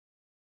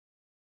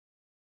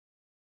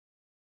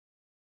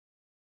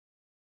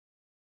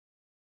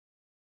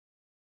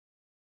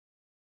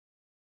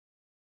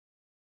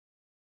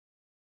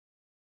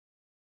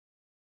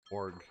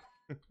Org.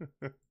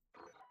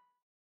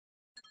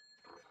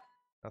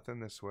 Nothing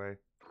this way.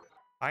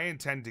 I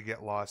intend to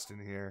get lost in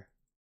here.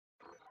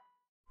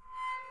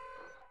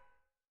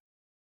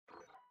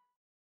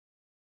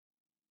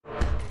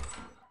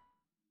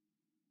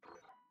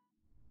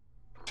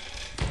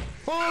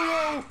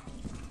 Oh no!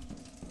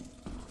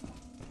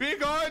 Be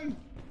gone!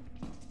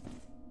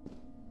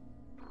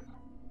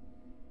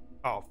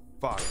 Oh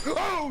fuck.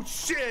 Oh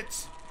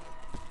shit!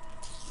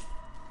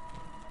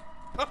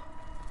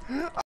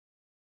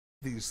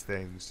 These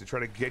things to try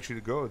to get you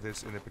to go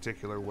this in a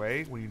particular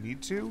way when you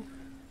need to.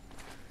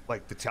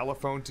 Like the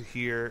telephone to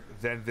here,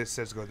 then this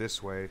says go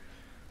this way,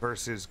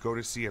 versus go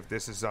to see if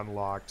this is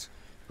unlocked,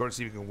 go to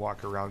see if you can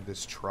walk around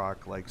this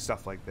truck, like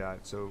stuff like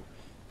that. So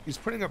he's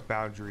putting up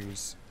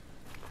boundaries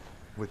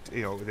with,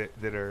 you know,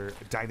 that are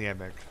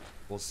dynamic,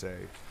 we'll say,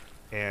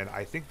 and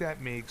I think that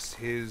makes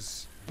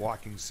his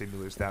walking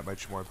simulators that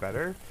much more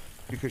better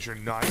because you're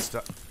not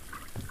stuck.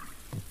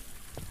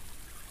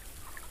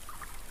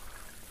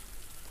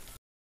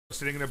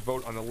 Sitting in a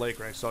boat on the lake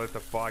when I saw that the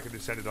fog had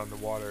descended on the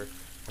water.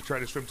 I tried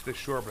to swim to the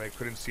shore, but I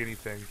couldn't see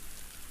anything.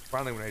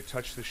 Finally, when I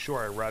touched the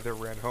shore, I rather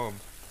ran home.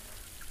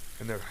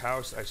 In the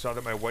house, I saw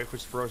that my wife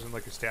was frozen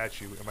like a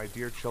statue, and my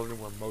dear children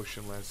were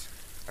motionless.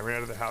 I ran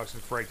out of the house in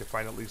fright to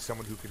find at least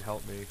someone who can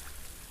help me.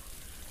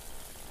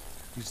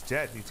 He's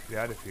dead. Need to get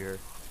out of here.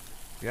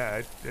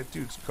 Yeah, that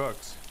dude's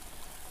cooked.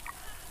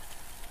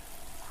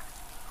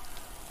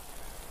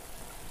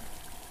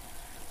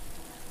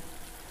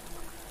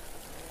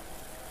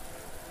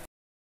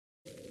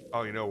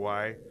 Oh, you know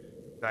why?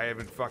 I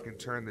haven't fucking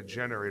turned the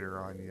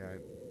generator on yet.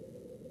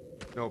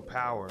 No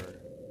power.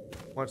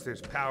 Once there's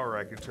power,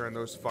 I can turn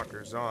those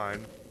fuckers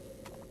on.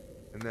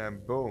 And then,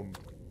 boom.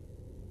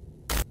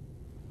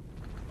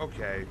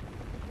 Okay.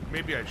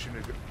 Maybe I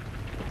shouldn't have...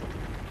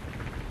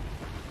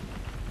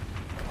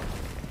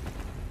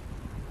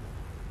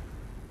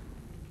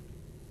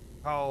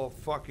 How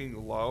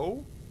fucking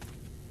low?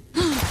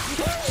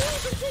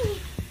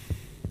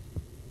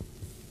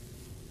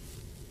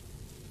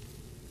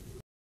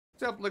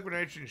 Up liquid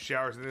nitrogen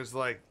showers, and it's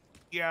like,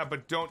 yeah,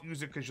 but don't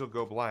use it because you'll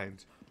go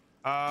blind.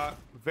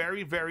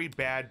 Very, very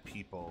bad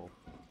people.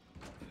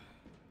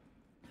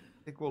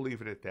 I think we'll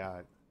leave it at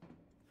that.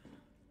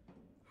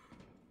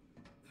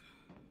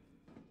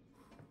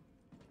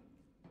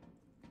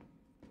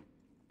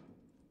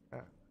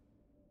 Ah.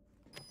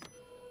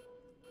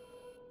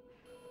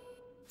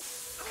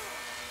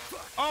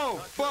 Oh,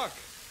 fuck!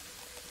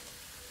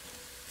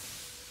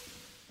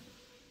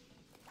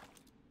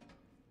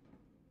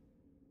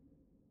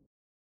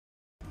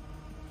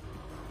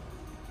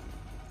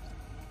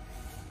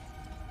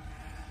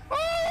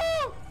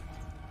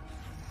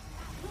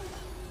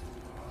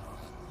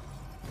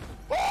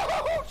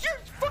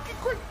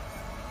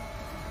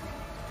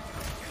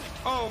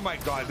 Oh my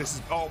god, this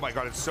is, oh my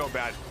god, it's so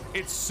bad.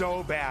 It's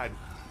so bad.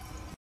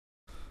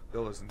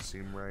 Still doesn't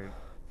seem right.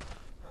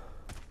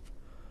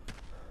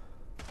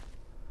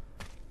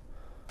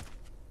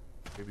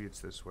 Maybe it's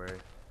this way.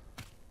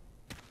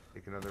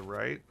 Take another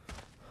right.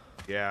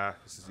 Yeah,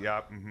 this is,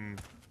 yep,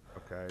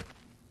 okay.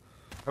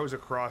 I was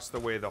across the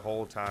way the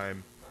whole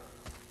time.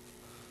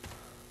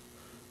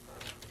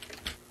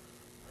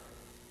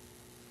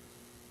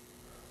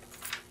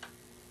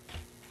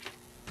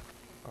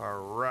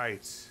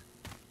 Alright.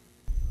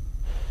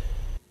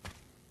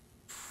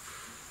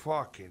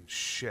 Fucking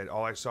shit.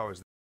 All I saw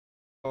was...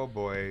 Oh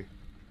boy.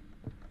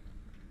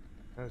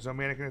 There's no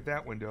mannequin at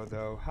that window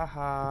though.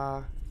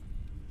 Haha.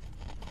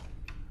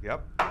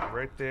 Yep.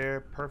 Right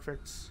there.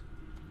 Perfect.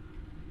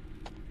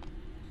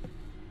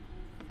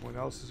 What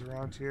else is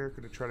around here?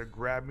 Gonna try to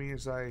grab me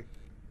as I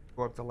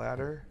go up the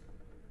ladder.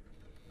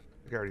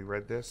 I think I already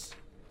read this.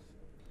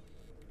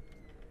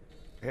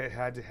 It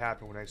had to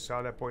happen. When I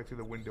saw that boy through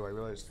the window, I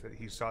realized that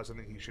he saw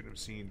something he shouldn't have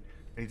seen.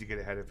 I need to get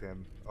ahead of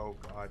him. Oh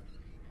god.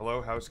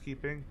 Hello,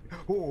 housekeeping?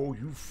 Oh,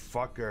 you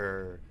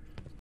fucker.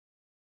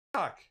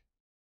 Fuck.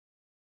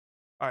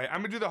 Alright,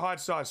 I'm gonna do the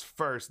hot sauce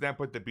first, then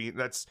put the bean.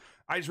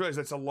 I just realized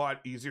that's a lot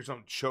easier, so I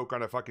don't choke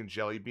on a fucking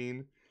jelly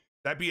bean.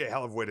 That'd be a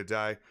hell of a way to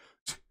die.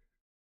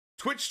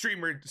 Twitch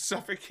streamer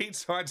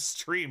suffocates on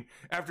stream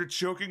after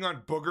choking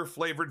on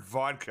booger-flavored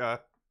vodka.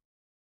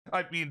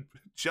 I mean,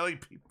 jelly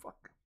bean,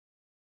 fuck.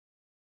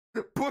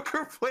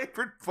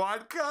 Booger-flavored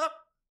vodka?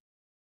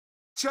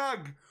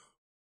 Jugg.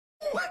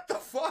 What the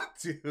fuck,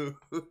 dude?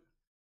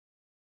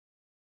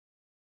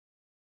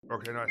 Or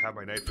can I not have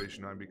my night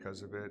vision on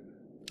because of it?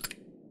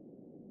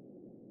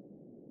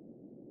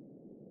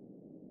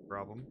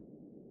 Problem.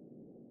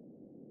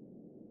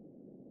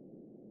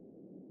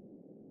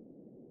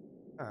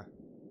 Ah.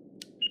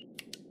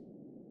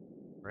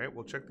 Right,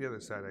 we'll check the other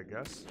side, I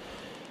guess.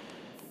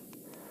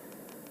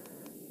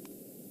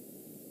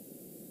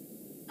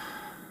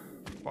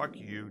 Fuck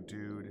you,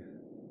 dude.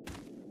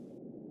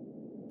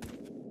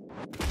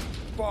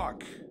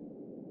 Fuck.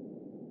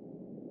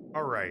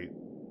 Alright.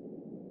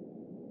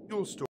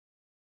 Fuel store.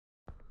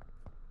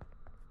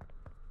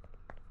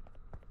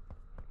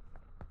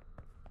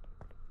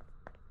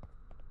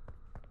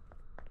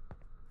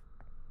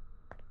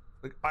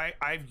 Like,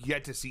 I've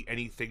yet to see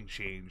anything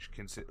change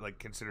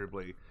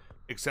considerably,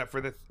 except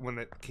for when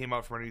it came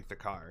out from underneath the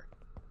car.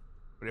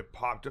 When it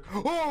popped up.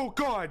 Oh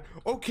god!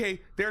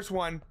 Okay, there's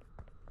one.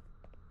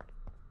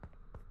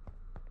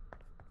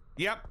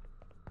 Yep.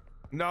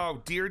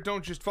 No, deer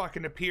don't just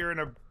fucking appear in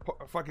a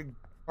fucking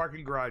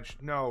parking garage.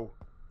 No.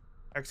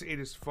 Exit 8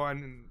 is fun,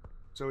 and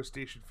so is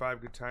Station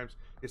 5. Good times.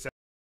 It's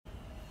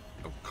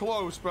I'm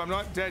close, but I'm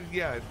not dead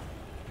yet.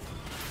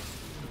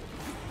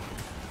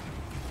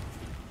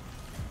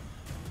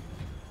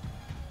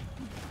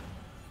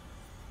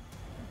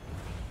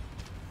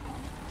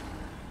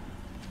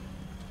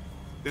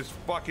 This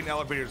fucking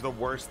elevator is the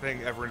worst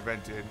thing ever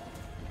invented.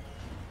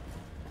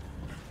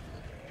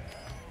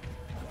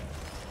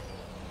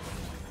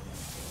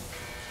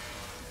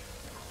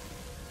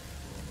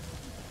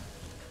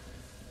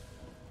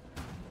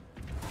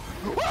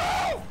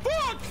 Oh,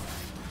 fuck!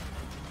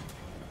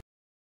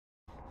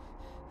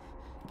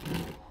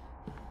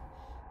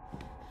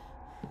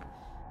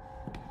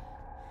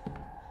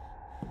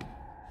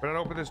 But I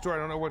don't open this door, I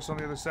don't know what's on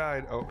the other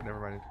side. Oh, never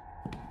mind.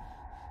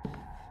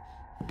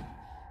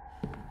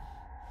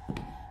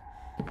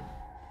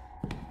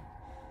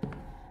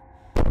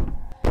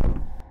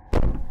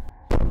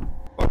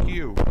 Fuck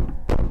you.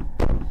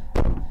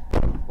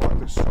 Lock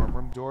the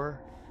storeroom door.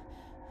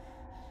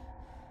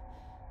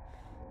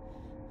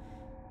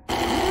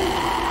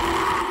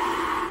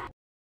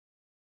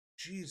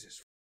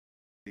 Jesus.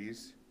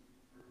 Please.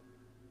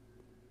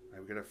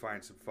 I'm gonna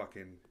find some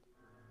fucking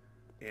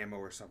ammo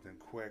or something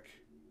quick.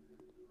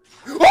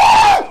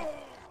 Oh!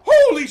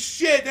 Holy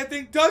shit! That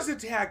thing does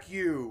attack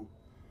you!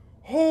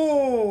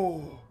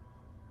 Oh!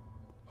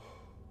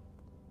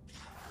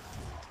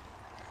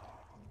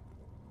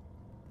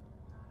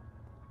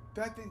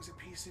 That thing's a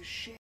piece of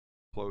shit.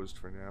 Closed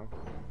for now.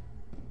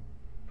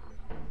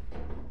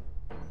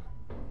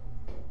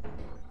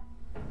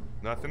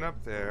 Nothing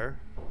up there.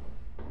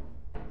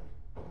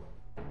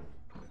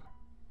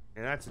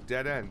 And that's a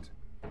dead end.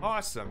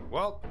 Awesome.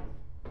 Well,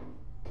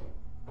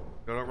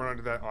 don't run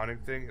under that awning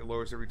thing. It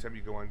lowers every time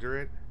you go under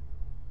it.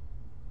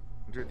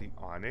 Under the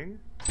awning?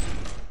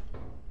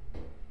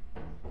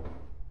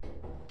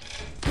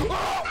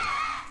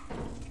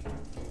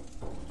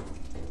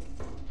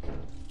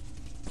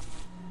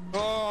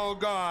 Oh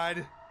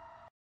god.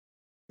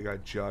 We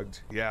got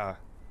jugged. Yeah.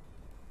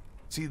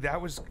 See,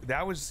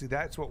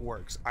 that's what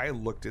works. I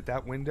looked at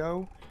that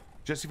window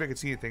just to see if I could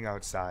see anything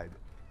outside.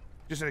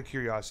 Just out of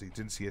curiosity,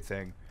 didn't see a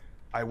thing.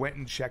 I went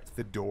and checked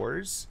the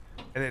doors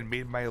and then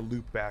made my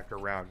loop back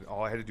around.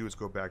 All I had to do was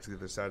go back to the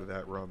other side of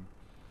that room.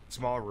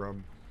 Small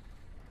room.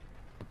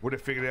 Would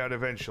have figured it out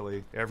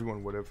eventually.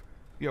 Everyone would have.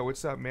 Yo,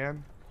 what's up,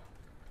 man?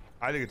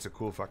 I think it's a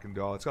cool fucking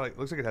doll. It's got like,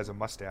 looks like it has a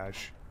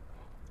mustache.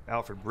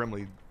 Alfred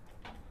Brimley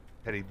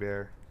teddy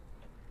bear.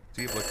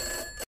 See if look.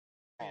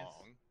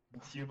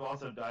 You've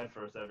also died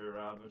first every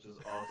round, which is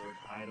also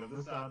kind of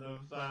the sound of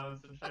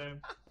silence and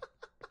shame.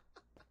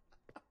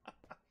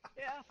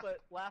 Yeah, but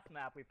last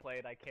map we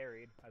played, I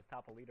carried. I was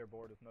top of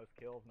leaderboard with most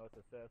kills, most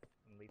assists,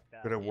 and least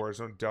stats. Bit of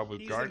Warzone dub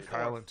with Guard,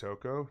 Kyle, and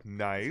Toko.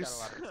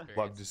 Nice.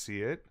 Love to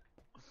see it.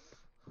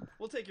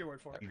 We'll take your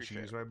word for it. You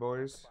cheese, my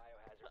boys.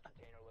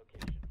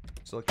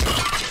 So look.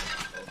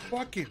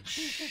 Fucking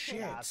shit.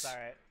 Yeah, that's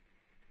alright.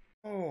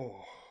 Oh.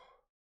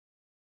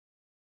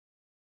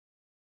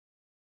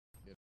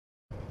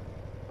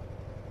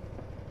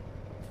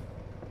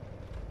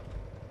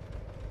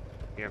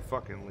 Can't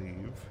fucking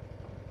leave.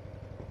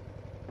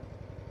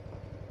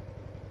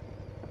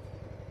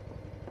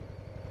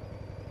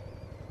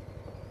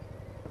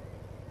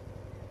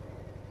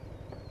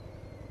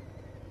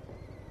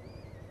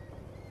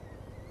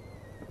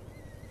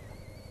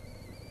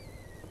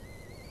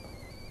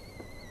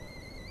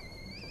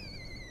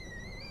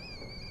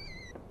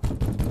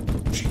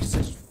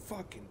 Jesus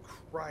fucking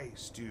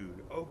Christ,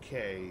 dude.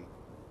 Okay.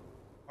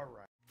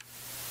 Alright.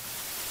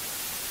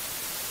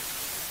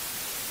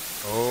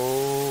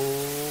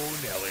 Oh,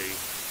 Nelly.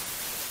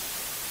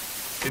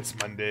 It's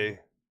Monday.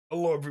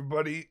 Hello,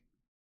 everybody.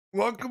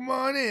 Welcome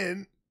on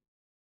in.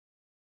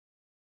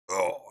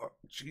 Oh,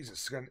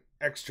 Jesus. Got an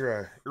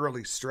extra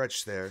early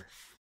stretch there.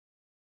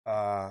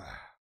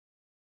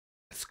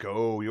 Let's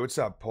go. Yo, what's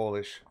up,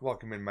 Polish?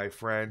 Welcome in, my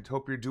friend.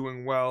 Hope you're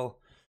doing well.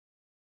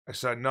 I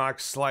saw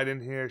Nox slide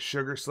in here.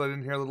 Sugar slid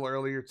in here a little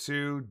earlier,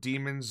 too.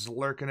 Demons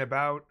lurking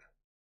about.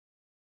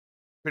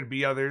 Could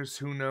be others.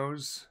 Who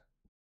knows?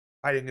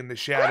 Hiding in the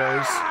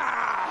shadows.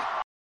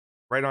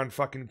 Right on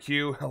fucking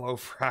cue. Hello,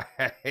 Fry.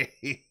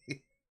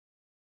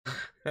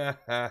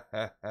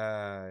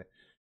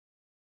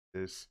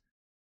 This.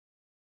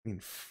 I mean,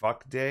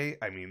 fuck day?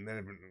 I mean,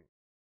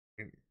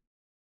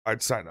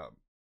 I'd sign up.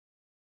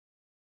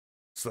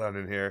 Slide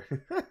in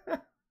here.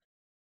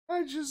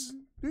 I just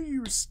knew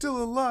you were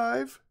still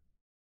alive.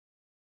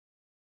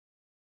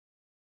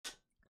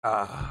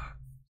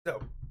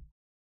 So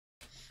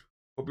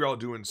hope you're all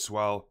doing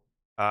swell.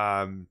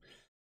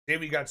 Today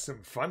we got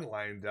some fun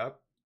lined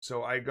up.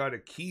 So I got a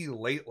key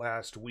late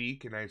last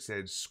week and I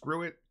said,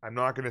 screw it. I'm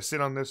not going to sit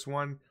on this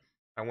one.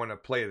 I want to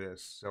play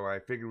this. So I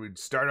figured we'd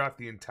start off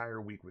the entire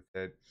week with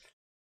it.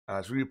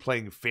 So we're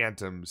playing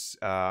Phantoms.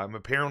 I'm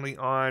apparently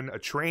on a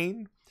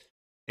train,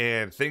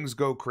 and things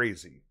go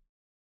crazy.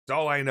 That's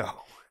all I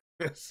know.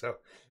 So,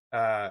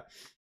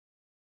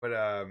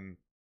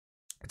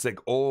 it's like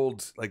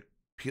old, like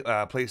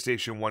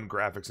PlayStation 1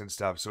 graphics and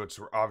stuff. So it's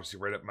obviously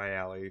right up my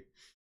alley.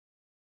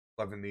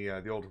 Loving the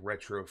old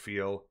retro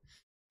feel.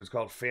 It's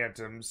called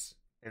Phantoms,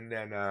 and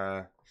then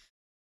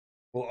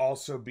we'll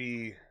also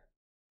be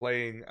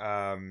playing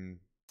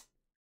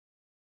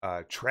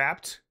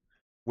Trapped,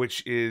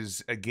 which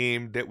is a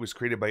game that was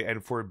created by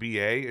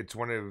N4BA. It's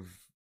one of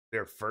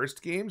their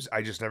first games.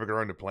 I just never got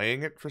around to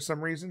playing it for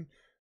some reason.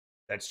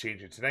 That's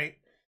changing tonight.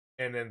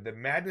 And then the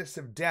Madness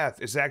of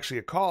Death is actually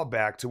a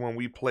callback to when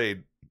we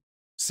played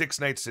Six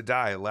Nights to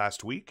Die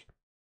last week.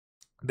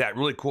 That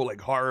really cool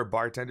like horror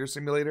bartender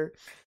simulator.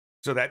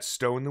 So that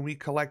stone that we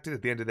collected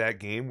at the end of that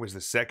game was the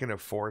second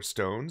of 4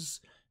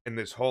 stones in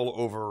this whole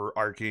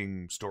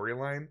overarching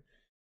storyline.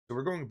 So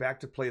we're going back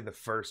to play the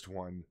first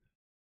one.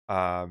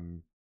 So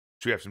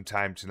we have some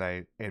time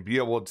tonight and be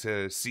able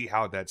to see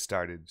how that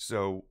started.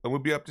 So and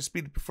we'll be up to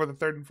speed before the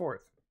 3rd and 4th.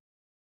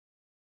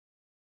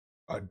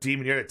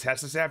 Demon here to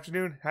test this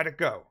afternoon? How'd it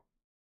go?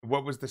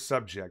 What was the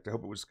subject? I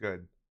hope it was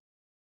good.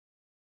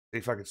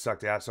 They fucking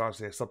sucked ass.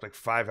 Honestly, I slept like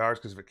 5 hours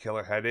because of a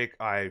killer headache.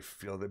 I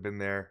feel they've been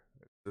there.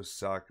 Those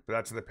suck. But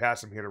that's in the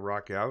past. I'm here to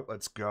rock out.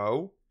 Let's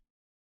go.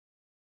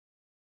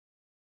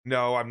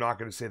 No, I'm not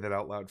going to say that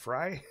out loud,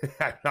 Fry.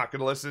 I'm not going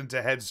to listen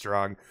to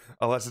Headstrong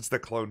unless it's the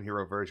Clone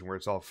Hero version where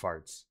it's all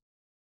farts.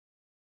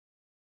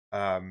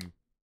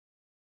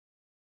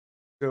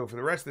 So for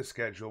the rest of the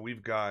schedule,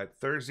 we've got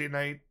Thursday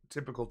night,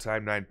 typical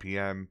time, 9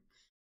 p.m.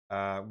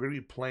 We're going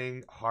to be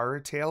playing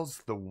Horror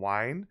Tales: The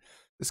Wine.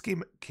 This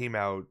game came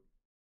out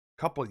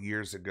a couple of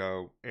years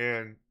ago,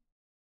 and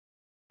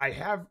I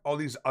have all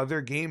these other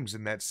games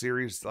in that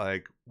series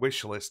like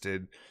wish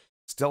listed.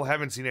 Still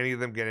haven't seen any of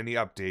them get any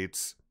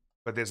updates,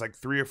 but there's like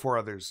 3 or 4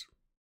 others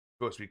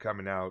supposed to be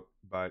coming out.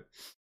 But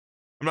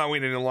I'm not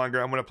waiting any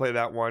longer. I'm going to play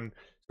that one. So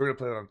we're going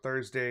to play it on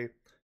Thursday.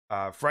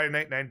 Friday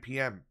night, 9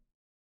 p.m.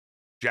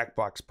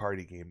 Jackbox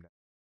party game.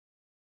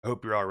 I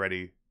hope you're all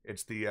ready.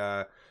 It's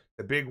the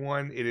big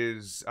one. It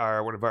is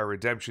one of our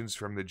redemptions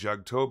from the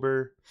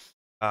Jugtober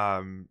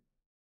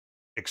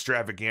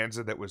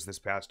extravaganza that was this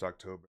past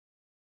October.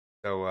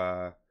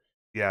 So,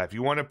 yeah, if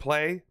you want to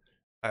play,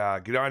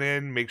 get on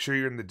in. Make sure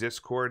you're in the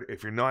Discord.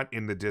 If you're not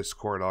in the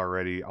Discord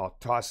already, I'll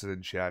toss it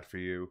in chat for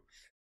you.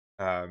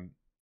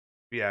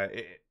 Yeah,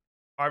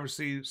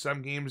 obviously,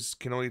 some games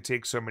can only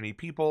take so many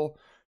people.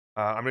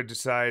 I'm going to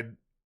decide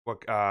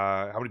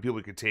how many people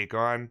we can take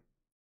on.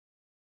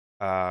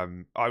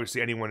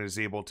 Obviously, anyone is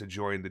able to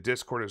join the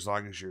Discord as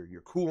long as you're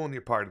cool and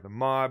you're part of the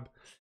mob.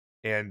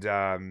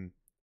 And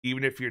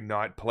even if you're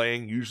not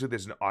playing, usually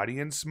there's an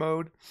audience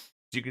mode.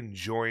 You can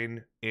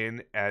join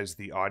in as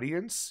the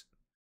audience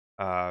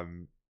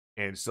and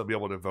still be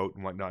able to vote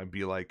and whatnot and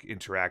be like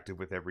interactive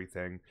with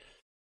everything.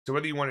 So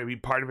whether you want to be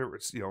part of it,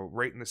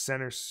 right in the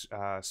center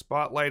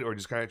spotlight, or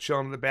just kind of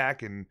chilling in the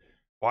back and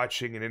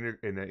watching and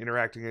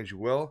interacting as you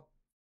will,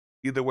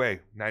 either way,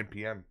 9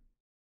 p.m.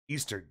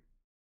 Eastern.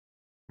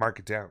 Mark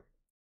it down.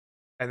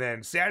 And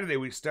then Saturday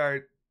we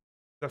start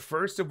the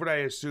first of what I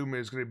assume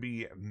is going to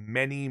be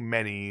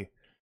many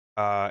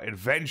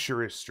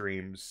adventurous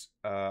streams.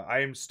 I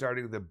am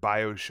starting the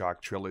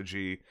BioShock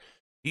trilogy.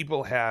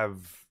 People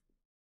have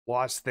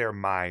lost their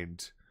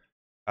mind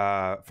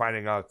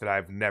finding out that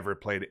I've never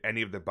played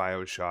any of the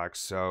BioShocks,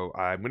 so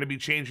I'm going to be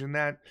changing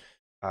that.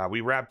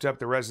 We wrapped up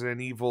the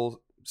Resident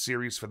Evil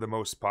series for the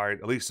most part,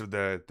 at least of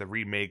the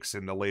remakes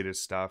and the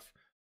latest stuff.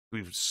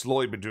 We've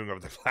slowly been doing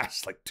over the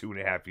last like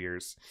 2.5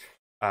 years.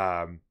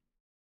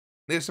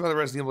 There's some other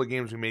Resident Evil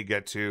games we may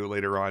get to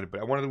later on,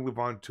 but I wanted to move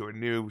on to a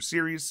new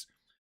series.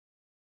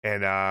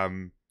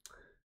 And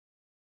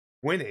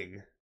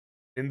winning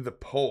in the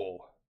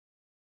poll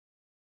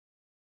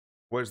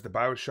was the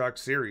BioShock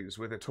series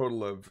with a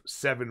total of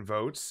 7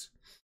 votes.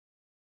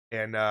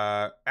 And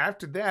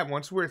after that,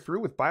 once we're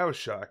through with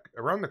BioShock,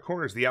 around the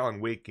corner is the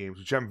Alan Wake games,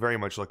 which I'm very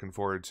much looking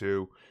forward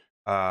to.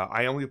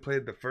 I only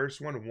played the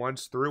first one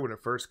once through when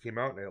it first came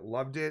out, and I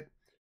loved it.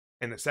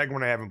 And the second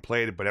one I haven't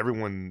played it, but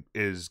everyone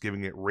is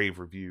giving it rave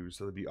reviews,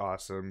 so it'll be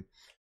awesome.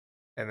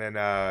 And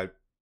then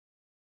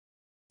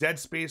Dead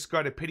Space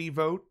got a pity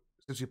vote.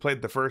 Since we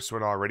played the first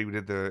one already, we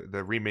did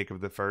the remake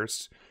of the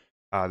first.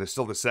 There's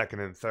still the second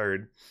and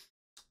third.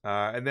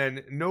 And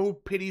then no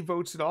pity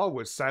votes at all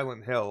was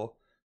Silent Hill.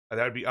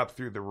 That would be up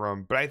through the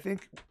room. But I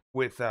think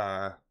with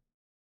the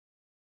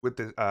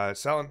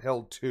Silent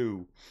Hill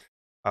 2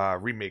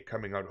 remake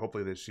coming out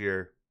hopefully this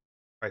year,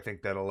 I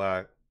think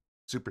that'll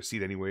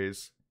supersede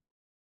anyways.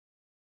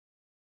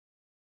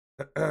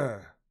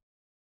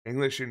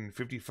 English in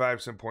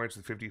 55 some points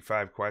with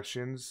 55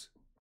 questions.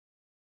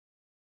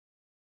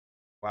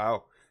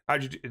 Wow.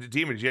 How'd you do,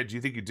 Demon? Do you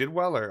think you did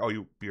well, or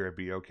you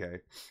BRB? Okay.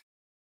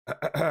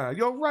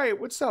 Yo, right.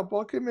 What's up?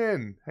 Welcome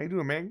in. How you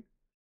doing, man?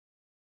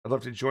 I'd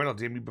love to join. I'll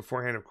DM you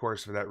beforehand, of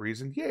course, for that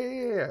reason.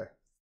 Yeah.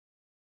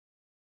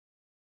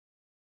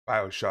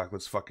 BioShock.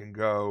 Let's fucking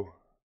go.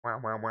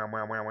 Wow.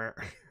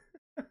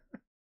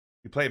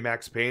 You play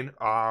Max Payne?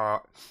 I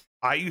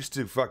used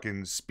to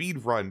fucking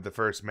speed run the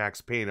first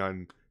Max Payne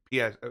on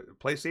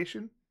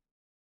PlayStation.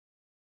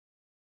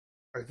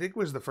 I think it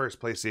was the first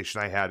PlayStation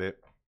I had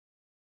it.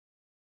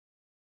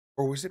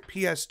 Or was it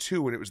PS2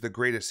 when it was the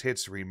Greatest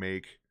Hits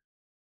remake?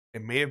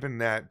 It may have been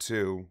that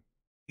too.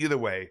 Either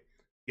way,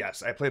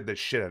 yes, I played the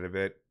shit out of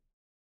it.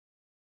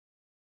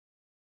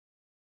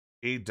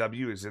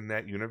 AW is in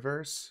that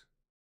universe?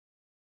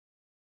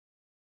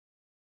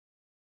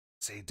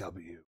 It's AW.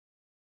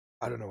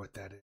 I don't know what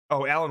that is.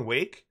 Oh, Alan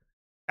Wake?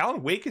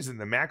 Alan Wake is in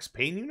the Max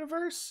Payne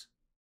universe?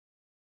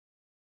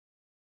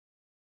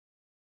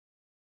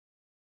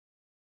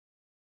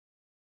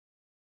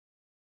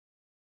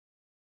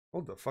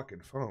 Hold the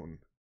fucking phone.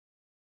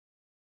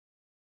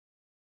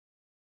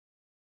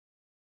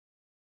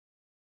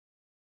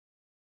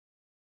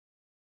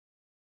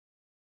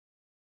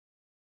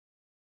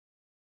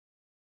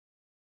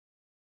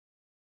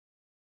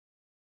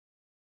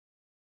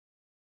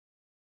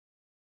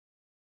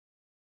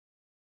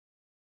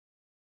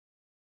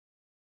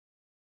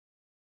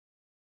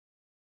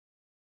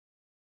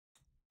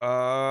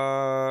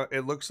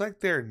 It looks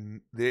like there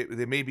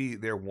maybe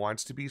there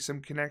wants to be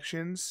some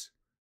connections,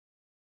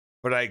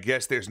 but I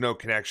guess there's no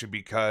connection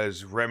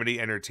because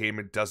Remedy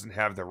Entertainment doesn't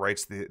have the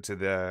rights to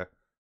the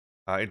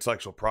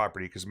intellectual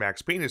property because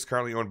Max Payne is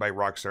currently owned by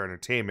Rockstar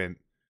Entertainment.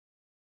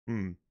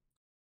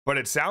 But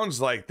it sounds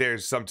like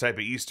there's some type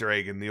of Easter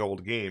egg in the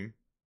old game.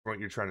 What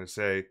you're trying to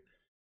say?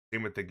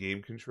 Same with the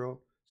game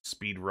control,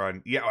 speed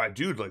run. Yeah,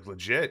 dude, like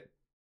legit.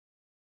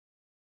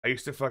 I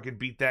used to fucking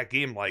beat that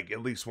game like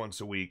at least once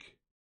a week.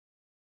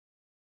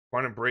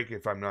 Quantum Break,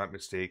 if I'm not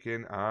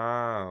mistaken.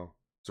 Oh.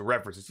 So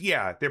references.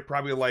 Yeah, they're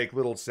probably like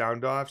little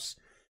sound offs.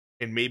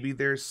 And maybe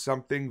there's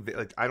something that,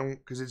 like, I don't,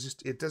 because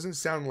it doesn't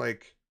sound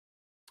like,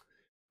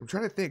 I'm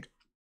trying to think.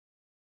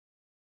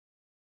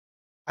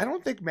 I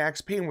don't think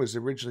Max Payne was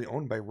originally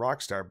owned by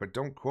Rockstar, but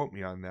don't quote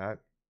me on that.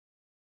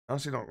 I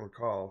honestly don't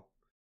recall.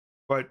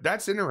 But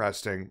that's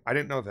interesting. I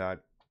didn't know that.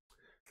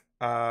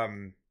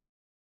 So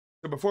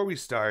before we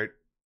start,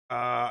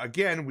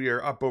 again, we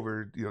are up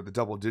over, the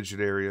double-digit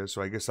area,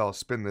 so I guess I'll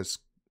spin this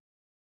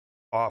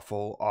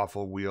awful,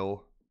 awful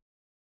wheel.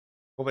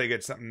 Hopefully I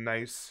get something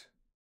nice.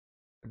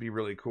 That'd be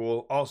really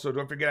cool. Also,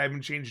 don't forget I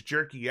haven't changed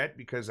jerky yet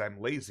because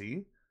I'm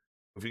lazy.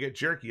 If you get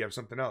jerky, you have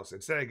something else.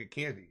 Instead, I get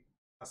candy.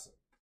 Awesome.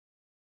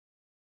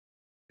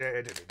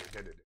 I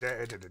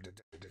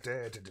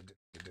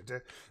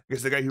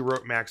guess the guy who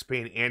wrote Max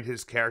Payne and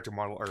his character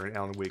model are in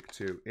Alan Wake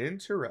 2.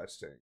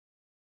 Interesting.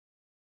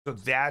 So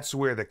that's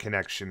where the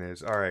connection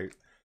is. All right.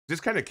 This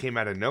kind of came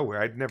out of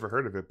nowhere. I'd never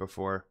heard of it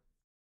before.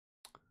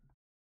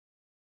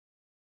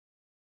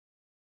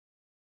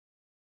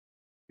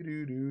 I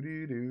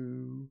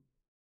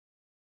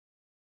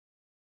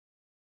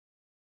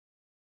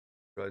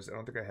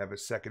don't think I have a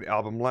second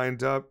album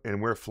lined up,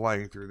 and we're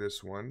flying through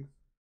this one.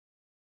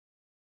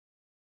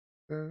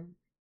 Add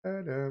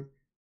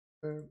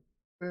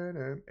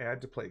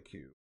to play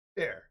queue.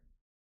 There.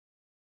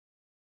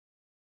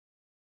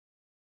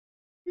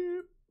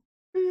 Beep,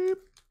 beep,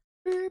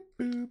 beep,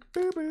 boop,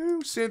 boop,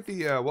 boop.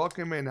 Cynthia,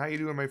 welcome in. How you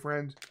doing, my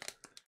friend?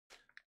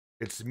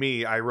 It's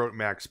me. I wrote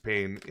Max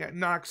Payne. Yeah,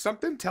 Knox,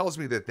 something tells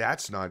me that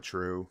that's not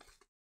true.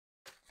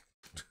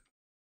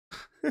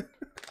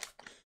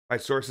 My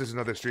source is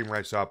another streamer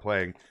I saw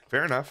playing.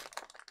 Fair enough.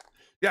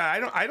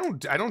 Yeah, I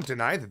don't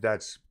deny that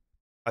that's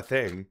a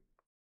thing.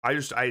 I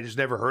just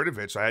never heard of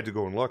it, so I had to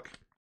go and look.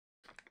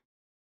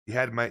 You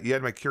had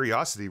my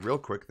curiosity real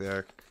quick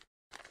there.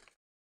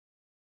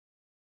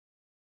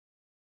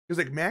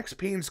 Because like Max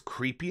Payne's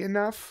creepy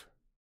enough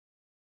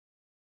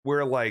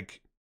where like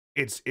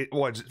it's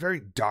very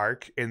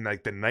dark and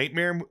like the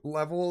nightmare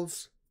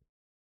levels,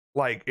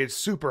 like it's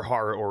super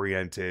horror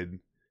oriented.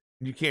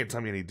 You can't tell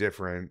me any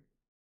different.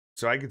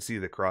 So I could see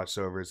the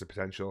crossover as a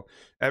potential.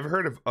 Ever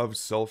heard of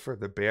Sulfur,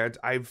 the band?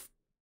 I've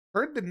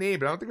heard the name,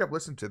 but I don't think I've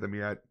listened to them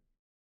yet.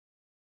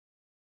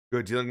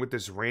 Good, dealing with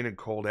this rain and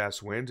cold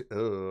ass wind.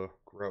 Ugh,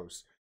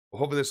 gross. Well,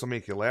 hopefully this will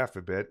make you laugh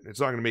a bit.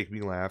 It's not gonna make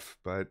me laugh,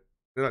 but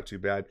they're not too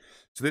bad.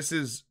 So this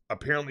is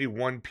apparently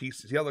one piece.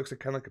 See how it looks like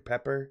kind of like a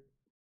pepper?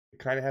 It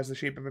kind of has the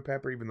shape of a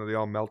pepper, even though they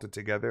all melted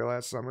together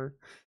last summer.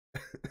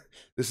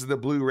 This is the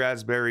blue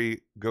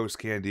raspberry ghost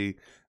candy.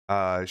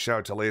 Shout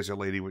out to Laser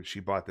Lady when she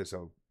bought this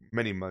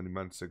many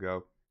months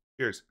ago.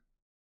 Cheers.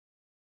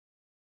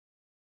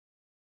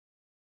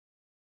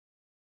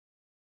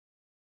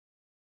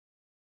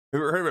 Have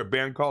you ever heard of a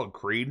band called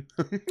Creed?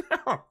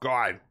 Oh,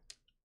 God.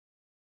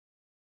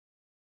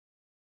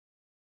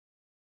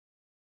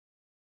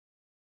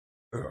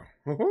 All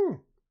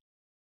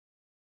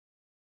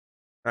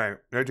right,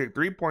 I take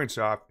 3 points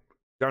off,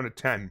 down to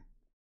 10.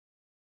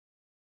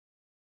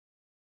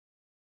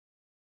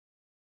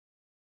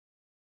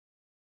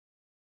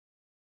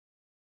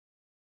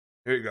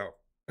 Here you go.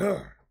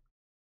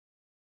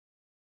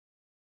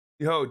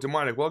 Yo,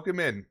 Demonic, welcome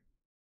in.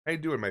 How you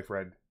doing, my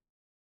friend?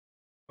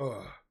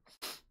 Ugh.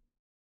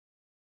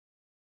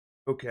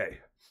 Okay,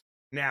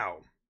 now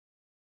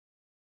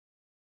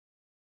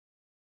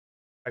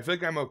I feel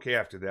like I'm okay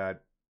after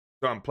that.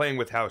 So I'm playing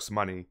with house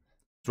money.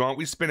 So why don't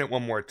we spin it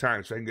one more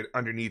time so I can get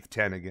underneath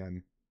 10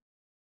 again.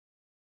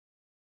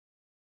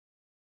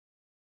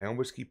 I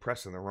almost keep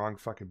pressing the wrong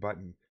fucking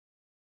button.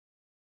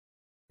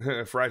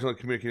 Fries only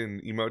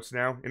communicating emotes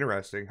now?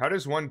 Interesting. How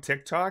does one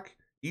TikTok?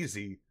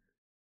 Easy.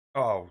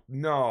 Oh,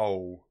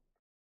 no.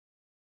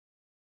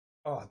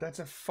 Oh, that's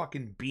a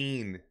fucking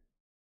bean.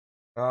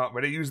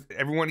 But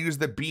everyone used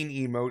the bean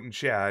emote in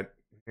chat.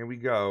 Here we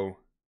go.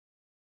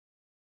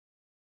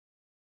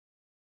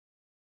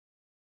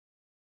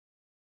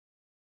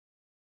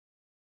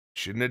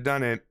 Shouldn't have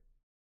done it.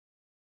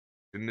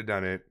 Shouldn't have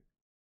done it.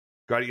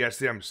 Got it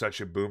yesterday. I'm such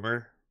a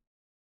boomer.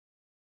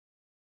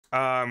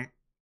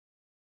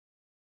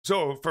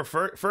 So for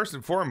first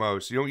and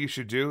foremost, you know what you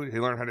should do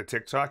to learn how to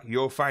TikTok?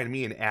 You'll find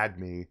me and add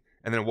me,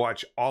 and then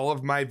watch all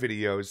of my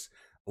videos,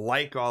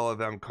 like all of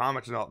them,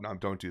 comment on all. No,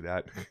 don't do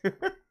that.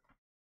 But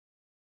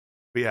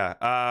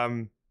yeah,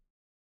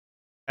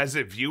 as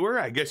a viewer,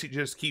 I guess you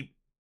just keep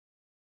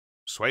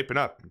swiping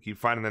up and keep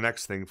finding the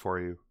next thing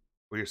for you,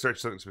 or you search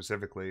something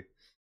specifically.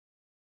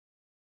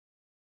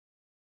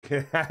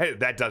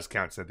 That does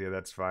count, Cynthia.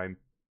 That's fine.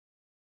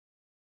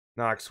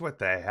 Nox, what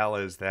the hell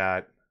is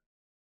that?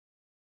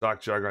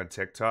 Stalk Jugg on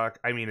TikTok?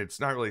 I mean, it's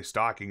not really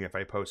stalking if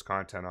I post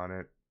content on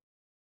it.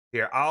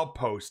 Here, I'll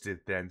post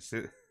it then.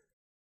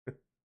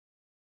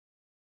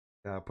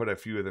 I'll put a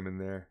few of them in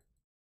there.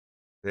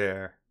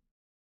 There.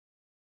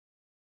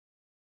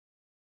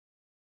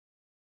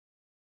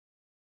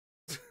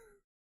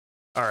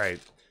 Alright.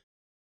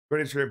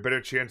 But it's a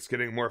better chance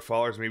getting more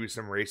followers, maybe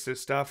some racist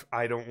stuff.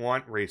 I don't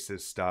want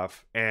racist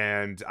stuff.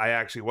 And I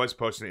actually was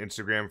posting on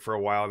Instagram for a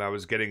while, and I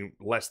was getting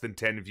less than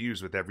 10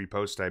 views with every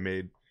post I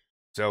made.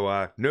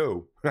 So,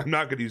 no, I'm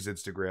not going to use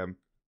Instagram.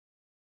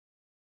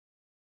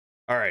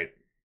 All right.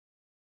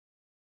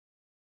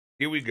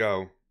 Here we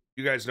go.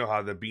 You guys know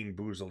how the Bean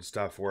Boozled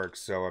stuff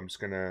works, so I'm just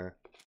going to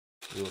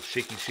a little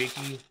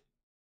shaky.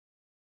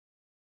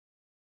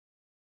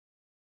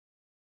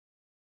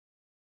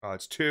 Oh,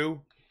 it's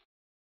 2.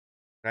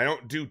 I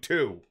don't do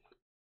 2.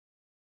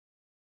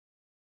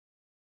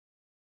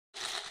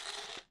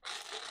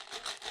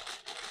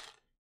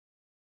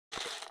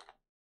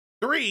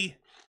 Three.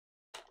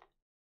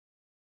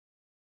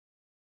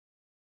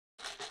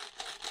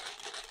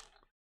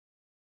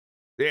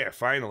 There,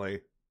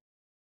 finally.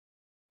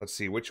 Let's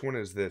see, which one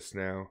is this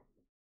now?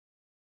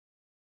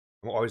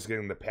 I'm always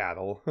getting the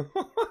paddle.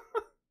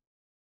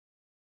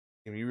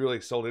 You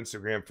really sold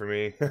Instagram for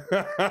me.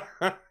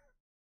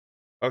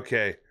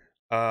 Okay.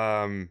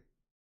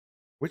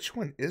 Which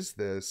one is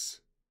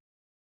this?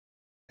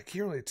 I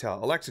can't really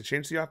tell. Alexa,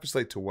 change the office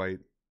light to white.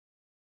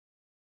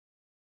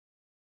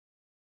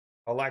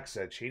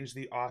 Alexa, change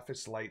the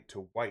office light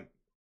to white.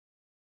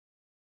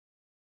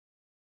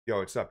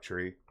 Yo, it's up,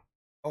 Tree.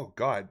 Oh,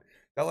 God.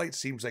 That light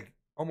seems like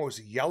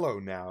almost yellow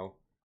now.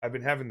 I've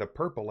been having the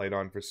purple light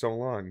on for so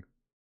long.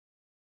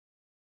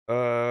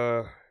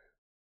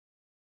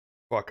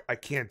 Fuck, I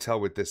can't tell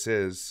what this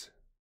is.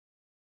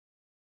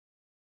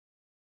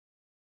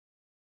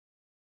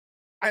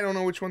 I don't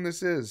know which one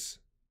this is.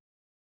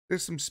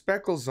 There's some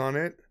speckles on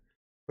it,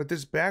 but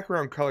this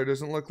background color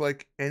doesn't look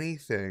like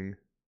anything.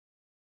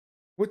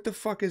 What the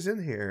fuck is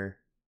in here?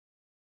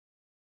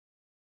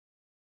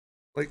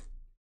 Like,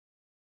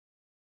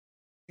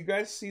 you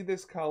guys see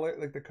this color,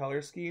 like the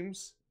color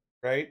schemes,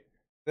 right?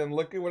 Then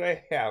look at what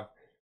I have.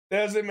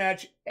 Doesn't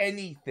match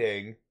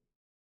anything.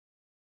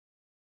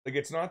 Like,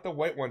 it's not the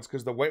white ones,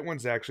 because the white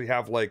ones actually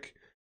have, like,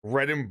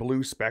 red and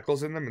blue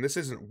speckles in them, and this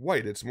isn't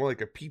white, it's more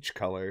like a peach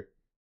color.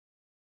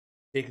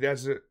 Take it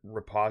as a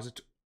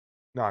repository.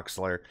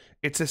 Noxler.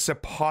 It's a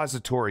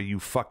suppository, you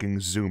fucking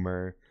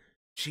zoomer.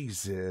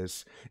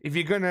 Jesus. If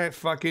you're gonna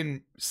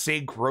fucking say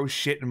gross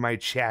shit in my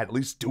chat, at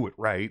least do it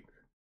right.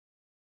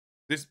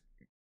 This...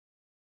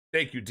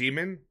 Thank you,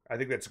 Demon. I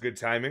think that's good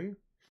timing.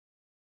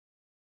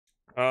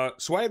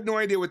 So I have no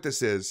idea what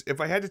this is. If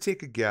I had to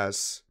take a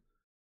guess,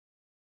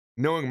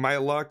 knowing my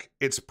luck,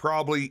 it's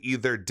probably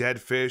either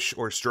dead fish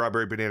or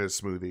strawberry banana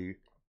smoothie.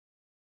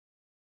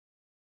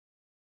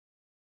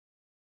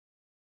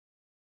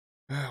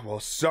 Well,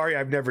 sorry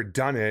I've never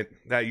done it.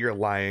 That you're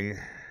lying.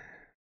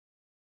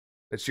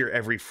 That's your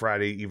every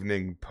Friday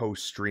evening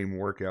post-stream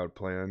workout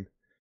plan.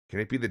 Can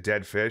it be the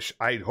dead fish?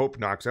 I hope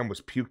not, because I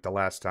almost puked the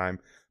last time.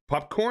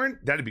 Popcorn?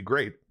 That'd be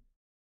great.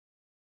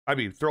 I'd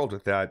be thrilled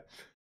with that.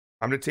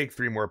 I'm going to take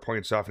 3 more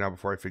points off now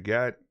before I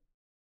forget.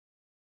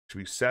 Should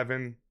be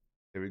 7.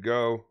 There we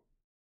go.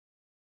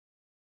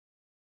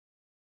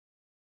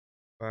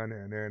 All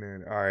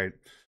right.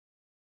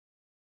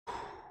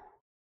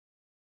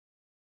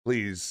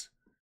 Please.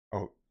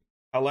 Oh,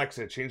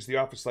 Alexa, change the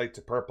office light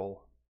to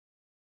purple.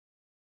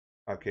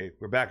 Okay,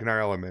 we're back in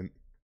our element.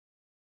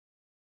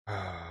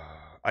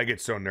 I get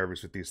so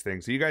nervous with these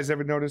things. Do you guys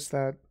ever notice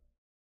that?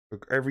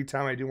 Every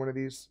time I do one of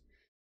these?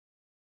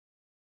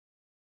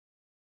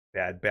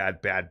 Bad.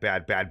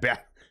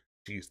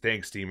 Jeez,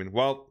 thanks, Demon.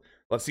 Well,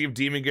 let's see if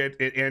Demon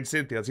and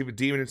Cynthia. Let's see if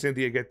Demon and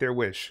Cynthia get their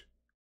wish.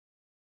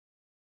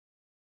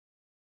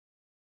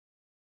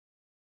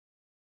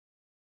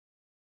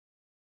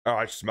 Oh,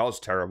 it smells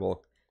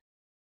terrible.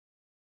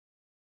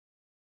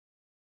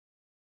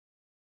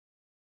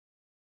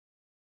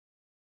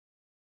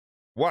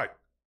 What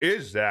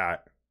is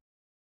that?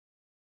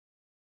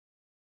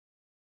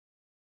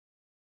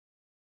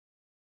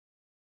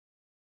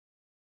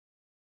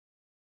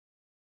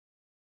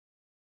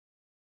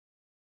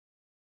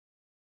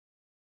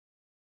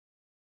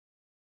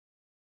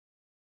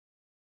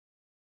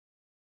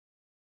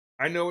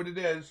 I know what it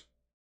is.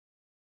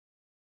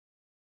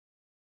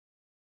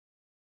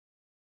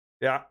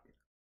 Yeah.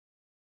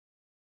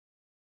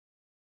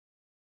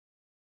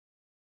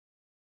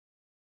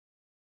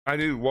 I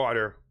need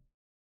water.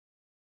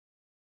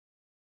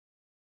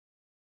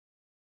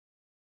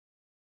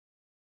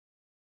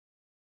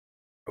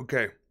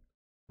 Okay.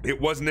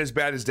 It wasn't as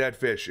bad as dead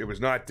fish. It was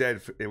not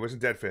dead. It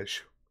wasn't dead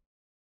fish.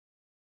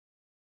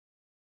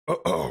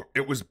 Oh,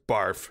 it was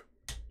barf.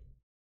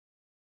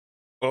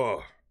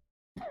 Oh.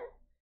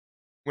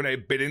 When I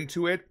bit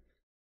into it,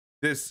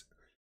 this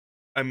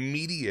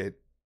immediate,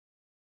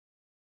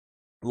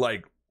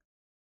 like,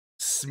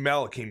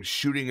 smell came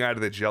shooting out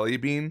of the jelly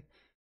bean.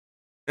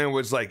 And it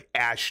was like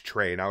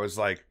ashtray. And I was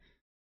like,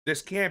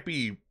 this can't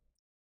be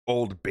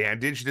old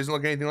bandage. It doesn't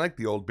look anything like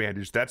the old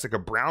bandage. That's like a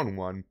brown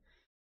one.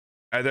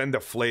 And then the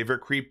flavor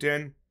creeped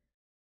in.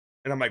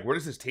 And I'm like, what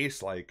does this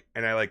taste like?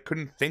 And I like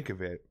couldn't think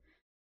of it.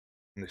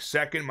 And the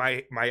second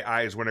my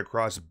eyes went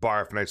across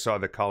barf and I saw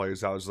the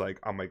colors, I was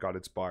like, oh my god,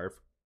 it's barf.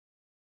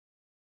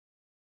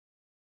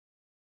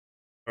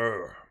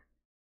 Ugh.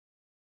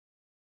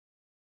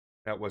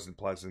 That wasn't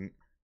pleasant.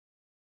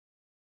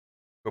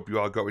 Hope you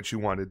all got what you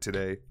wanted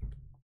today.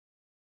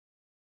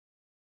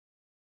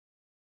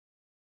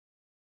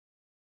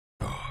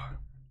 Oh.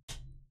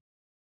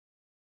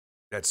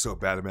 That's so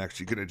bad. I'm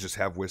actually gonna just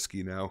have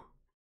whiskey now.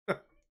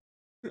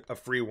 A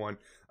free one.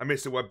 I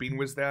missed it. What bean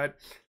was that?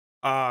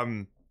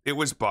 It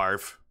was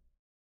barf.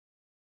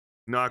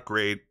 Not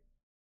great.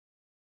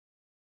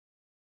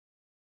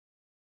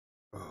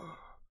 Oh.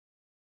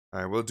 All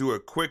right, we'll do a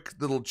quick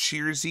little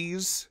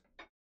cheersies.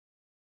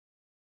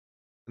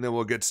 And then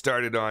we'll get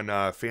started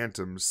on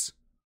Phantoms.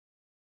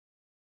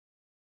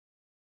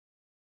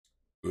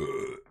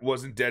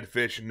 Wasn't dead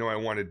fish. No, I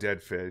wanted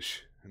dead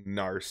fish.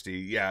 Nasty.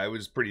 Yeah, it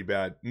was pretty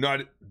bad.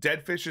 Not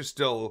dead fish is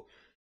still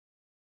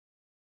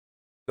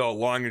the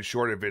long and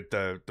short of it,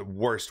 the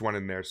worst one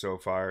in there so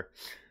far.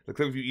 The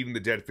clip of you eating the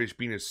dead fish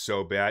bean is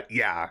so bad.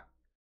 Yeah.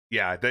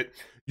 Yeah, that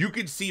you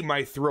could see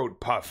my throat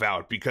puff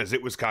out because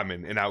it was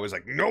coming, and I was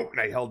like, nope, and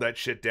I held that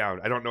shit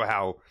down. I don't know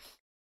how.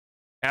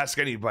 Ask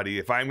anybody.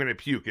 If I'm gonna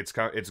puke, it's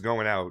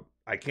going out.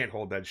 I can't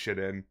hold that shit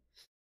in.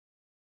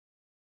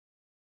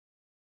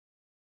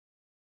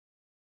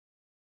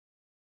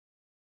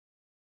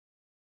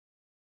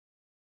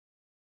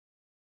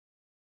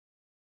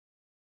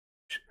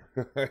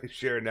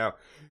 Share it now.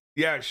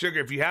 Yeah, Sugar,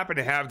 if you happen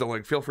to have the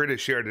link, feel free to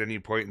share it at any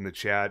point in the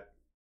chat.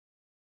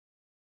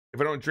 If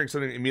I don't drink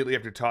something immediately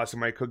after tossing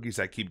my cookies,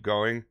 I keep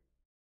going.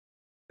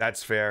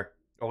 That's fair.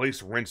 At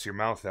least rinse your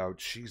mouth out.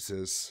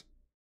 Jesus.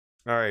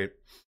 All right.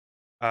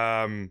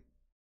 So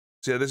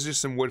yeah, this is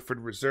just some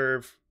Woodford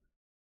Reserve.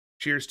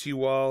 Cheers to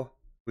you all.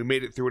 We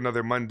made it through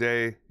another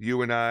Monday.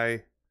 You and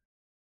I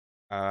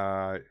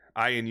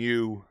and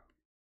you.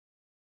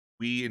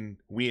 We and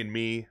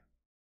me.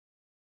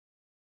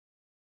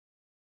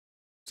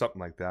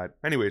 Something like that.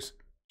 Anyways,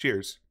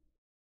 cheers.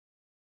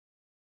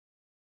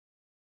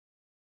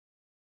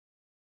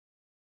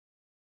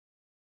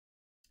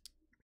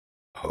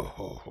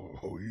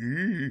 Oh,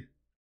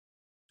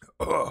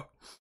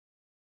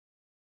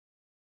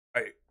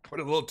 I put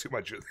a little too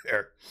much in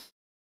there.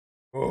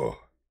 Oh.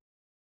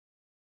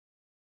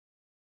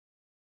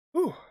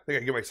 Whew, I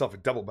think I gave myself a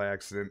double by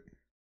accident.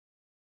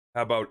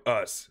 How about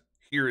us?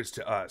 Here is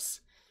to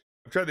us.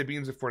 I've tried the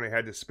beans before and I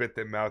had to spit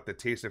them out. The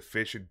taste of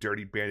fish and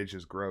dirty bandage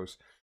is gross.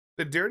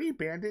 The dirty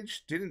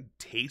bandage didn't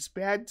taste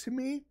bad to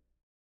me,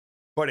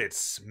 but it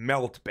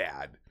smelled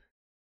bad.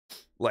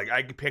 Like,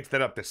 I picked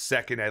that up the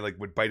second I, like,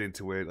 would bite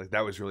into it. Like,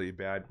 that was really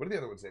bad. What are the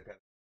other ones they've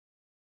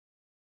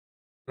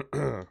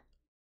had?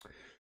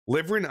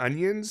 Liver and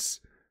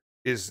onions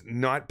is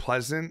not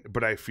pleasant,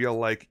 but I feel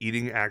like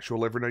eating actual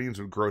liver and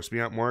onions would gross me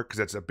out more because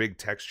that's a big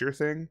texture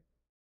thing.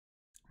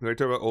 We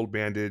talk about old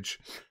bandage.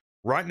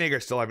 Rotten egg I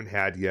still haven't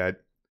had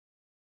yet.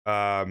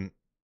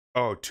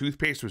 Oh,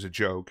 toothpaste was a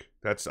joke.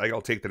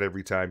 I'll take that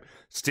every time.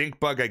 Stink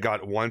bug I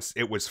got once.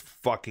 It was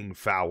fucking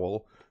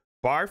foul.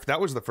 Barf, that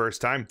was the first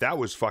time. That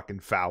was fucking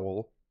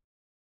foul.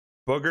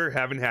 Booger,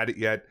 haven't had it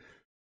yet.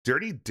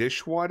 Dirty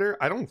dishwater,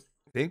 I don't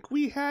think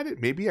we had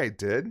it. Maybe I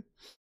did.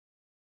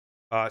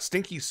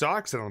 Stinky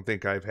socks, I don't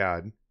think I've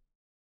had.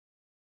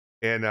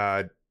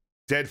 And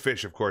dead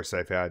fish, of course,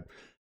 I've had.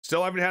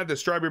 Still haven't had the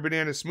strawberry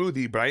banana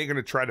smoothie, but I ain't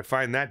gonna try to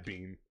find that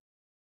bean.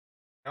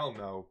 Hell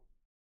no.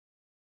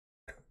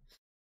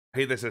 I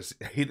hate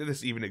that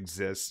this even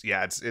exists.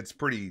 Yeah, it's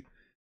pretty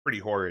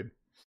horrid.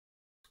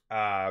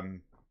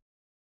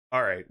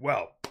 All right,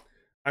 well,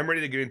 I'm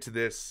ready to get into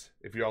this.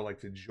 If y'all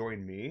like to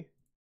join me,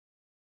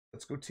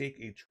 let's go take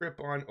a trip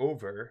on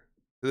over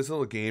to this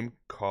little game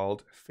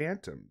called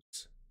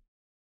Phantoms.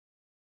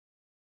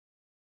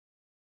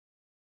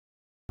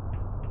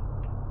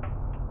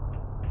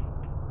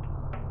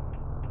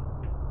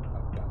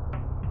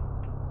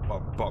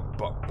 bop,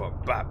 bop,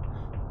 bop, bop.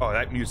 Oh,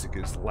 that music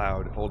is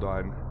loud. Hold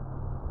on.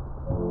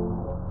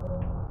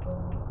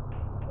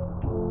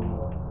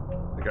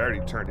 Like, I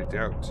already turned it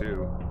down,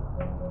 too.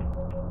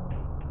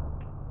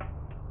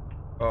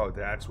 Oh,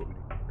 that's what we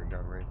need to turn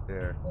down right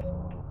there.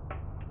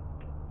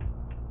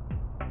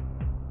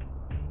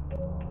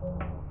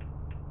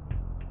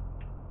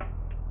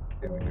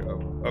 There we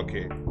go.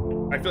 Okay.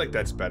 I feel like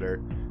that's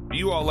better.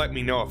 You all let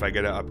me know if I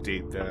gotta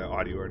update the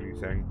audio or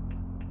anything.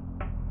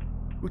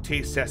 Who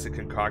taste tests and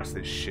concocts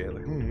this shit?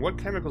 Like, what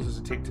chemicals does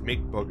it take to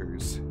make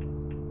boogers?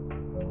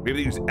 Maybe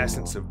they use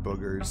essence of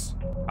boogers.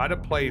 How to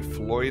play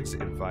Floyd's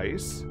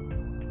Advice?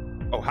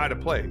 Oh, how to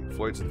play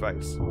Floyd's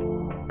Advice.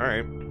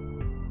 Alright.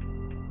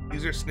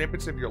 These are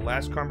snippets of your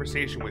last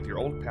conversation with your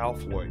old pal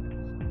Floyd.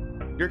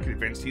 You're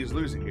convinced he is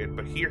losing it,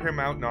 but hear him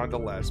out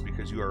nonetheless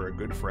because you are a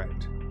good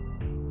friend.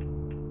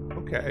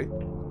 Okay.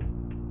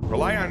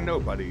 Rely on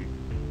nobody.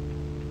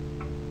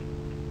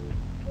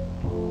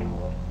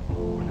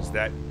 What is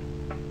that?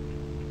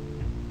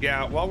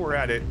 Yeah, while we're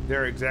at it,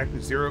 there are exactly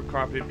 0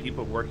 competent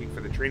people working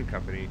for the train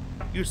company.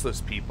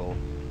 Useless people.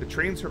 The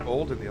trains are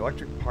old and the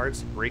electric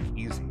parts break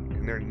easy,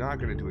 and they're not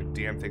going to do a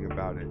damn thing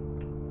about it.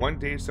 One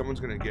day someone's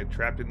going to get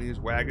trapped in these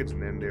wagons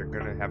and then they're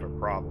going to have a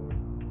problem.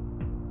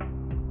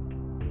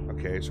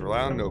 Okay, so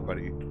rely on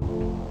nobody.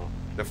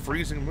 The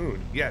freezing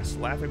moon. Yes,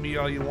 laugh at me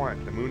all you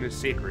want. The moon is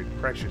sacred,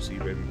 precious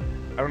even.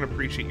 I don't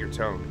appreciate your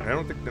tone, and I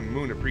don't think the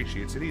moon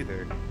appreciates it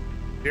either.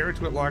 Stare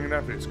into it long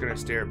enough and it's going to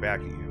stare back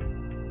at you.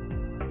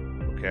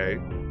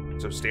 Okay,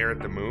 so stare at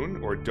the moon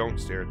or don't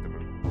stare at the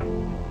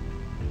moon.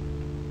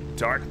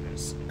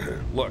 Darkness.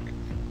 Look,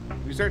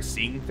 if you start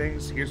seeing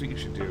things, here's what you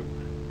should do.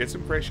 Get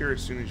some fresh air as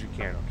soon as you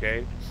can,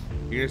 okay?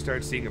 You're gonna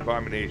start seeing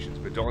abominations,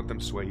 but don't let them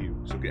sway you.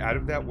 So get out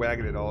of that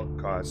wagon at all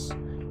costs.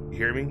 You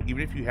hear me?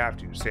 Even if you have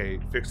to, say,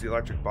 fix the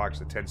electric box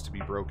that tends to be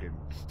broken.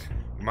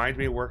 Your mind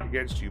may work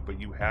against you, but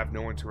you have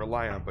no one to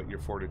rely on but your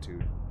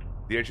fortitude.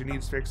 The engine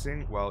needs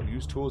fixing? Well,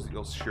 use tools that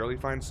you'll surely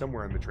find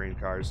somewhere in the train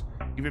cars.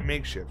 Even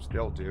makeshifts,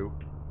 they'll do.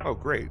 Oh,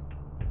 great.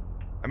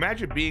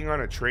 Imagine being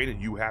on a train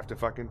and you have to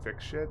fucking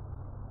fix shit.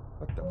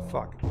 What the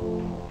fuck?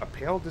 A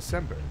pale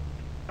December.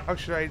 How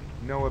should I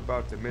know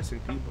about the missing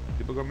people?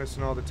 People go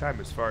missing all the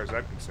time as far as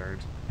I'm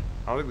concerned.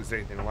 I don't think there's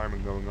anything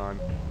alarming going on.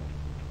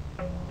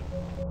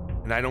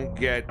 And I don't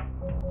get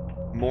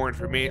more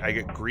information. I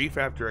get grief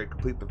after I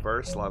complete the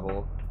first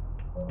level.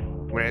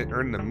 When I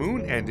earn the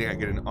moon ending, I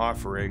get an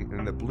offering,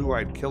 and the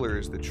blue-eyed killer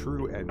is the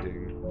true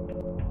ending.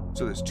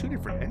 So there's 2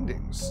 different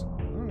endings.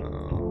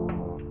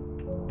 Oh.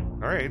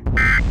 Alright.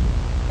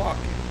 Fuck.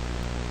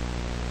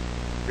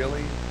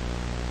 Really?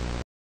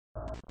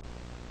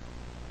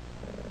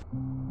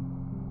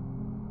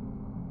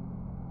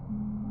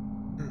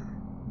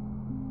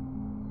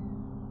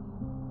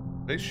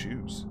 Nice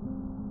shoes.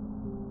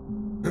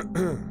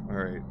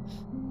 Alright.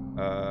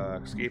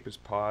 Escape is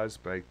pause,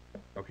 but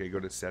okay, go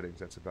to settings,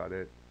 that's about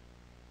it.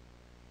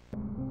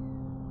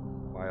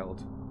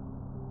 Wild.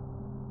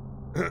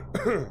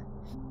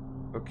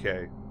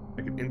 Okay.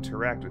 I can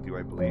interact with you,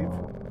 I believe.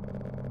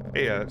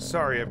 Hey,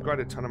 sorry, I've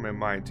got a ton on my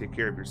mind. Take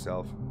care of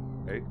yourself.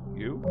 Hey,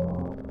 you?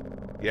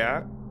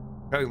 Yeah?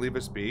 Can you leave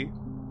us be?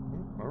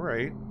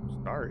 Alright.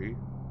 Sorry.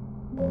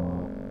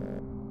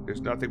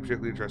 There's nothing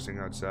particularly interesting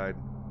outside.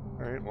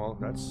 Alright, well,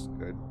 that's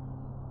good.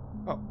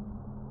 Oh.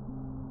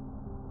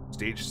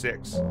 Stage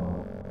 6.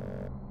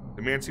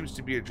 The man seems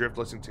to be adrift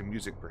listening to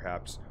music,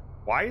 perhaps.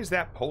 Why is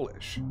that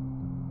Polish?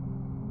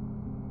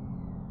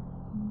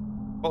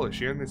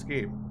 Polish, you're in this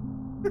game.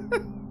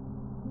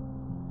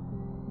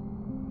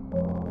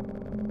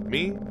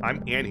 Me?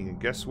 I'm Annie, and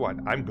guess what?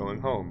 I'm going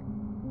home.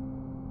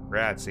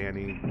 Rats,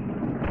 Annie.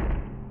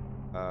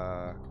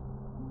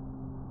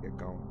 Get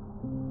going.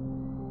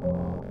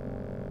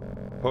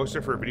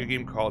 Poster for a video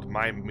game called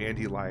My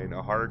Mandy Lion,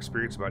 a horror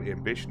experience about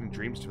ambition and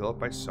dreams developed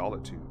by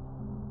solitude.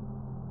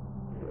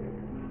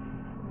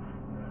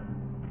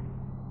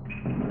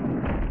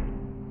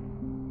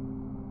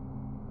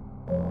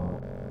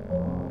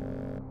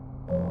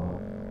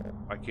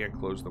 I can't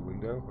close the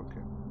window?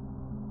 Okay.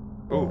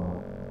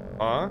 Oh.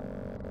 Huh?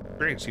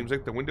 Strange, seems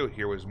like the window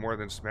here was more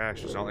than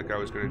smashed. It's not like I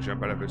was going to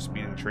jump out of a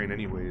speeding train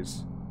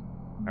anyways.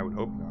 I would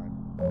hope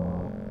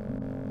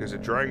not. There's a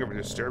drawing of a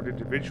disturbed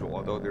individual,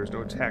 although there's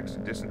no text. A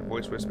distant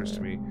voice whispers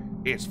to me,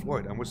 "Hey, it's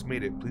Floyd. I almost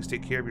made it. Please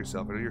take care of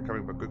yourself. I know you're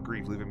coming, but good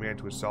grief, leave a man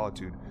to his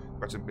solitude.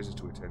 I've got some business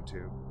to attend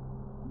to."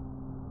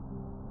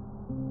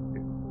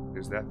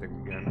 There's that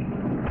thing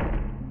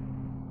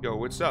again. Yo,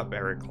 what's up,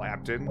 Eric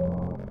Clapton?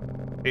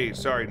 Hey,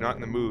 sorry, not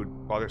in the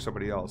mood. Bother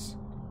somebody else.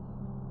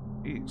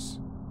 Jeez.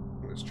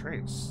 This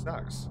train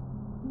sucks.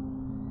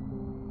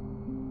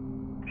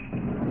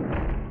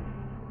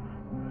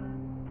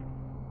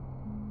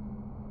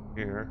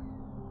 Here.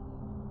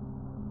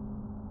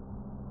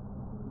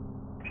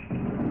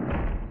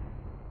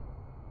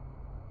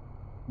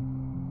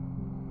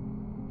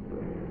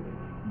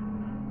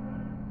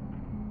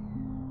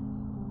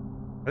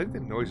 I think the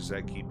noises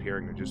I keep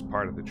hearing are just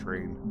part of the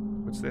train.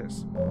 What's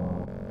this?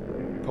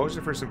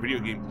 Poster for some video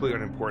game, clearly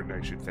unimportant,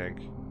 I should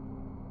think.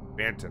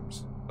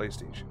 Phantoms.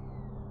 PlayStation.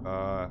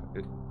 I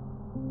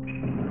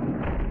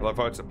love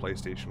how it's a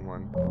PlayStation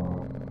one.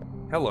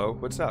 Hello,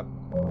 what's up?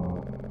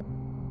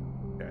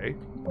 Okay.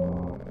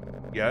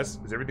 Yes,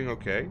 is everything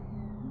okay?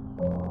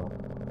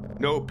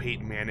 No,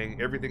 Peyton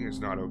Manning, everything is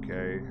not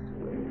okay.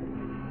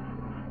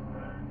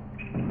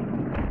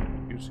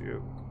 Use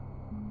you.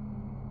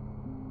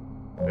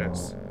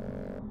 This.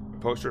 A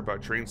poster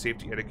about train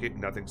safety etiquette,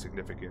 nothing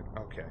significant.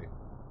 Okay.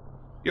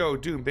 Yo,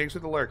 Doom, thanks for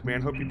the lurk,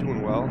 man. Hope you're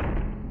doing well.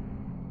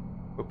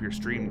 Hope your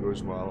stream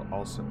goes well,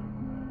 also.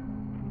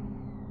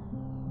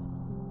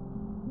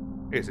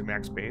 Hey, is it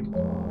Max Payne?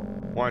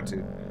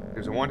 Wanted.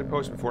 There's a wanted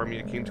post before me.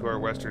 It came to our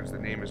westerns. The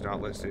name is not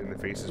listed and the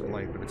face is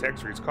blank, but the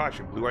text reads,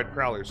 caution, blue-eyed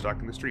prowlers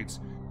stalking the streets.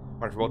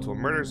 Wanted for multiple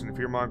murders and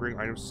fear-mongering.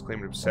 Items claim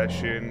an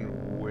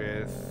obsession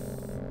with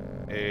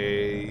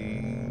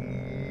a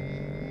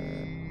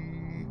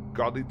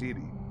godly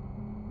deity.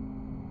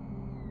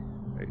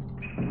 Right.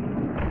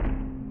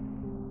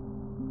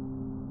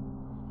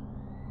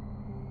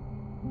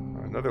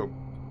 Another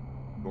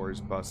door is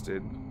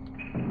busted.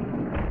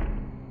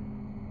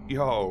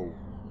 Yo,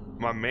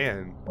 my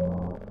man.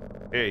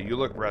 Hey, you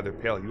look rather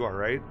pale. You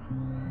alright?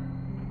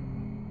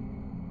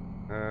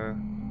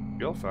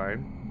 Feel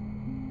fine.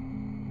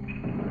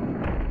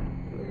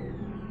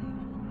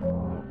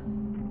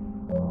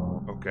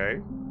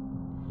 Okay.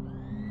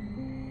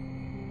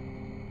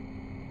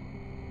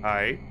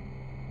 Hi.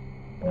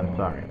 I'm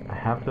sorry. I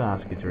have to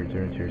ask you to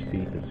return to your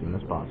seat as soon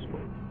as possible.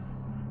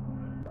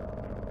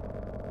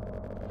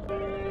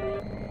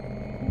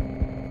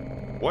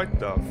 What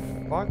the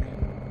fuck?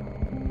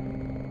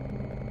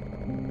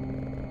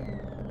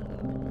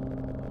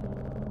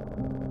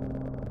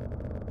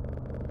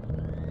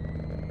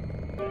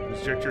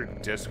 Eject your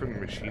disc from the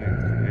machine and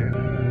clean it.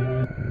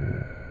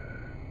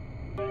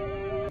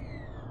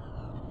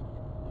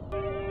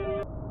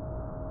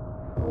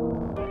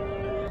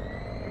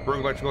 The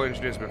broken electrical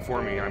engine is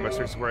before me. I must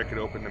search where I can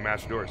open the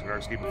master doors. In order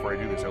to escape before I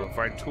do this, I will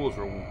find tools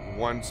where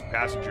once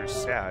passengers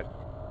sat.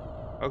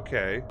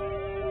 Okay.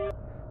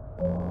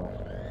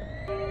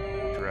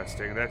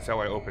 Interesting. That's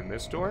how I open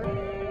this door?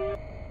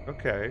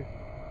 Okay.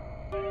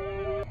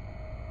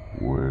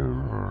 Where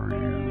are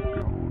you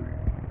going?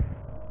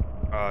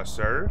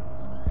 Sir?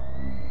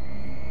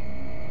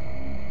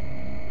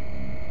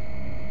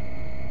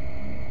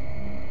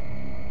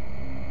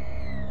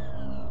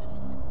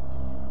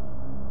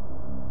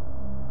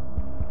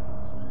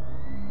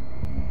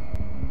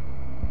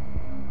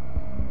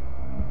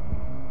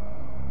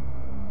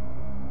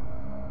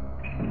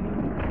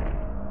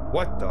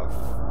 What the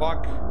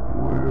fuck?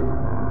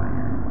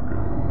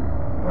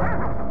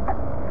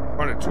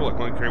 Find a tool, I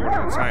can only carry one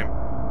at a time.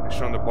 It's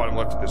shown on the bottom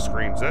left of the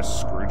screen. Is that a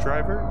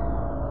screwdriver?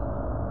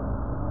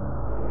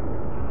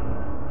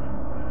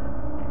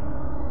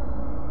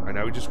 And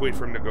now we just wait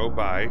for him to go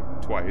by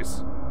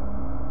twice.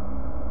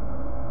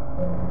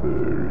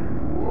 There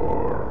you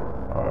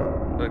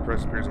are. The only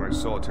presence appears in my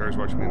soul. Terror is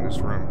watching me in this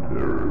room.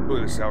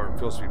 Really, this hour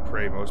feels to be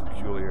prey, most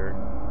peculiar.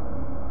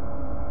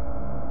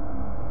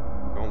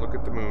 Don't look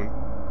at the moon.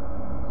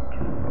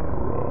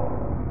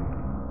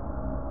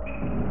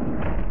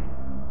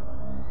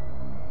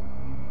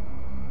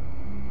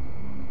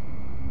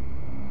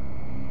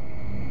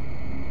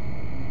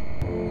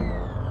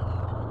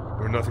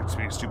 Or nothing to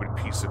be a stupid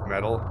piece of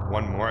metal.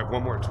 One more. I have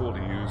one more tool to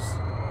use.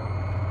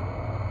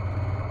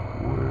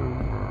 Where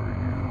are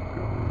you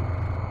going?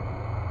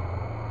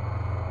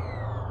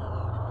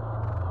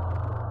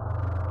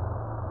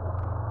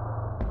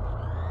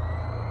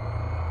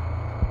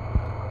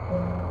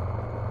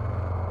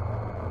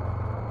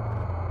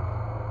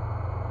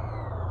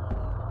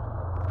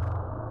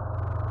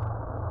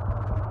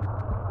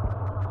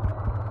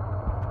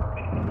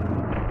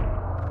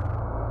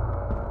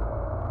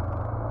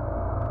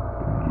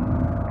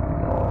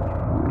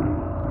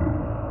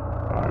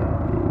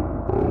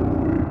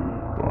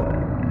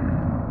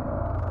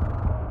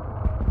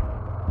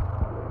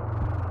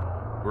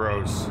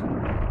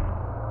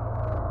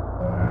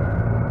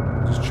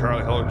 Just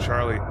Charlie. Hello,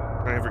 Charlie.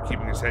 Not ever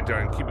keeping his head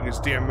down and keeping his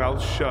damn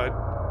mouth shut.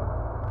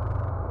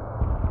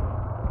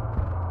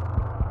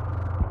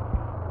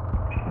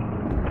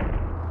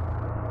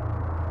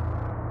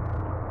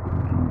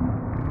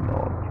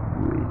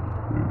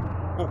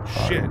 Oh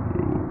shit.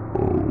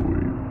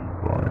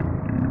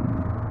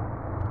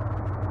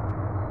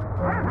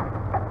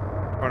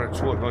 On a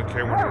tool, I can only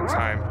carry one at a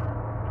time.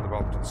 Put the ball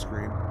up to the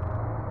screen.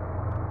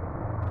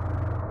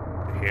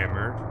 The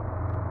hammer.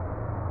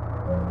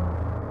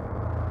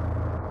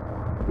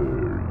 There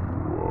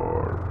you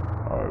are.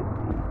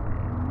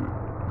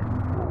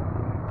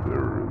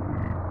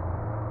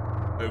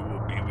 I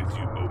will be with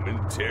you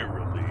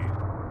momentarily.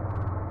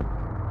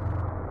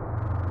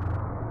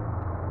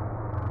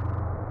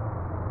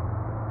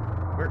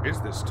 Where is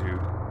this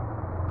dude?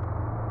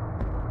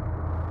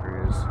 There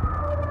he is.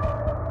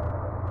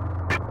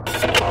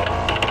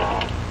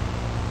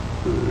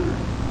 There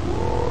you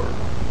are.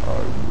 I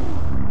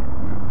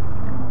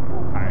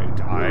will I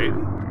died?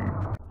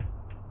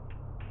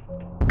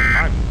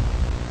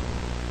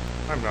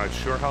 I'm not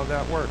sure how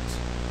that worked.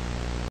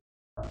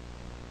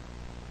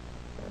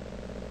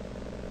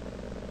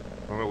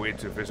 On my way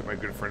to visit my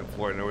good friend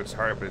Floyd. I know it's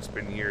hard, but it's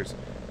been years.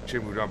 She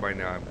moved on by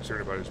now. I'm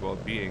concerned about his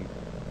well-being.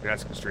 Been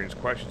asking strange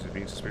questions and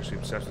being suspiciously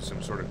obsessed with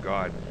some sort of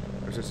god.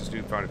 Ever since this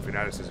newfound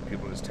fanaticism,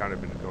 people in this town have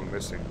been going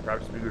missing.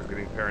 Perhaps the is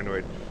getting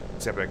paranoid,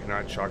 except I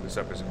cannot chalk this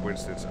up as a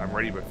coincidence. I'm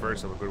ready, but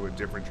first I will go to a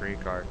different train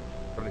car.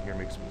 Something here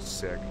makes me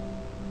sick.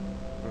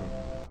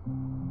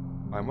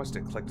 I must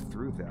have clicked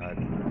through that.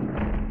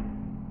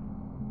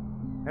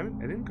 I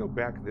didn't go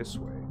back this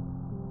way.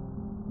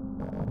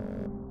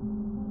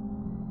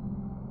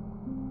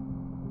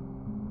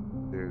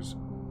 There's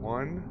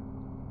 1,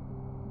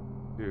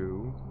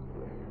 2,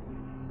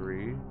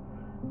 3,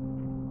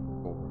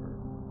 4,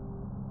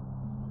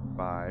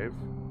 5,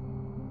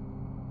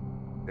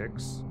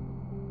 6,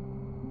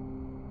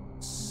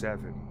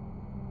 7,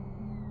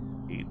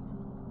 8,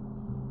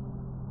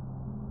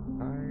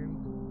 9,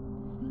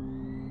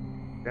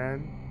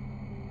 10.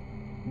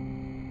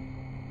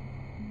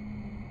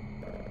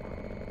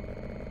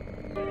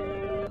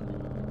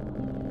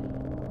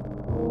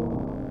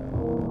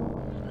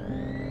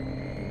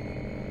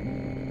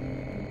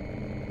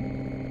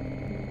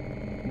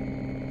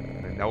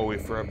 And now we'll wait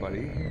for our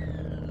buddy.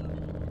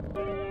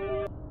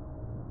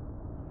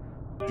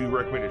 Do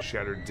recommend a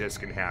shattered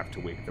disc in half to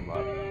wake them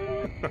up.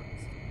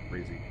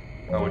 Crazy.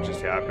 Oh, what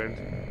just happened?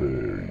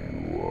 There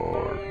you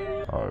are.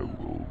 I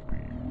will be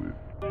with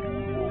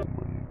you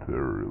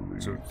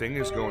momentarily. So thing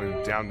is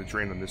going down the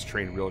drain on this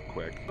train real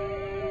quick.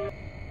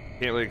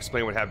 Can't really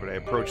explain what happened. I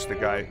approached the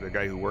guy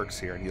who works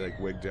here, and he like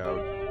wigged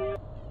out.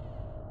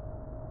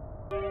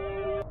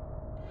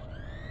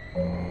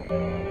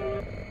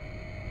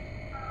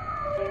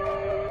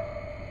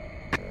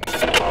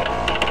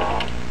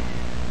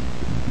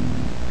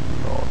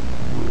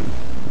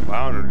 Well,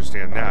 I don't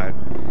understand that.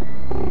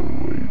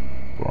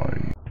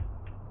 Fine.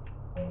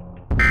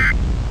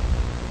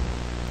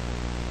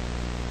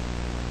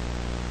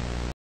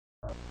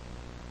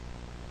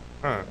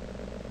 Huh.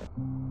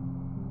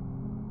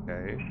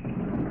 Okay.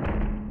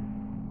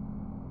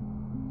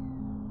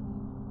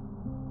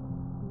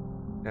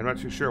 I'm not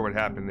too sure what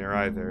happened there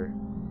either.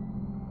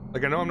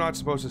 Like, I know I'm not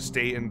supposed to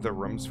stay in the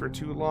rooms for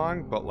too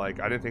long, but like,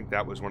 I didn't think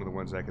that was one of the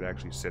ones I could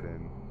actually sit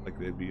in. Like,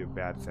 it'd be a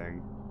bad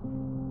thing.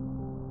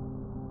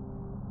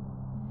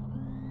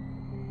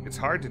 It's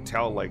hard to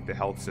tell, like, the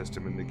health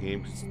system in the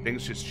game, because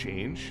things just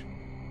change.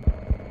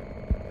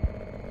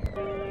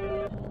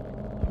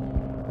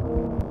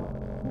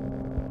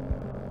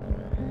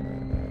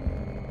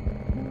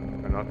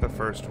 And not the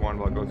first one,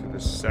 but I'll go through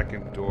the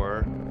second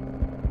door.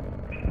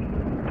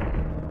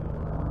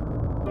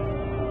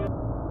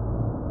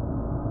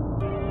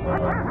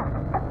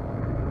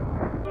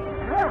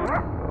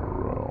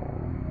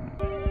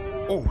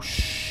 Oh,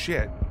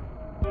 shit.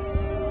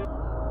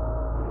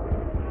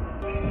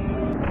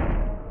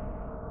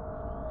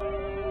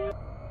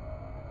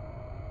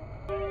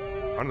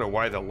 I don't know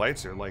why the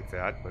lights are like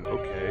that, but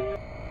okay.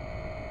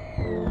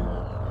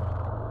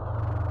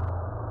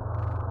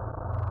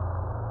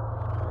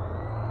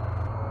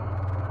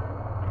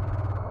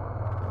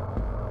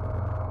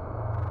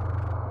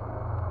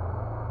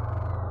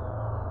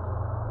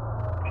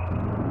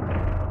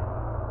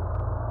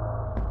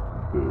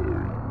 There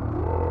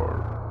you are.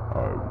 I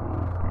will be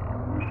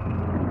with you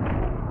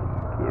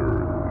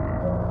momentarily.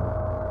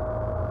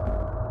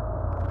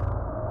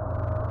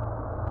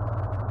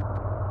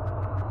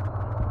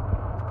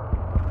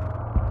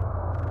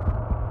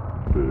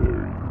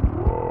 There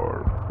you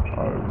are. I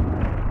will be with you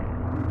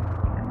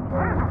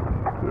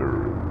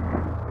momentarily.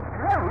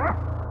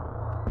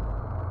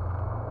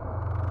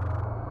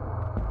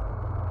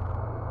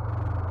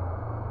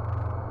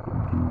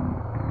 Do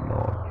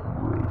not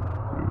resist.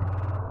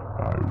 I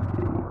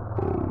will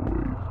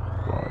always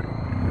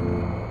find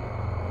you.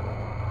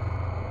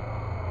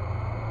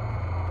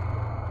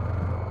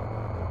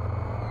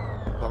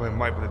 Thought I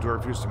might, but the door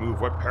refused to move.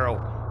 What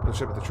peril? Let's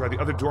have to try the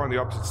other door on the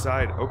opposite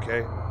side.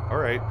 Okay.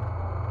 Alright.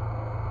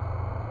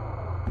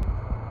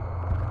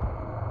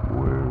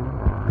 Where are you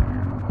going?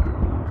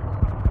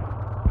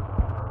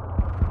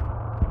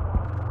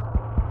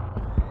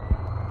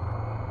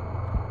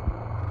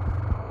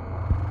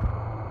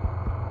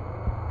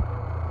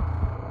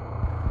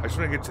 I just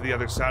want to get to the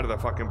other side of the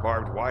fucking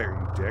barbed wire,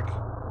 you dick.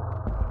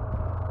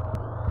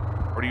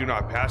 Or do you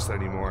not pass that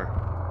anymore?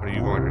 Or do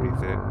you go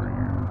underneath it? Where are you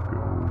going?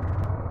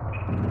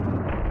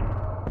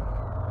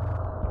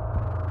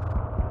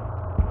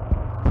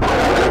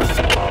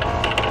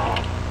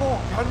 Oh,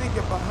 how did he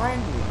get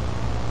behind me?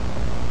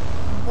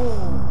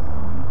 Oh.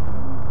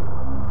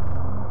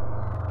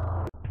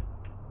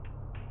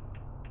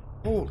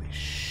 Holy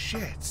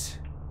shit.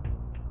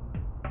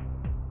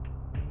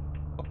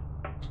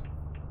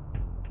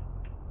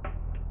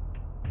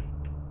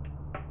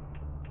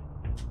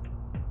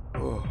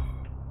 Oh.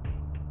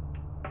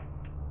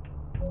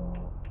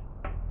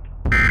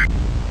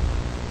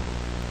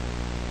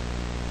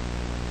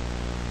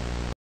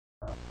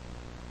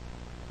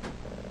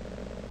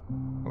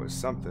 That was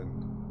something.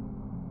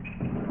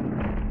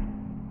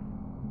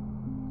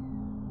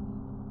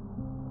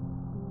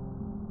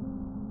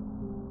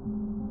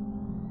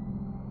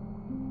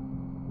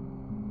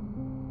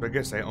 I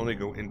guess I only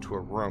go into a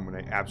room when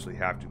I absolutely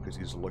have to because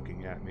he's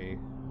looking at me.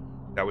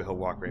 That way he'll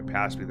walk right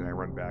past me, then I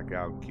run back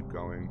out and keep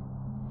going.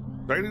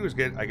 So all I do is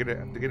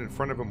have to get in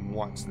front of him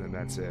once, and then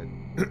that's it.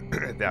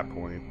 At that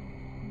point.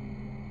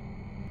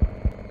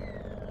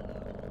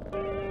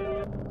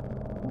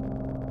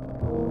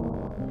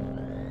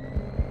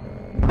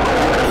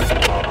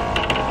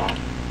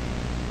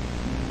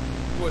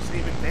 He wasn't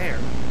even there.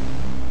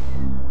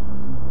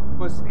 He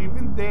wasn't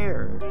even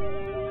there.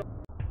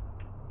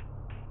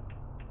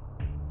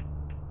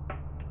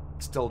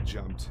 Still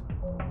jumped.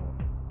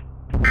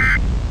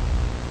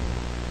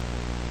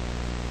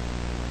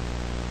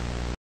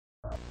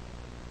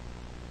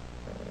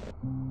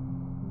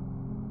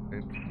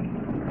 And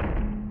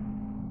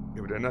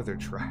give it another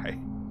try.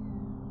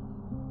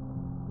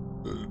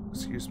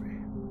 Excuse me.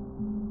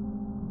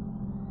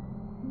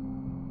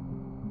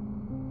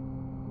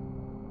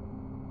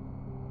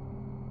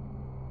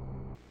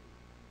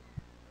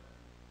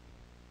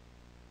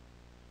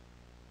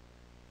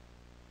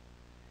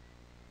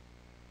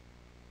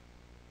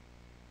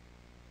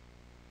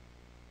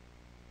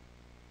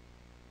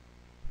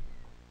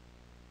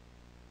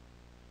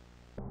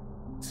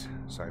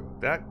 Sorry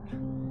about that.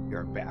 We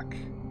are back.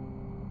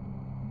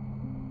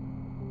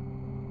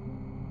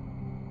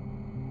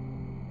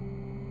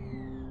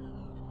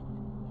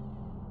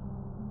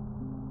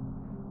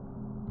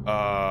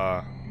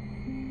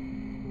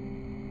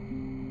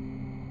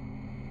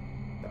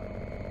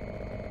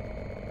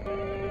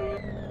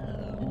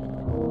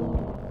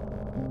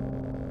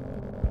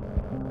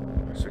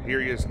 So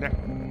here he is next.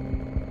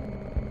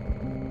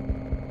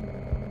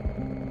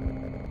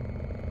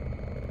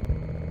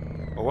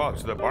 Oh wow,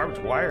 so the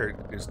barbed wire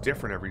is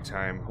different every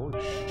time.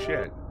 Holy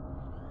shit.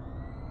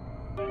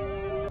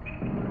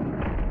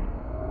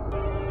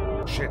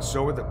 Shit,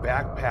 so are the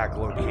backpack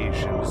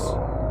locations.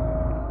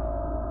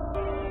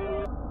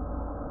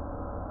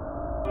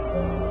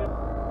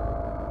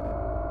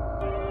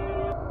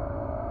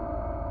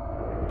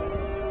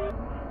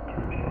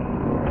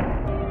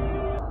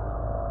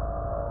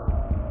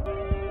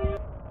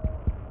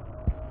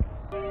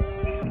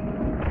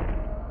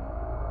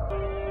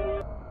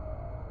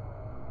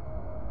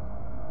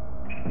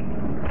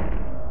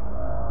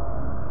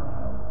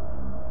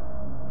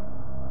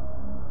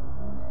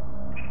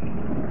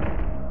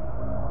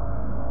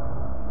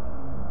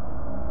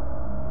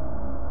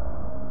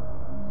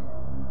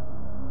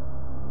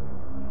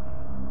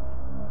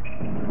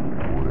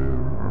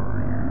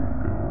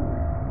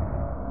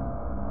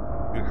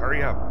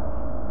 Hurry up.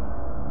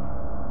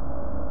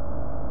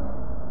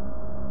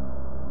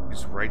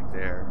 He's right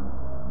there.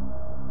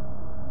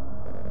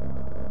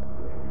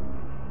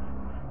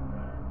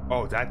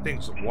 Oh, that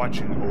thing's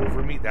watching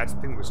over me? That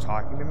thing was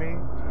talking to me?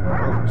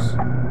 Gross.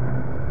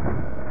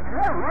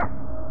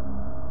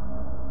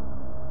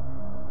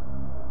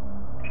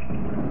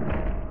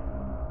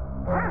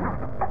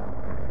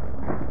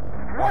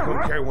 Walk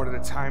and carry one at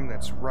a time,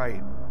 that's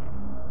right.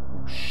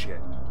 Oh,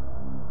 shit.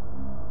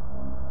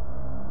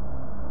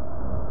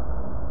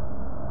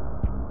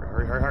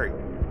 Hurry, hurry, hurry.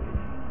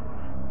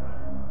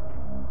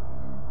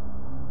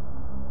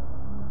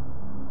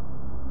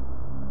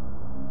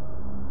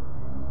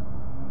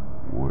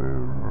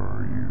 Where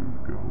are you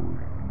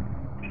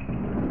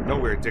going?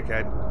 Nowhere,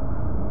 dickhead.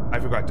 I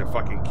forgot to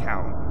fucking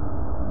count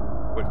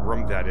what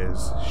room that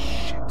is.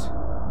 Shit.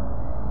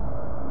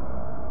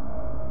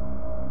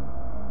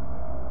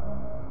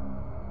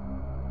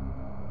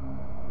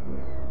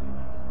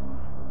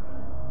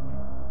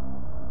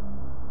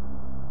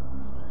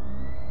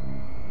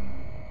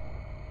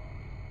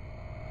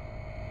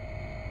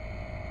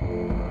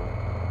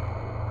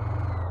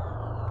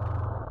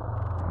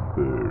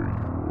 There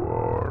you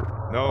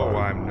are. No,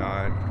 I'm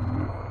not.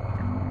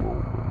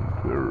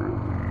 Momentarily.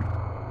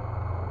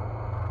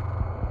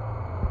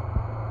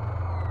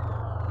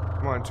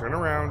 Come on, turn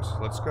around.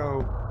 Let's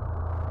go.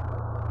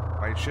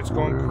 My shit's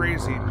going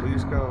crazy.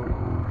 Please go.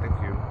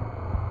 Thank you.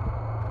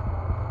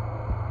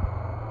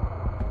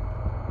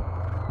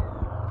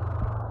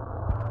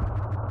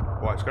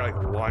 Well, it's got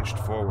like launched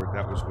forward.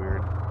 That was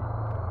weird.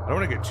 I don't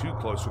want to get too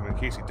close to him in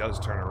case he does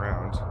turn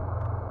around.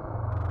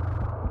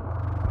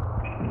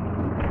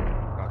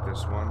 Not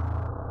this one.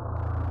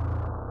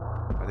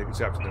 I think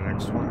it's after the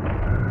next one.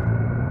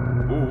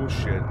 Ooh,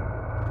 shit.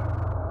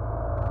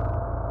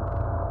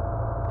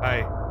 Hi.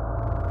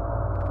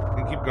 You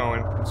can keep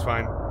going. It's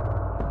fine.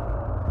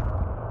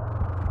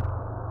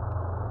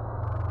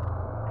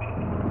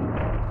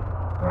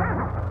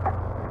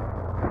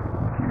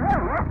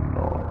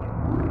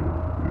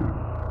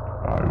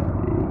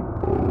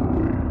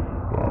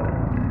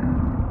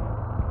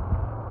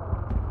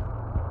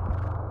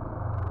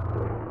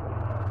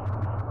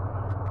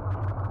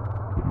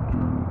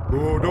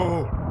 Oh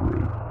no!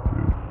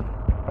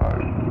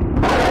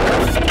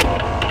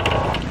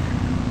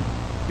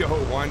 Yo,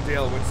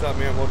 Wandale, what's up,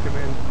 man? Welcome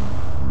in.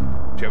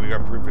 Yeah, we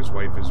got proof his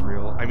wife is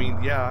real. I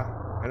mean, yeah,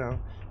 I know.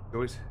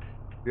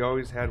 We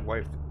always had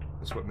wife.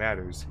 That's what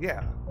matters.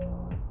 Yeah.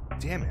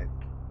 Damn it.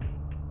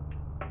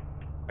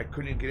 I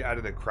couldn't get out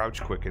of the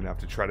crouch quick enough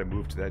to try to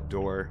move to that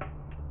door.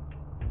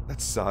 That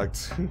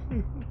sucked.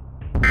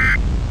 I'm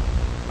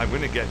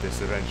gonna get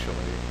this eventually.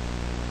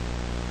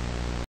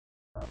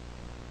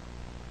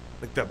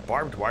 Like that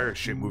barbed wire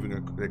shit moving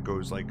that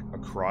goes like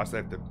across that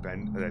I have to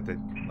bend, that I have to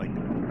like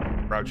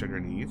crouch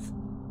underneath.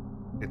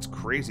 It's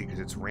crazy because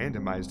it's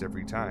randomized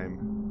every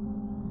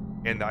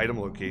time. And the item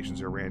locations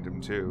are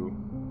random too.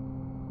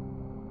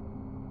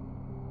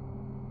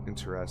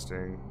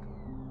 Interesting.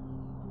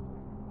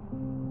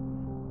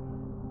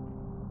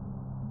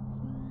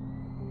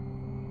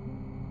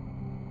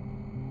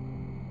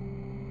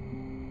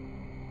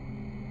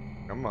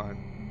 Come on.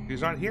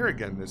 He's not here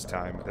again this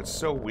time. That's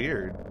so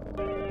weird.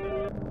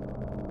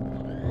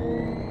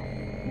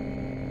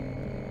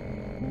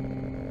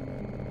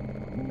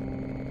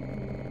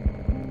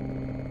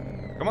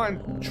 Come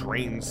on,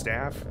 train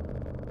staff.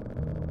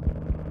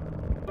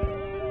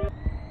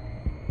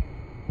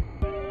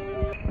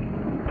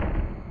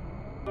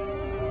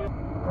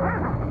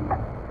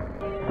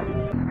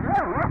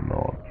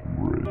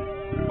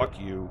 Fuck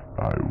you.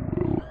 I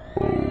will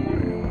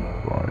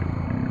always find you.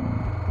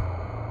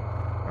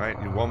 Alright,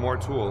 need one more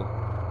tool.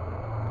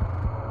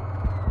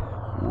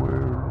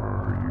 Where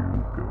are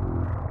you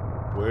going?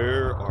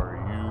 Where are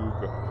you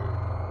going?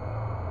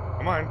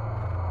 Come on.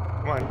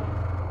 Come on.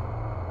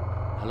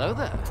 Hello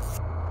there.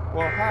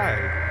 Well, hi.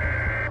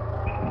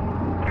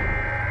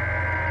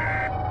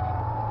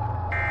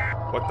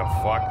 What the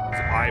fuck? There's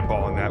an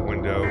eyeball in that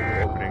window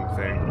opening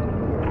thing.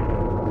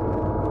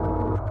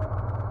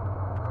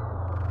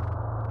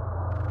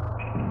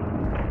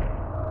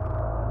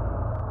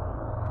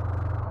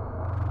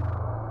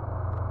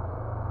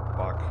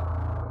 Fuck.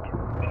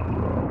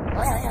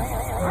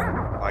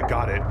 I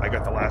got it. I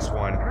got the last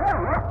one.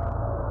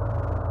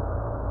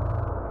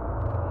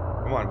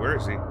 Come on, where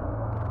is he?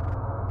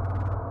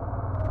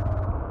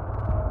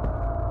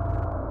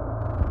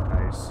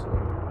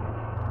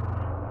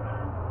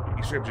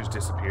 Easter egg just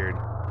disappeared.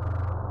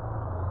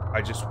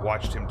 I just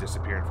watched him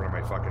disappear in front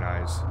of my fucking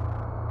eyes.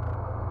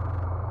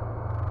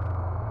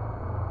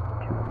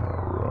 Turn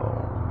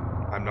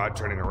around. I'm not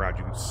turning around.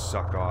 You can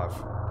suck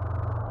off.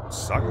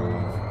 Suck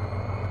off.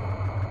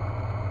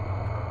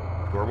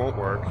 Door won't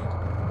work.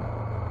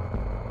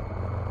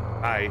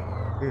 Hi.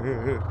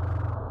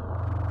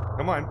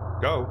 Come on,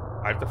 go.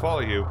 I have to follow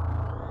you.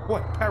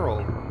 What peril?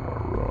 Turn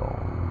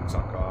around.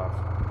 Suck off.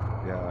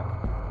 Yeah.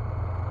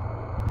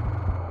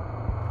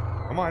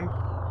 Come on.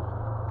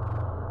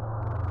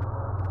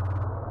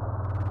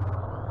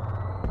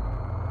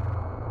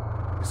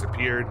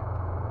 Disappeared.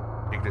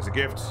 Take it as a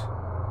gift.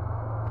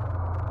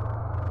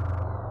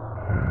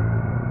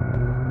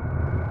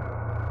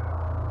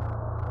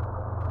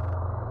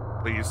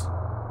 Please.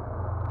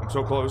 I'm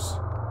so close.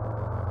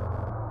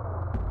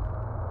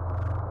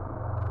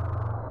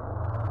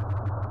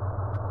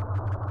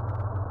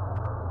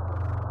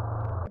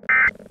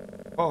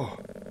 Oh,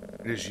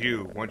 it is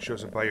you, one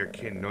chosen by your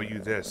kin. Know you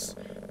this.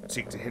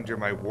 Seek to hinder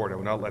my ward. I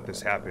will not let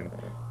this happen.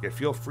 Yet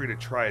feel free to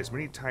try as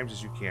many times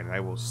as you can, and I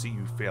will see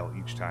you fail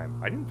each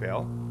time. I didn't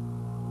fail.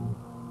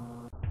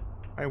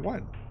 I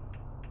won.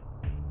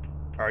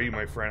 How are you,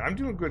 my friend? I'm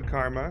doing good,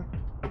 Karma.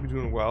 Hope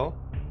you're doing well.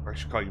 Or I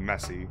should call you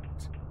Messy.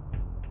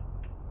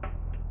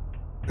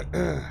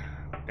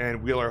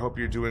 And Wheeler, I hope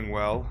you're doing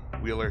well.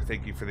 Wheeler,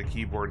 thank you for the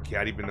keyboard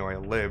cat, even though I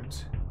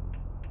lived.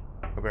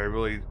 But I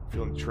really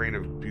feeling Train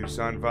of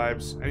Busan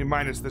vibes. I mean,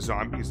 minus the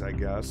zombies, I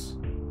guess.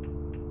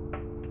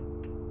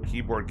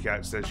 Keyboard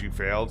cat says you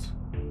failed.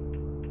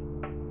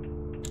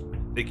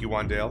 Thank you,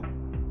 Wandale.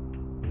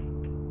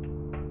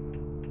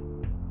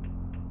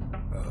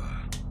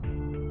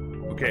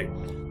 Okay,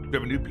 we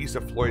have a new piece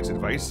of Floyd's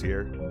advice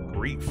here.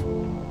 Brief.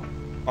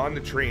 On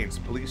the trains,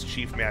 Police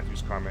Chief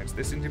Matthews comments,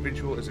 this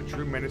individual is a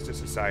true menace to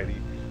society.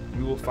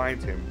 We will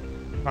find him.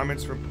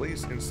 Comments from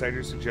police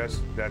insiders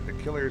suggest that the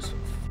killers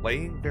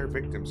flaying their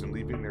victims and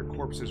leaving their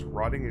corpses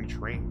rotting in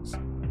trains.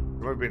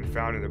 Some have been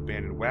found in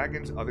abandoned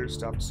wagons, others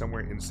stuffed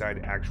somewhere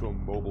inside actual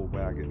mobile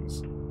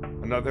wagons.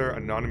 Another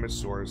anonymous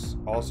source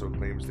also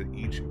claims that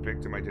each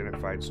victim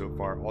identified so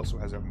far also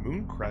has a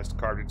moon crest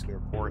carved into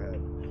their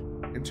forehead.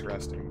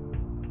 Interesting.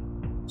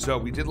 So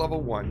we did level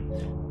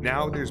 1.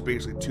 Now there's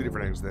basically two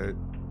different endings, the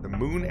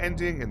moon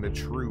ending and the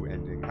true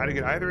ending. How to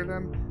get either of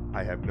them?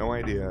 I have no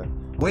idea.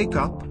 Wake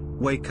up,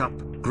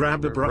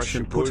 grab a brush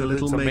and put a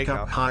little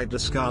makeup, hide the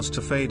scars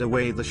to fade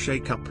away the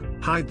shake-up,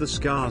 hide the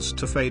scars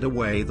to fade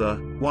away the,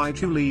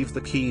 why'd you leave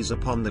the keys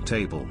upon the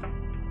table?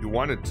 You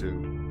wanted to.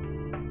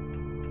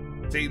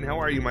 Satan, how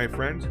are you, my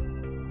friend?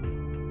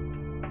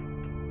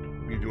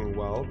 Are you doing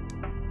well?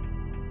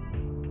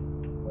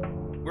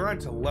 We're on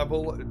to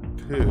level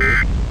 2.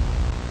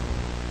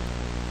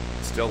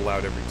 Still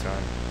loud every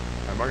time.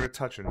 I'm not going to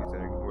touch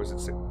anything. What does it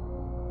say?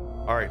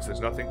 Alright, so there's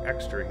nothing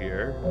extra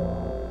here.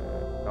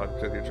 Not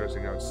particularly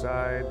interesting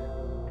outside.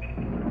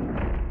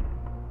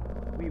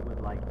 We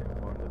would like to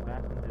inform the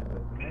passengers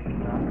that the next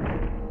stop is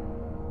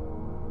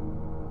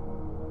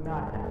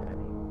not happening.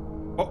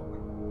 Oh!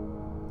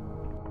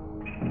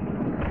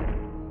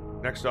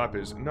 Next stop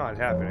is not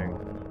happening.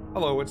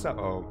 Hello, what's up?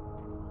 Oh.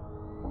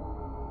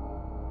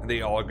 Are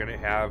they all gonna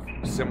have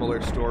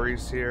similar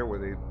stories here where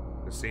the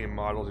the same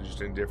models, are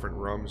just in different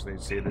rooms, and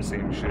they say the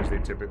same shit as they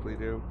typically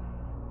do.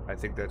 I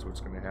think that's what's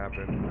going to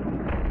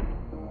happen.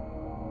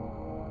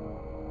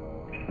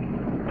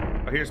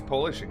 Oh, here's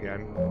Polish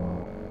again.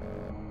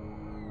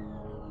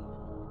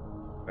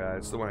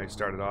 It's the one I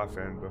started off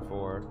in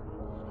before.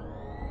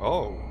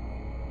 Oh,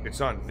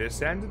 it's on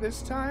this end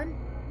this time?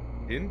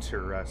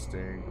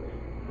 Interesting.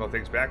 Well,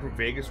 thanks. Back from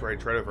Vegas where I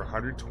tried over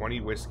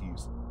 120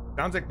 whiskeys.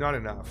 Sounds like not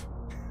enough.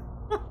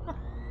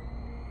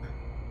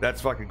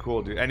 That's fucking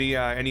cool, dude. Any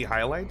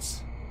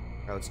highlights?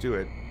 Right, let's do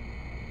it.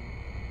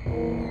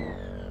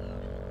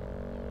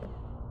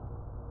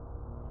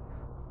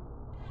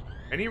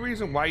 Any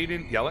reason why you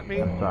didn't yell at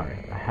me? I'm sorry.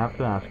 I have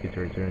to ask you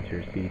to return to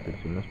your seat as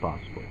soon as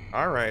possible.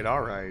 Alright,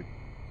 alright.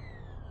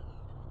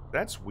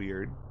 That's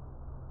weird.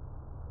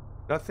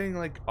 Nothing,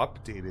 like,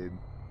 updated.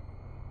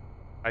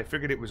 I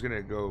figured it was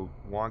gonna go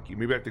wonky.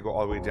 Maybe I have to go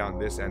all the way down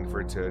this end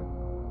for it to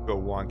go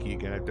wonky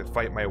again. I have to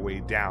fight my way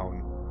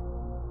down.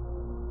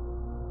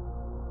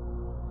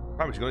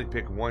 Probably should only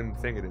pick one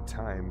thing at a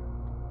time.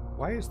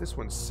 Why is this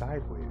one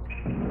sideways?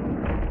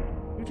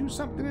 You do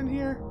something in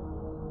here?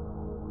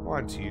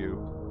 On to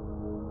you.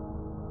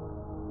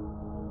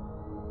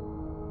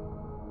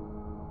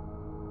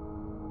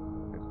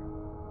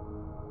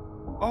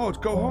 Oh, it's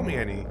Go Home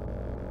Annie.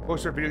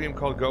 Poster a video game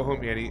called Go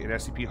Home Annie, an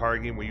SCP horror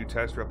game where you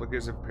test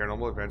replicas of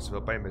paranormal events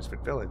developed by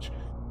Misfit Village.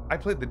 I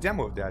played the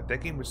demo of that.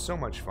 That game was so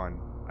much fun.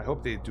 I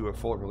hope they do a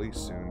full release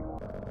soon.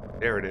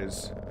 There it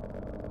is.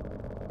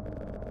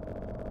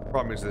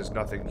 Problem is there's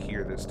nothing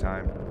here this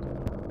time.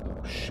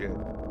 Oh, shit.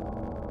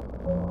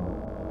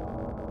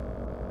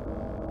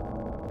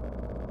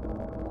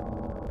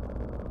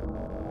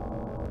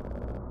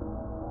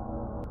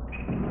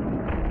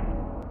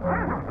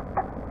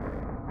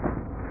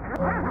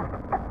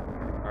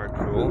 Alright,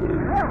 cool.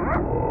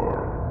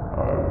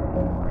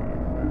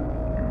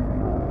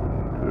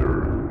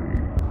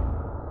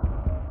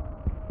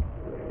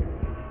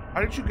 How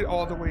did you get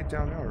all the way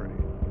down already?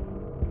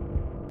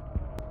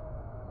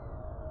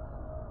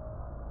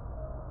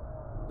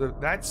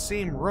 That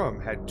same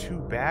room had 2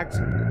 bags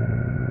in it.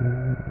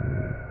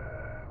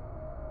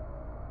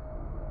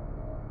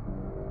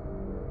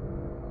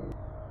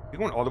 You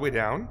going all the way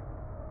down?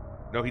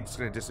 No, he's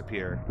gonna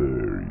disappear.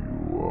 There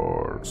you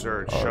are.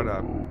 Sir, shut up.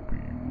 I will be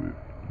with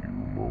you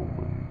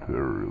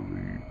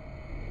momentarily.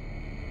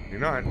 You're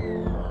not.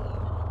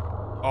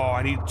 Oh,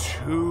 I need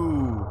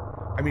 2.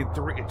 I mean,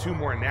 3. 2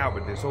 more now,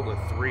 but there's only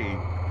 3.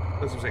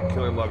 This looks like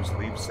Killer Loves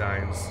leave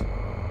signs.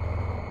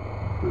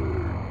 There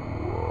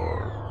you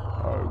are.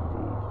 I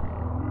will be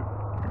with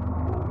you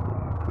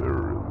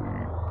momentarily.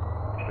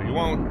 No, you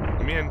won't.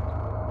 Let me in.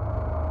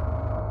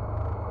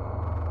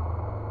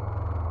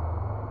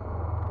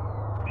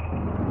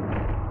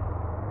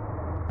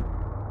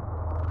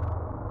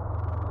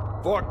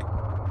 Fuck.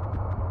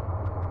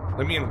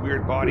 Let me in,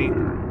 weird body. There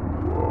you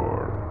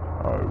are.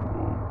 I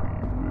will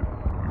be with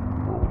you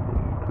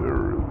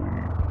momentarily.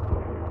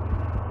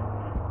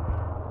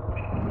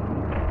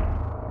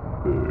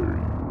 There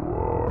you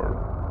are.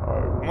 I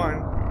will Come on.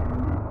 be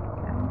with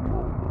you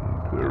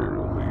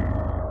momentarily.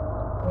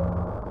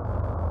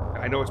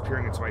 I know it's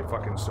peering into my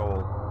fucking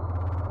soul.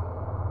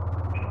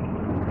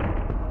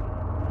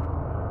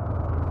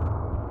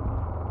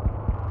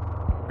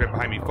 Get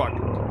behind me, fuck.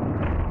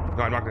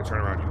 No, I'm not gonna turn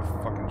around. You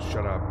fucking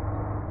shut up.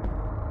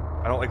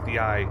 I don't like the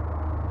eye.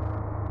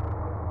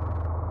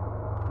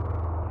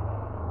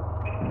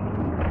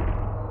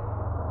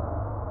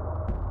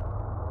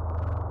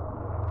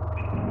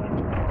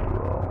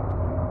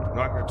 I'm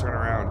not gonna turn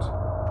around.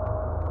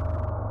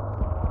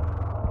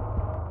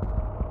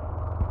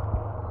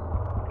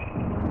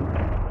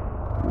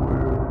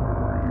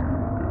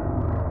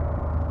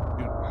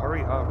 Dude,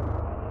 hurry up.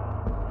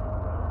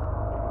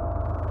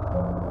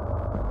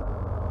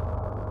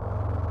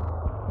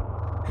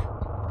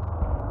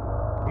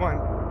 Come on.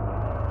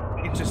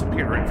 He just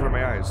appeared right in front of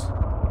my eyes.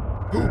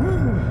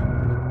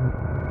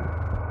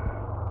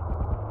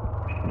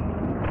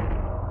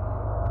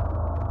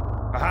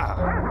 Aha!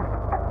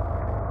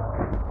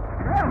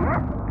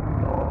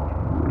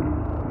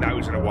 Now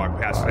he's gonna walk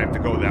past it. I have to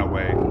go that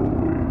way.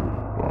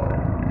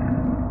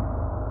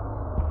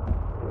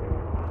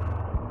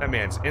 That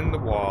man's in the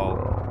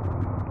wall.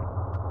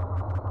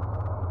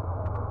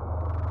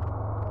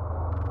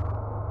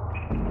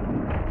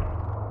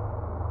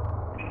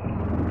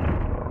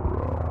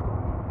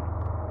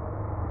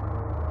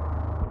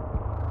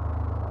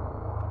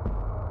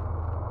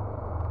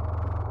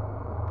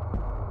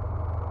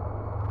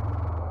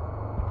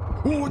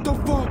 Oh, what the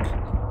fuck?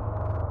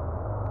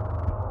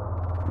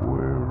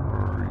 Where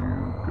are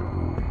you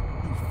going?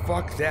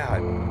 Fuck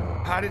that.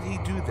 How did he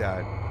do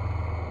that?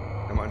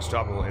 I'm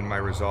unstoppable in my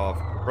resolve.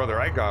 Brother,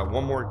 I got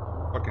one more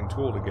fucking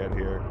tool to get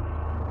here.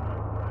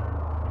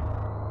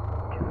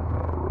 Turn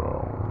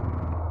around.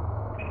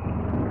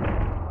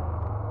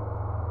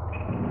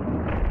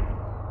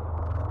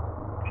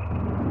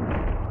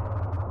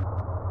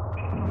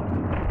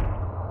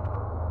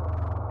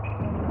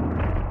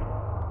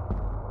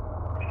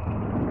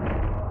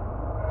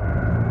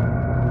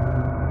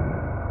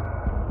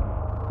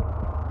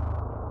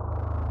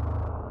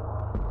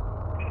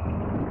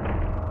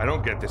 I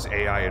don't get this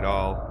AI at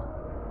all.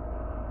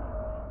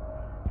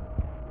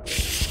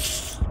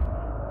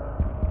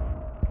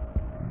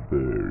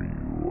 There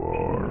you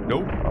are.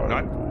 Nope,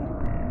 not.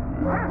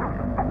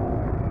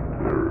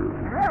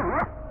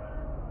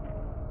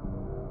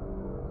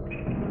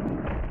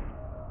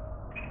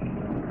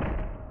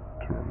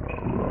 Turn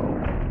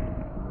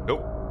around.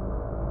 Nope.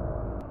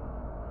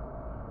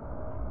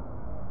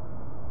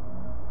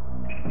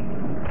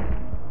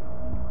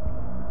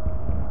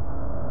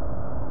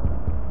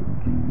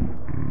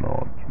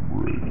 Not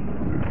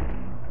resist.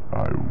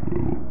 I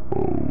will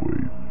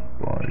always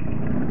find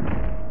you.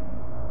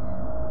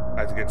 I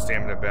have to get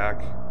stamina back.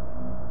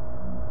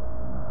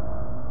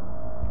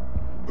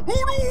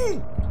 Oh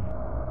no!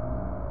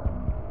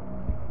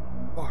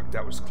 Fuck,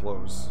 that was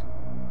close.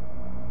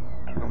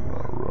 Turn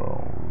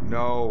around.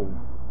 No.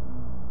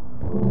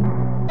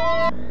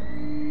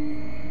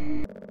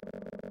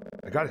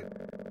 I got it.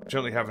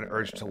 Generally have an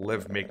urge to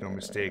live, make no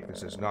mistake. This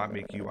does not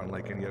make you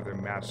unlike any other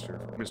master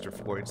Mr.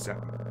 Floyd sent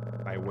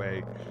my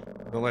way.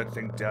 Don't let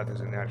think death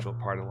is a natural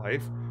part of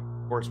life.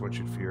 Of course one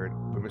should fear it,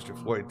 but Mr.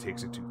 Floyd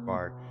takes it too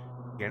far.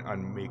 He can't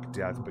unmake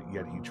death, but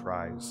yet he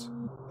tries.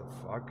 The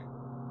fuck?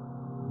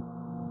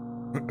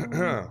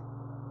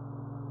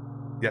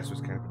 Yes,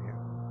 what's kind of yeah.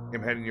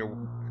 I'm heading your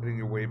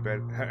way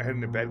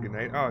heading to bed. Good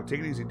night. Oh, take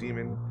it easy,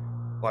 demon.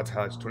 Lots of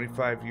highlights.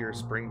 25-year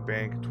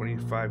Springbank,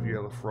 25-year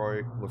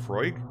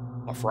Lafroig.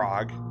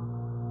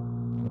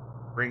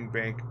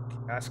 Springbank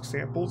cask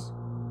samples,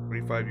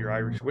 25-year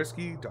Irish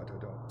whiskey. ...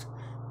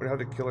 Wonder how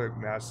the killer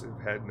massive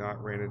head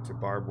not ran into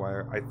barbed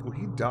wire. Well,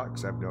 he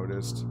ducks, I've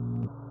noticed.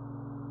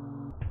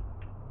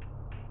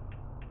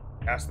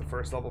 Pass the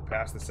first level,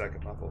 pass the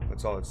second level.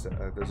 That's all it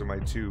said. Those are my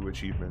 2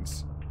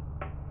 achievements.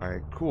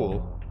 Alright,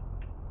 cool.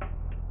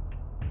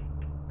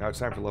 Now it's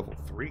time for level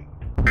 3.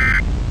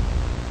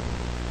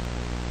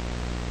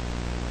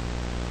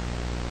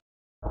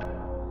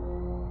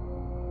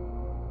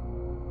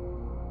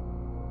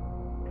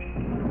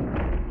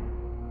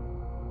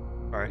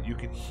 Alright, you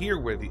can hear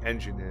where the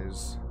engine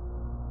is.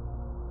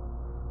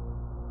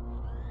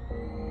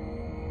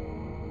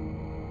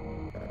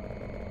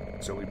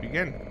 So we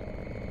begin.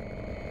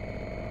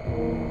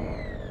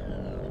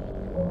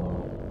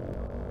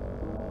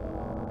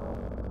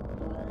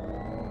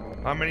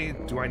 How many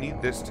do I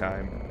need this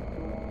time?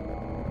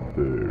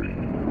 There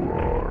you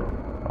are.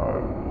 I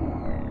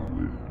will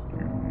be with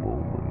you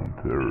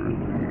momentarily.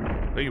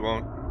 No, you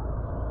won't.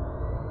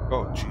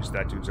 Oh, jeez,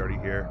 that dude's already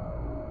here.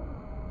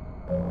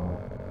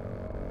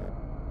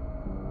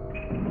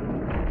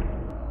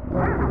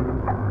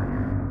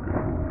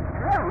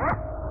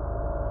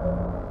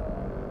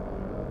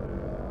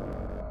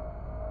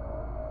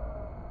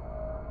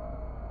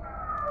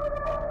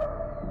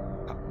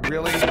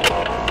 Really?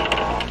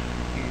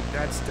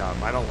 That's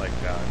dumb. I don't like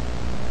that.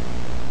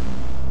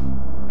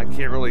 I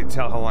can't really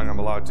tell how long I'm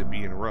allowed to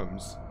be in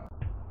rooms.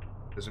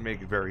 Doesn't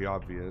make it very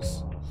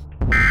obvious.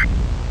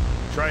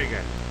 Try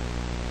again.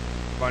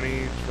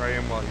 Funny, try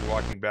him while he's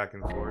walking back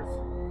and forth.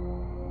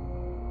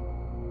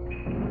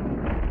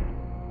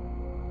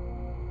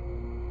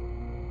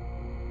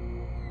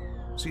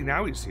 See,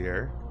 now he's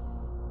here.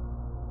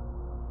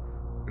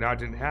 But now it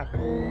didn't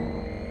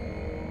happen.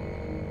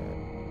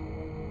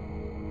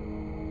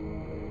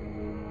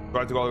 Do I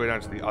have to go all the way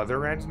down to the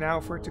other end now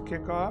for it to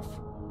kick off?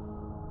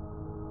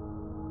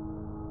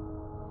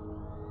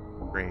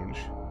 Strange.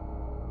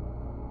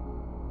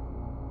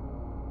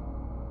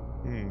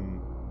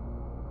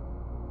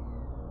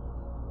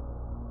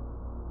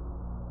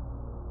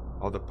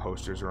 All the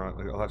posters are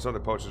on. Some of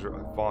the posters are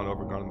falling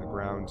over, gone on the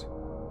ground.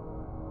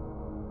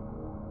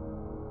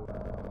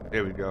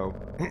 There we go.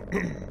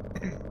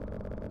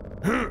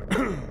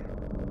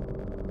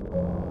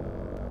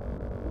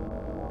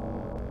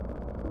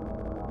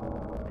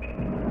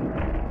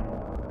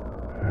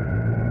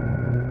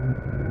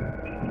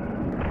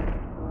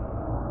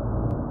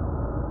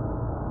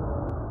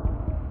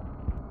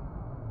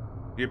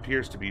 He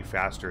appears to be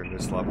faster in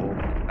this level.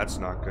 That's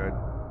not good.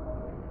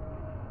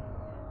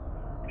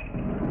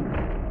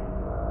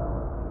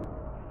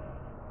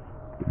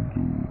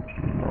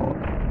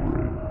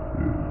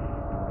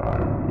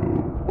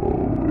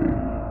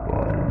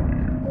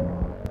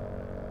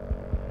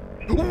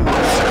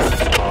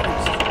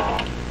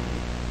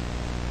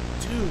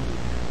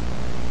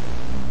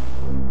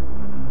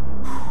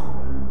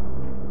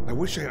 I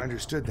wish I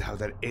understood how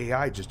that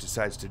AI just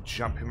decides to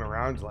jump him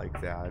around like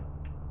that.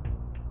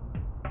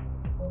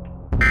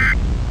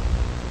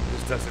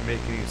 This doesn't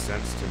make any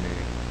sense to me.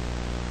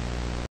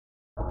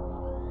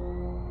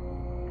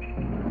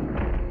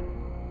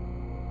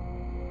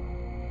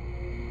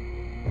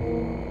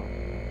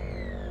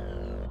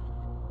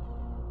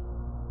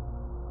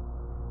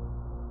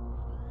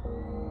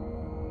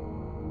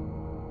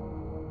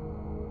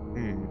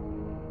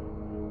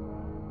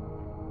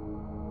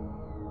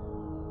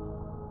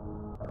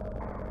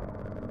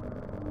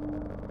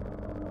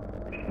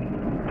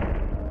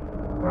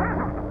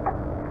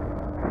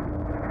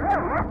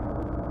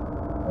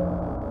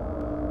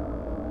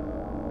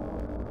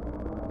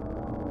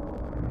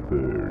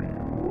 There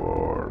you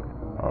are.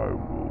 I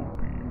will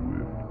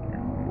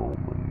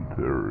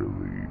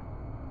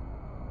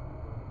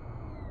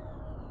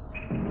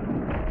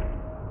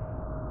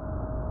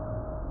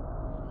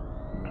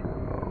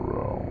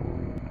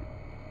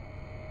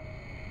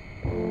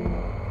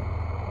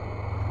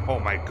Oh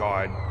my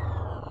god.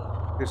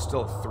 There's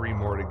still 3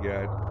 more to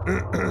get.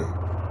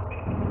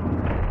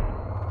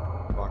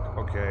 Fuck,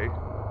 okay.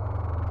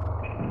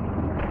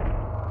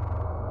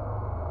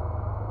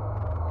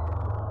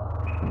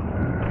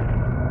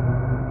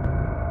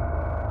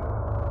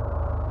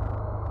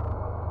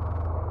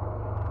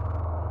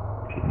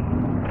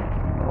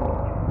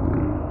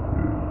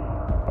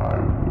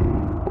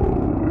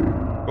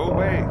 Go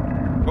away!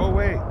 Go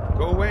away!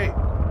 Go away!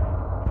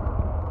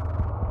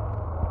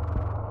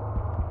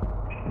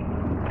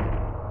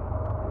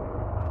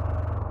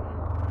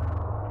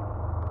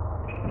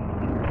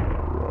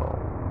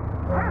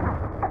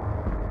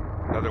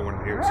 Another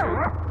one here too.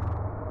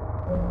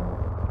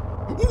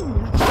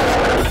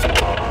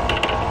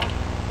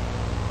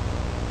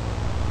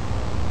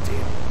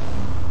 Damn.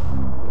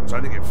 So I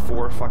had to get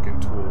 4 fucking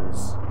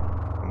tools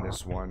in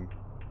this one.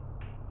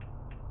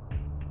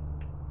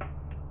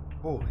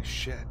 Holy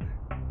shit.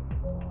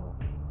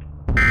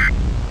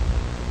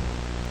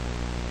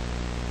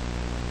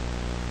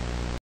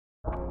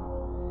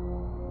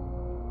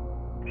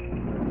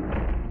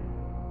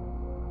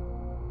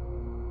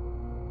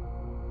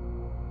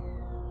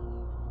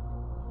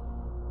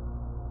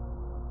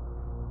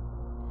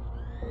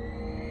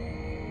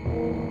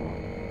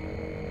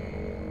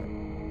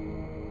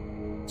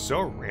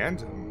 So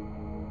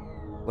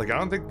random. Like, I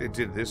don't think they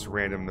did this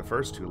random the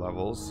first 2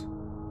 levels.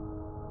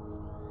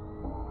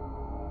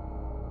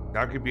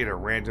 Now it could be at a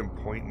random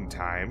point in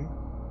time.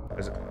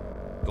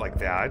 Like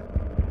that.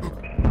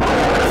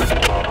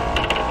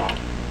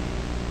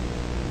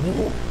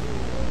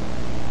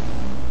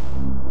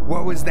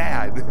 What was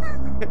that?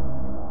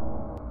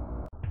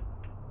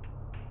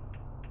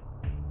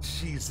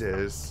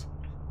 Jesus.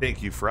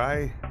 Thank you,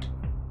 Fry.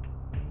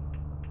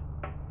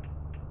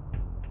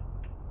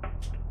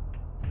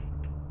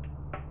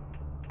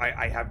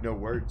 I have no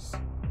words.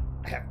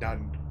 I have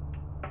none.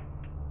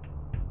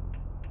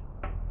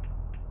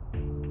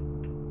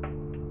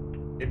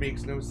 It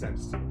makes no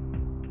sense to me.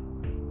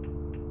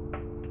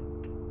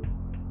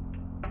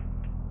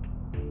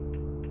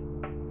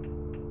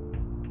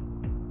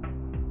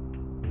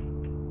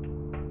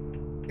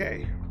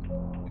 Okay.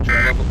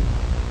 Try level.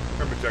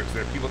 Remember, Jugg,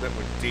 there are people that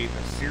would date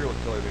a serial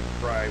killer and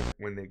cry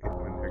when they're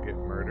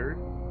getting murdered.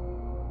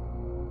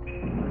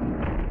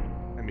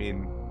 I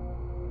mean,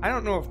 I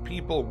don't know if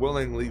people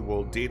willingly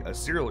will date a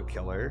serial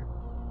killer.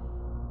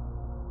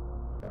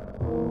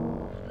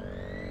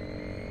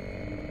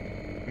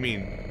 I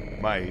mean,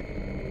 might.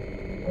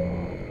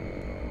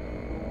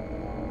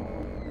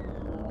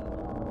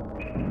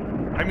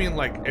 I mean,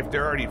 like, if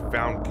they're already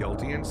found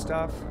guilty and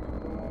stuff,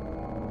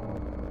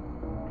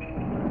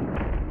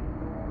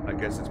 I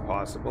guess it's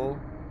possible.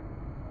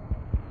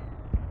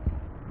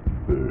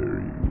 There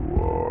you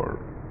are.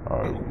 I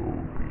will be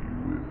with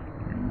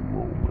you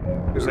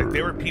momentarily. There's like,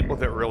 there were people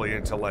that were really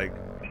into, like,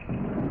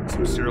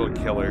 some serial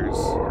killers.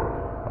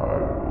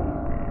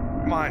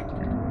 Come on.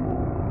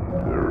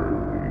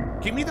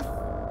 Give me the...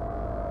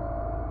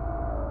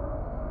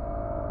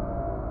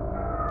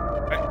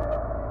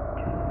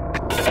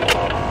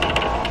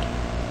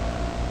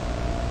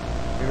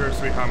 It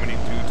hurts me how many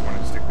dudes want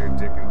to stick their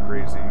dick in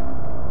crazy.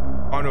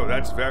 Oh no,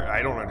 that's very...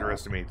 I don't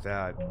underestimate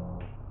that.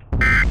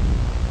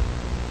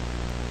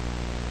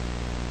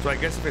 So I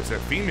guess if it's a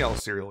female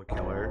serial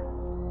killer...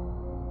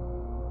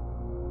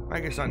 I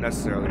guess not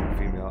necessarily a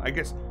female. I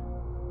guess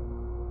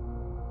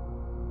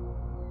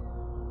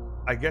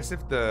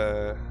if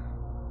the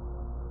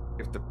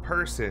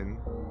person...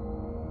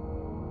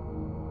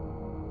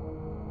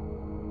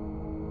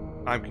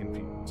 I'm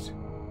confused.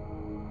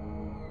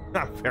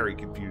 I'm very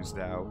confused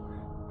now.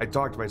 I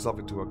talked myself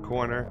into a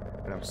corner,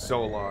 and I'm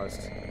so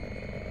lost.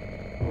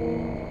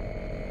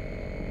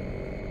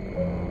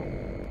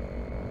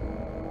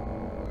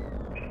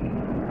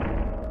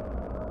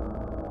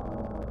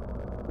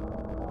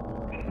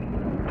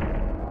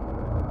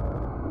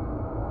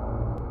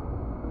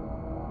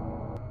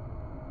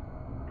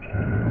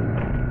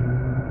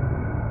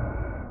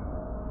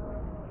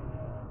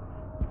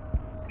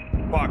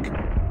 Fuck.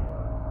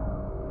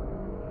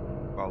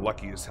 Oh,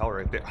 lucky as hell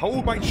right there.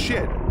 Oh my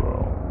shit!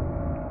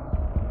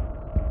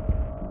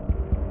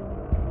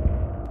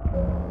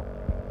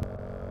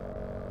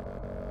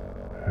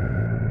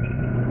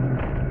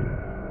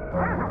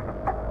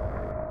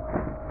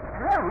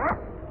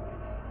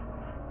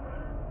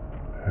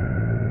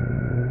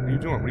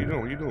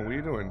 What are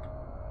you doing?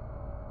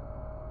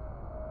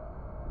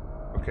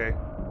 Okay,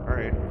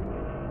 alright.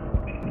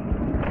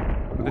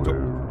 Open the door.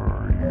 Where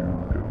are you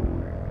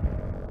going?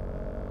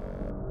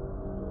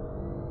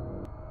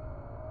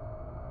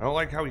 I don't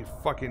like how he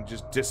fucking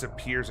just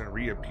disappears and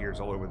reappears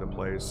all over the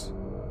place.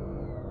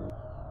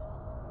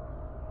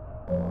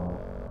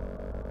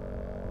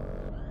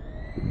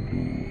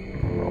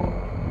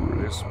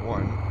 This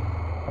one.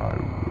 I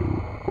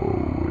will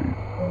always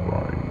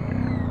find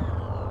you.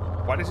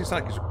 Why does he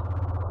sound like he's...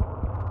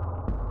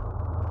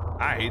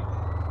 Alright.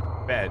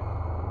 Bet.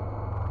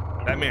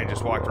 That man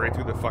just walked right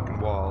through the fucking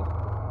wall.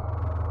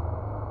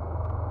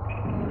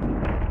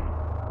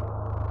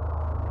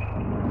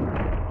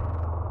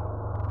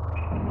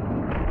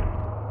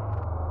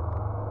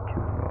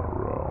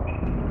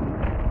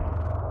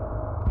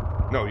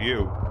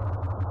 you.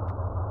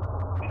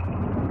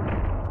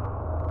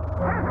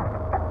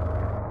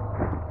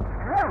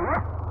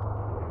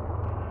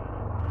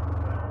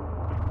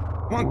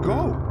 Come on,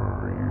 go!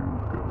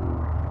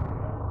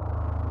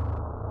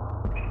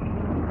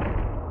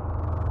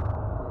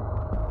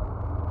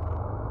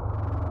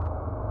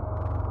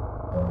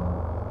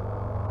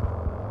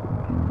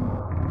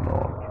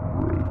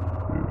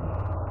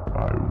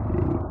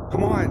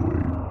 Come on!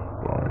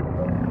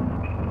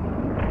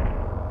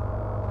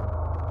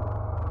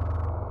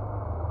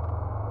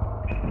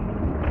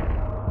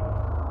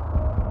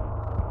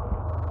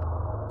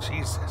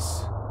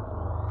 Jesus.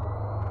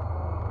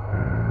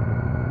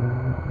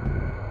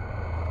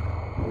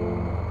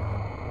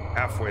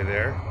 Halfway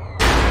there.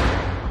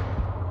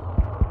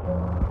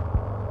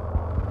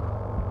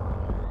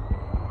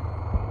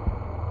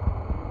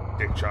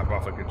 Dick chop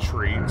off like a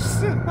tree.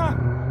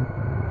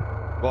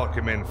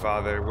 Welcome in,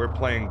 Father. We're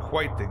playing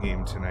quite the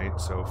game tonight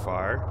so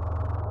far.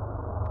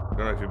 I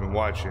don't know if you've been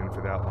watching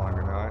for that long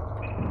or not.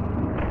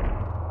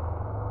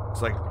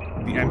 It's like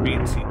the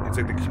MBT, it's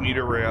like the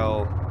commuter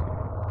rail,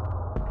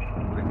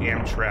 the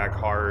Amtrak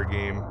horror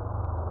game.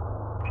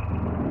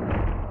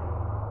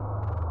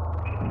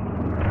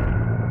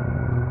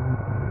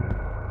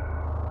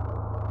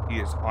 He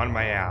is on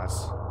my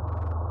ass.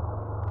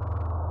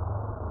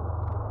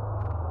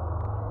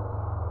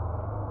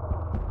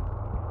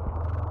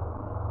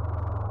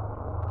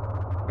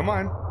 Come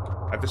on.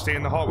 I have to stay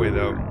in the hallway,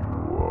 though.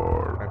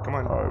 Right, come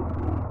on. I will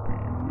be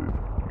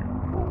with you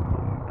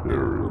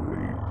momentarily.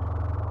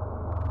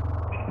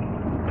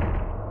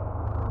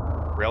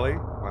 Really?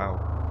 Wow.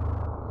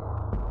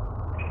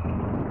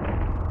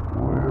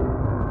 Where are you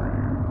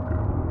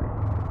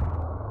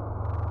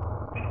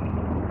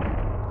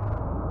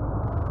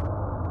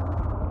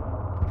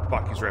going?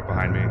 Fuck, he's right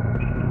behind me.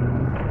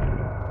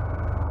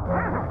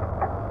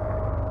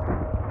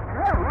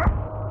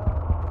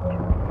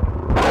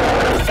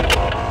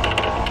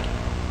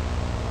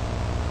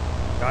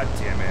 God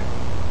damn it.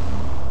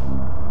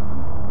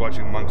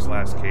 Watching Monk's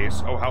last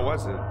case. Oh, how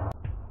was it?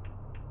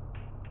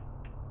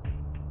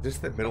 Is this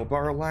the middle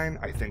bar line?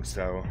 I think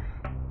so.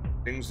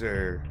 Things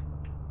are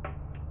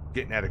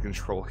getting out of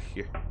control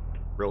here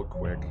real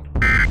quick.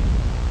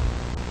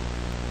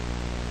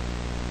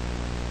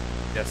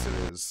 Yes, it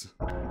is.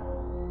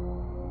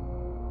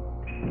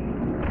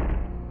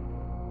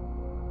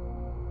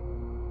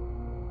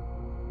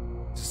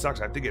 This sucks.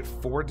 I have to get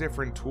 4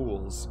 different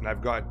tools, and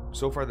I've got,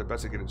 so far the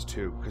best I get is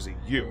 2, because of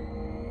you.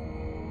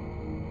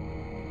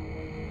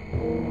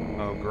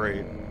 Oh,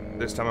 great.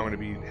 This time I'm going to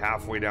be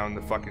halfway down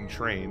the fucking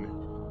train.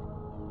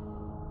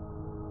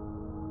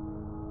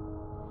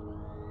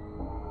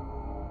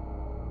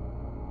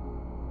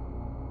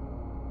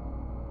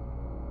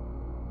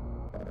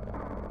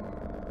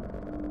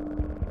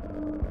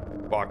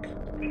 Fuck.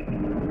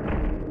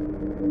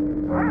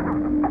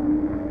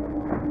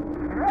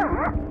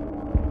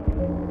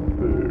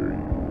 There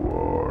you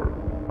are.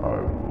 I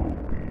will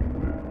be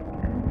with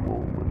you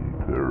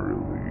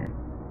momentarily.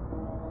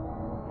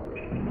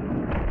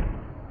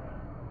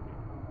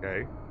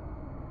 Okay.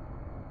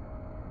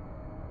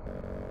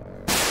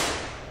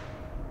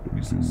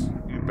 Jesus,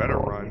 you better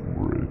run.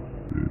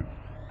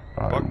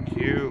 Fuck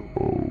you.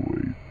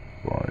 Always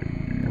find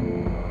you.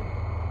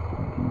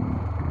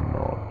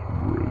 Not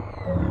risk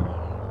it.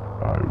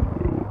 I will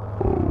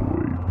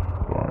always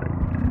find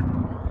you.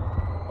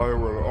 I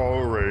will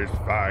always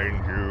find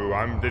you.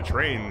 I'm the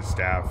train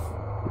staff.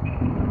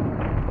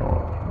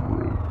 Not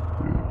risk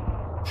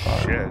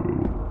it. Shit. I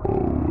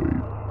will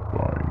always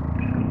find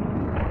you.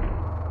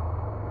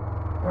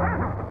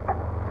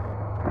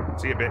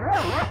 See you, bitch.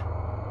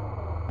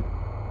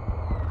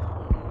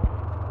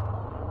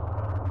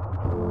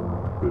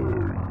 There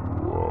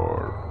you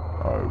are.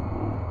 I will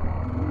be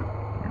with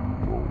you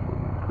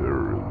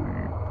momentarily.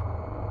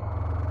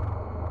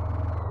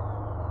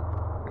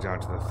 We're down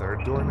to the 3rd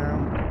door now.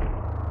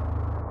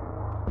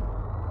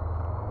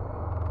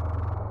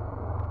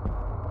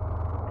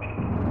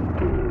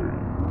 There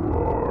you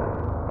are.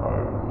 I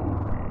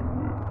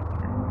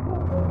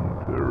will be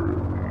with you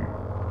momentarily.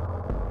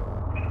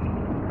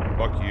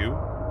 Fuck you.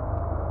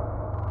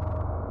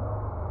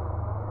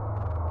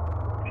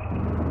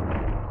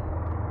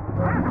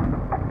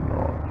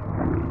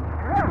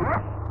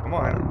 Come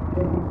on.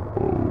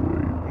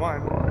 Come on.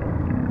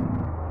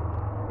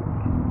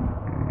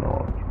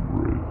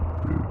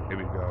 Here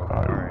we go.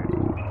 Alright.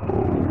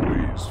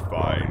 Always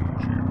find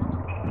you.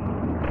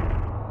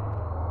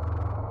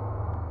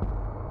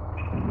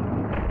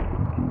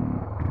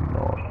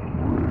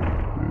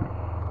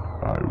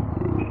 I will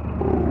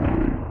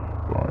always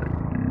find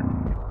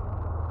you.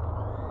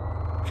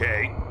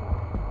 Okay.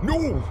 No!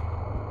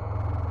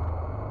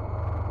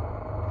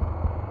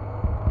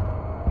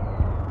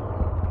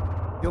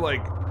 You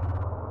like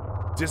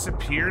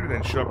disappeared and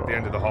then showed up at the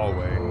end of the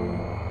hallway.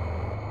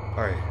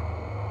 Alright.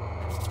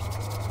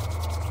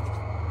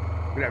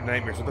 I'm gonna have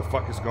nightmares. What the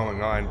fuck is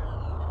going on?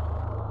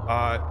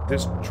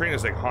 This train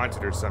is like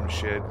haunted or some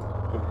shit.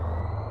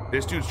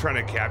 This dude's trying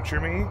to capture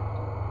me.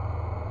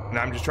 And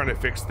I'm just trying to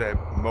fix the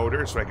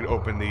motor so I can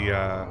open the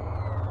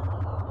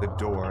the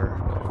door.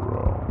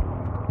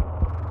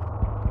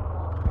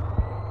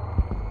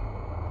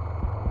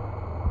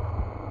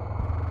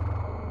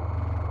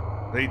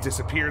 Then he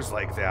disappears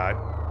like that,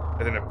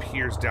 and then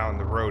appears down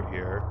the road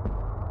here.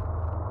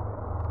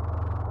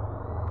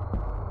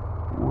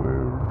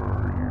 Where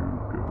are you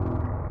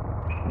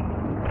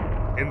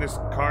going? In this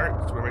car,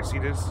 that's where my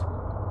seat is.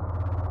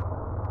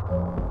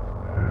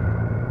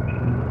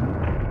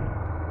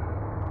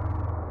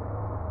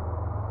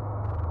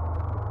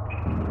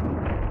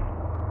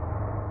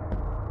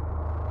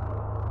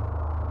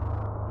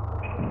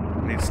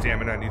 Need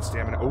stamina, I need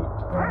stamina. Oh,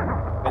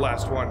 the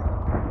last one.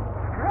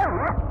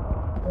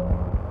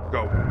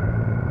 Go.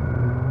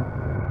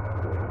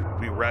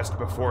 We rest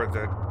before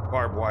the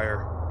barbed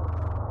wire.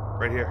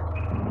 Right here.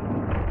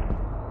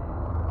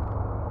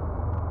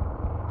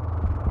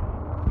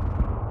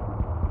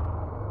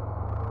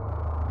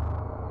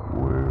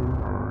 Where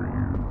are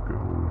you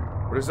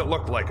going? What does it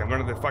look like? I'm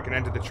going to the fucking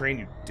end of the train,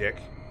 you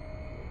dick.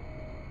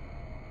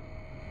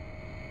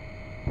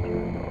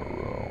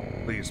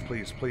 Please,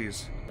 please,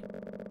 please.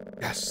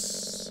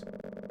 Yes!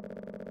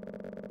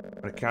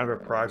 On account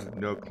of a prize with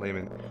no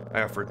claimant,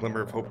 I offer a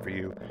glimmer of hope for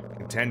you.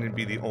 Contend and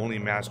be the only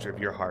master of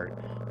your heart.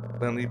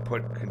 Plainly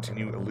put,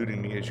 continue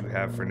eluding me as you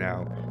have for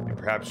now, and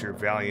perhaps your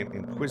valiant,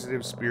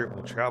 inquisitive spirit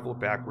will travel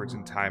backwards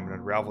in time and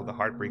unravel the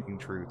heartbreaking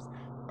truth.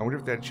 I wonder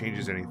if that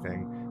changes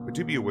anything, but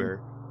do be aware,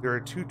 there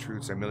are two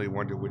truths. I merely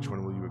wonder which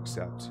one will you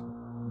accept.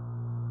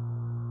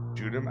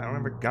 Shoot him? I don't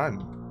have a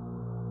gun.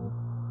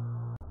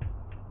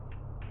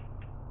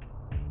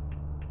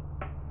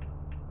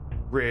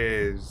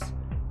 Riz.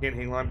 Can't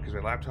hang on because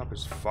my laptop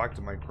is fucked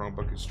and my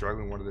Chromebook is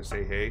struggling. Wanted to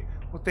say hey.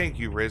 Well, thank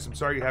you, Riz. I'm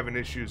sorry you're having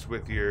issues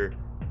with your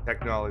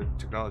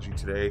technology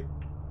today.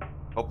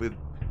 Hopefully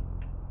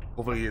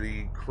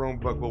the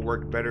Chromebook will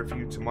work better for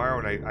you tomorrow,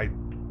 and I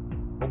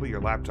hopefully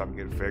your laptop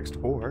can get fixed,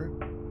 or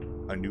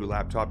a new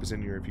laptop is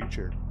in your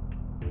future.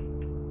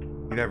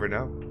 You never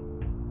know.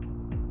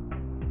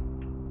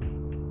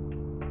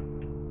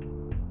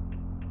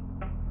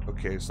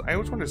 Okay, so I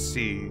always want to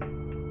see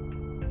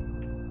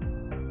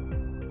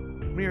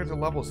how many other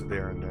levels are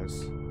there in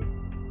this.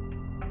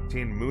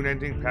 Attain moon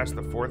ending past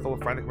the 4th level.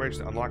 Find the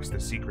combination that unlocks the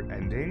secret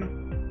ending.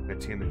 And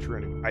attain the true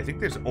ending. I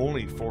think there's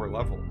only 4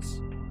 levels.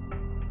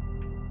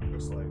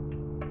 Looks like.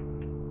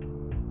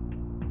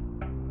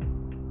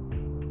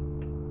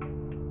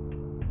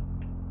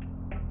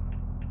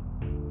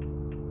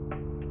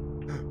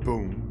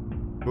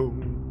 Boom.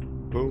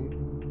 Boom. Boom.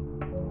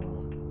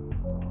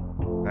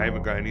 I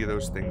haven't got any of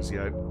those things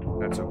yet.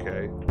 That's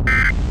okay.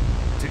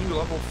 Continue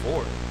level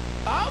 4.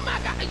 Oh my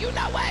god, you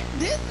know what?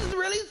 This is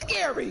really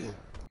scary.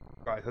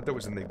 Oh, I thought that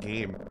was in the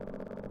game.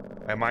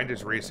 My mind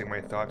is racing, my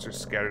thoughts are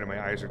scattered, and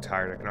my eyes are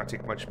tired. I cannot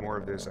take much more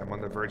of this. I'm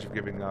on the verge of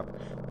giving up.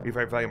 If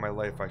I value my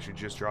life, I should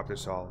just drop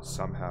this all,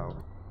 somehow.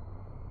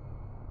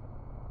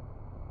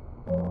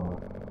 You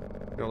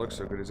don't look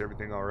so good. Is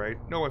everything alright?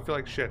 No, I feel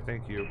like shit,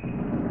 thank you.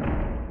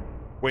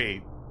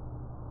 Wait.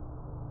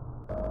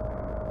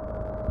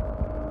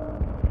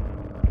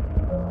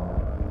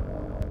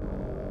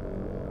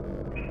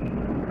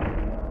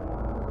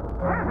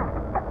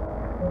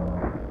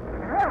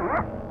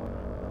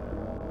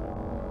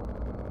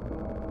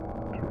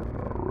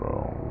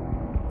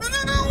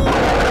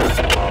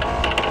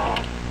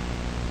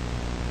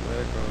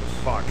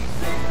 Fuck.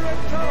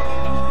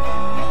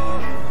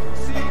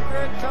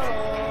 Secret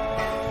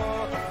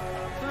tunnel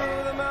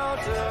through the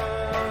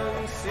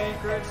mountains.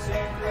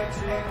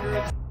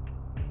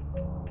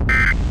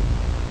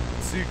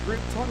 Secret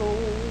tunnel.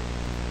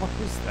 What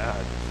was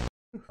that?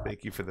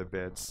 Thank you for the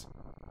bits.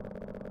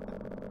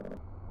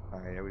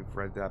 Alright, yeah, we've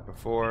read that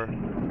before.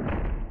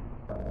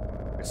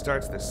 It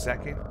starts the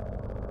second.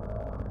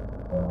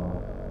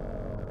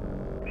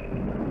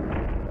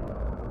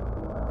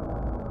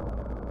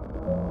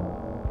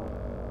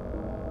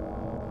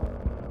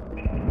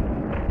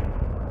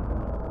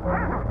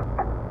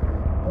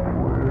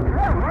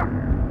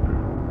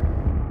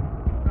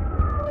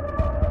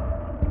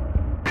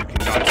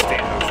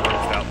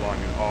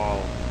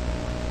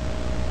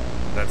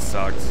 That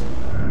sucks.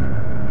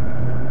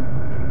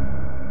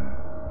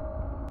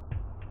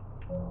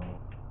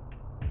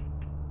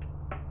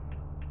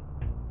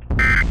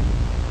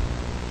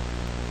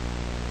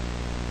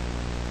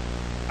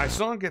 I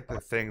still don't get the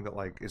thing that,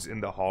 like, is in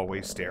the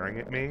hallway staring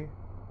at me.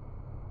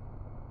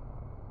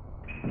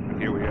 And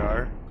here we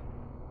are.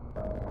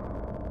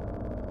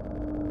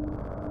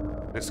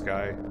 This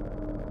guy.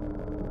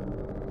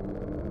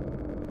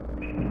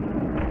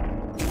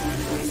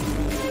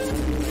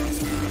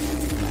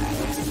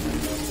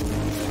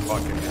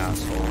 Fucking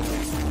asshole.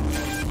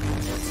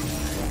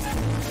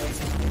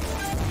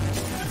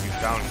 You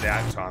found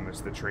that, Thomas,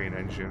 the train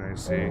engine, I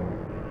see.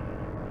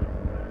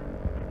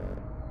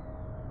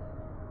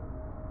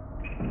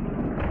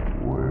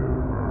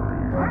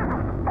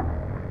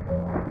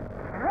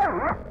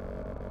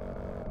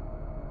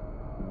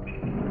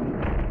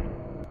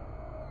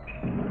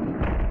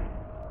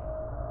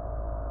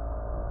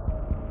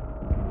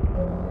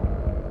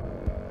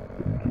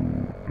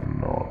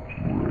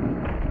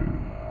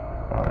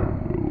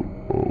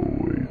 Oh.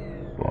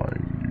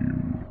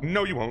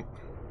 No, you won't.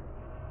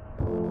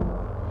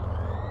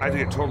 I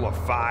think a total of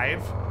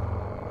 5.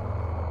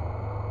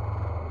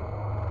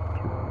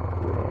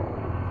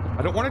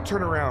 I don't want to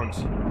turn around.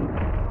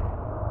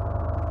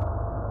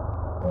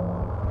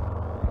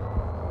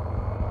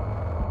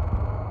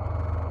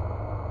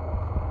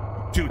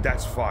 Dude,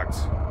 that's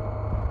fucked.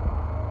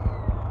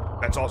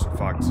 That's also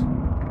fucked.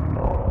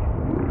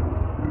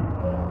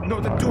 No,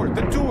 the door,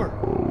 the door!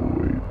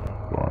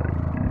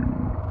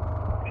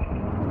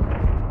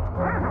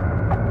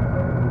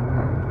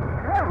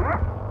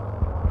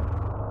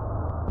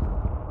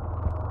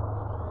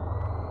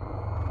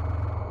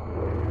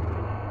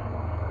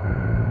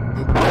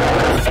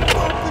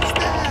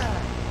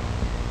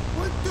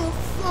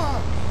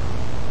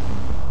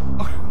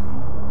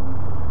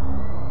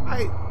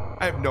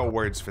 I have no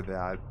words for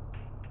that.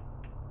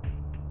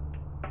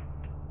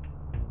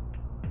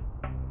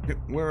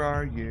 Where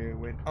are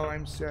you? And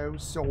I'm so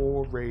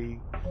sorry.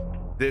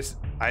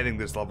 I think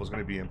this level is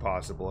going to be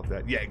impossible if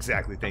that. Yeah,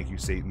 exactly. Thank you,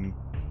 Satan.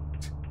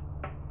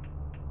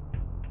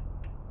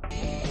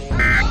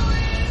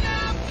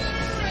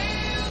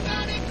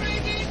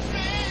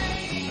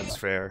 That's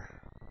fair.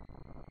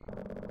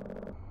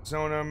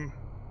 Zone him.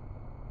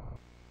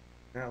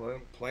 Now let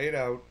him play it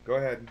out. Go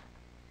ahead.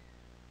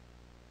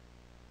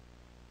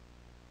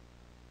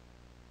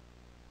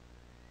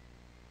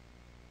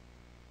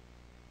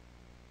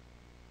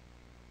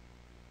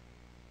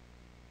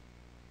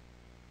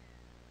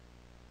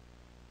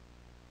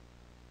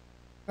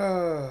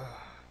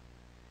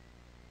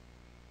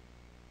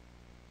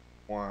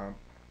 Wow.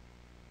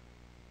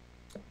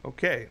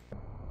 Okay.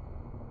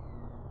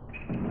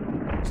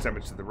 Step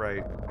it to the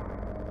right.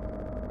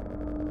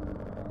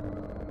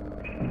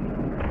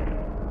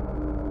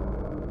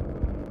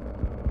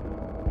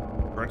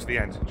 Run to the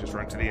end. Just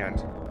run to the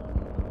end.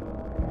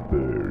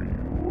 There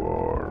you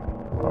are.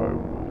 I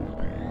will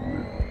be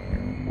with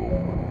you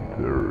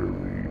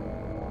momentarily.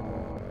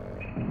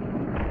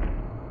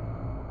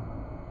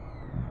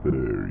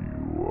 There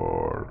you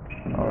are.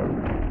 I will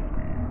be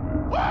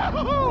with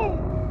you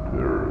momentarily.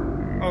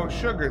 Oh,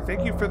 Sugar,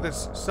 thank you for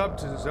this sub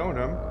to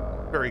Zonum.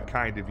 Very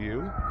kind of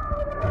you.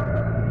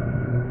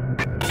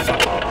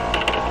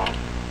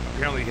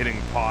 Apparently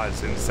hitting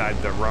pause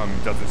inside the room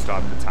doesn't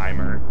stop the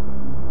timer.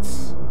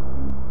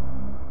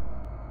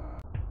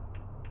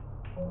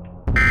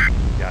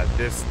 Yeah,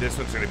 this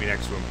one's gonna be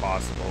next to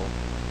impossible.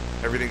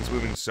 Everything's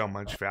moving so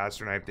much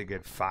faster and I have to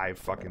get 5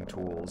 fucking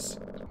tools.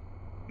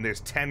 And there's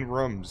 10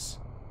 rooms.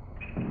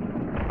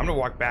 I'm gonna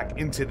walk back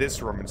into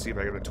this room and see if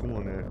I got a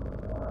tool in it.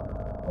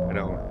 I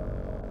don't.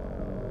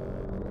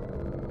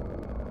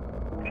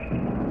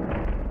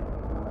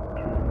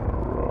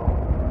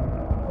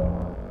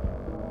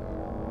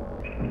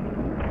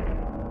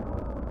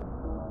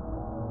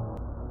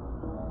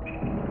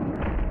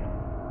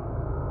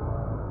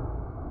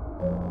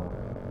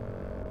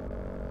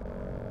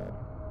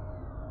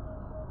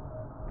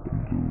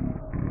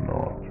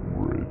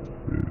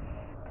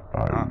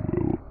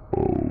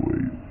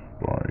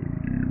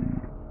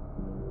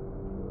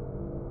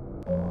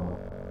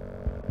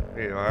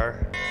 There you are.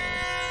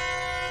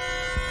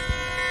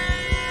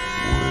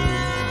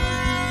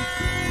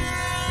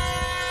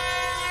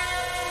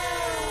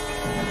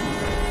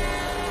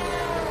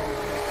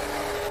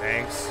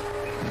 Thanks.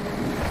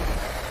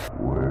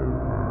 Where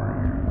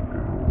are you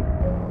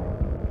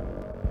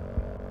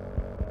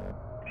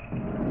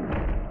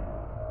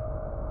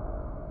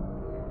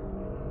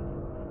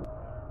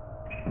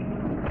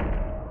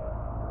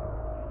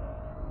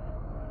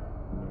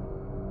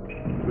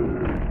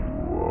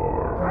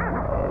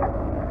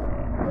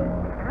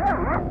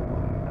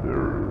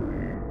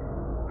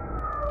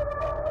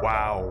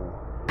Wow.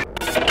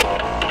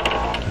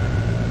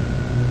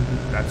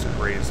 That's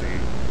crazy.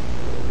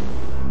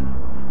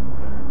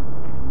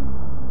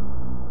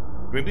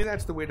 Maybe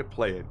that's the way to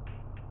play it.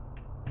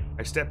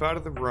 I step out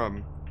of the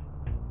room,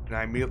 and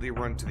I immediately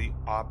run to the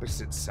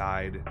opposite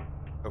side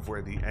of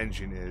where the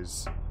engine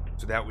is,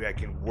 so that way I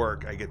can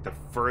work. I get the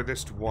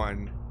furthest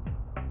one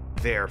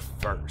there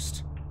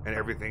first, and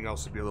everything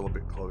else will be a little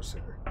bit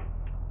closer.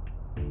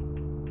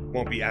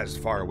 Won't be as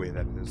far away,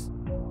 that is.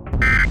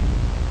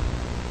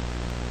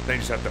 Then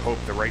you just have to hope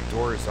the right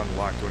door is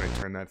unlocked when I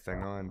turn that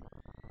thing on.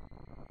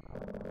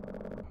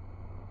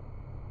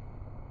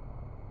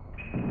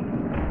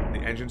 The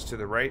engine's to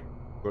the right,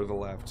 go to the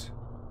left.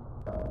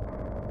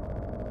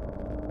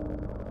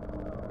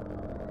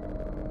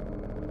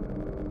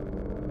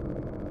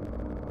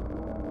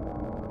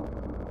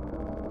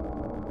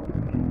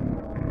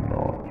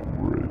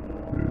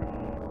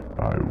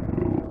 I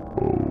will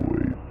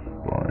always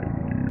find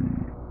you.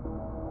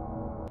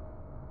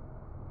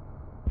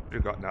 Should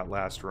have gotten that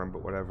last room,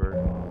 but whatever.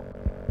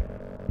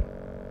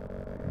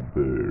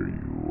 There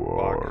you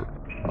are.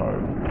 I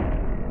will be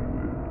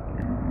with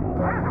you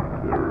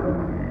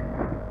momentarily.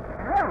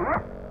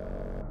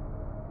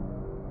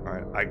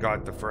 Alright, I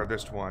got the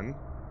furthest one.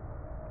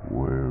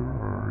 Where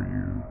are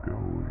you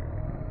going?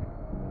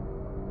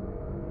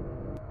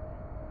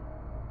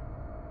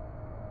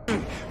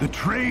 The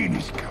train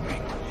is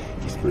coming.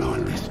 He's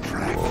on this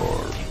track.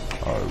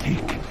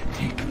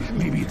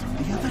 Maybe it's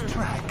the other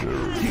track.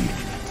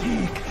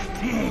 Take.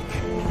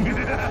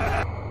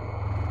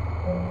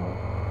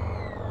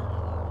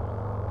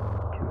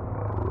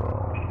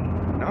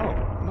 No,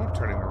 I'm not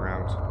turning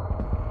around.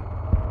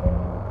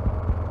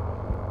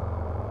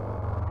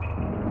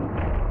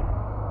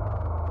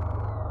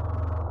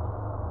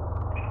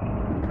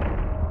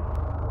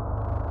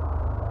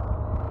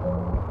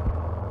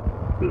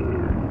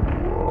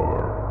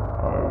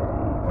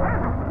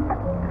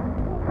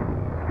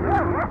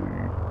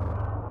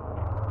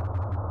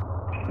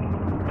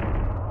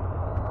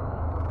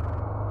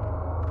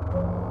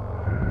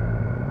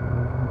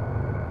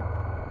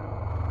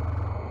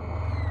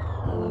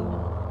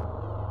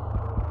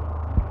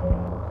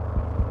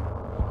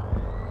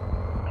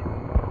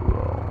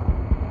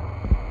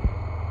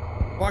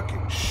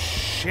 Fucking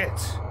shit.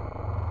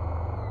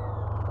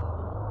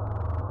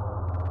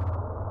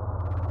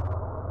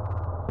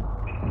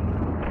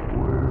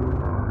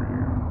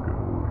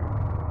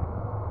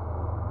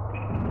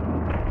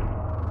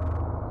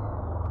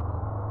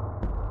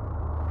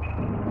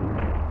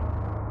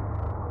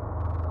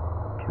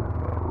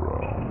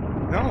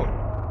 No.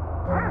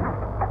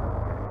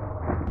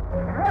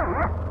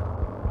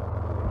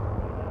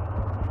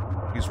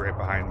 He's right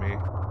behind me.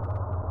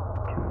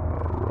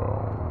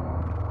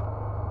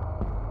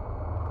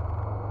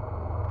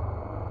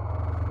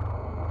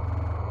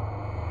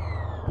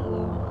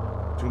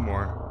 Two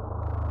more.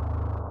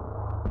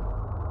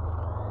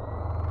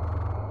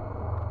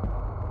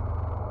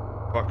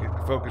 Fuck it.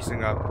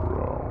 Focusing up.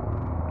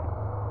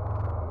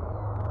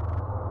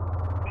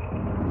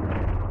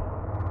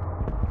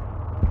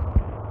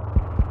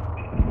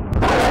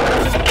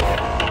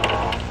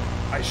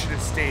 I should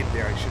have stayed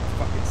there. I should have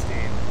fucking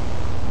stayed.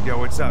 Yo,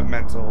 what's up,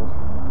 Mental?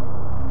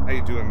 How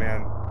you doing,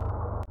 man?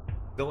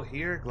 Still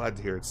here? Glad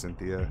to hear it,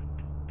 Cynthia.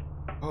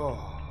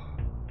 Oh.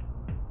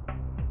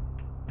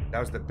 That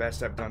was the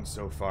best I've done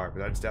so far, but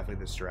that's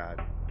definitely the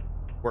strat.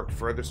 Work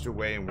furthest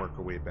away and work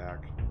our way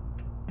back.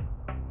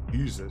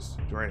 Jesus.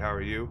 Dorian, how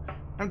are you?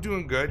 I'm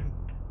doing good.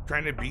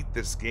 Trying to beat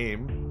this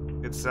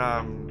game. It's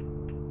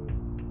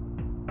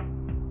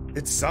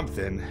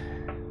something.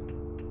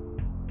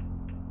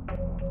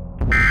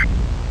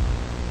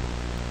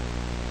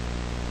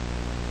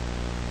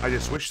 I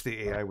just wish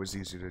the AI was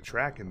easier to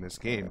track in this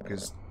game,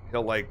 because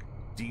he'll, like,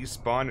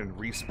 despawn and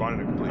respawn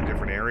in a completely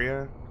different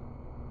area.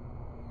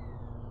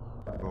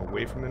 Go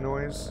away from the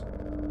noise.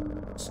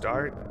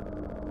 Start.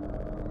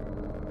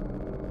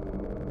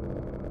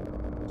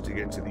 To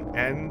get to the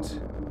end.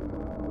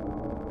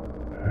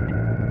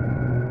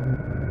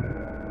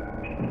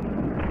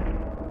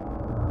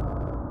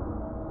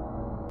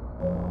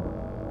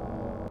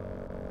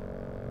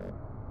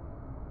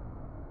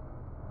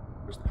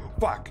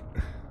 Fuck!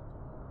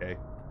 Okay.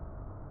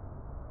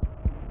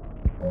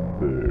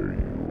 There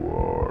you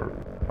are.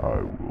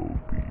 I will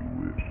be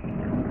with you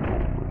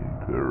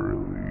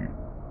momentarily.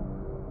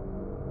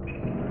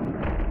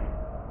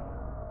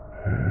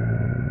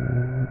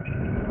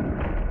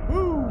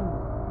 Woo!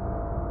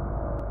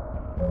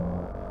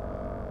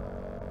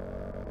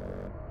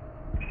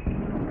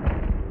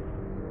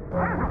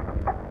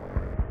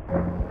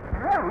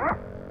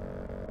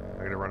 I'm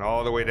gonna run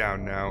all the way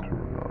down now.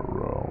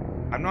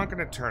 I'm not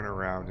gonna turn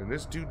around, and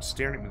this dude's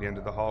staring at me at the end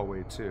of the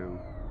hallway too.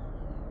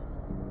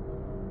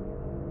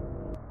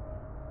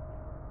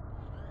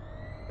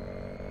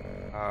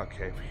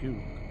 Okay, phew.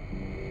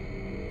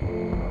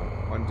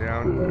 One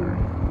down. There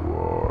you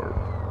are.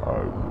 I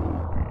will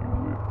be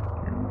with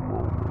you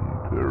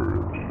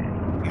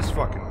momentarily. He's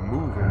fucking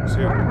moving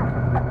too.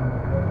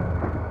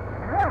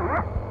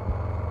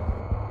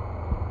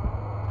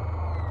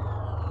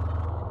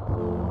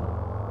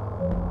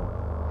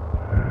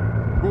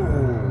 Ooh.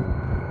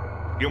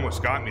 He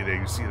almost got me there,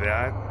 you see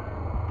that?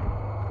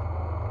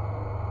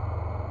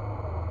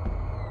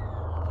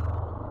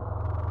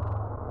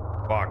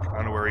 Fuck, I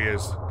don't know where he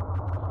is.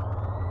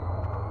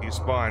 He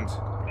spawned.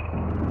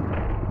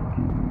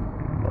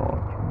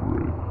 Not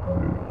risk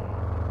this.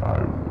 I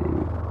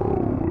will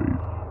always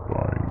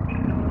find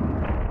you.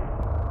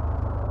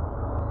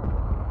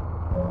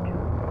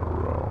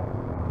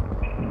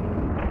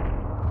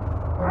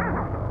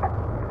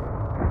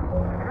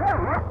 Turn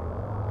around.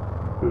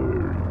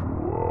 There you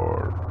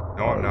are.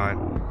 No, I'm not.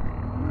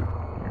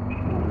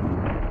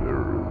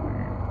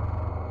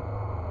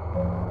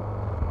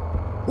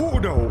 Oh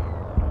no!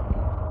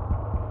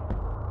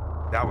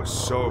 That was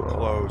so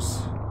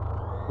close.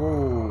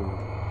 Ooh.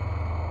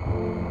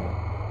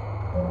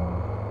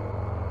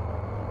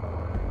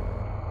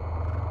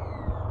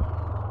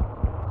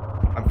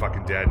 I'm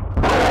fucking dead.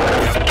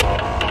 Yep.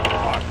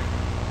 Fuck.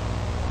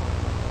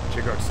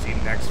 Check out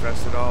Steam Next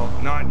Fest at all?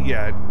 Not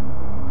yet.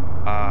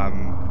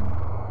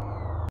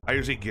 I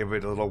usually give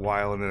it a little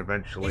while and then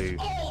eventually.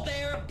 It's all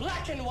there,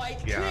 black and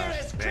white, Yeah, clear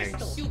as thanks.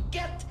 crystal. You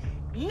get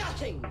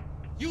nothing.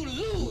 You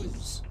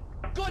lose.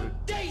 Good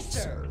day,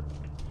 sir.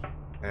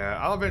 Yeah,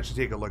 I'll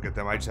eventually take a look at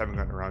them. I just haven't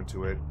gotten around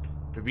to it.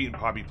 I've beaten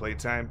Poppy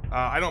Playtime.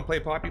 I don't play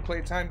Poppy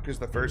Playtime because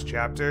the first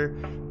chapter,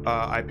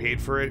 I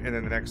paid for it, and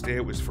then the next day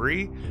it was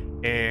free,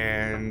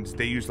 and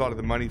they used a lot of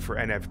the money for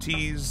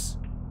NFTs.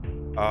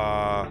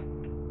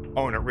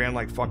 Oh, and it ran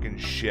like fucking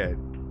shit.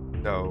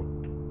 So,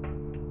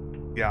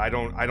 yeah, I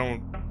don't.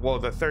 Well,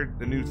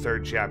 the new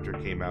third chapter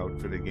came out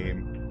for the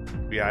game.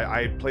 But yeah,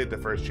 I played the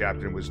first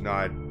chapter and was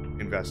not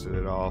invested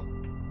at all.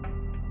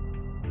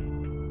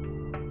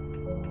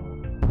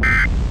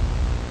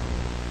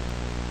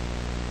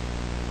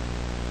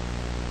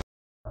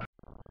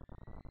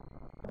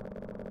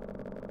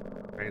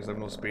 Is there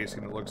no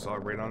spacing that looks all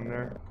right on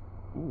there?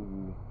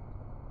 Ooh.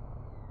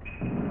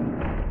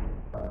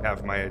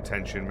 Have my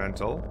attention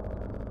mental.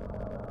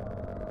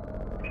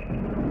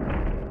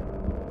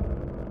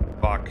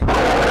 Fuck.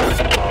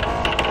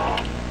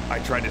 I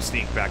tried to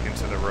sneak back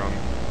into the room.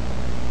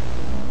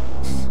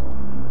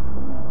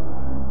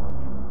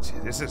 See,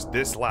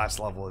 this last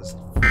level is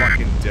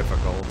fucking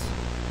difficult.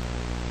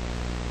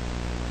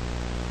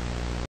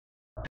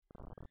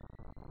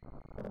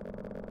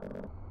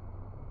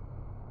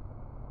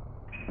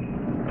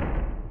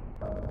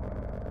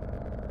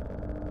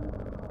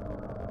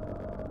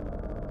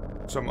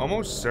 So I'm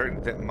almost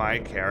certain that my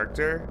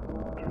character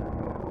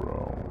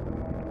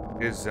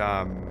is,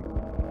 I'm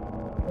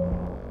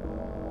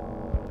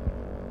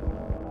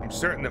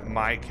certain that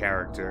my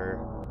character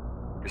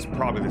is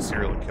probably the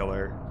serial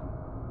killer.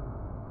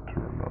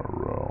 Turn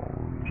around.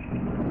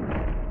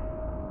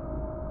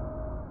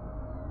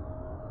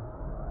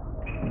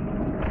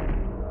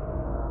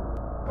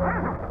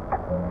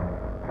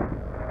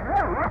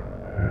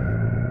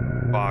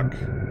 Fuck.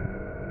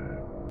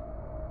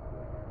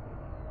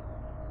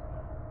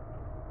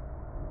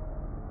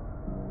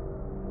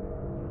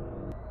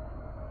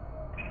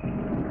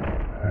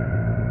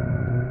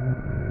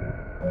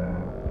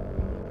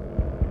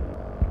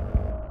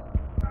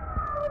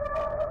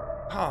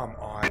 Come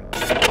on.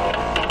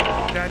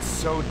 That's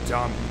so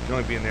dumb. You can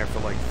only be in there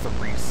for like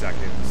 3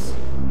 seconds.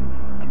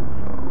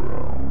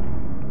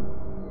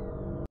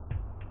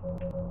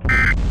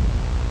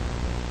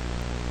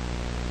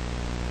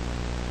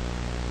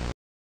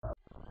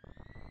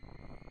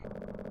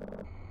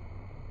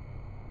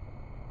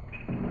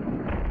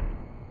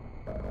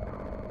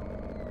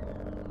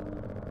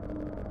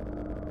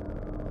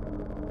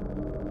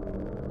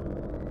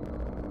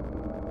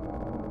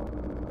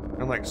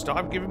 I'm like,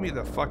 stop giving me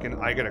the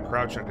fucking I gotta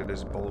crouch under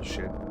this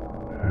bullshit.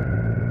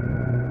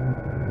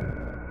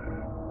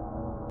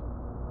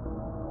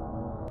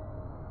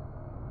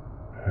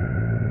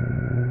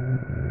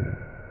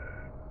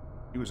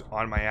 He was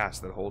on my ass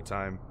that whole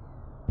time.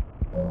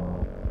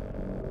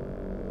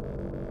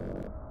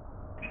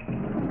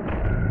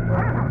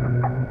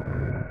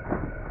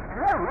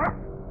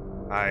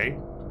 Hi.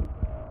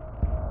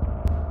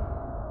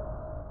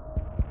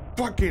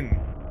 Fucking.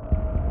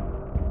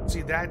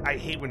 See that? I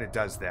hate when it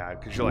does that,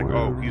 because you're like,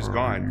 oh, he's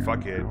gone,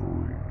 fuck it.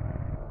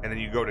 And then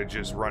you go to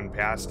just run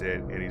past it,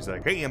 and he's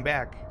like, hey, I'm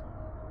back.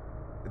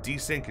 The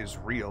desync is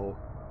real.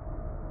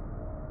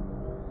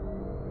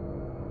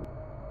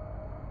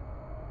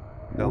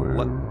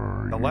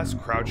 The less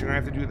crouching I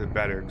have to do, the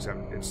better,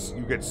 because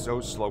you get so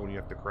slow when you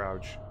have to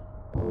crouch.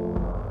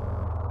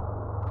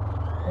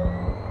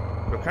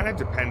 But it kind of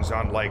depends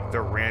on, like, the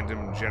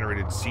random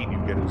generated seat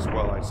you get as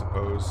well, I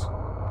suppose.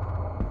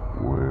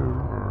 Where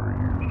are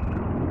you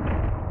going?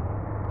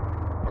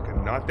 Okay,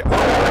 not that.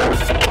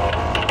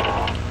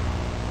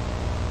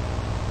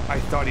 I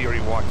thought he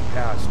already walked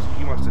past.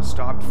 He must have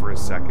stopped for a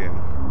second.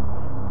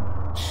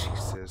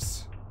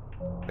 Jesus.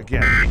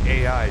 Again, the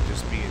AI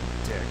just being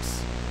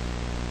dicks.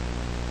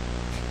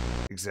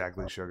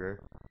 Exactly, sugar.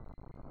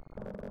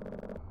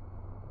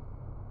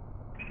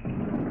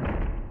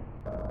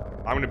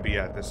 I'm gonna be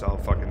at this all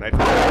fucking night.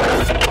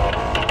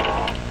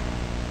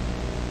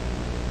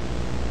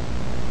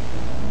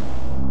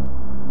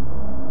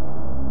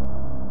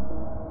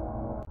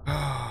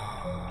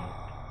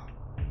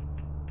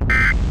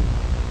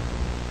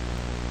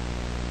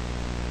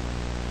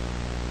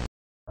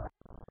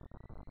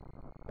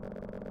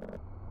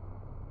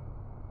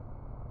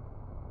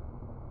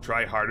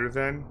 Try harder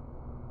then?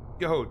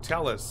 Yo,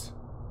 tell us.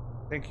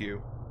 Thank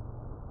you.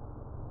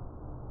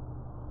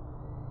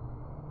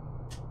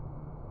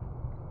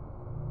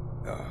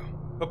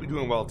 Hope you're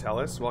doing well,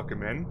 Tellus.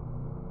 Welcome in.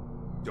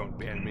 Don't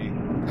ban me.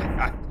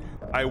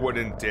 I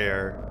wouldn't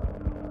dare.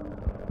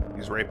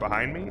 He's right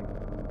behind me.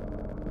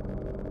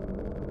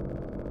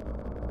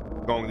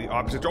 Going the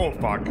opposite. Oh,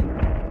 fuck.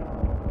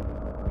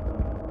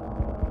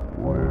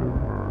 Where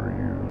are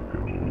you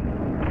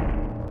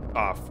going?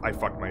 Ah, I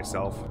fucked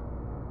myself.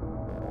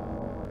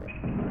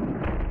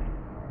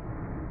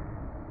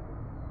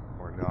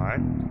 Or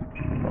not.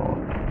 Not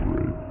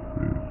resist.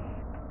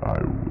 I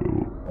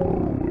will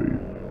always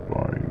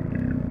find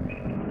you.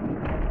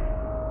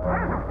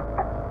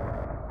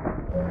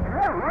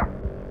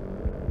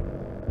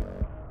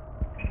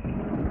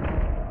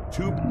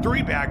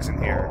 3 bags in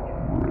here.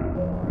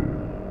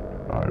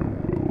 I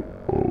will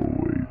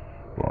always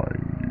find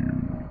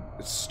you.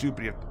 It's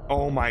stupid.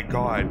 Oh my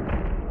god.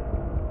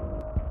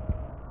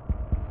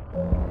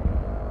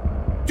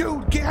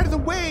 Dude, get out of the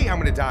way! I'm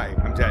gonna die.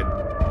 I'm dead.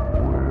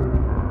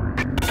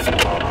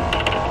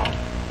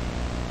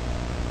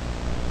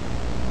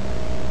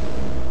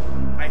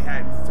 I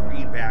had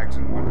 3 bags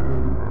in one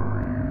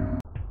room.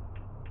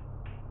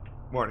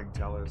 Morning,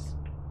 Tellus.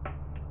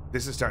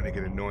 This is starting to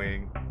get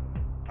annoying.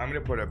 I'm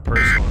gonna put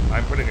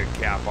I'm putting a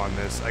cap on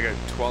this. I got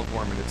 12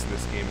 more minutes in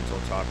this game until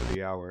top of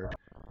the hour.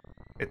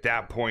 At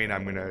that point,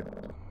 I'm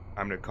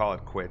gonna call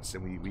it quits,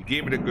 and we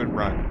gave it a good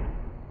run.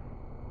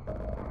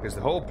 Because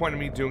the whole point of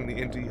me doing the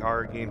indie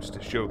horror games is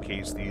to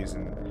showcase these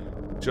and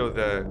show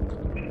the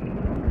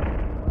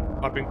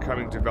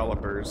up-and-coming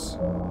developers.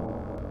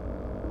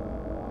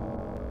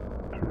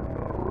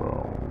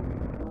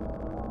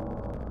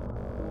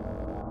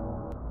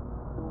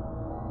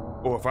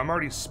 Oh, if I'm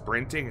already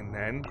sprinting and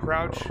then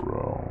crouch?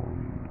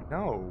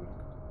 No.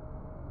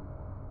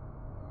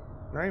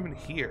 Not even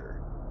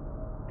here.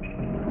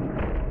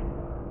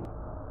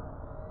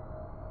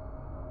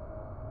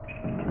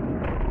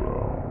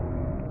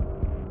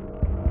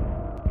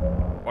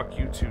 Fuck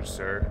you too,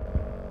 sir.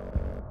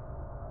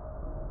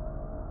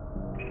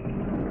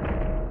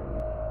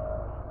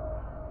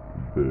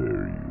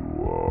 There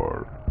you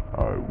are.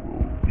 I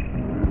will be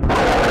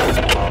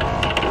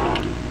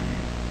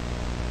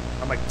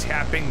I'm like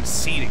tapping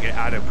C to get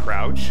out of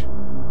crouch.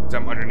 Because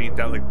I'm underneath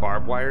that like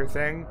barbed wire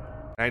thing.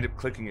 I end up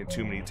clicking it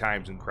too many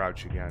times and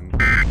crouch again.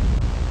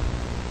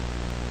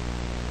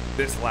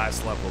 This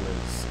last level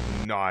is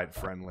not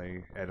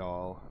friendly at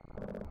all.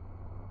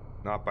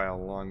 Not by a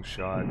long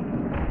shot.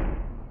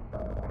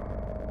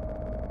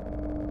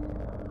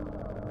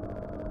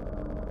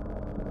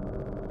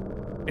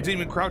 It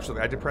didn't even crouch though.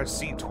 I had to press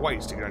C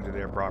twice to get under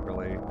there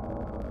properly.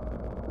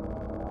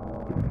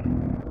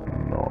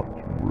 not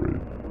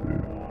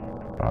resist.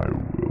 I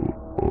will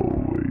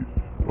always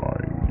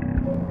find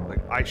you.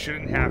 Like, I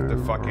shouldn't have to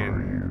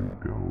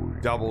fucking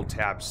double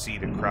tap C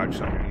to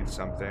crouch underneath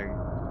something.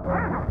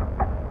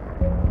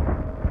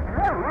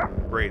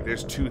 Great,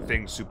 there's 2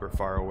 things super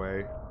far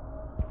away.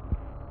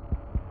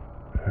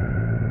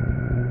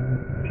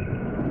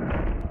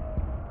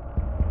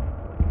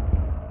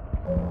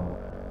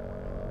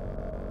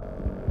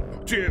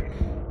 Jim!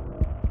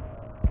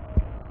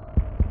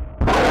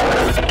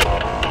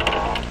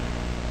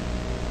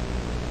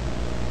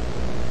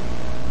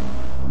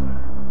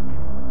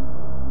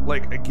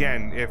 Like,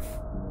 again, if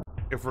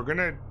we're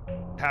gonna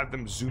have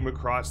them zoom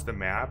across the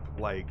map,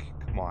 like,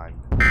 come on.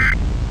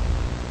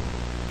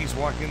 He's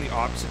walking in the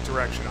opposite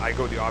direction, I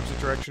go the opposite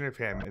direction of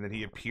him, and then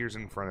he appears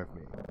in front of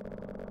me.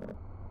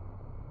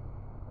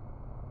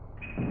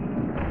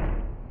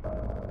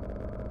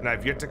 And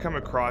I've yet to come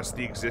across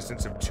the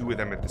existence of 2 of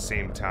them at the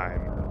same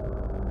time.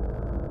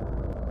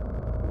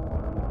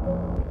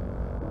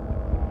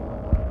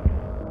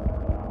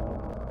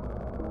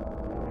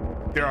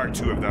 There are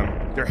 2 of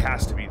them. There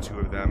has to be 2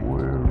 of them.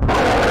 There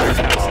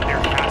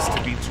has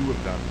to be 2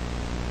 of them.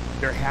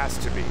 There has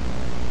to be.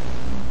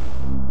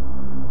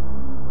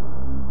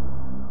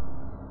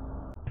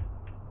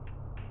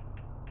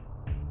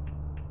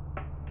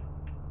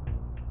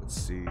 Let's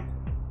see.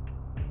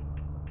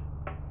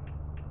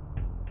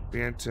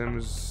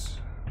 Phantoms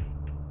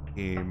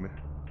game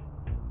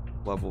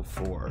level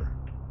 4.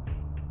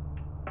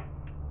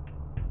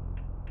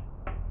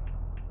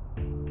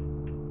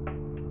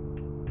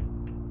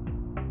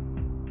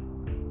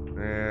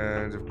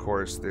 And of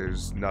course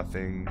there's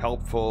nothing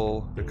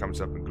helpful that comes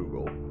up in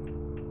Google.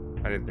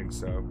 I didn't think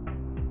so.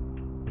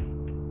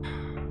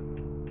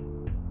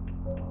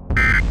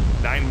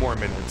 9 more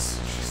minutes.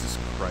 Jesus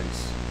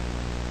Christ.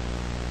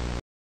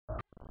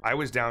 I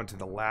was down to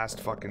the last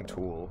fucking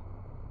tool.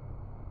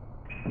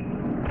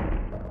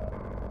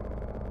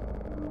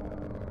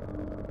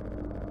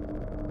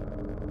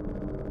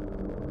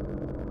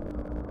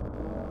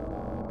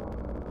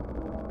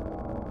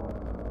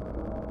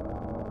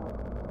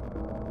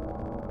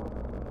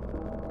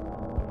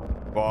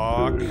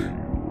 Fuck. There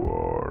you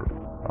are.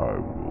 I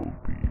will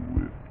be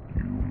with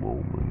you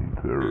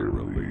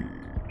momentarily.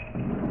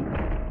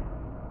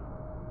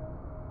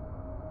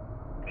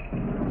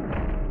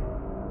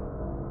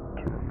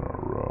 Turn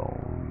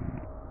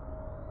around.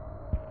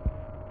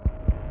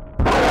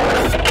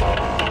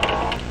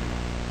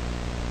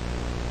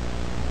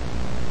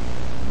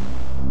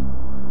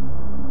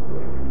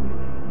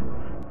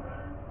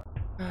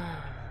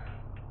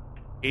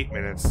 Eight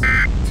minutes.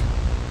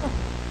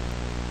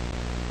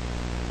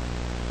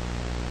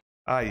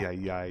 Ay,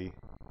 ay, ay.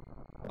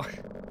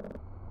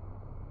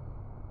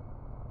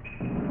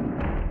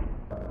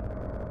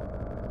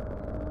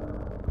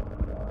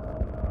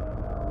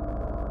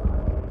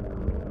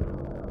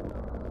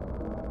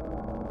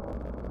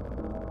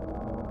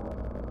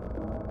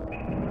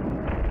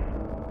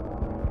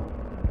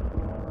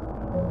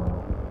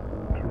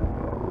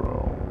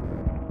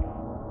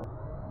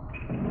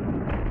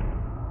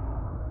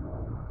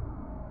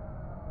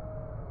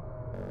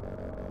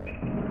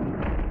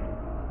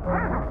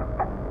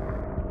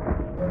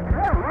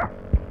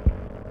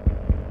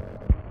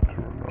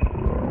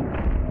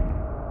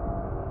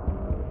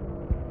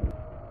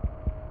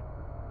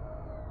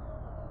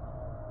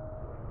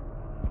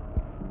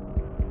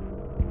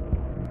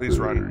 Please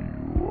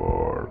run. You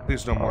are.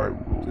 Please no more.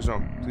 Please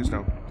no. Please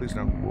no. Please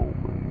no.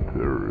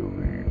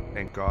 Momentarily.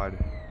 Thank God.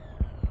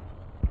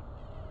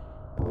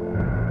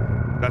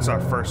 That's our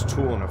first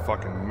tool in a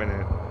fucking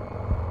minute.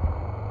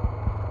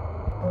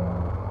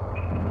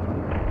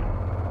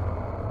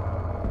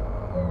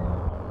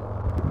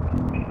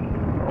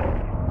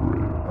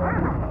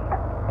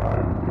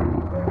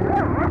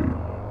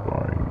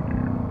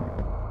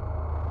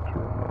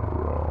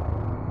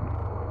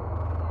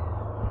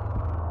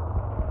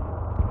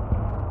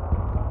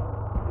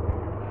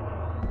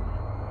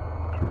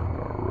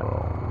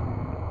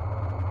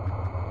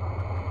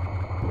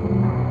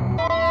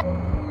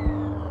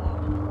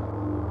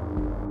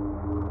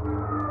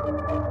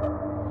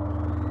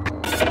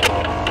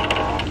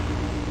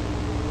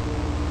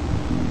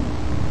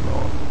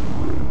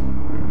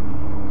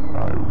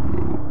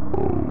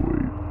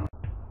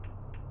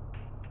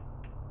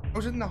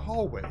 I was in the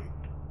hallway.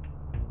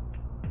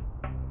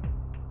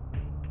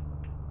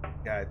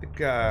 Yeah,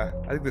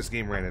 I think this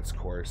game ran its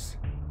course.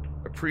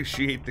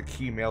 Appreciate the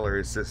key mailer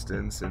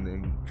assistance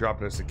and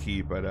dropping us a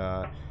key, but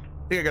I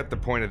think I got the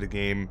point of the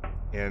game,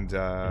 and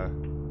yeah.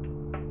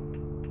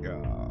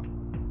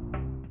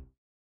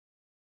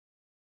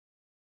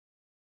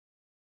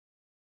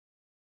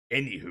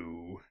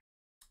 Anywho,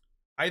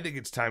 I think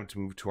it's time to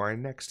move to our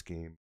next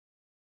game.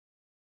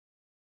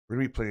 We're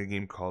gonna be playing a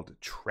game called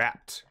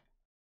Trapped,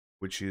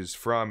 which is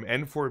from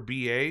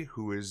N4BA,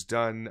 who has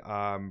done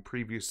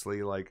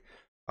previously like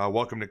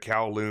Welcome to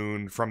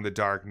Kowloon, From the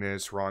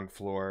Darkness, Wrong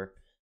Floor,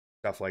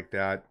 stuff like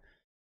that.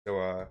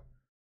 So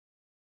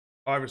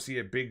obviously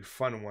a big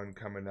fun one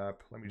coming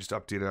up. Let me just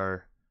update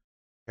our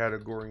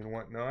category and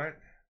whatnot.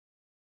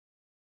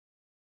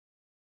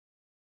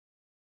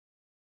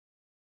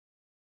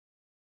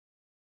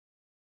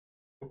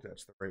 Hope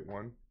that's the right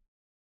one.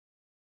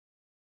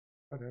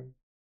 Okay.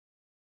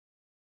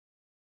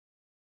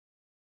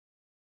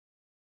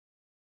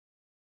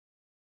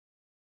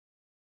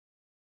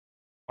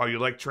 Oh, you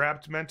like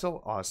Trapped,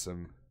 Mental?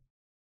 Awesome.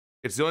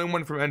 It's the only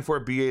one from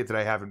N4BA that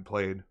I haven't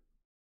played.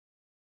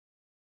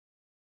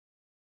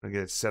 I'm gonna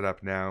get it set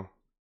up now.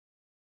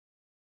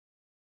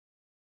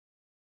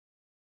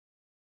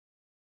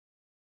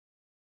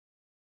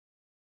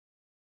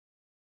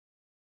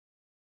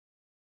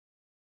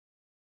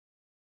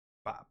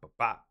 Bop, bop,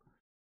 bop.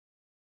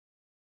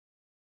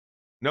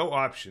 No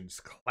options.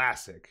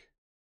 Classic.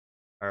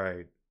 All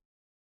right.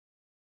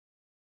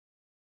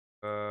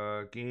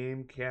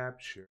 Game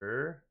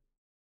capture.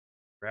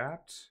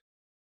 Trapped.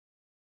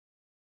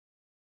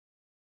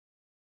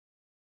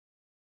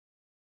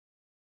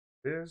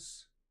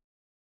 This.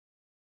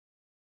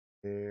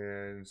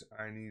 And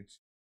I need to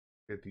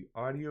get the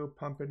audio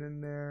pumping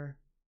in there.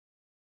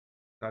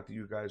 Not that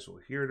you guys will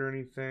hear it or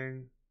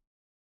anything.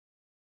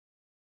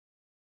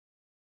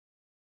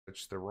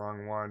 That's the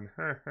wrong one.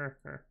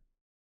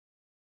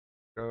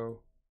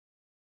 Go.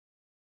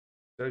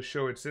 Does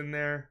show it's in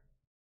there.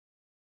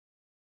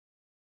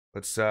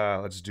 Let's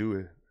do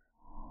it.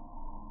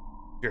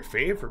 Your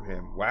fave from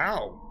him.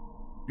 Wow.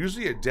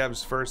 Usually a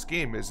dev's first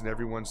game isn't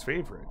everyone's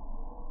favorite.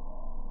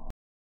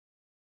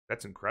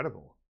 That's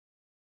incredible.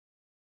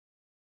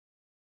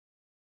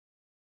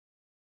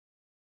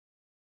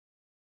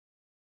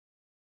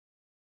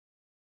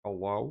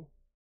 Hello?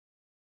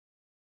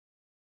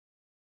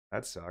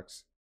 That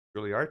sucks.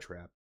 Really are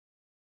trapped.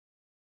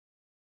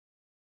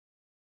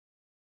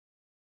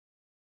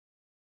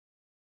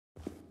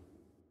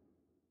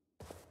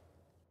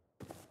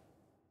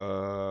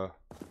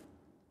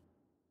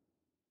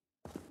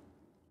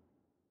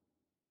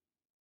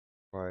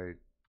 Right.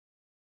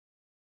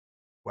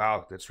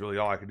 Wow, that's really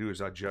all I can do is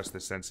adjust the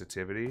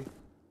sensitivity.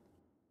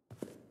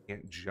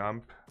 Can't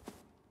jump.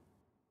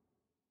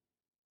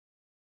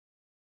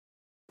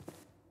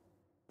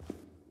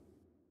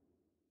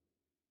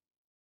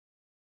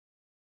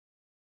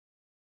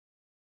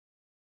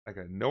 I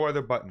got no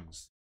other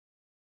buttons.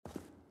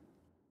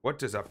 What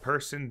does a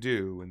person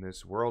do in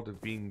this world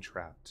of being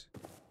trapped?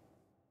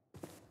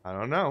 I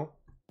don't know.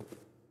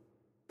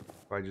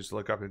 If I just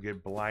look up and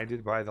get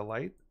blinded by the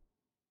light?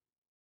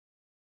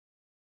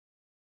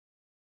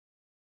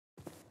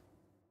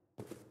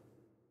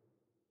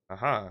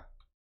 Aha.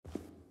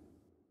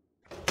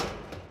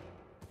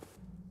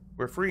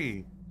 We're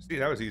free. See,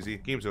 that was easy.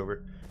 Game's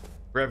over.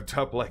 Revved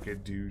up like a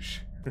douche.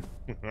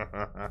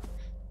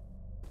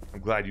 I'm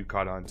glad you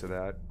caught on to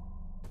that.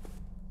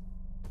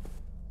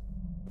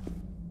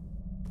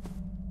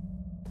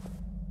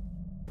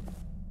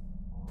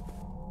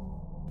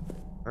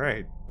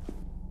 Alright.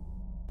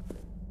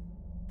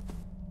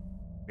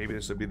 Maybe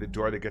this will be the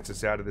door that gets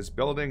us out of this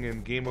building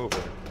and game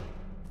over.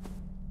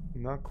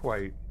 Not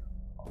quite.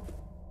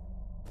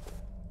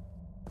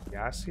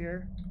 Gas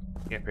here?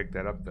 Can't pick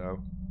that up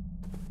though.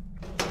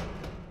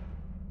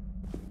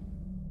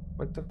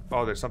 What the?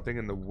 Oh, there's something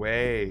in the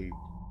way.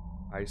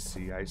 I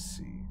see, I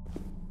see.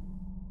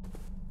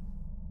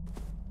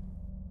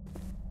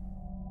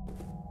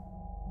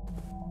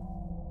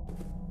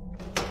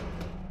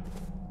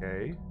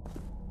 Okay.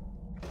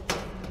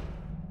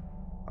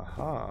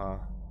 Aha.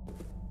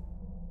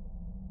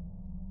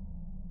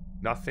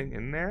 Nothing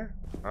in there?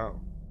 Oh.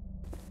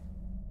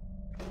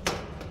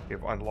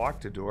 You've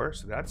unlocked a door,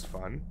 so that's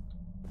fun.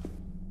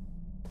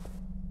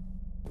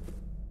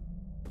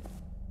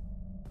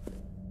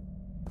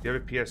 Do you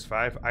have a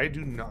PS5? I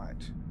do not.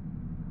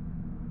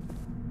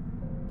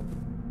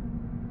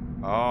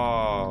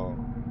 Oh.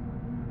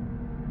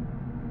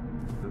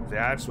 So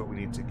that's what we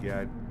need to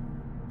get.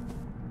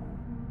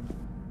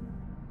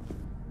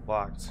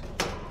 Locked.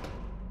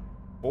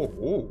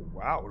 Oh,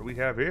 wow. What do we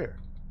have here?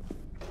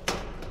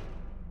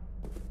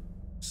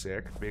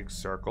 Sick. Big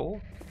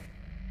circle.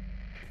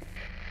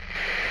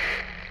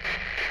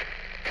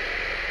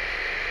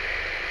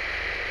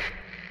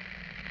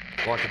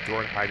 Lock the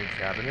door and hide in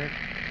cabinet.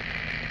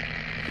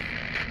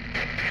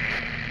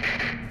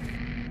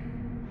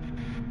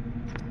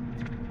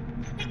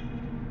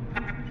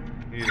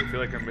 I feel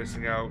like I'm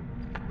missing out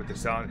with the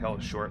Silent Hill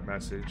short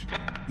message.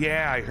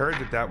 Yeah, I heard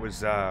that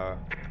was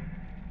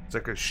it's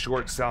like a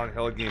short Silent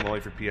Hill game only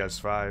for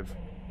PS5.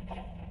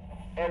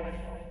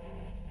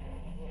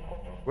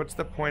 What's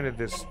the point of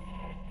this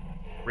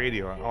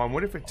radio? Oh, I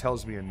wonder if it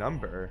tells me a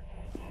number.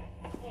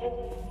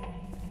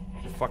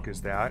 What the fuck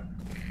is that?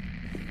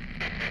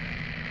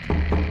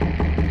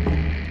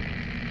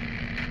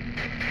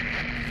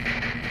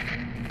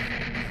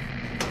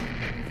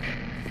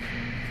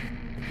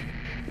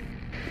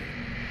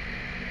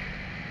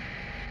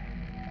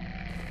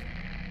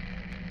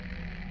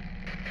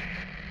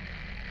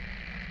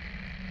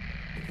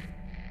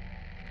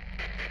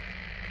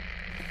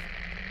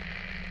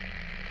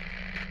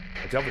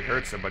 Definitely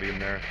heard somebody in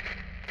there.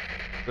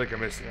 I feel like I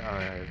missed.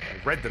 I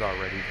read that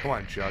already. Come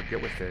on, Jugg,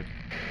 get with it.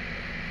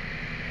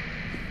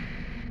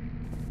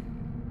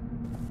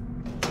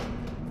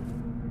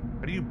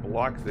 How do you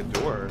block the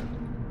door?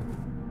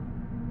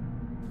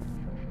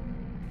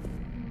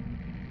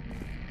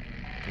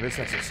 And this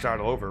has to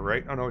start over,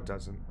 right? Oh no, it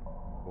doesn't.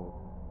 Cool.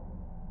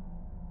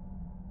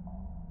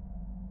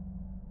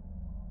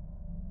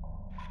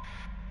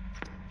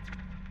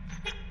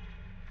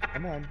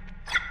 Come on.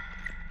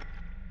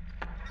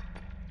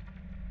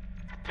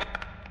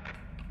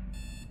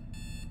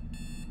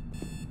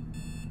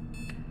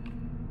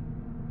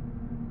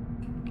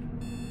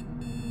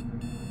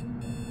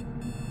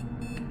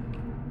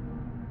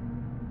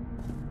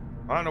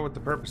 I don't know what the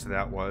purpose of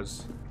that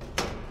was,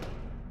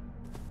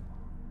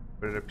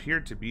 but it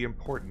appeared to be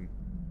important.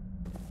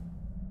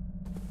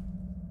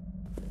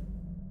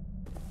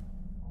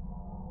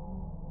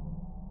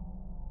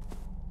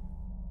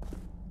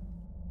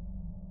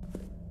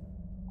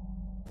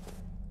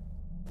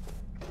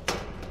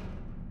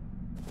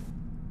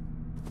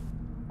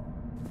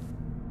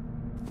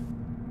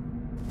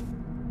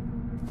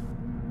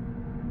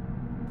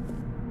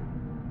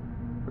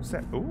 What's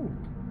that? Ooh,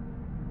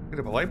 get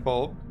up a light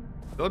bulb.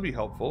 That'll be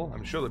helpful.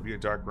 I'm sure there'll be a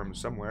dark room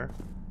somewhere.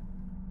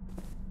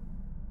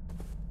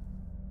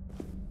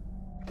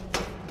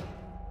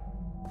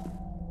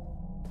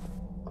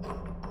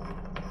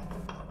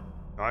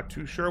 Not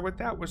too sure what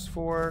that was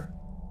for.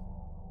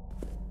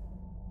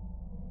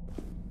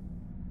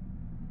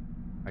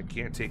 I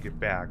can't take it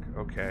back.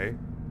 Okay.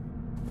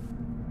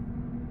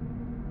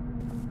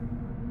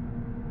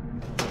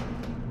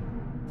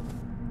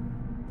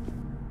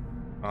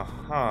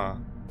 Uh-huh.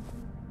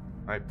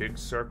 My big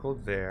circle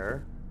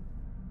there.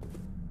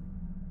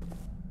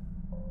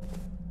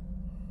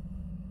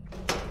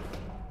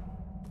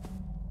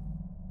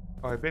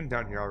 Oh, I've been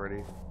down here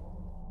already.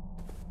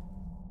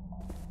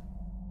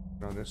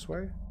 Down this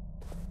way?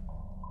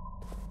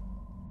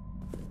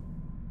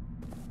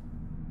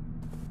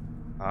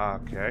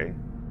 Okay.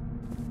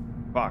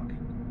 Fuck.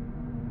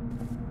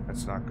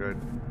 That's not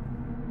good.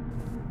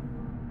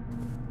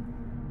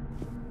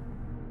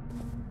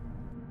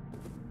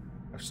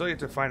 I've still yet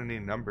to find any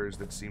numbers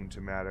that seem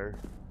to matter.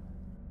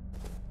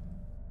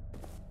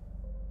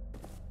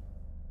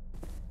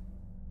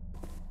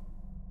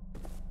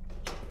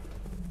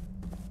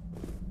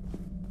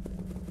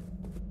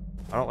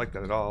 I don't like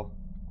that at all.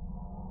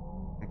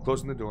 I'm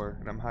closing the door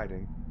and I'm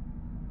hiding.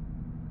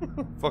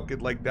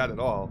 Fucking like that at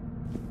all.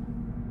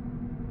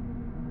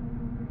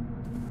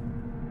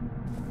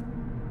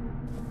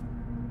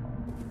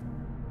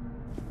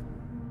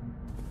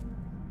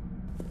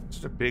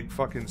 Just a big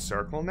fucking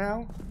circle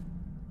now?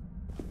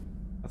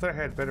 I thought I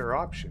had better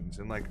options.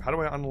 And like, how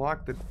do I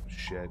unlock the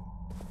shit?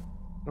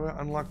 How do I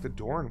unlock the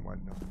door and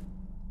whatnot?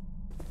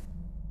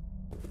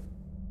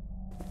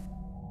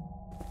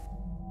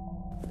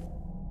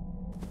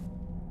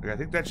 Like, I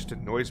think that's just a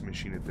noise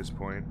machine at this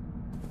point.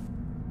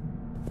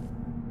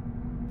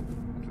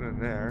 Nothing in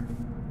there.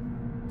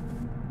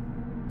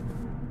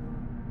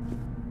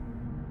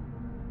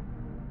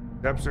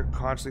 Steps are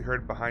constantly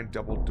heard behind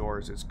double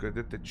doors. It's good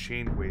that the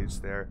chain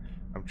weighs there.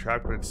 I'm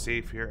trapped, but it's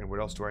safe here. And what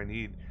else do I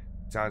need?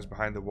 Sounds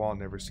behind the wall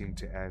never seem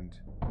to end.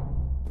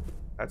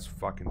 That's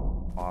fucking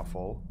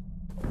awful.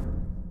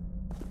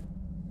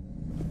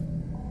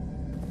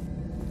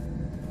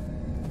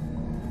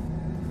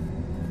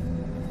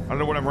 I don't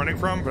know what I'm running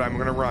from, but I'm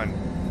gonna run.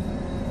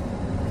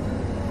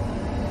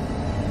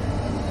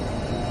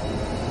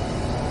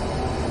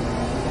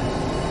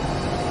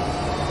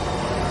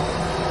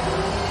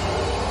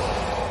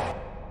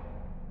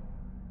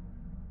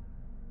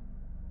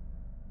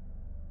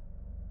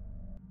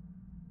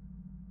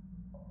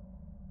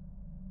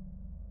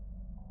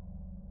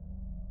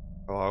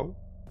 Hello?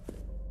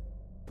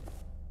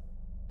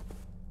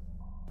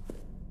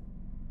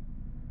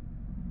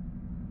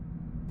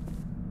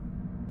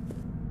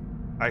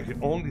 I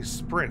can only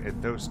sprint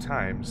at those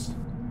times.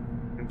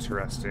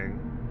 Interesting.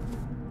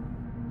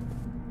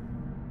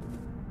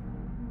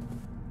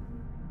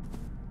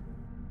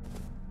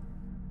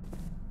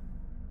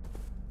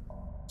 I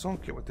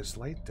don't get what this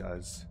light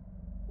does.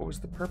 What was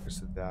the purpose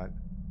of that?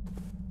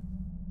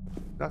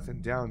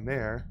 Nothing down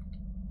there.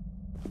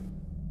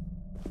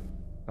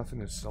 Nothing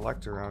to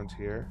select around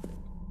here.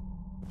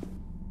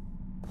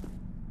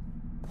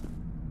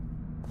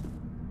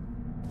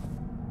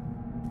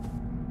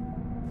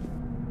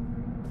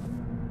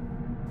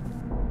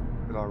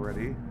 It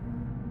already.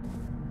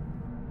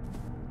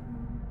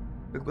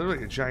 It's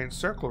literally a giant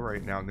circle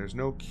right now, and there's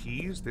no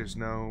keys, there's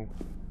no...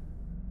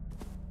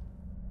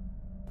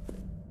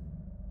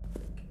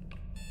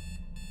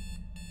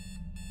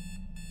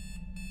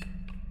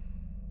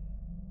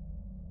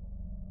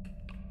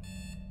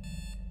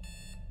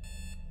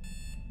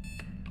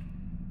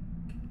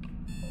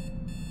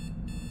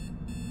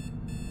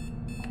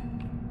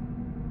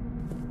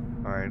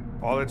 Alright,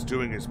 all it's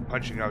doing is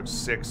punching out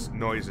 6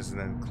 noises and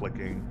then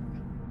clicking.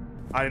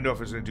 I didn't know if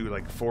it was going to do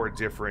like 4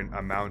 different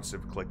amounts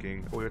of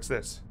clicking. Oh, what's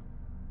this?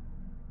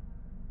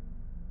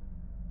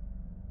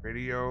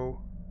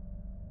 Radio,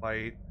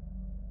 light,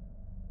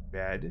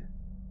 bed.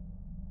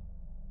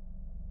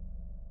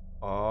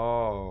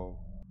 Oh.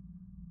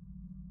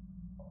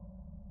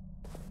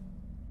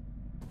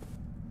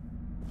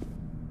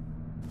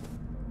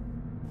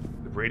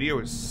 The radio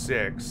is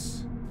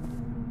 6.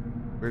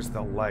 Where's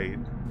the light?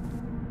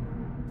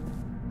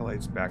 The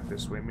light's back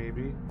this way,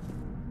 maybe?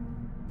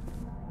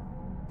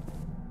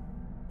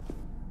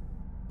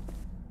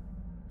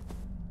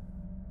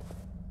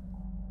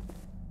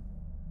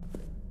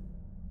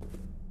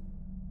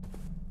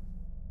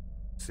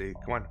 Let's see,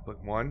 come on,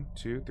 look, 1,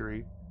 2,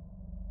 3.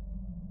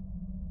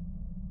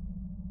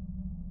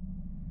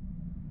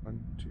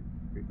 1, 2,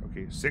 3.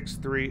 Okay, 6,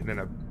 3, and then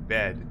a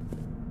bed.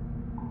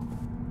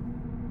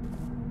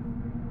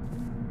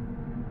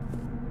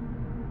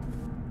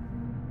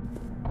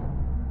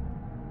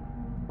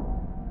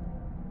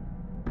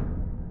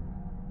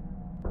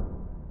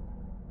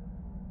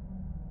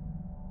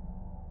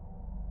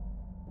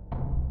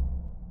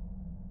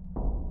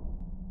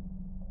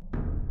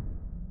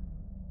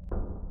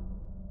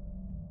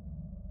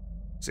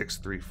 Six,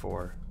 3,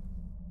 4.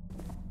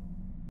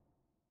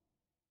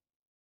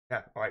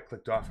 Yeah, oh, I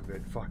clicked off of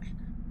it. Fuck.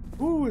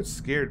 Ooh, it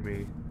scared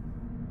me.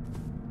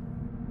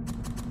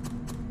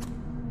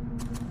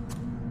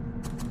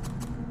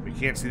 We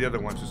can't see the other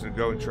ones, so just gonna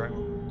go and try.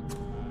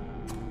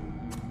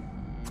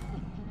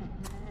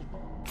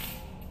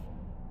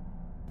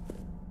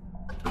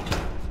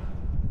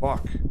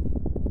 Fuck.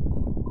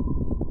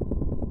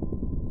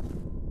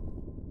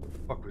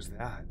 What was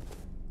that?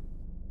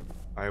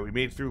 Alright, we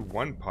made through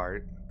one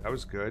part. That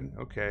was good.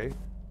 Okay.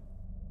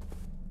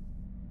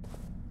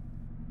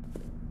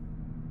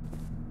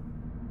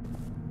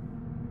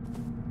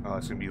 Oh,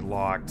 it's gonna be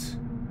locked.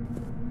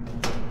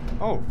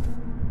 Oh,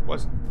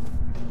 wasn't.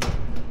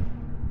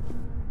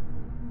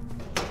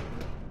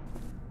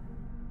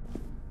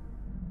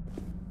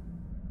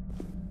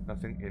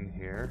 Nothing in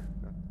here.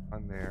 Nothing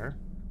on there.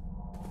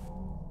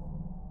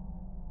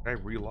 Can I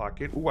relock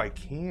it? Oh, I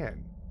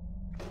can.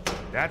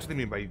 That's what I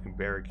mean by you can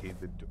barricade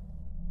the door.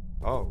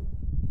 Oh.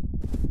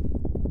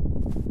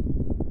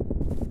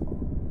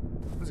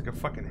 It's like a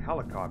fucking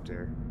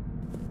helicopter.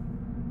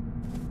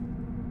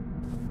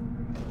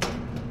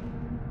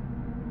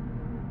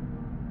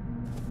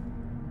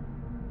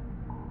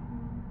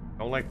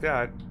 Don't like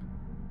that.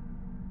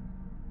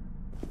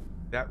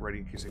 That ready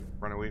in case I can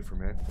run away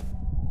from it.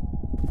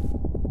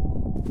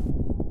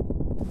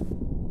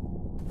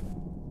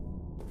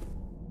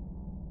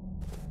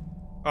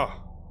 Oh.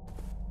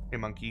 Hey,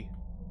 monkey.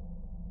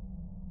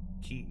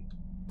 Key.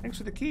 Thanks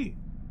for the key.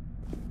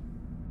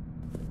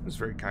 That's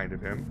very kind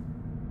of him.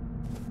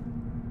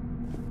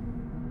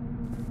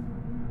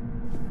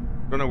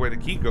 Don't know where the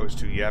key goes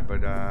to yet,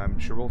 but I'm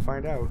sure we'll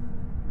find out.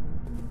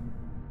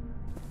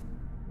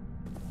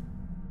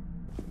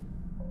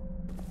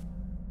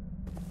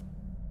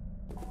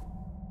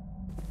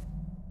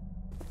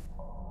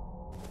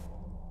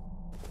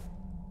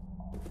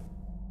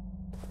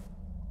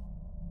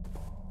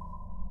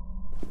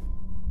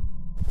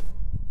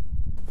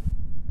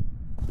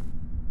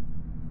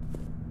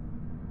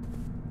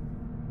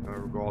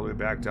 We'll go all the way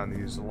back down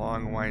these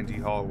long, windy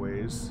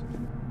hallways.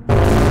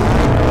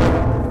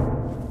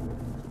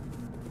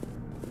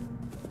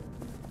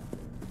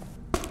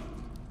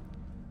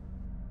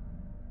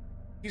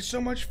 He's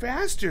so much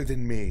faster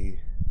than me.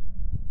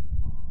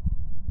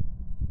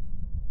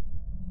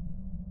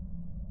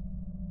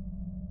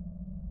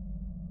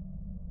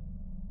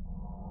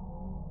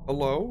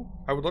 Hello?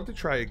 I would love to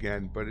try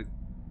again, but it...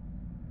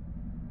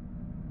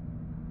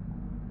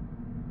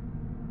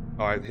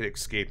 Oh, I hit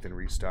escape then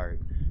restart.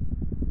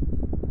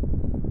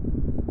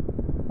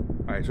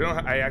 Alright, so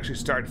I actually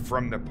start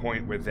from the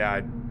point where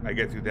that... I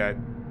get through that...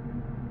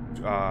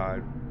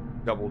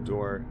 double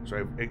door.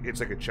 So it's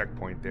like a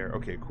checkpoint there.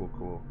 Okay,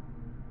 cool.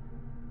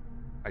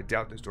 I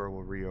doubt this door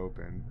will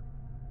reopen.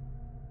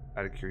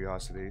 Out of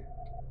curiosity.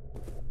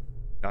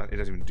 No, it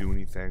doesn't even do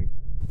anything.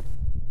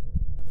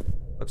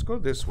 Let's go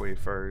this way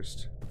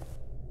first.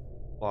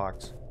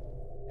 Locked.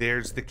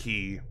 There's the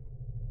key.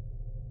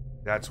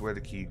 That's where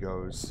the key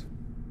goes.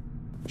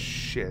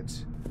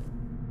 Shit.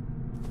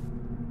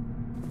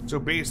 So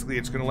basically,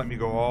 it's gonna let me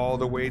go all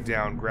the way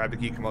down, grab the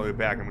key, come all the way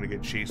back. I'm gonna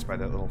get chased by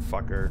that little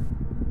fucker.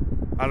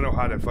 I don't know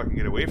how to fucking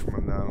get away from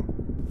him, though.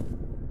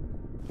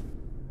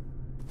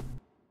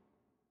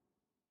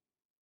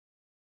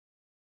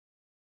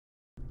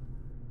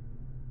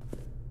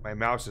 My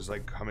mouse is,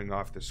 like, coming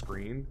off the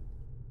screen.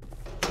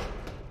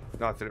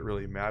 Not that it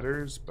really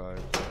matters, but...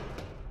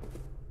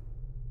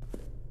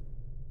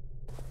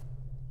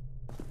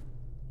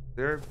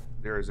 There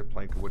is a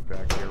plank of wood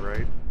back here,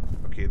 right?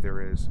 Okay,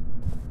 there is.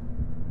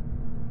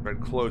 I'd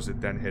close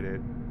it, then hit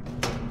it.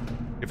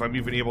 If I'm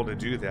even able to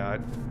do that.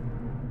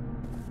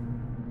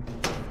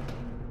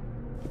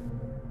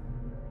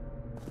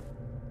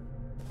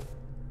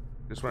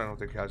 This one I don't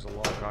think has a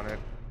lock on it.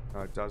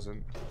 No, it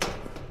doesn't.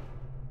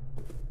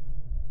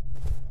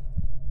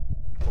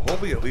 Well,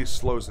 hopefully it at least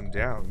slows him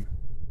down.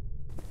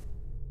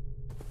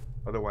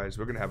 Otherwise,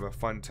 we're gonna have a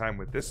fun time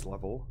with this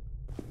level.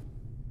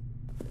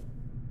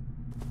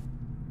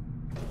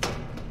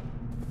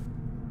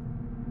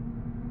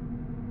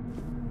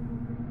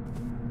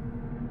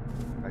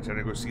 I'm trying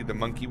to go see the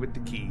monkey with the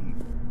key.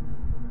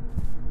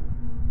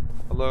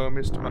 Hello,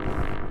 Mr.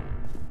 Monkey.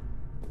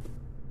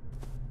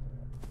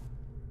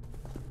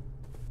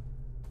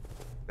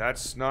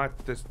 That's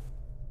not the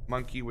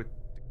monkey with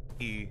the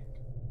key.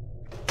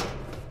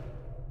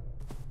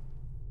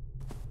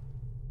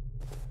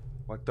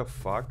 What the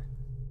fuck?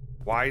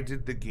 Why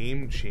did the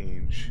game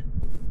change?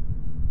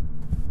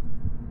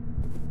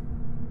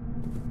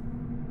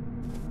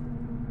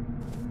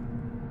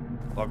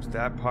 Loved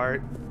that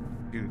part.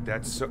 Dude,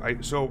 that's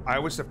so I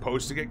was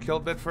supposed to get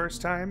killed that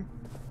first time?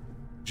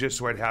 Just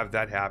so I'd have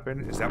that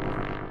happen? Is that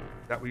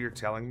what you're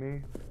telling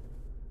me?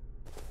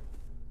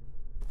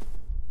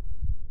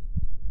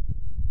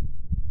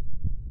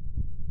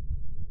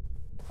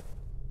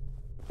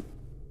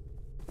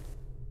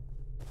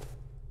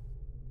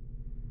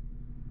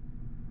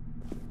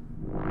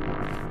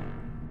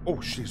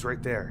 Oh, she's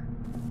right there.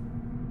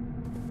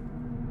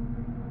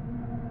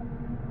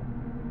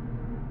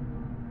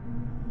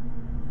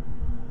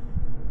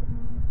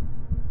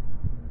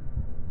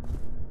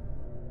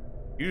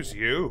 Use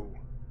you.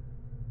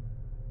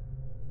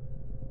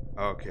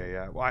 Okay,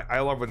 yeah. Well, I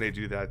love when they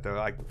do that, though.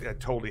 That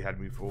totally had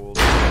me fooled.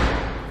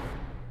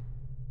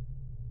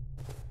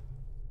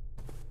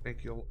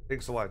 Thank you.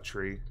 Thanks a lot,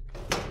 Tree.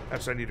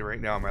 That's what I needed right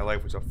now in my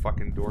life was a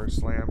fucking door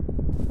slam.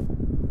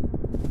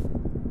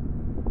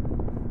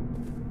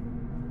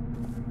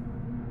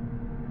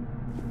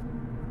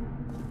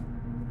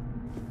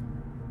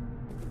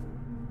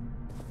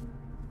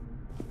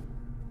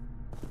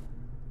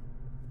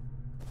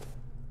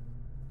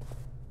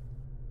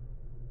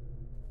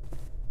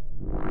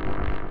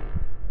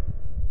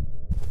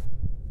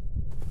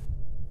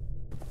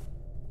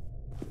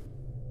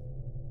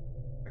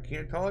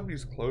 Can't tell if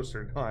he's close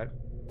or not.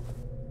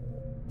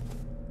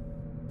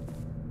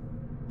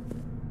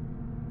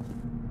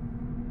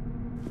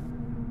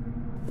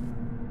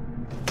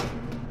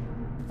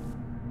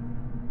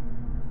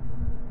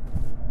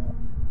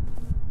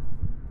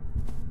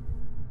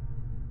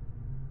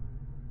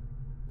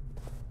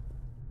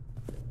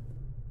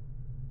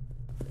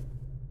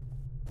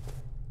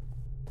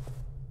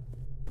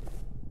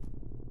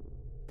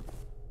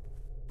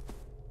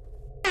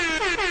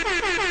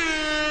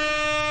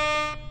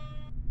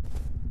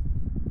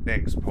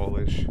 Thanks,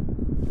 Polish.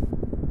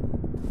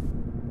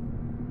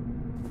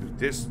 Dude,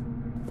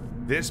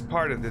 this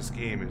part of this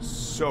game is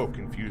so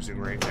confusing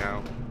right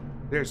now.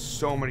 There's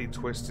so many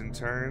twists and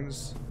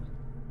turns.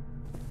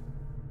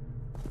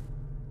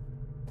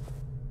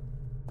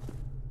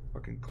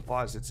 Fucking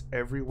closets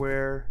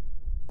everywhere.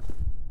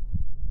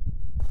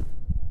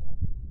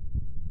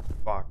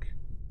 Fuck.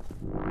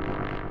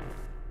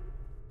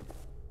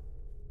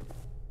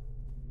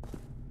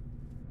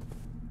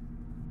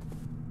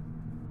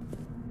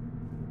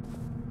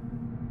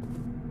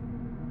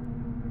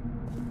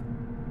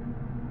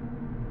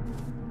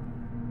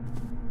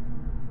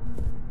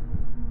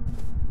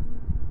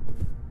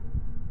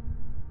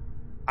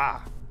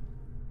 Ah.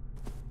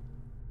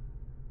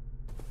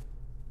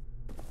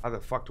 How the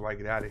fuck do I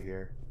get out of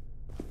here?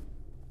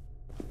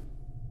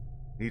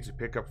 Need to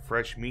pick up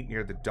fresh meat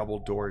near the double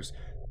doors.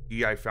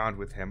 Key I found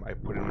with him, I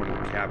put in one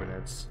of the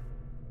cabinets.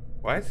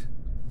 What?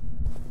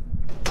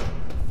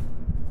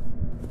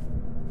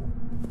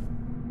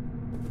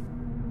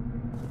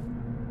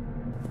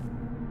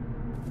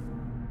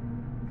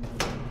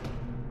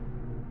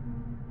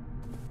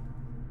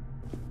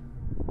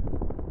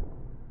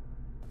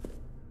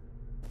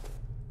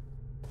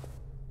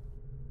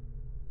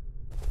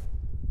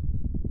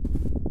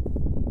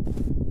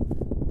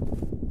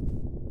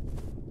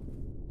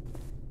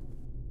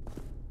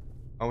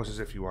 Oh, Almost as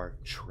if you are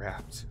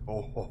trapped.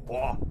 Oh, ho,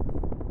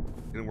 ho.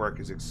 Didn't work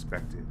as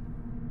expected.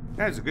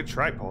 That is a good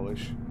try,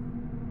 Polish.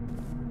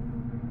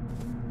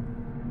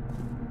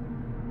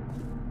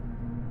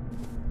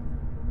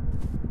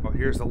 Oh,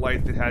 here's the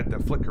light that had the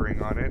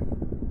flickering on it.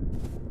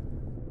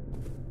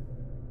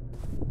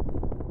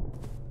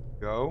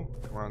 Go.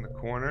 Come around the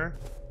corner.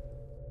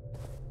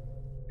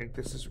 I think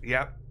this is...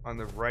 Yep. On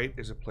the right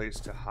is a place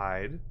to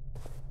hide.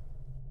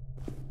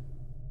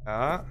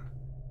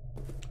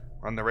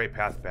 We're on the right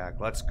path back.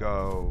 Let's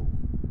go.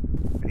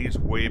 And he's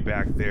way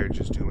back there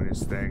just doing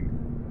his thing.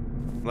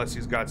 Unless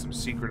he's got some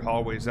secret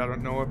hallways I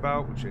don't know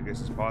about, which I guess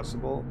is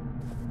possible.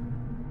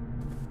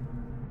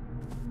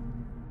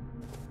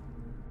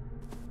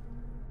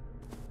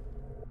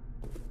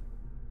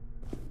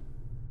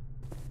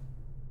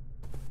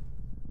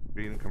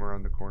 We didn't come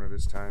around the corner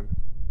this time.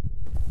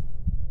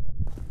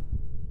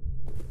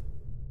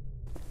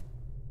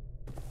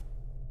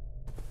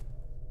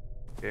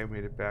 Okay,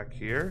 made it back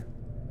here.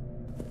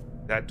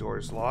 That door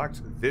is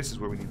locked. This is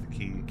where we need the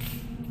key.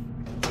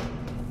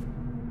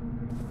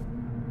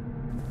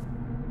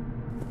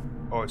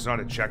 Oh, it's not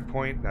a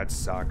checkpoint? That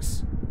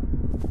sucks.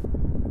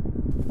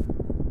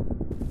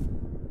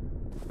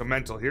 So,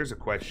 Mental, here's a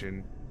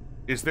question.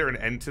 Is there an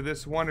end to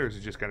this one, or is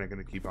it just kind of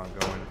going to keep on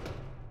going?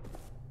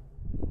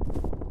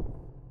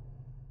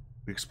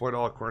 We explored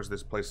all the corners of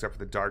this place except for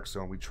the dark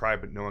zone. We tried,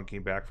 but no one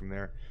came back from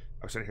there.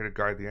 I was sent here to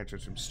guard the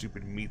entrance from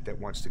stupid meat that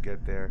wants to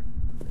get there.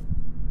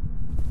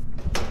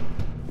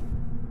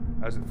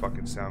 That doesn't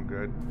fucking sound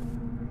good.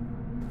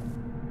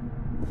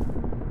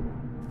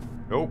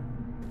 Nope.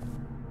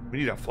 We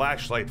need a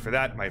flashlight for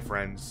that, my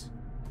friends.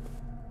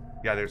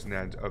 Yeah, there's an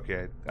end.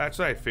 Okay, that's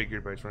what I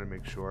figured, but I just want to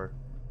make sure.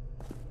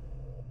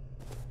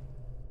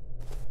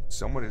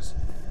 Someone is...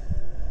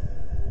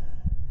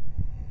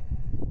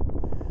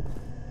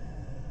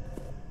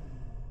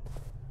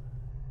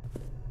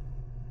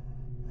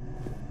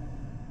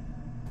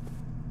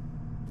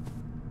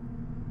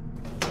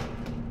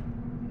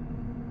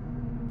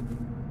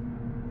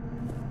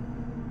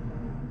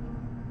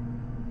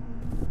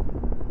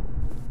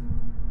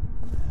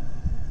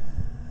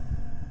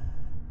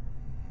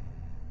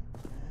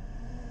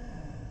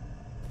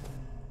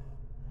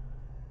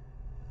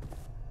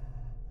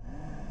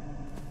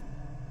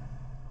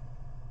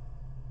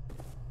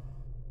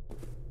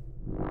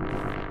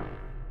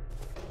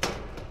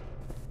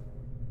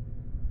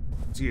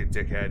 See it,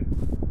 dickhead.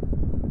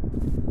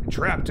 I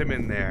trapped him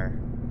in there.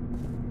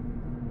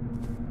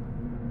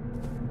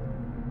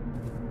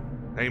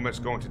 Now you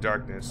must go into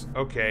darkness.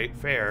 Okay,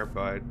 fair,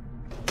 but...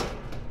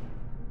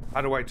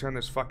 How do I turn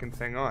this fucking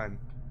thing on?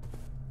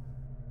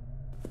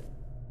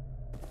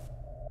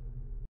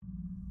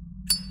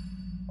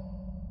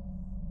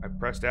 I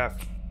pressed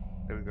F.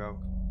 There we go.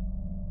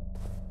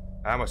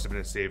 That must have been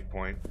a save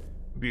point.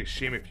 It'd be a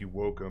shame if you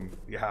woke him.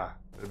 Yeah, that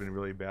would have been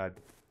really bad.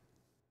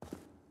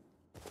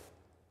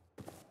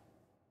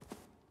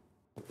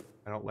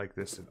 I don't like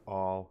this at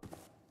all.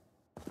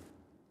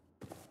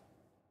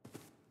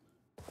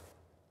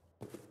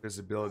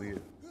 Visibility.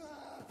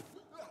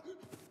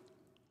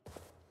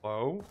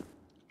 Hello?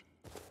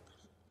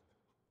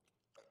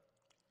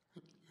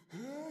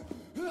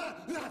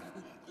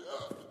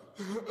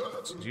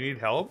 Do you need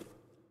help?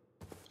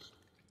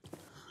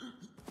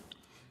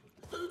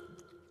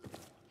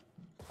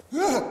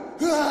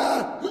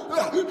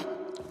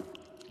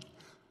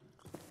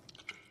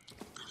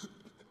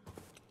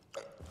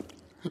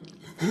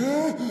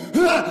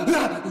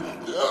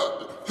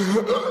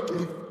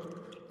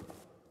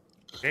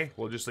 Okay,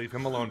 we'll just leave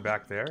him alone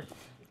back there.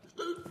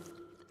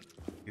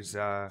 He's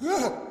sounds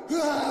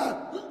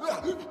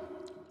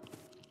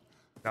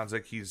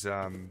like he's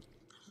having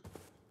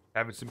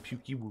some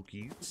pukey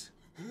wookies.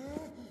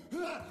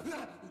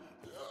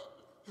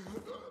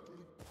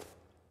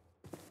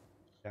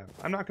 Yeah,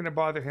 I'm not gonna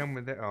bother him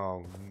with it.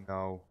 Oh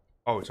no.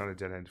 Oh, it's on a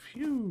dead end.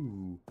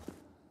 Phew.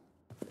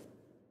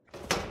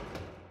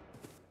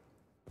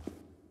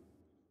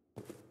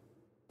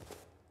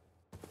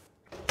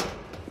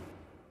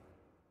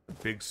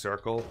 Big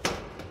circle.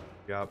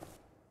 Yep.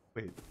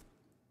 Wait.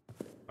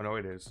 Oh no,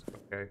 it is.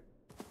 Okay.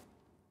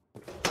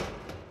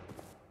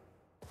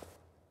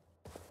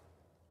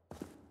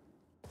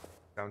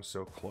 Sounds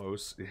so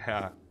close.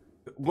 Yeah.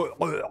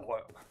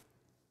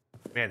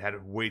 Man,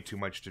 had way too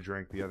much to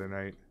drink the other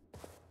night.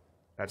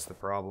 That's the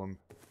problem.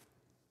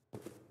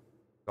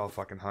 All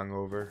fucking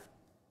hungover.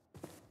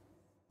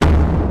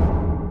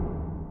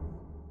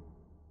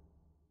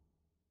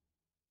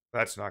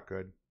 That's not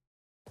good.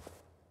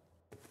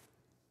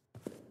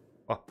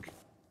 Fuck.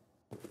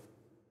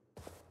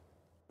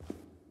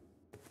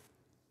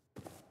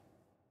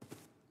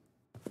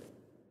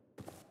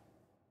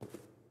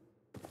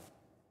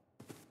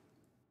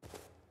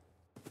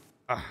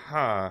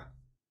 Aha.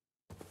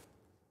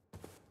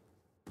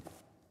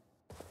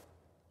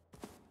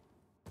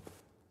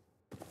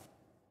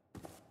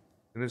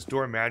 Can this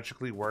door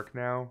magically work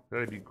now?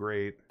 That'd be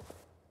great.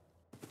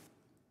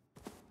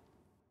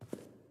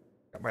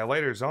 Got my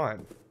lighters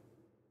on.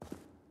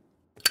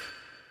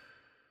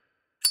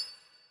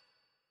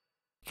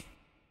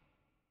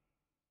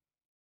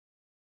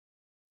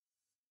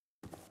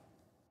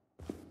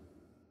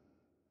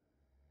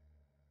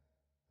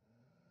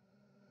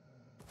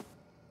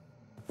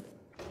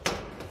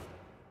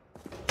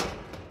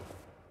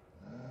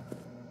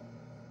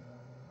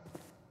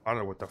 I don't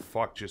know what the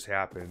fuck just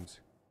happened.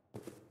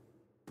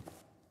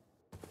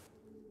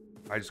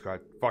 I just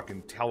got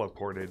fucking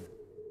teleported.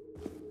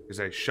 Because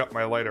I shut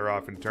my lighter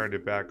off and turned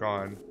it back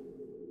on.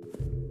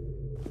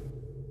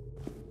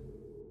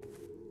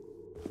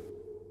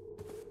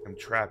 I'm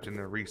trapped in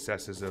the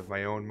recesses of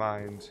my own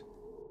mind.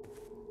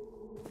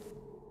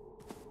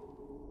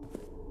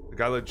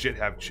 Like, I legit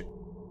have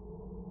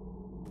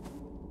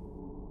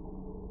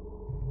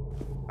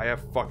I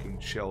have fucking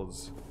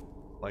chills.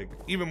 Like,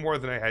 even more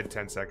than I had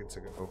 10 seconds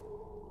ago.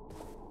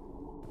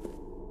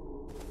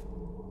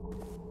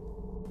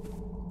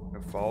 I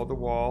follow the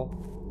wall.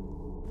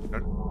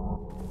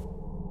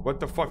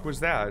 What the fuck was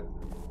that?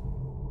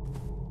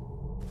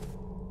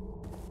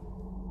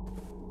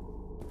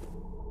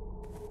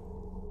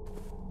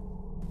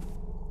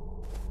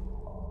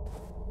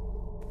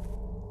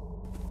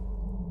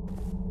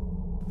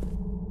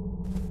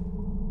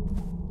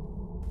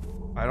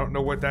 I don't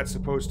know what that's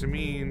supposed to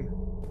mean.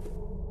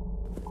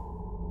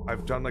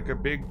 I've done like a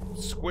big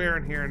square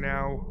in here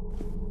now.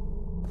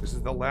 This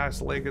is the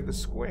last leg of the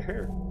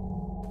square.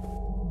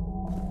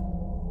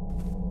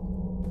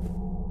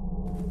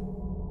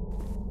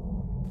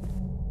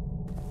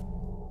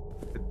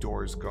 The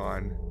door's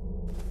gone.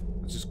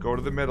 Let's just go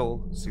to the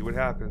middle, see what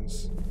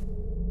happens.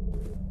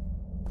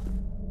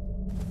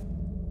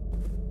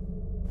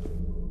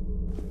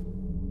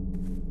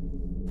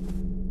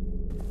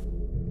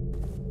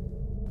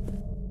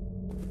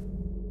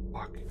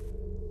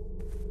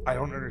 I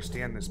don't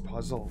understand this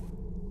puzzle.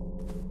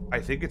 I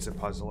think it's a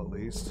puzzle, at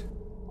least.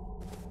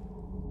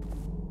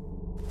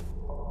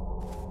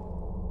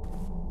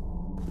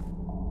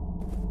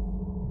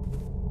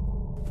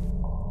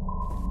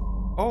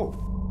 Oh.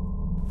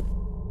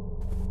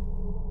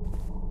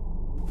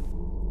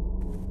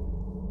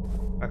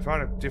 I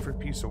found a different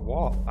piece of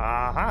wall.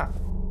 Aha!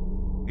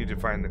 Need to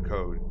find the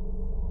code.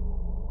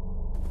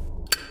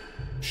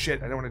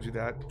 Shit, I don't want to do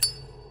that.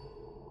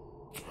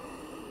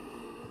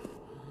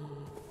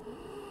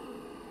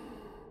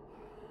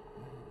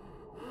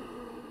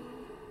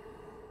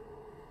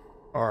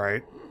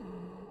 Alright.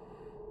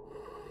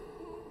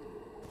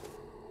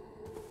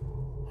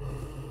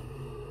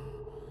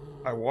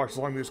 I walked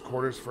along these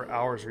corridors for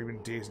hours or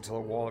even days until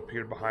a wall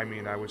appeared behind me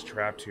and I was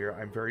trapped here.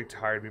 I'm very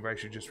tired. Maybe I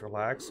should just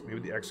relax. Maybe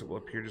the exit will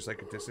appear just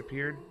like it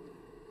disappeared.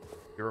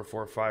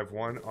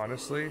 0451.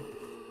 Honestly,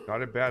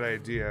 not a bad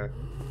idea.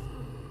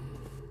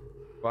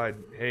 But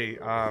hey,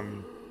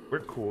 we're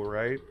cool,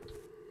 right?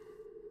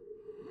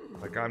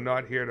 Like, I'm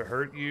not here to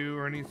hurt you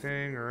or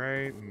anything,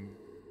 alright? And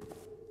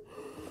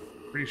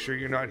pretty sure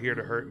you're not here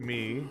to hurt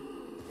me.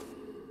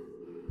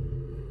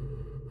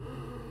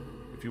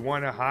 If you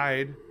want to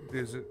hide,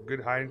 there's a good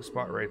hiding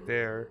spot right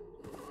there.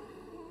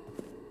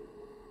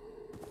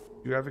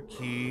 You have a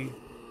key.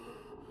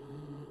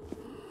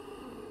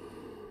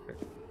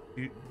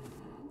 Do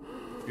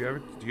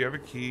you have a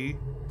key?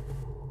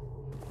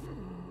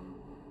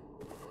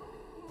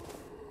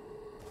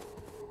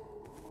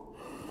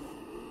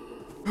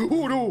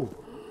 Oh no!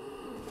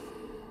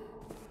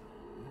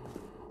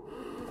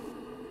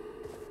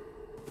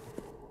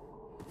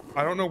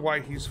 I don't know why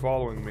he's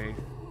following me.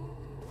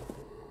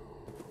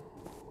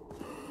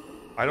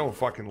 I don't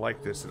fucking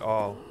like this at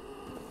all.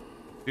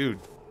 Dude.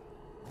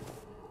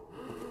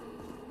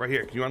 Right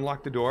here. Can you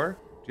unlock the door?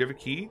 Do you have a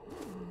key? Do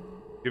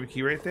you have a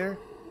key right there? Do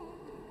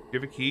you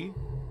have a key?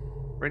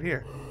 Right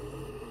here.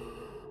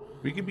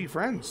 We can be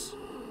friends.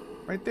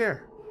 Right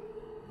there.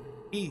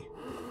 Key.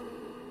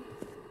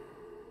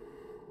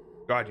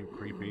 God, you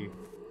creepy.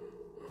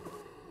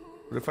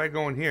 What if I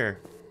go in here?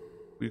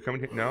 Will you come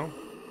in here? No?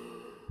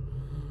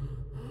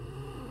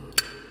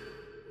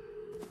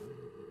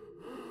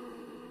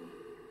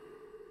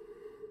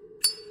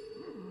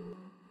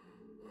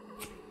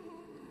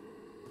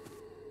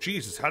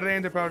 Jesus, how did I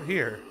end up out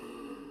here?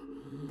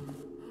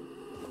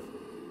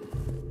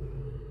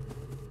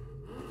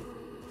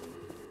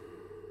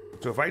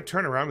 So if I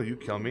turn around, will you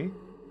kill me?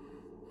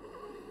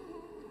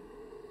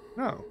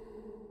 No.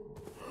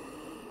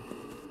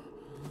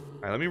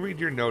 Alright, let me read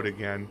your note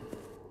again.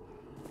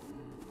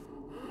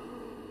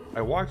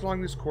 I walked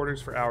along these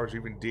corridors for hours or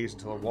even days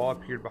until a wall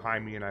appeared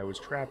behind me and I was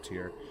trapped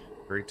here.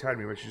 Very tired.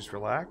 Maybe I should just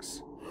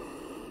relax?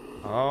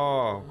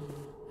 Oh.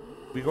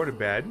 We go to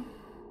bed?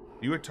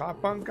 You a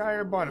top bunk guy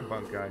or bottom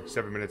bunk guy?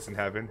 7 minutes in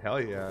heaven. Hell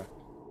yeah.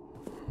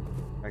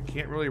 I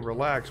can't really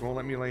relax. Won't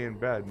let me lay in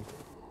bed.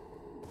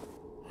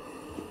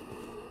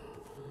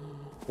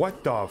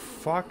 What the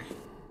fuck?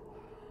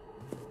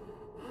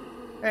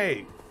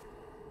 Hey.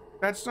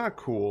 That's not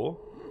cool.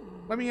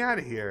 Let me out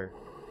of here.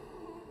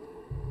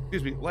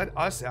 Excuse me. Let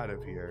us out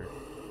of here.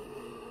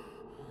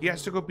 He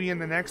has to go be in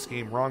the next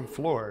game. Wrong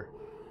floor.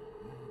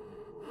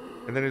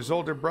 And then his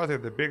older brother,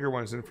 the bigger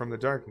one's in from the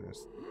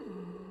darkness.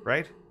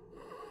 Right?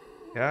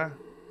 Yeah?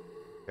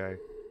 Okay.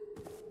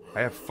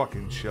 I have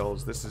fucking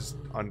chills. This is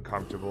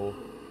uncomfortable.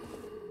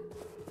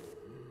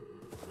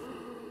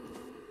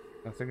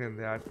 Nothing in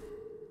that.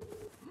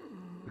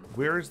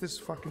 Where is this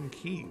fucking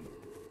key?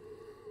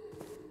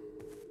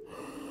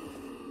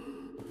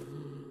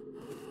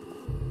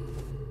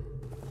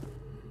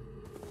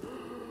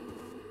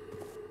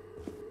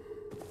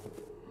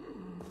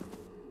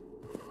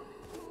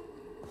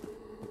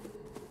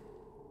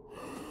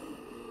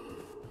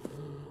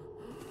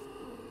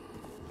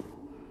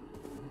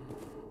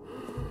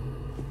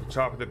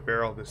 Top of the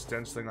barrel. The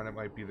stenciling on it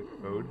might be the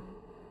code.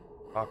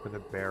 Top of the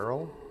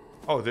barrel.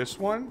 Oh, this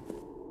one?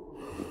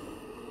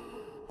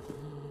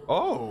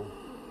 Oh.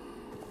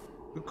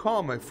 Good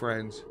call, my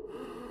friends.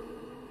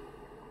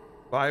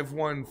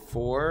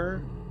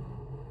 514.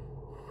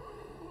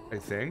 I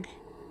think.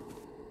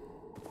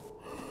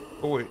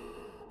 Oh, wait.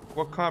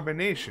 What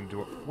combination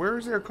do I... Where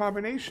is there a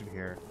combination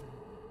here?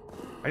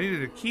 I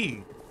needed a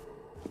key.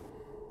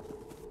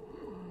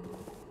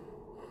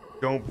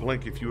 Don't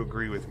blink if you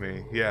agree with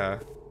me. Yeah.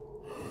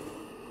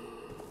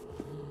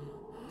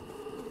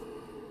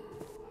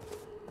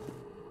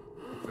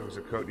 There was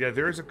a code. Yeah,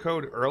 there is a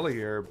code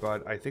earlier,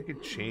 but I think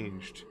it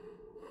changed.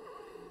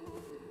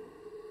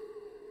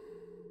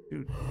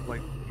 Dude,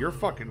 like, you're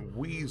fucking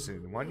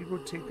wheezing. Why don't you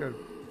go take a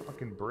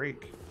fucking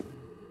break?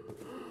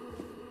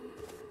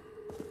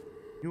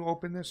 Can you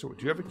open this? Or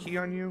do you have a key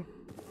on you?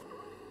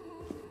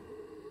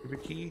 You have a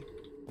key?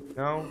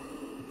 No?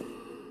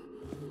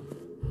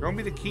 Throw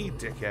me the key,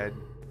 dickhead.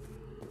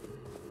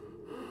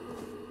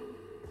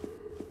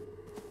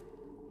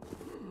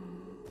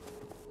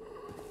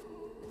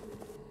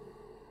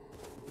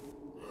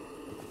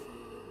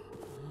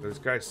 This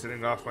guy's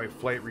sitting off my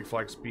flight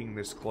reflex being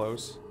this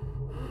close.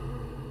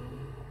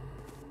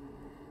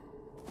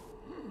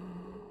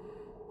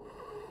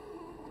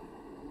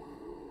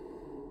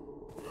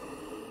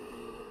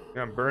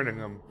 Yeah, I'm burning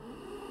him.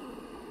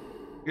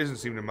 He doesn't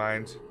seem to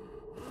mind.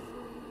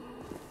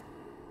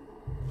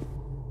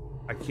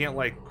 I can't,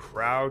 like,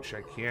 crouch.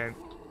 I can't...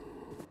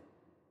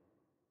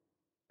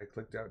 I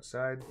clicked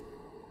outside.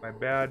 My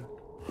bad.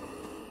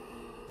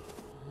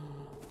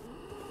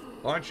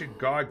 Launching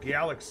God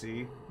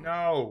Galaxy.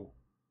 No!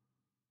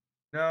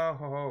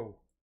 No!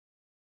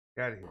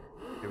 Get out of here.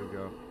 Here we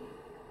go.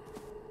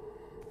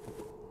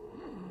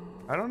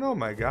 I don't know,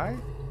 my guy.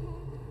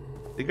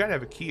 They gotta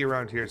have a key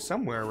around here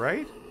somewhere,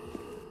 right?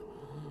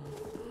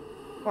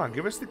 Come on,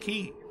 give us the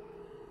key.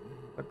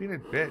 Stop being a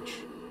bitch.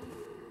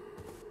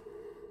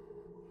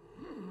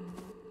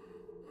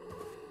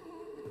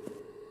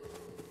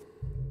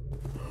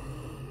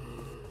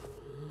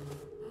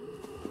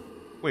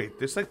 Wait,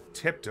 this like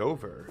tipped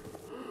over.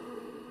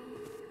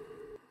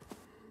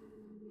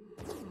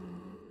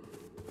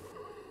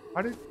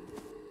 How did...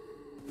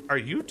 Are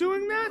you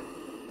doing that?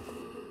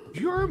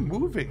 You're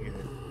moving it.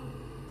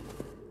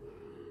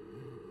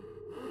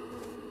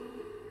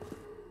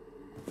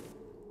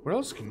 What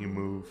else can you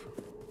move?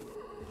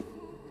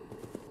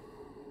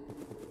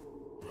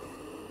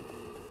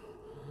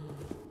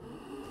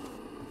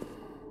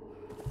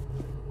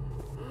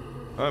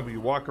 Oh, but you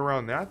walk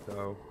around that,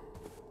 though.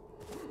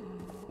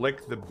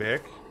 Lick the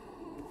bick.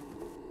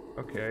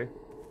 Okay.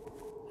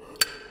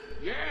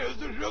 Yeah, it's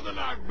the sugar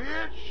knock,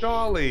 bitch.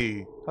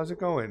 Dolly! How's it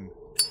going?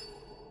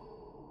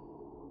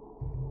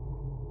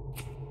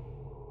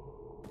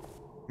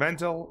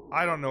 Mental?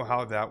 I don't know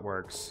how that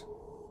works.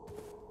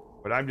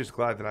 But I'm just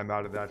glad that I'm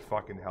out of that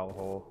fucking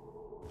hellhole.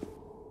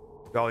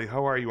 Dolly,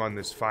 how are you on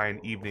this fine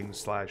evening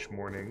 /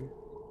 morning?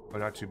 Oh,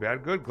 not too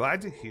bad. Good,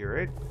 glad to hear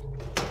it.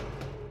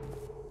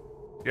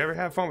 You ever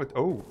have fun with...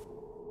 Oh.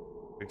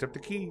 Picked up the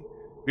key.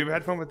 Have you ever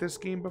had fun with this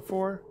game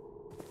before?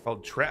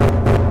 Called Trap.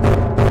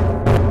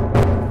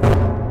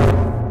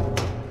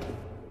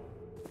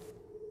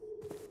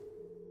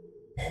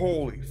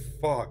 Holy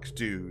fuck,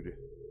 dude.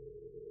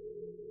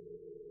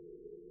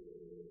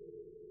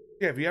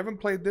 Yeah, if you haven't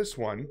played this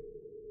one...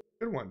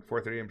 Good one.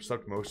 4:30 a.m.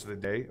 Slept most of the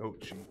day. Oh,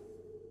 gee. Can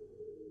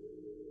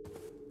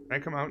I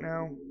come out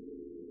now?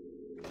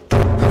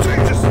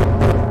 Jesus!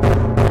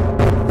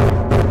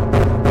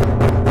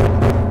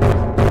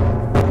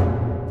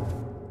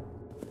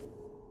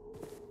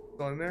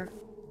 Still in there?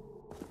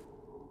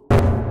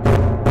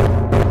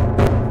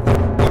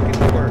 Fucking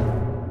door.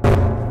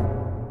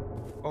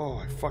 Oh,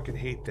 I fucking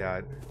hate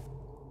that.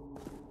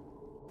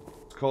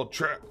 It's called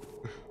Trap.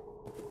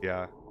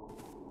 Yeah.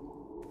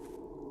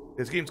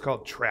 This game's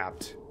called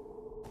Trapped.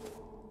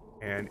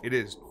 And it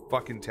is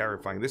fucking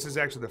terrifying. This is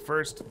actually the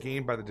first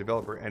game by the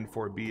developer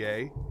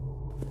N4BA.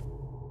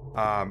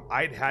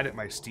 I'd had it in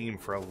my Steam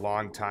for a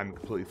long time and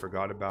completely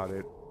forgot about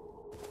it.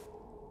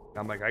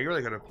 I'm like, I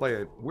really gotta play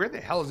it. Where the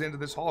hell is the end of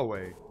this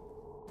hallway?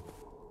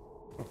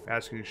 Oh,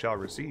 ask and you shall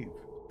receive.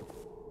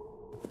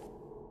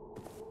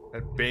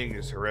 That bang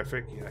is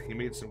horrific. Yeah, he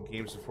made some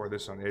games before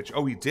this on itch.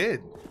 Oh, he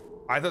did?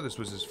 I thought this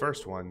was his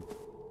first one.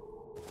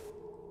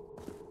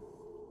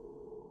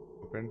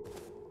 Open.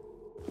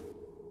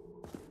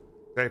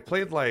 I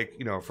played, like,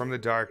 you know, From the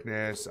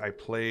Darkness. I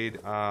played,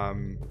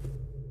 Wrong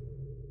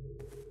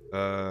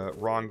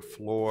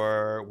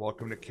Floor,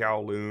 Welcome to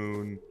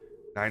Kowloon,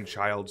 9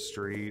 Child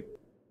Street.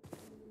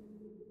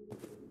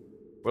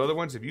 What other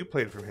ones have you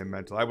played from him,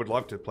 Mental? I would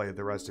love to play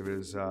the rest of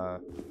his,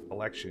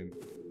 collection.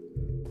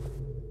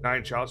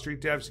 9 Child Street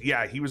devs?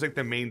 Yeah, he was, like,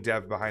 the main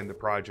dev behind the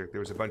project.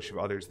 There was a bunch of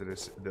others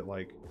that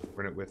like,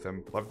 run it with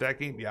him. Loved that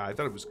game? Yeah, I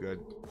thought it was good.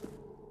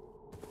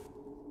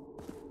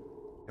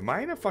 Am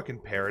I in a fucking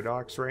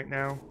paradox right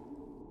now?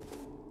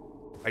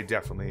 I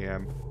definitely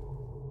am.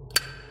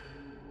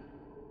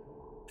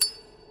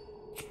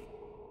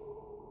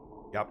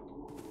 Yep.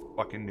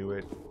 Fucking knew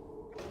it.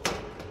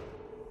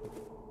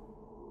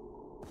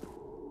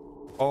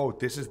 Oh,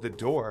 this is the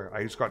door.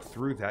 I just got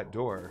through that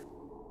door.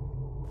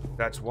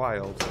 That's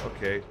wild.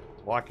 Okay,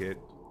 lock it.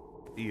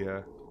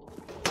 Yeah.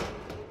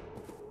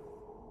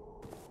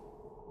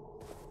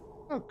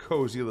 A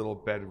cozy little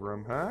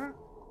bedroom, huh?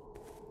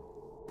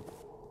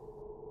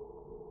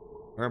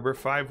 Remember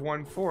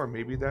 514,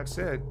 maybe that's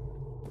it.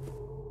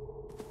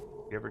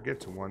 You ever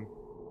get to one.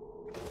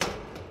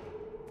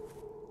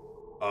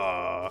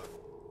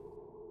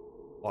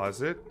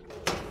 Closet.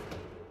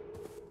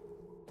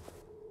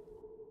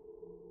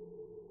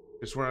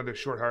 Just one other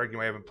short horror game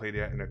I haven't played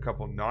yet, and a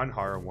couple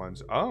non-horror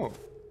ones. Oh,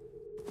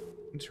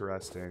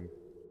 interesting.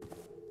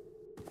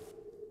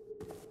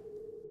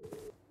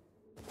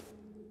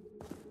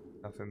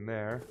 Nothing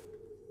there.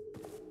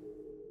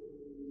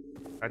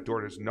 That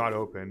door does not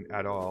open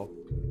at all.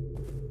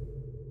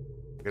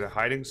 Get a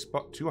hiding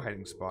spot, 2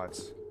 hiding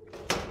spots.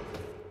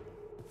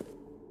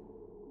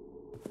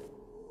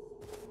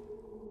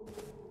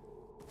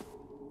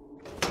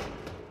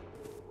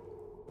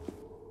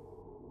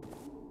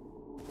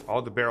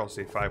 All the barrels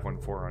say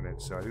 514 on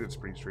it, so I think it's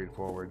pretty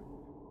straightforward.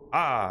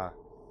 Ah!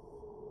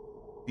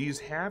 These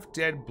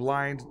half-dead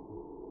blind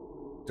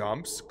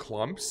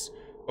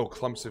clumps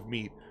of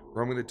meat,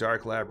 roaming the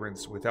dark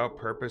labyrinths without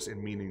purpose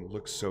and meaning,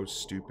 look so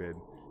stupid.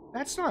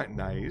 That's not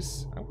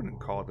nice. I wouldn't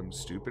call them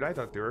stupid. I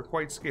thought they were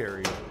quite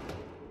scary.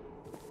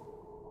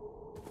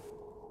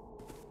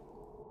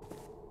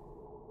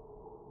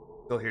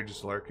 Still here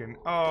just lurking.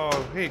 Oh,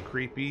 hey,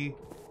 creepy.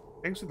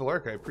 Thanks for the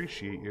lurk. I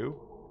appreciate you.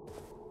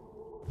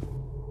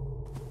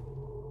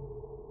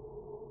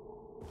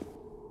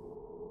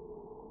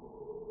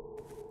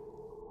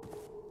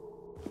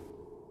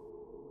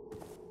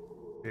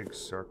 Big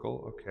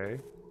circle, okay.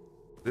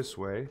 This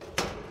way.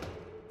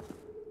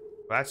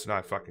 That's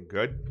not fucking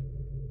good.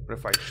 What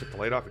if I shut the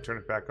light off and turn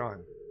it back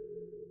on?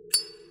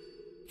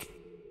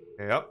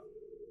 Yep.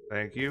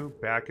 Thank you.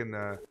 Back in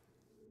the...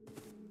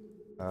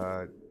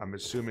 I'm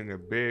assuming a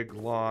big,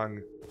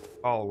 long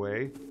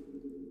hallway.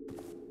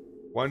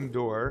 One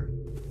door.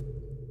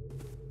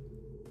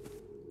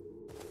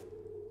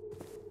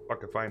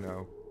 Fuck if I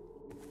know.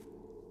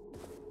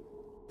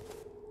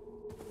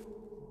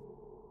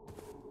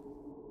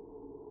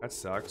 That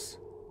sucks.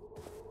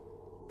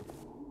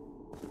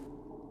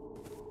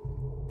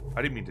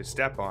 I didn't mean to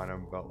step on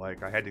him, but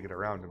like I had to get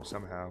around him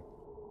somehow.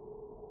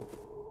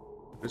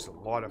 There's a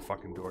lot of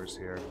fucking doors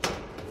here.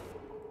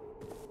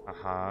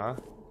 Uh-huh.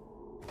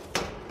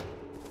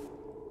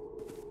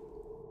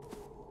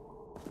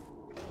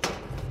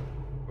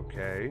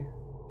 Okay.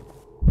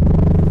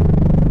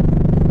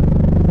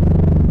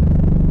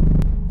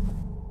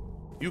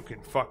 You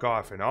can fuck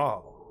off and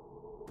all.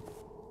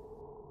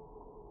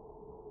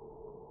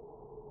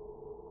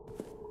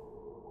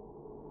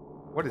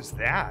 What is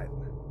that?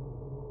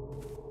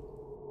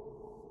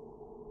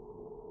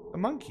 A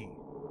monkey.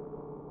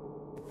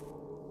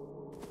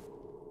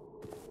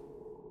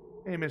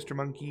 Hey, Mr.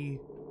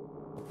 Monkey.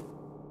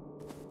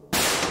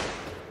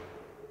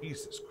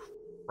 Jesus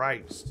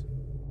Christ.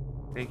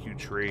 Thank you,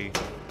 tree.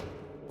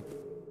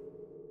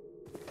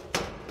 I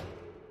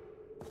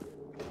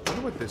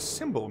wonder what this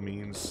symbol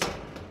means.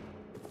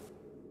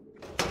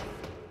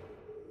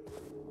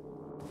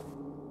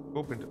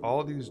 Opened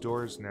all these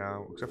doors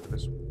now, except for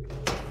this one.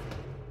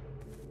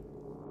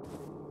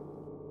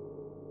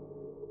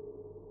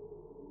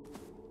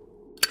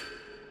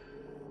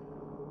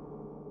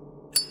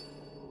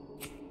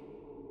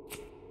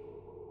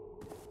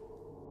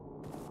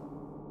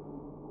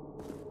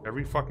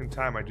 Every fucking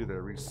time I do that,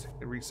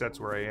 it resets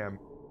where I am.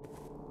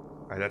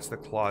 Alright, that's the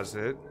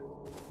closet.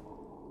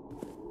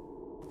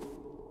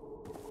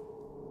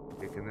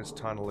 Taking this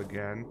tunnel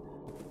again.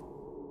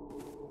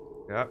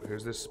 Yep,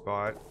 here's this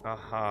spot.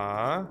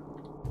 Uh-huh.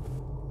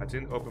 That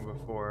didn't open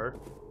before.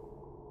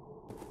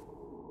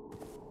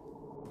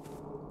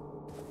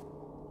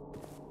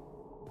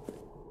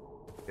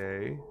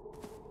 Okay.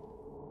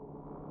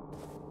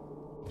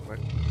 What?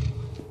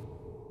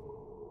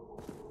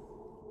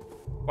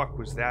 Fuck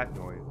was that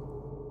noise?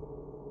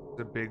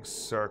 The big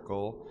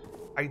circle.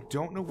 I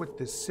don't know what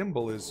this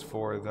symbol is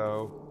for,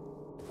 though.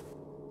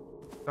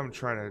 I'm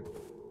trying to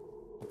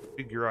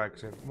figure out,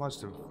 because I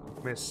must have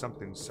missed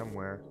something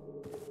somewhere.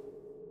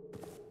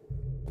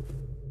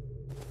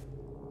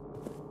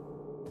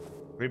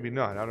 Maybe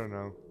not, I don't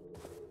know.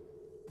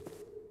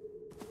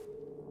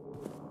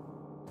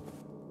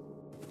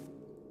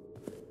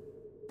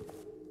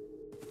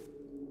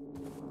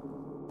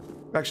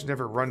 I've actually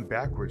never run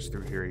backwards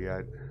through here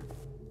yet.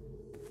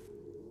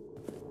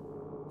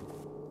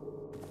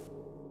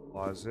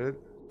 Closet.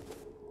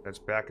 That's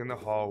back in the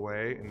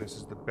hallway, and this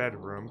is the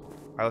bedroom.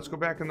 Alright, let's go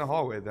back in the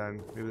hallway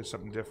then. Maybe there's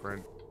something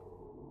different.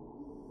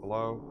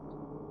 Hello?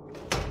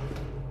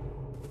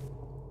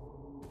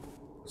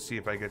 Let's see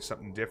if I get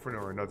something different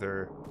or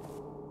another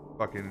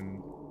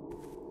fucking...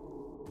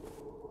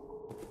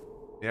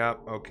 Yep,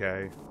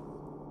 okay.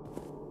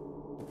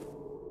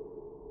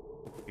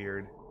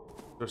 Weird.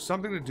 There's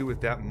something to do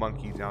with that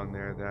monkey down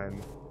there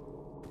then.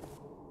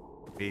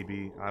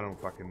 Maybe. I don't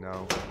fucking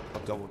know.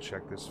 I'll double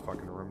check this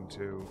fucking room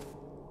too.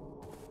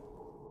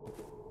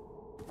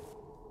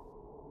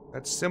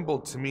 That symbol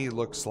to me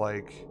looks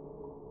like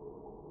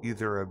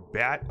either a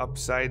bat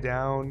upside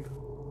down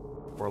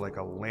or like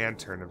a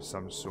lantern of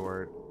some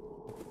sort.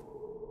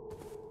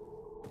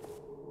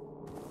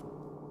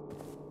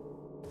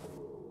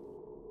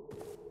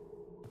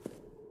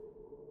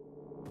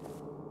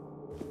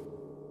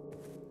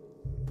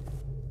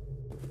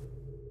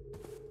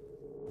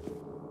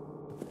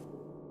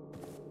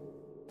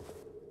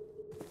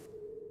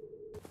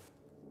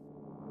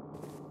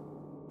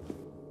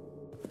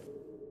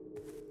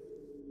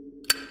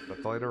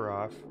 Let the lighter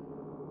off.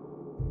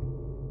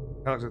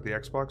 Kind of looks like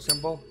the Xbox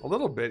symbol. A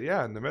little bit,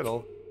 yeah, in the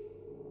middle.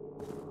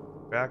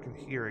 Back in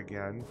here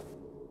again.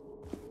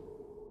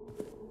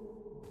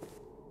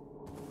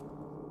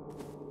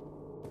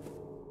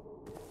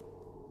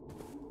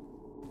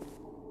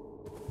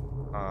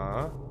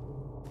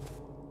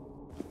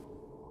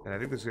 And I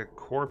think there's a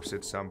corpse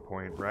at some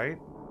point, right?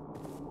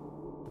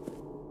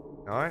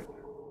 Not?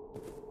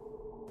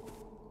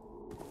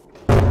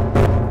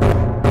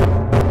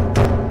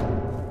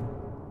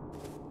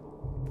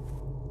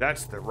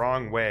 That's the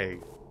wrong way.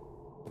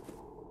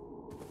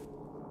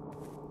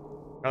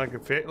 Kind of like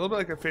a fish, a little bit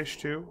like a fish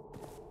too.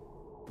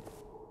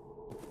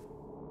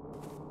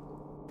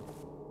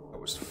 That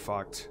was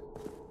fucked.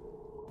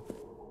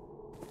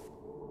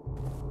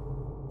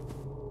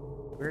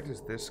 Where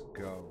does this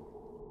go?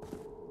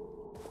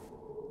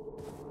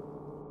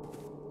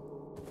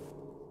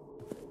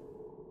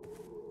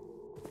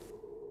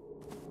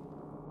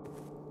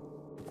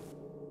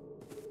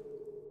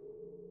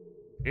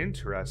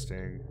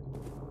 Interesting.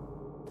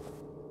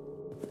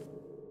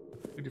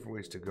 Two different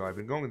ways to go. I've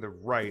been going to the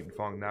right and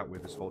following that way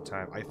this whole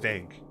time, I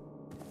think.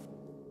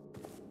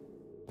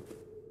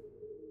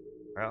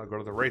 Alright, I'll go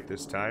to the right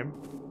this time.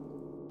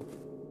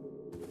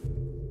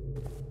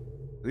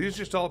 These are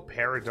just all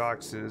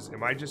paradoxes.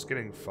 Am I just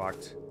getting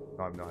fucked?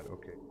 No, I'm not.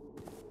 Okay.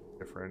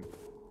 Different.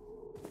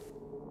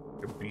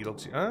 A beetle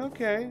too.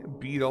 Okay.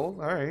 Beetle.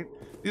 Alright.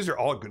 These are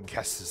all good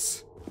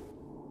guesses.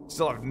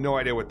 Still have no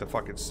idea what the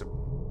fuck it's...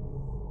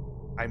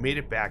 I made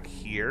it back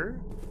here.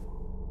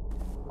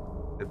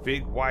 The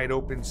big wide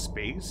open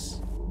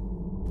space.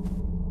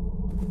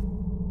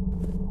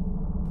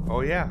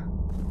 Oh yeah.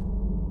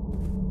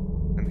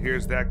 And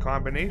here's that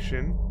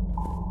combination.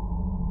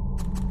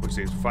 Which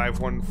is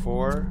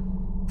 514.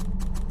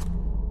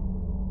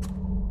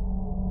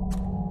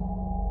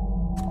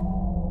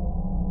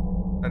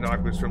 A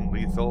knock was from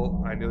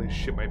Lethal. I nearly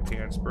shit my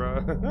pants,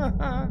 bro.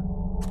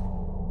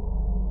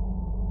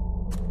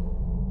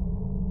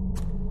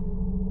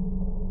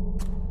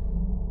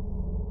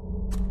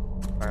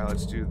 Alright,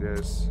 let's do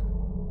this.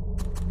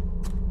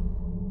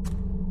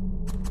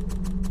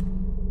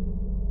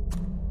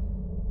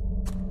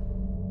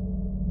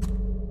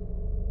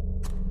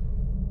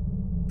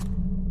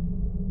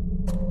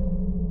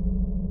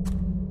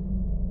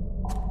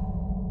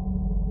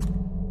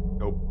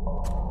 Nope.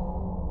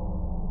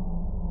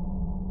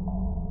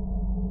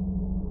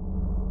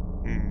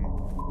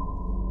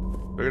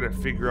 We're gonna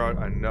figure out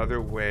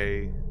another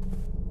way.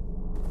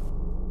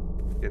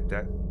 Get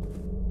that.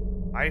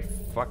 I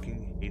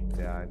fucking hate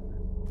that.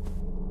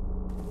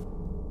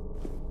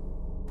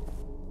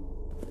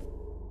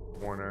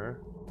 Corner.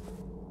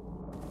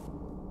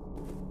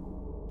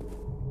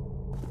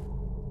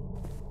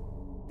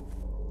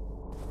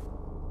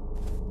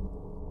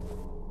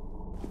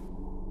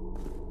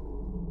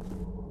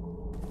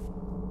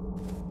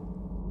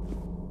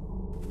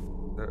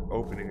 They're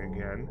opening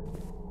again.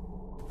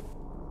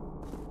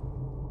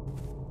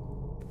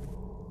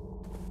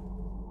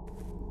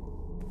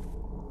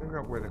 Figure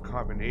out where the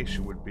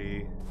combination would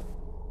be.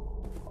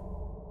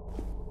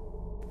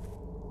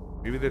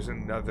 Maybe there's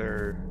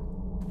another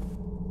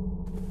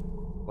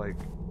like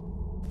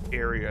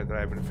area that I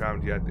haven't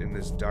found yet in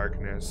this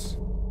darkness.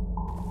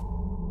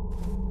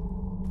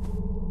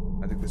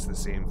 I think this is the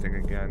same thing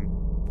again.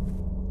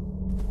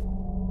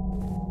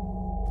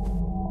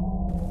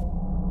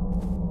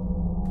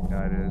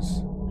 That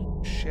is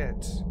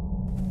shit.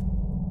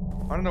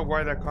 I don't know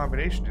why that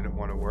combination didn't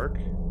want to work.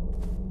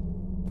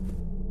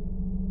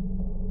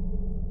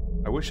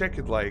 I wish I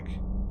could, like,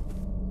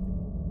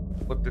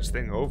 flip this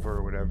thing over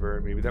or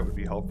whatever. Maybe that would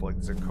be helpful. Like,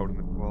 there's a code in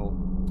the... Well...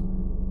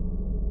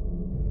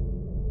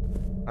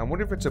 I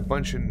wonder if it's a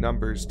bunch of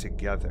numbers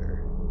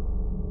together.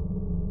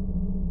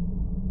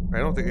 I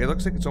don't think... It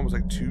looks like it's almost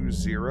like 2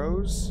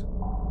 zeros.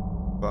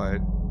 But...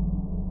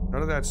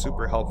 none of that's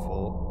super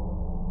helpful.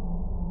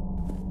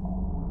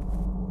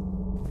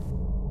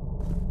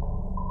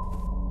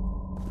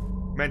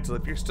 Mental,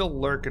 if you're still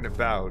lurking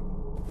about,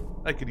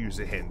 I could use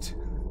a hint.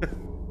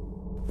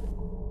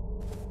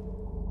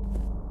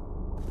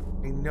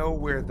 I know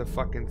where the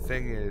fucking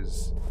thing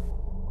is.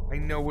 I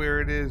know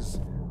where it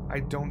is. I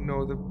don't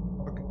know the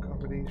fucking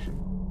combination.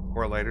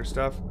 More lighter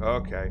stuff?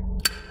 Okay.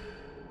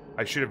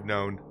 I should have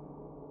known.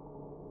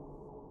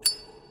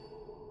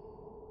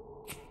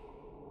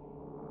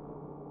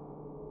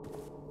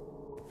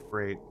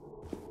 Great.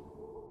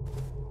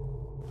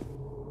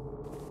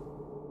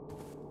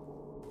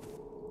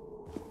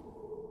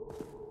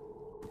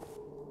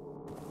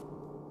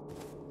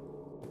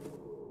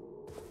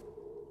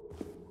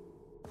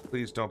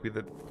 Please don't be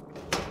the...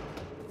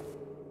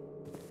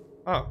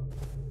 Oh,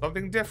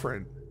 something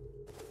different.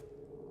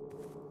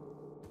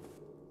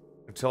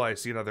 Until I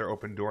see another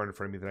open door in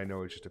front of me that I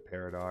know is just a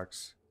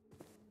paradox.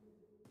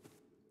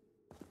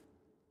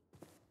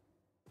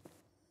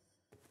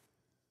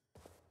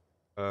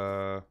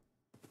 A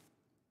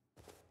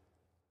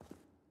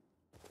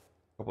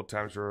couple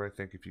times where I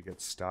think if you get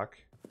stuck.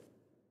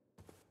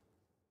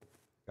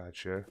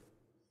 Gotcha.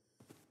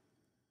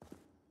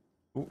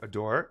 Ooh, a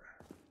door.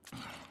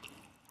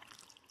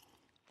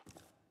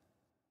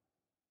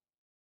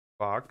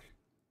 Fuck.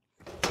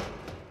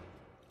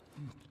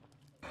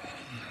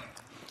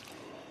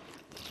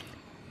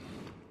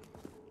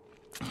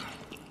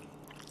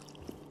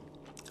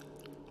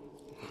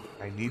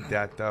 I need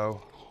that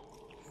though.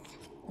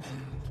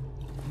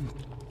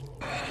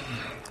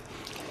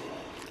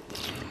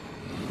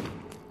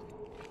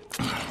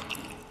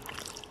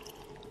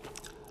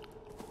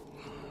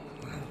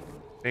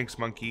 Thanks,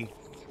 monkey.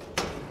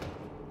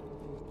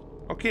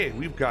 Okay,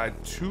 we've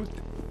got two...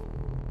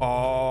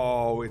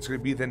 Oh, it's gonna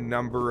be the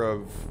number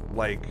of,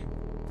 like,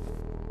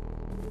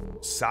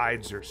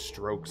 sides or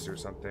strokes or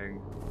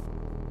something.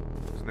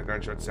 Isn't the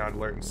gunshot sound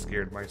alert and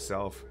scared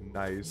myself?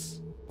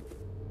 Nice.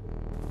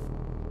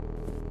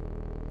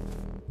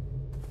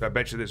 I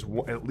bet you there's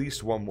at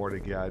least one more to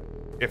get.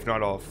 If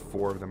not all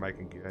 4 of them I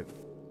can get.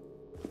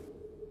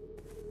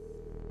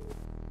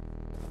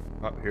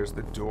 Oh, here's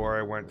the door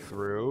I went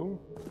through.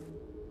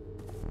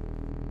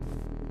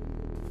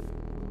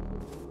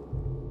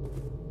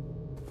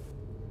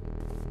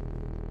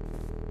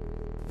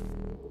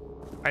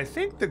 I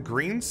think the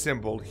green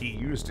symbol he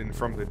used in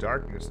From the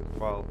Darkness as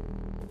well.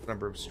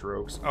 Number of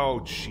strokes. Oh,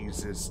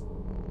 Jesus.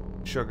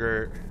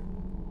 Sugar.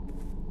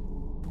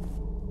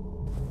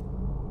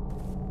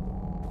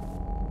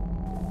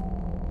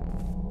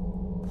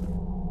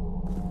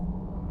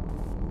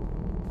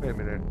 Wait a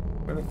minute.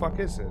 Where the fuck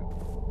is it?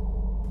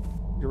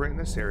 You're right in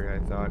this area, I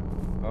thought.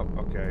 Oh,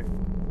 okay.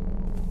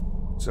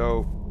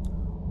 So,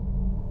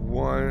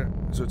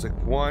 so it's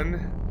like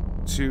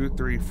 1, 2,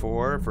 3,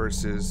 4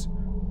 versus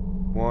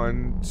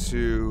 1,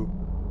 2.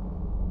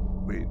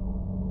 Wait,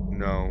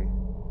 no.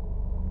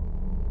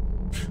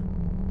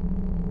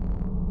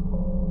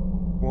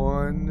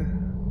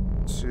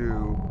 1,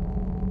 2,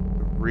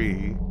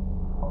 3.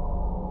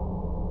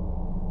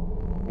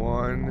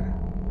 1,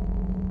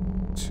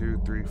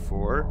 2, 3,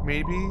 4,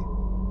 maybe?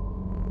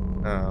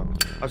 Oh, I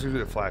was gonna do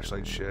the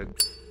flashlight shit.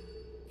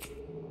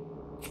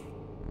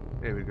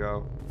 There we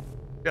go.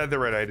 Got the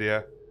right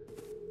idea.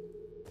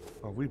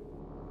 Oh,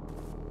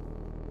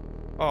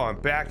 Oh, I'm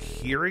back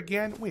here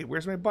again? Wait,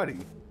 where's my buddy?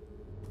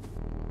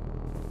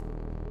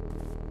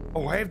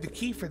 Oh, I have the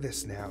key for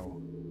this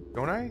now.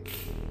 Don't I?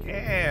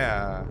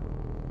 Yeah.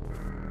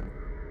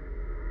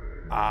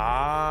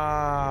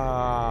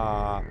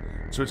 Ah.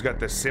 So it's got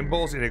the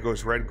symbols and it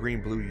goes red,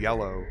 green, blue,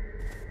 yellow.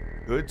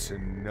 Good to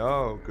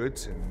know. Good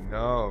to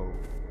know.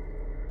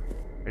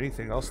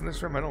 Anything else in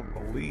this room? I don't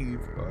believe,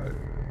 but...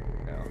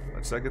 No.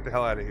 Let's get the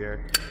hell out of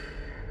here.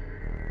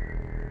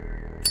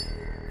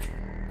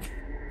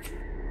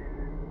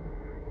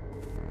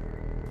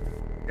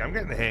 Yeah, I'm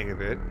getting the hang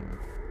of it.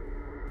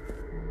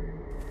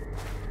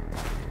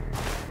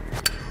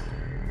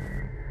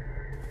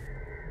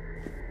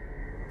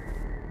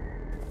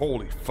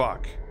 Holy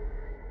fuck.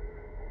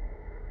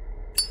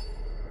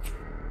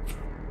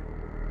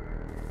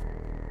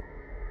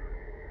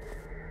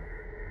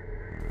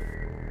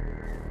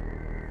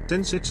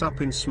 Since it's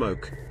up in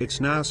smoke,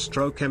 it's now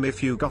stroke M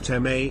if you got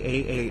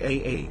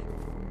MAAAAA.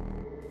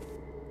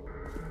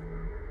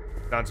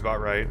 Sounds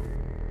about right.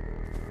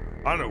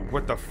 I don't know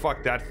what the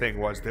fuck that thing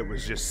was that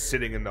was just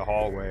sitting in the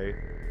hallway.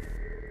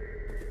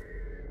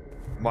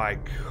 My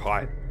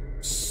god.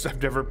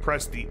 I've never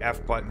pressed the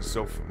F button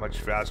so much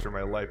faster in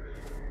my life.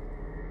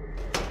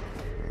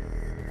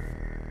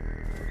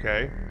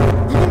 Okay.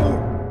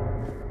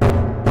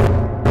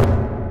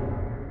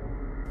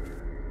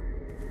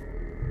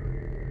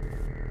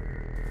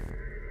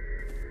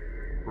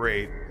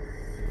 Great.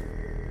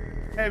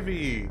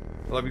 Heavy.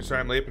 I love you, sorry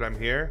I'm late, but I'm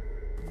here.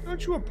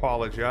 Don't you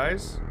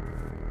apologize.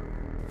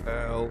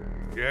 Hell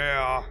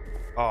yeah.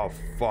 Oh,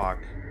 fuck.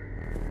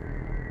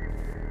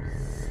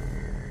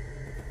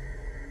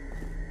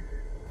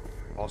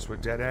 Also a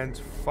dead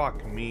end?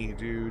 Fuck me,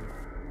 dude.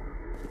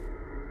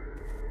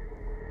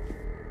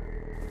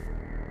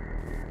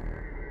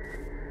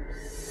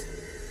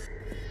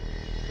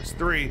 It's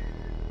 3.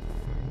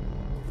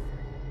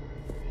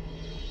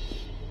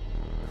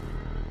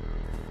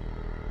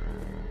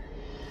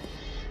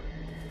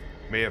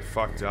 May have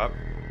fucked up.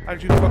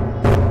 How'd you fuck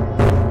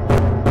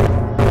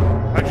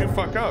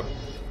up?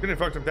 Couldn't have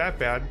fucked up that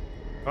bad.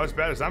 Not as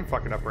bad as I'm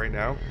fucking up right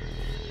now.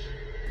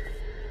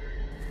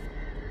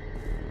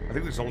 I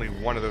think there's only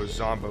one of those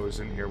zombos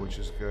in here, which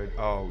is good.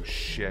 Oh,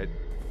 shit.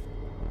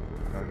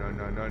 No, no,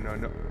 no, no, no,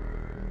 no.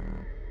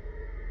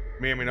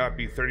 May or may not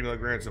be 30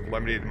 milligrams of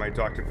lemonade in my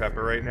Dr.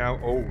 Pepper right now.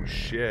 Oh,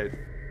 shit.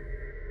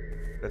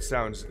 That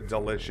sounds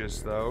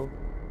delicious, though.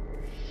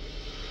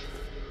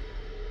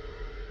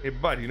 Hey,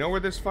 bud, you know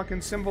where this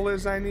fucking symbol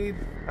is I need?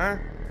 Huh?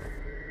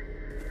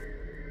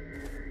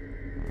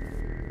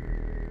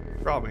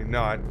 Probably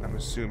not, I'm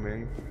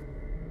assuming.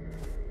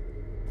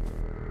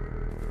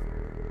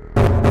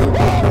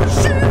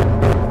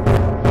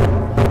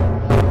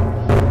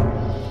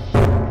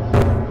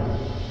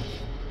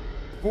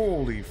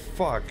 Holy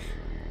fuck.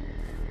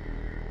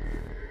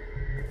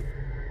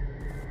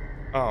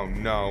 Oh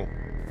no.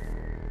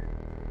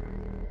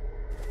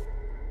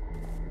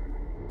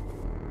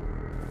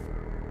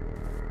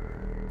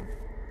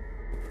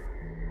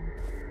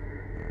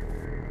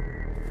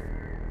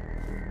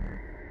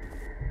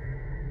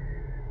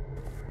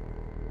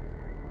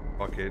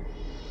 Fuck it.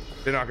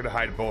 They're not gonna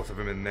hide both of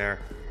them in there.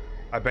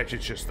 I bet you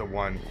it's just the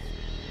one.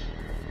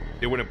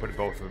 They wouldn't put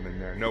both of them in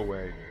there. No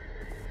way.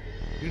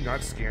 Do you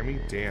not scare me?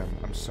 Damn,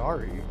 I'm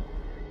sorry.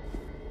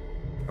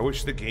 I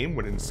wish the game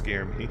wouldn't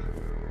scare me.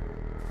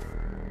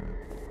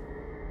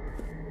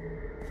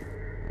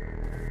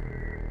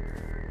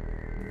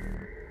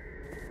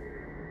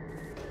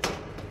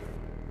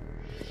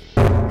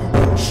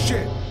 Oh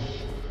shit!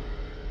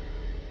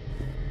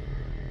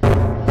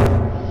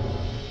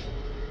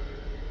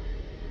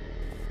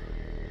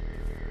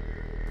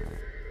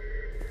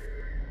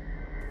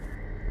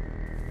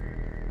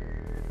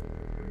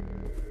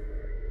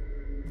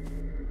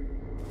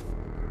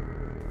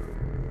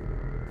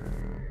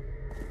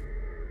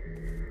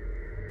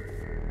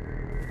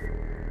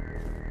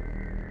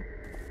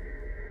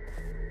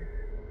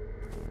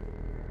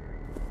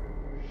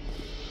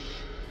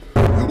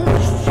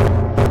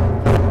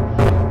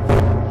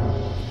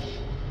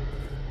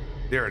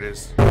 There it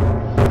is. I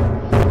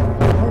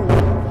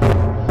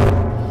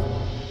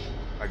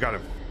got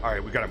him.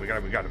 Alright, we got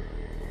him.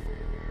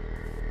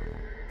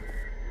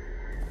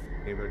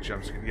 Maybe a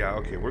jump scare. Yeah,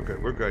 okay, we're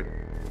good.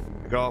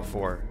 I got all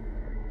four.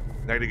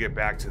 Now I gotta get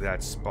back to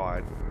that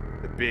spot.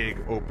 The big,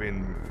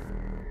 open,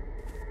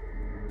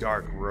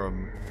 dark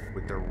room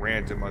with the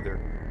random other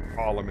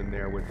column in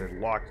there with the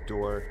locked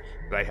door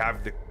that I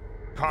have the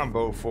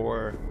combo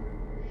for.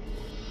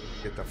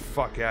 Get the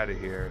fuck out of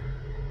here.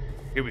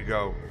 Here we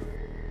go.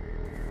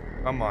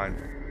 Come on.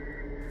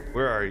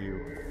 Where are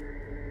you?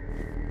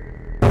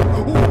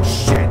 Oh,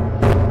 shit!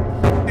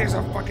 There's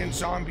a fucking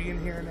zombie in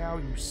here now,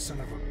 you son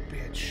of a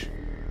bitch.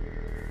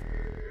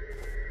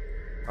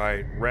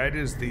 Alright, red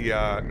is the,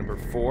 number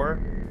 4.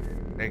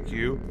 Thank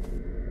you.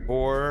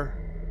 4.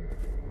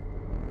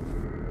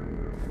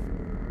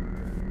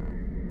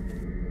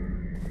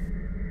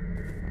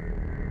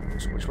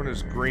 Which one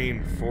is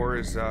green? 4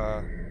 is,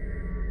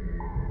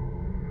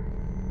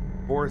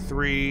 4,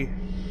 3...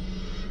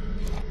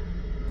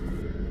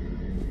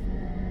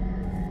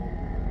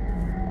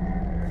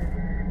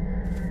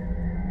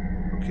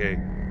 Okay,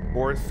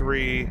 4,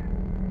 3,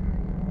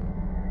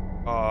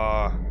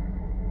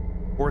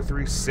 4,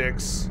 3,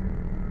 6,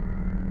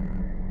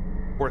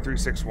 4, 3,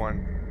 6,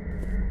 1.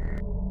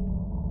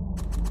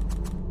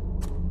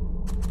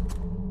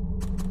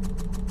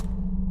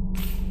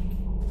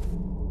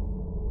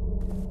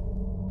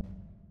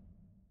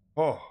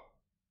 Oh,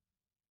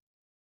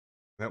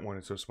 that one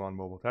is so small and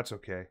mobile. That's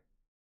okay.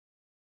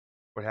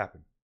 What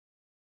happened?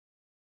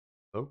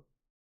 Hello?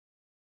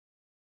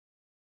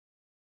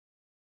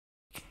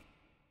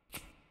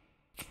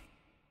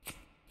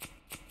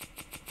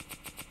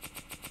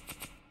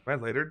 Am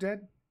I later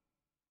dead?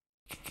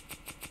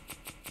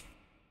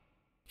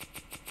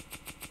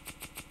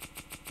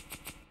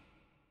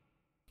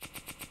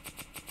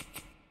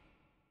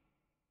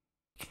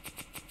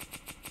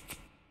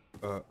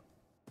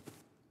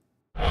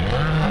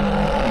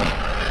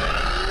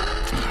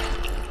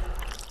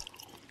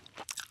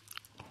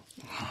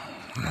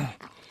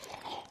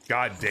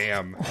 God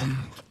damn.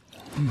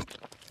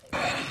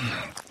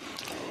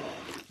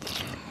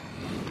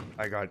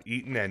 I got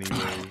eaten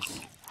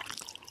anyways.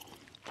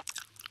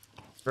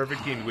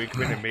 Perfect game. Wake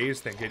up in a maze,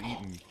 then get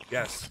eaten.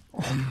 Yes.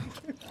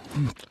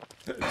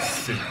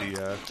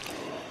 Cynthia.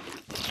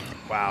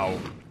 Wow.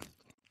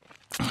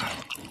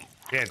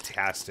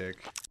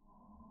 Fantastic.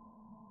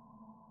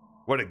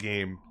 What a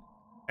game.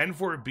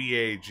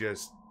 N4BA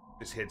just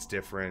hits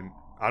different.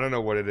 I don't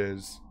know what it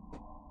is.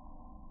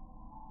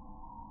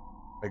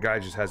 The guy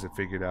just has it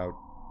figured out.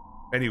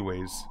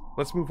 Anyways,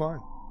 let's move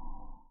on.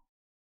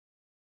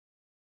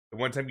 The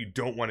one time you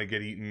don't want to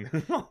get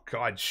eaten. Oh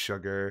God,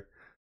 sugar.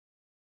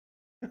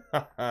 You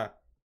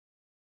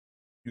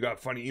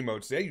got funny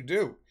emotes. Yeah, you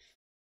do.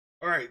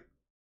 All right.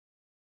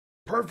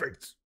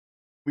 Perfect.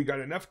 We got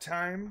enough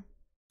time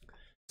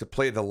to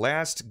play the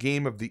last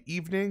game of the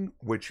evening,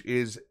 which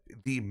is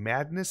The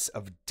Madness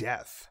of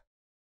Death.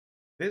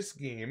 This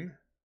game,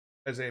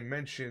 as I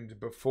mentioned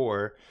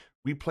before,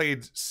 we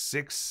played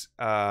six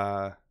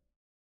nights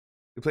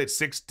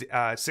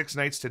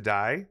to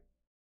die,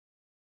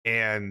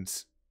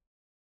 and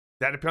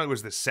that apparently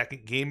was the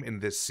second game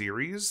in this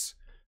series.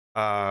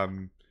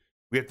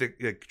 We have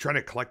to try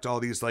to collect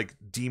all these like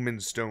demon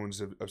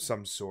stones of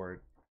some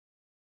sort.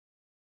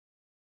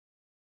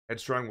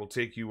 Headstrong will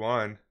take you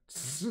on.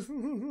 So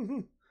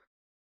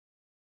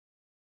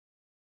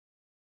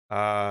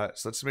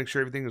let's make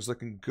sure everything is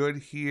looking good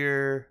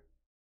here.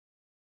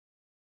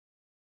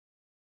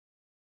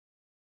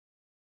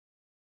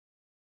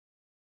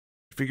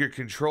 Configure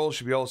control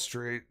should be all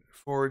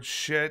straightforward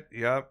shit.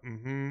 Yep.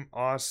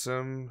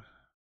 Awesome.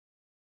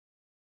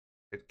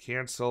 Hit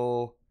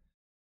cancel.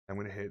 I'm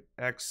gonna hit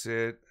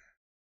exit.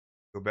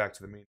 Go back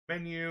to the main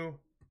menu.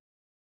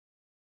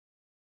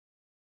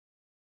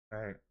 All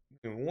right.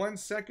 In 1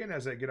 second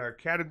as I get our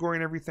category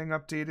and everything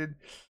updated.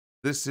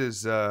 This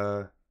is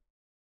fuck,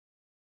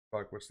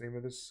 what's the name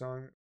of this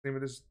song? Name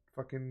of this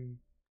fucking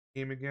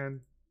game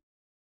again?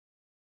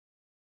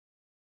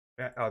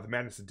 Oh, The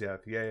Madness of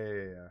Death.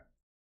 Yeah.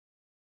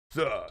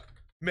 The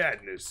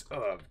Madness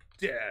of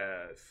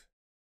Death.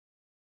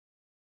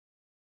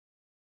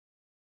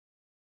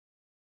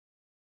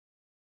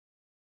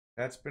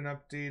 That's been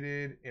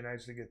updated, and I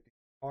just need to get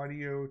the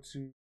audio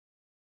to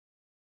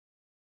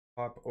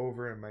pop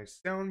over in my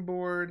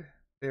soundboard.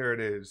 There it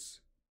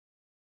is.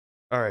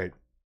 All right,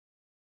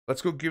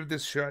 let's go give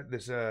this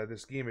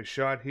game a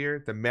shot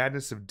here. The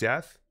Madness of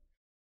Death,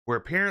 where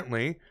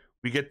apparently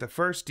we get the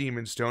first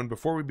Demon Stone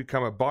before we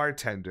become a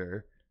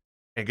bartender,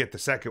 and get the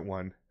second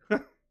one.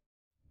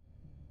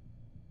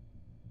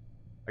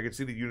 I can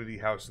see the Unity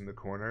house in the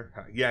corner.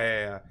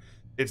 Yeah.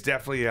 It's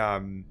definitely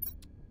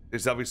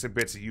there's obviously some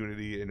bits of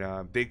Unity,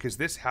 and because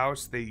this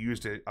house they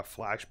used a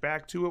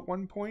flashback to at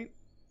one point.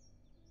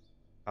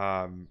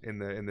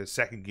 In the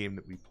second game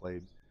that we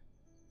played.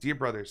 Dear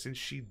brother, since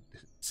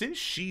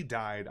she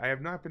died, I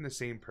have not been the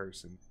same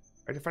person.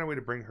 I had to find a way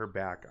to bring her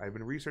back. I've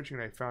been researching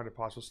and I found a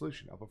possible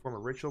solution. I'll perform a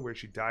ritual where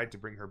she died to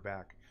bring her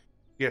back.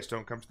 Yes,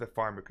 don't come to the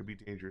farm. It could be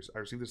dangerous. I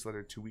received this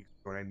letter 2 weeks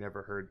ago and I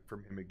never heard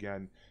from him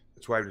again.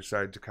 That's why I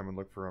decided to come and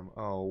look for him.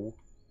 Oh.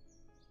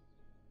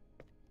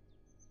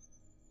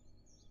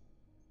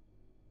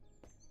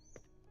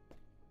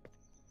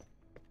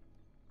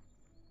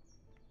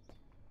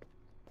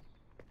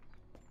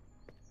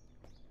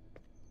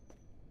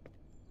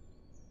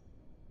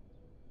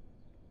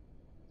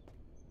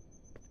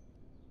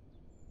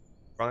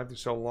 After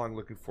so long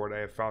looking for it, I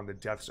have found the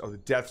Death Stone. Oh, the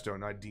Death Stone,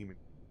 not Demon.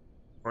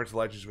 According to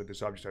legends with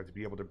this object, I have to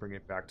be able to bring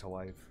it back to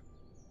life.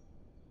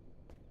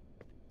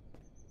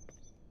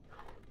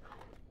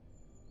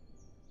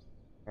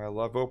 I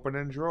love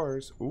opening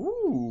drawers.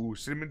 Ooh,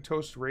 cinnamon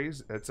toast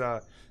raisin. It's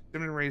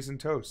cinnamon raisin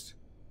toast.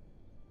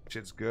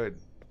 Shit's good.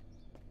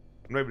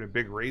 I'm not even a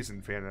big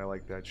raisin fan, and I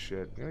like that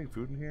shit. Any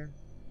food in here?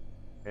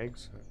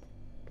 Eggs?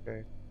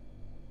 Okay.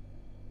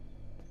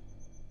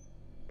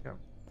 Yeah.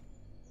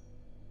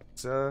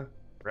 It's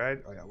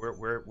bread. Oh yeah,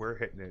 we're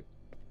hitting it.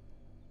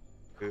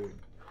 Good.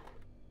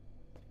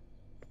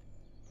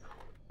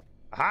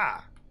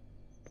 Aha!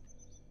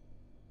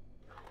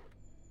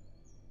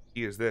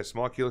 Key is this.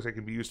 Small key looks like it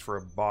can be used for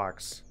a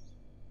box.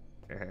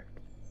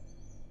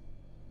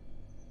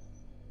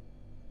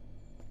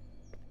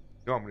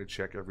 No, I'm going to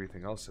check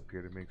everything else up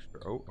here to make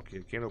sure. Oh, okay.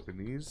 I can't open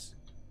these.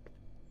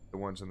 The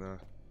ones in the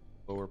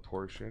lower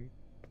portion.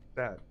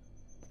 That.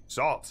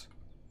 Salt!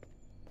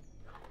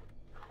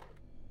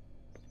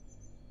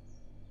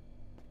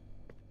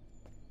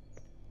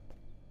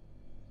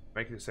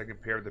 Making a second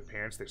pair of the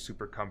pants. They're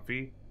super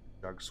comfy.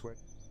 Jugg sweat.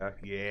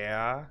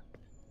 Yeah.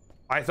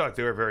 I thought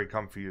they were very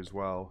comfy as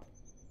well.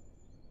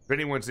 If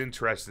anyone's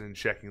interested in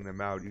checking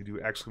them out, you do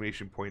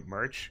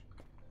 !merch.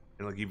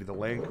 And it'll give you the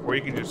link. Or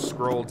you can just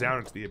scroll down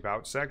into the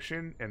About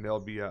section, and there'll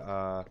be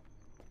a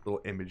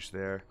little image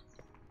there.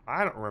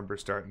 I don't remember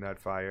starting that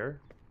fire.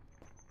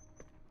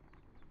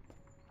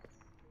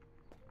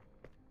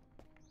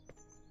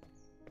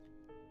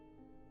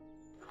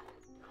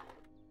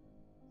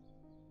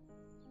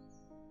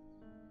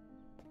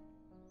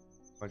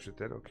 Bunch of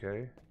that,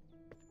 okay.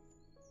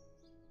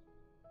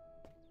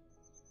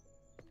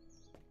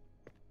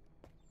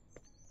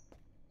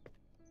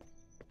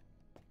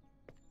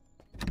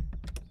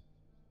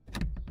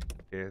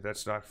 Yeah,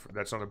 that's not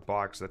a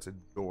box, that's a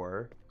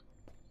door.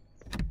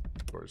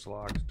 Door's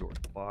locked, door's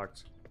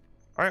locked.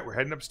 Alright, we're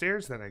heading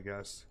upstairs then, I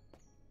guess.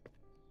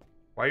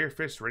 Why are your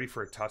fists ready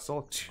for a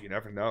tussle? You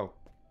never know.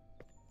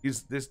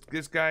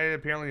 This guy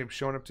apparently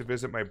showing up to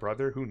visit my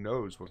brother. Who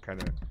knows what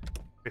kind of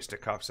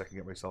fisticuffs I can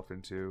get myself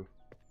into.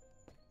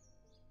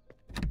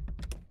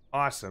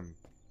 Awesome.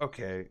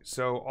 Okay,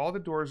 so all the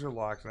doors are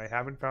locked, and I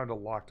haven't found a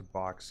locked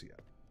box yet.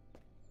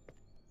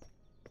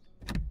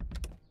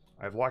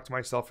 I've locked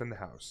myself in the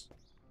house.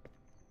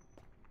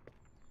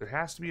 There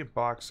has to be a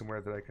box somewhere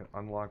that I can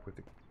unlock with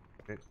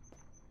it.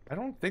 I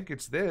don't think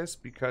it's this,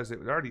 because it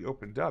already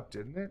opened up,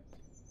 didn't it?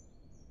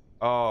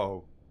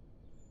 Oh.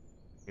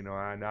 You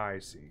know, now I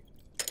see.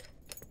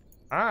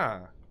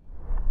 Ah.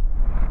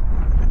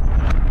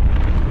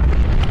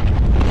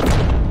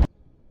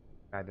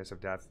 Madness of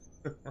Death.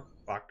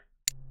 Fuck.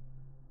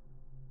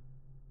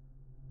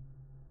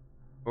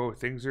 Oh,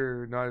 things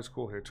are not as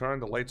cool here. Turn on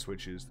the light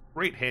switches.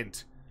 Great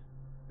hint.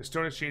 The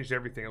stone has changed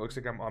everything. It looks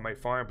like I'm on my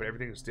farm, but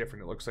everything is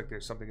different. It looks like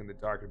there's something in the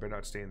dark. I better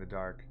not stay in the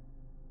dark.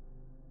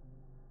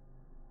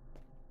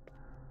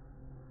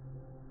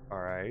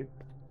 Alright.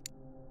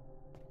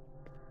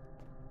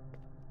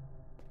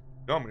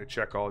 No, I'm gonna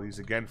check all these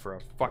again for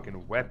a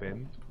fucking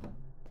weapon.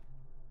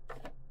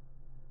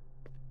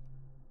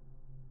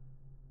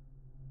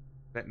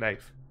 That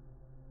knife.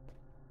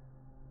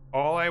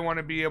 All I want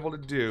to be able to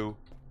do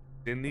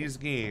in these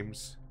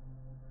games,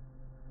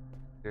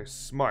 they're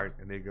smart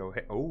and they go,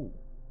 hey, oh,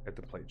 I have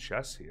to play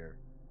chess here.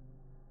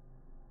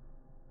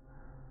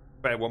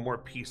 If I had one more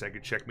piece, I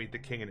could checkmate the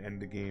king and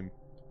end the game.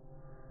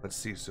 Let's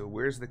see. So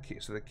where's the king?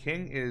 So the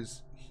king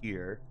is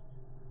here.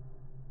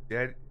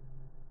 Dead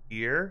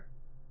here,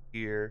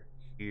 here,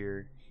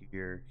 here,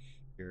 here,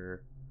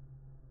 here.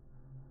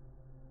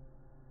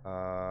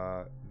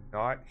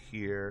 Not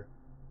here.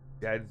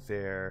 Dead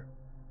there.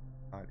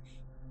 Not here.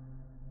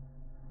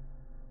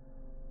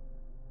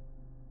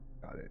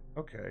 Got it.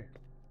 Okay.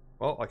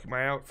 Well, I'll keep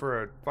my eye out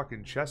for a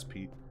fucking chess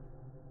peep.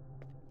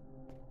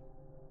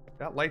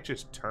 That light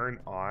just turned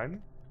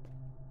on?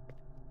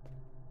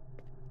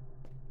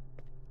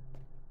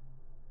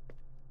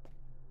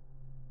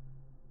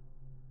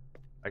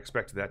 I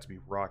expected that to be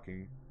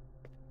rocking.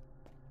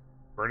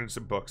 Burning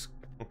some books.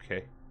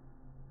 Okay.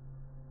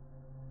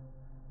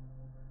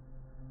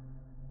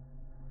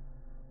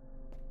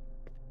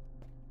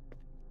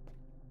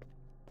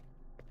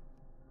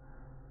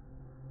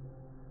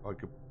 Oh, I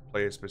could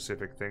play a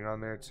specific thing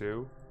on there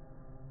too.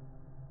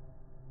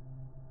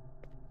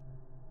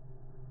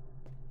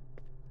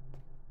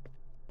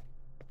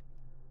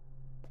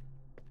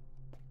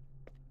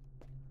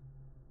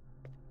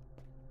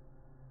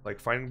 Like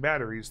finding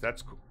batteries,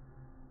 that's cool.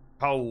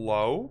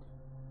 Hello?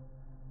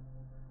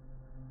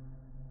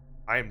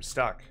 I am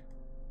stuck.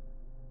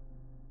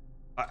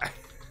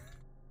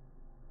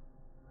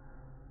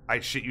 I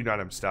shit you not,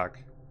 I'm stuck.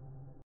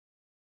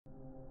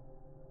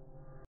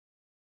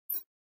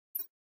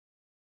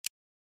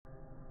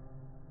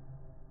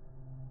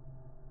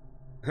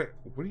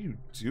 What are you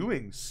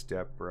doing,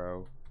 step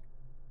bro?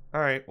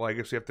 Alright, well I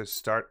guess we have to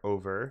start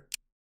over.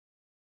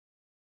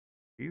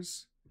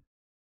 Please.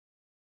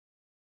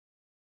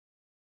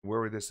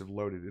 Where would this have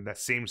loaded? In that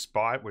same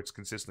spot where it's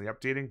consistently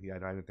updating? Yeah,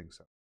 no, I didn't think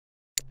so.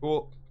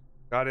 Cool.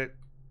 Got it.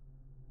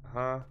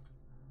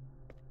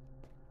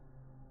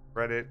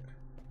 Reddit.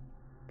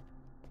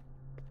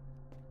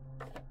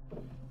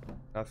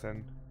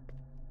 Nothing.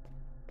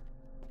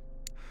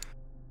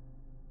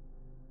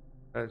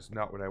 That is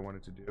not what I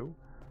wanted to do.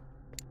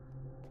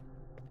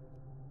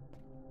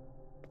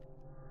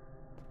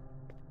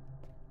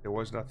 There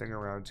was nothing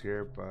around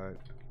here, but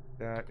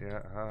that,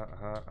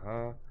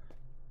 yeah,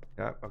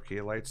 Yep,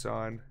 okay, lights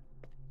on.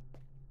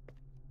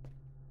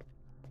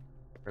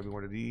 Grab me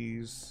one of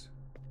these.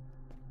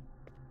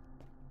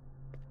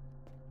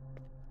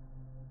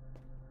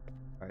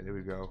 Alright, there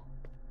we go.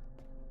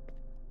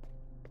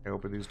 Can I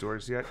open these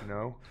doors yet?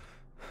 No.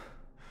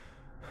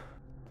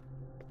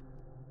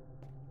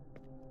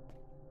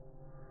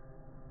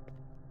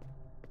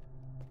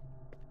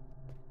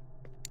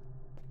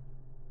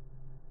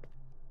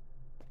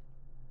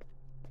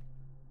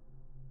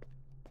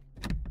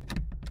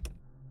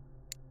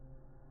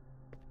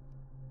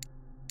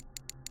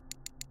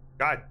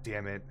 God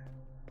damn it.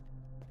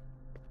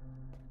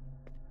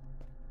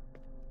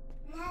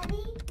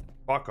 Daddy?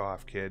 Fuck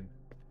off, kid.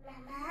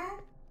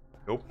 Mama?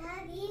 Nope.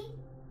 Daddy?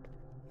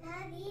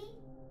 Daddy?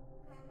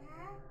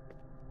 Mama?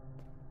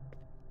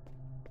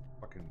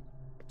 Fucking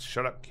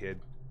shut up,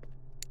 kid.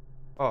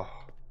 Oh.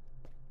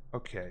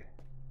 Okay.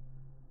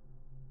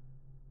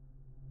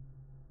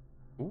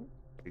 Ooh,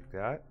 take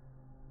that.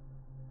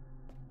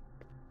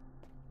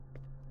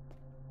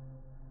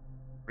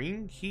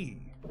 Green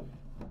key.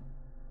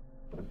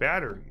 The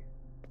battery.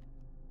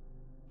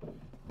 I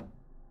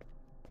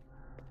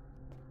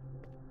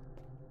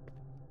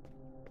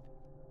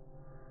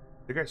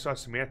think I saw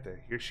Samantha.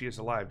 Here she is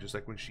alive, just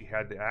like when she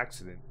had the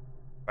accident.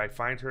 If I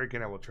find her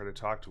again, I will try to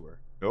talk to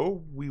her.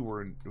 No,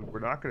 we're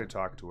not going to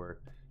talk to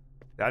her.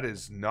 That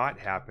is not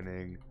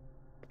happening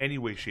any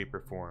way, shape, or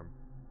form.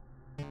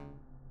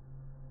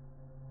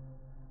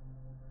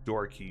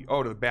 Door key.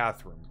 Oh, to the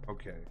bathroom.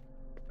 Okay.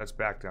 That's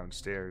back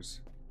downstairs.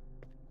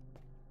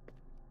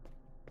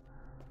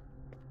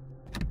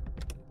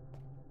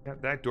 Yeah,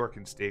 that door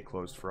can stay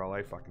closed for all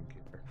I fucking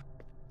care.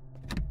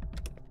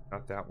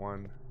 Not that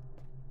one.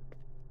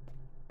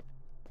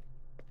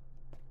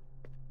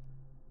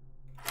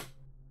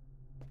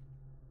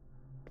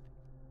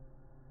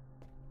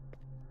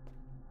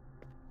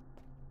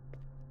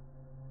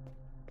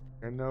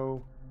 And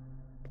no.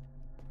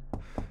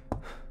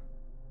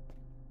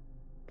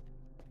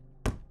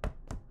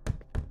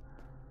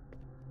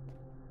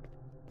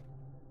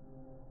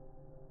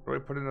 Where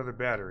do I put another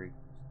battery?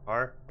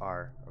 R?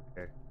 R.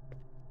 Okay.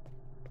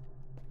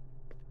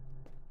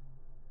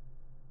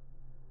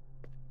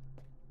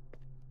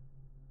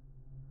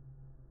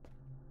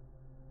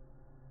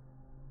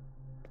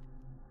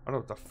 I don't know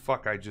what the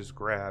fuck I just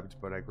grabbed,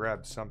 but I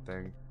grabbed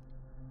something.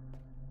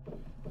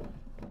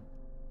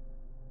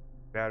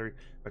 Battery.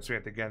 But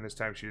Samantha again, this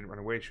time she didn't run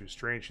away. She was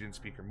strange. She didn't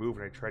speak or move.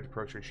 And I tried to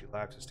approach her. She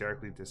laughed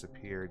hysterically and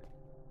disappeared.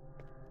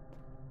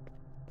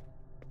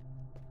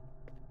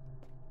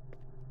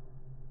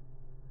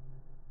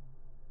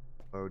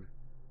 Load.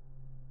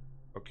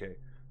 Okay.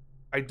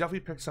 I definitely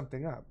picked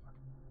something up.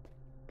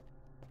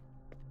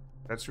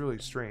 That's really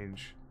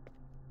strange.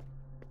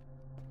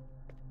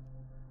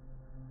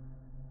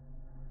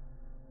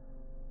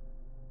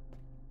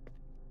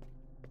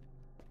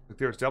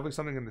 there was definitely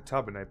something in the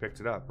tub and I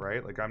picked it up,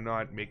 right? Like, I'm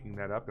not making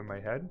that up in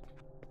my head.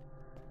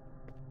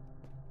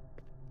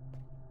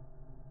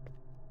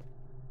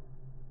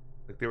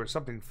 Like, there was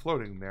something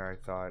floating there, I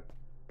thought.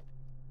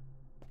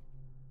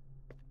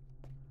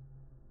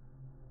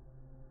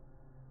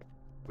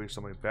 Waste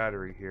on my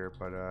battery here,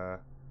 but,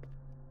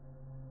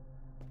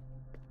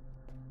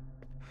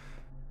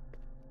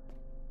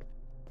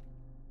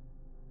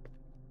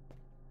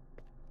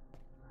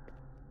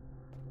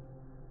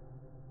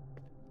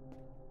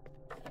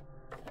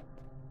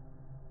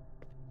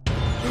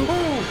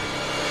 Oh!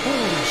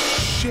 Holy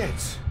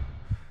shit!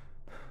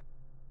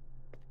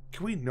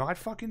 Can we not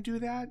fucking do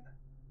that?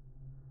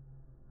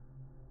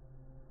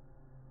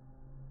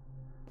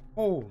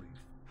 Holy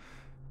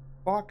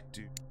fuck,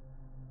 dude.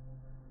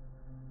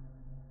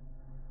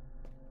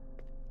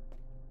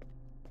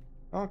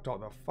 Knocked all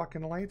the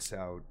fucking lights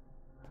out.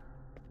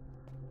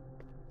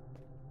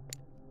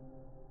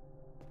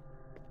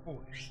 Holy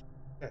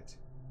shit.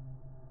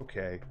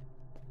 Okay.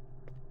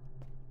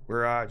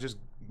 We're just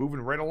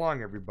moving right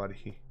along,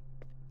 everybody.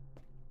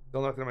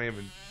 Still nothing in my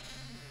inventory.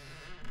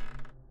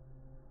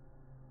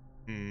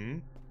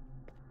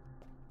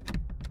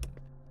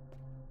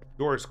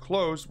 Door is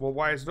closed. Well,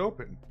 why is it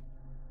open?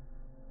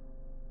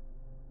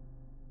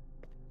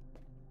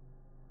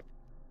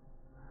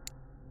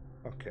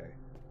 Okay.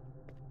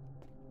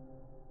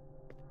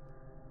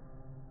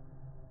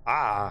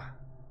 Ah.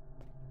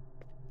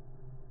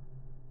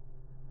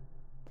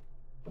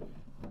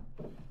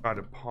 Found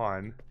a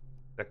pawn.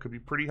 That could be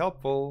pretty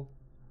helpful.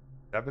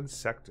 7th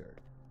sector.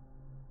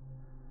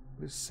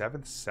 What is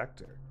 7th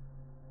sector?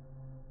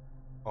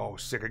 Oh,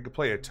 sick. I could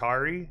play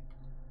Atari.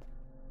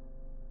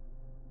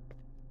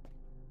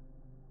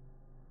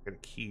 Get a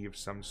key of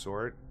some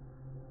sort.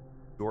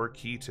 Door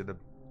key to the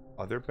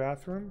other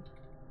bathroom.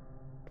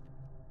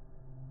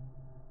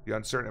 The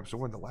Uncertain episode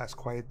 1, The Last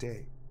Quiet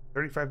Day.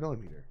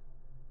 35mm.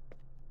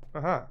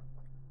 Uh-huh.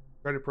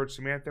 Tried to approach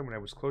Samantha. When I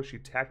was close, she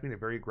attacked me in a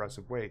very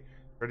aggressive way.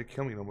 Tried to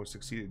kill me and almost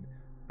succeeded.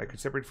 When I could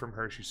separate from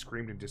her, she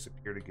screamed and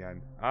disappeared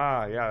again.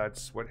 Ah, yeah,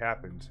 that's what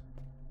happened.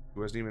 She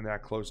wasn't even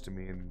that close to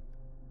me, and...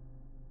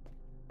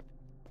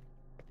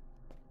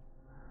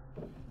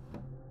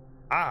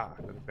 Ah,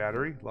 another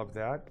battery. Love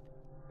that.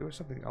 There was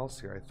something else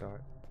here, I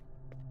thought.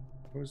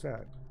 What was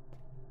that?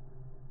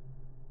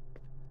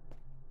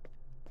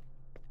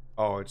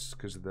 Oh, it's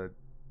because of the...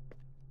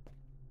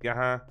 Yeah,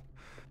 huh?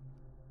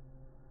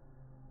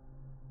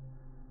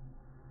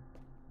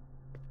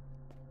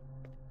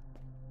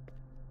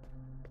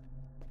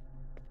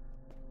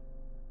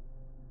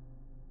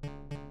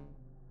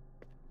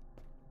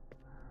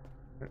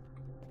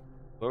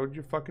 Load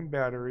your fucking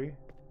battery.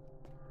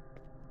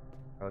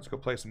 Now let's go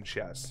play some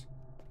chess.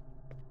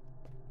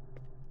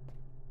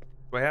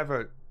 Do I have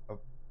a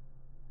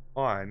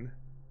on?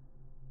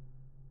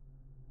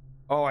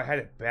 Oh, I had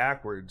it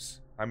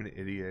backwards. I'm an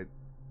idiot.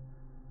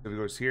 So it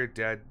goes here,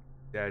 dead,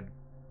 dead,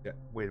 dead.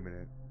 Wait a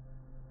minute.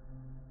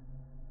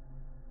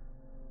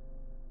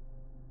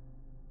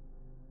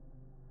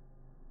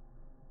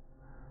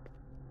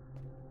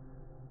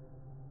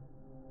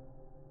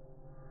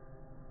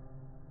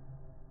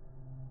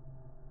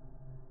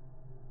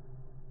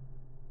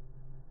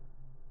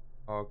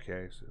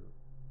 Okay, so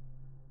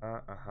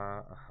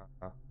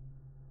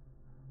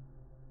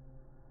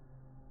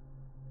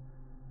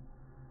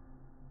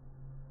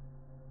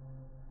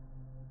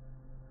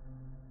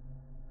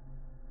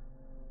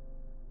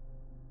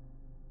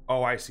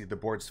Oh, I see. The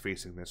board's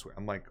facing this way.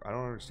 I'm like, I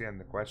don't understand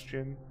the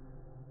question.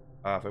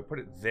 If I put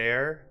it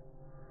there,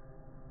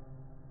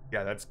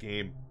 yeah, that's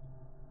game.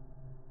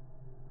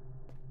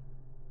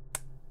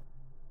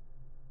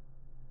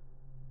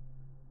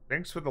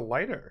 Thanks for the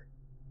lighter.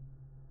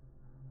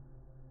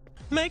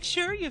 Make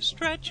sure you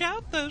stretch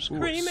out those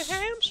creamy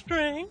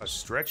hamstrings. A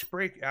stretch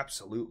break?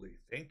 Absolutely.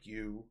 Thank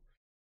you.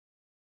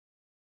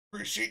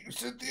 Appreciate you,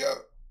 Cynthia.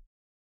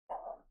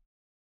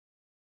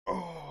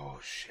 Oh,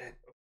 shit.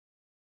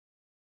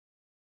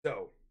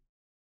 So,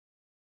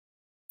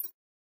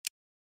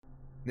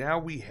 now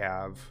we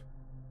have...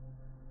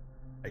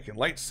 I can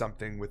light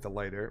something with the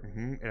lighter.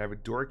 And I have a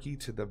door key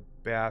to the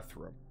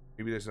bathroom.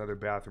 Maybe there's another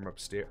bathroom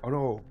upstairs. Oh,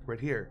 no.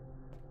 Right here.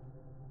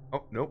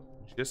 Oh, nope.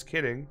 Just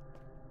kidding.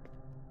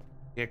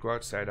 Can't go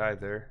outside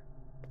either.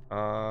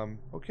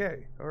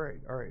 Okay. Alright.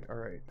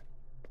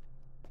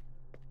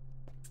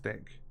 Let's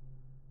think.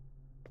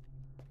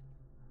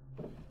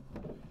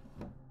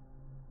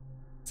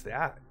 What's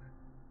that?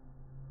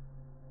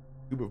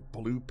 Tube of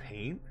blue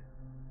paint?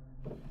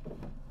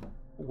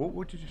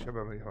 What did you show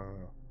about me?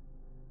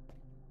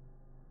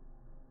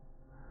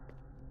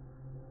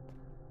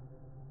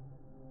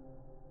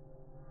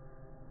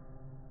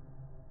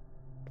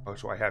 Oh,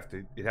 so I have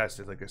to, it has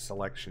to, like, a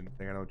selection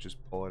thing. I don't just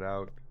pull it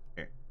out.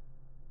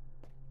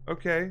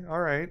 Okay,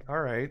 alright.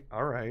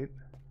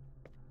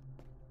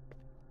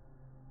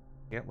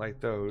 Can't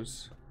light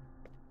those.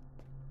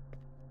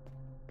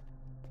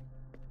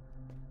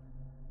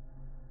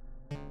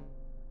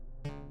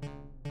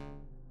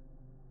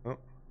 Oh.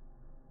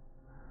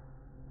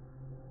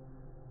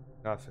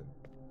 Nothing.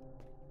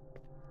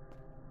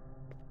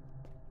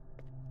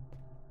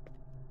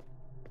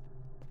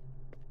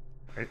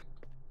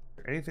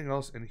 there anything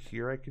else in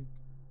here I could...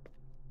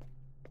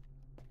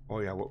 Oh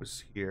yeah, what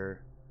was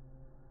here?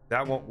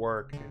 That won't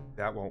work, and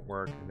that won't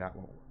work, and that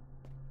won't work.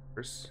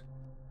 First...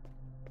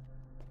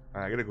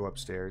 I gotta go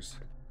upstairs.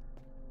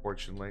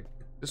 Fortunately.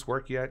 This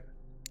work yet?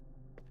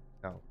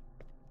 No.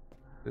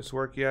 This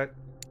work yet?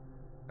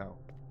 No.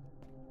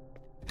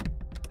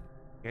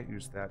 Can't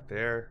use that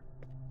there.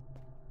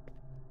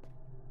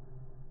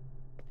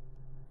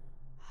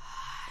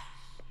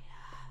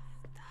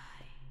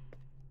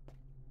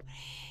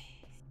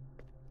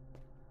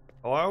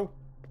 Hello?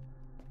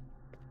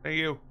 Hey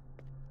you.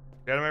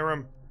 Get out of my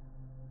room.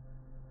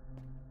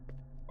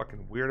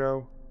 Fucking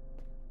weirdo.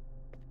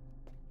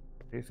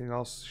 Anything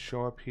else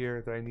show up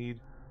here that I need?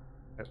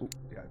 Ooh,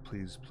 yeah,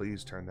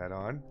 please turn that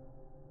on.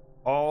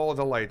 All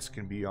the lights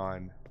can be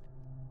on.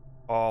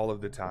 All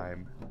of the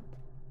time.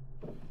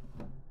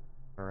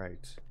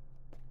 Alright.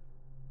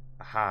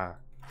 Aha.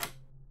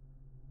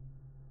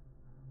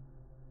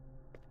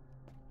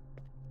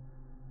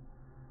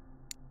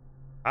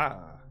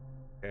 Ah.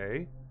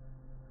 Okay.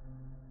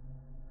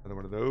 Another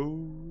one of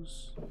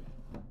those.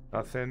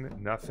 Nothing,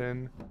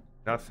 nothing,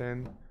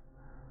 nothing.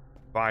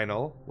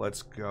 Vinyl.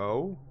 Let's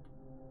go.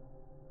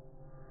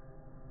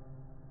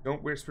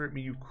 Don't whisper at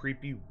me, you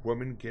creepy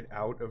woman. Get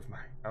out of my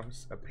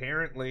house.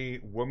 Apparently,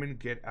 woman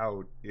get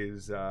out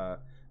is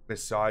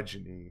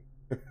misogyny.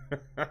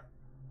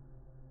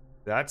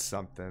 That's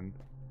something.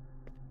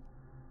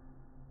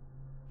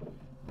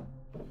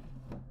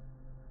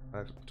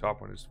 The top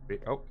one is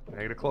big. Oh,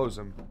 I gotta close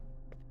them.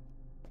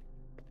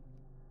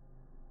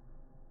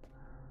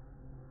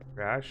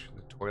 Trash.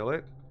 The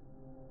toilet.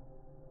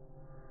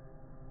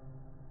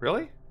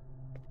 Really?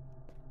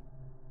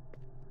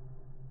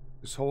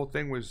 This whole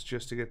thing was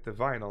just to get the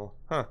vinyl.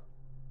 Huh.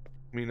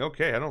 I mean,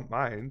 okay, I don't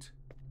mind.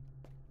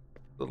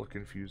 A little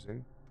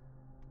confusing.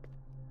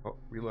 Oh,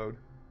 reload.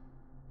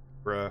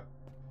 Bruh.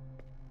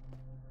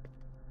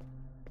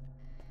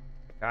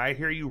 I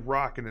hear you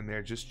rocking in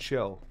there. Just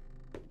chill.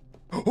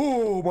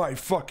 Oh my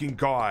fucking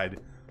god.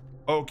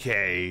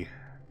 Okay.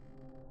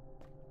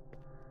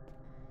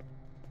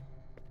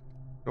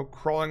 No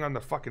crawling on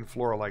the fucking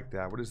floor like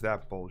that. What is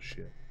that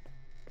bullshit?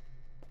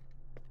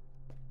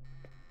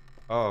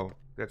 Oh,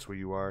 that's where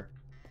you are.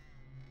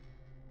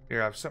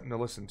 Here, I have something to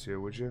listen to,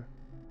 would you?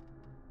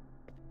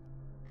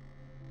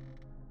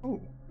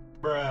 Oh.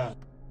 Bruh.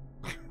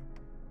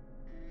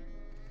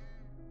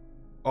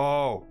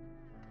 Oh.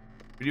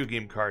 Video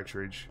game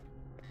cartridge.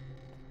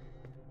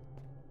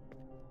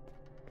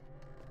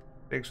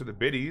 Thanks for the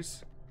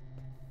biddies.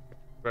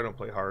 I don't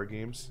play horror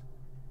games.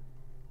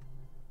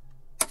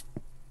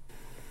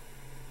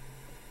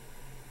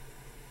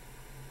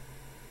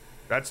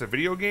 That's a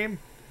video game?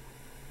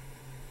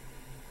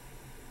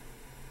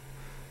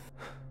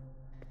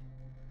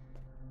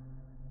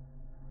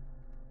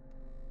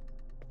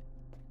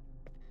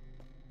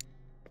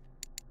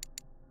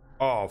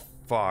 Oh,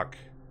 fuck.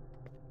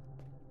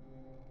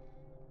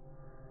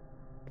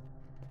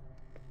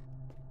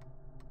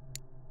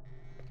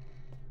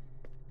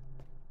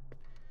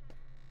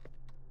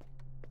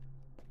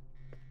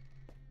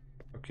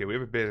 Okay, we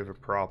have a bit of a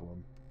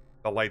problem.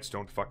 The lights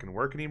don't fucking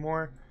work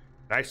anymore.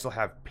 And I still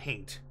have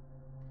paint.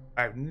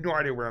 I have no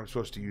idea where I'm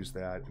supposed to use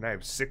that. And I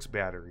have 6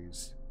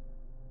 batteries.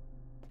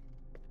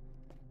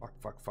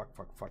 Fuck.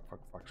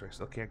 So I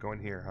still can't go in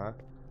here, huh?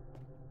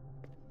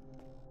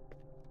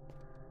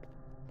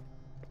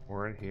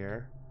 Or in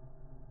here.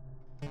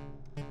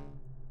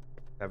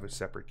 Have a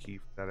separate key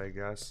for that, I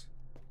guess.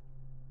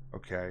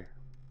 Okay.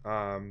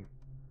 Now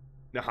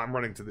I'm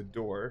running to the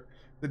door.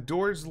 The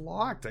door's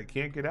locked. I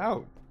can't get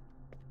out.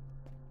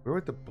 Where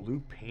would the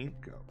blue paint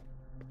go?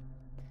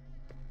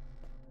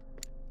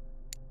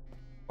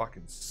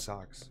 Fucking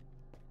sucks.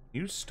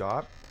 You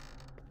stop?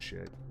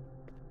 Shit.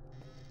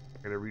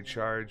 Gotta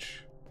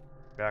recharge.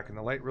 Back in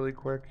the light really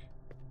quick.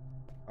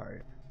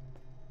 Alright.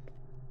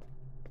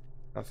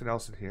 Nothing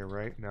else in here,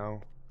 right?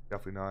 No.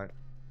 Definitely not.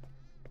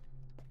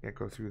 Can't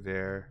go through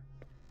there.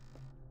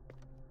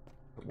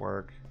 Doesn't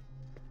work.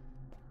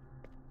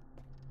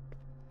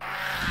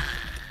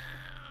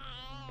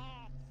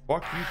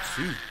 Fuck you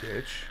too,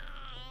 bitch.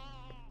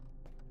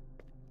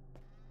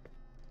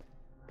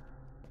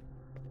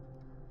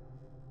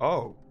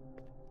 Oh.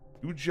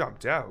 You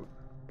jumped out.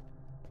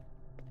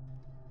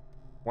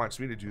 Wants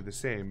me to do the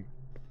same.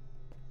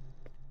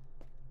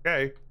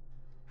 Okay.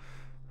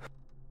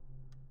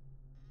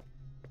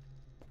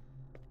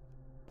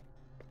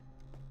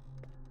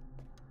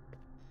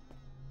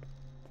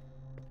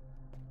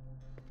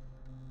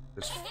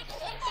 This...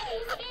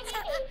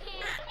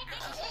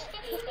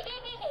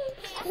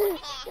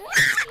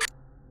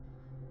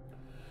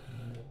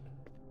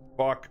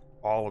 Fuck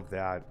all of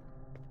that.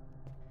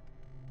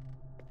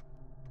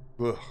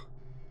 Ugh.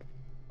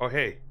 Oh,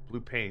 hey. Blue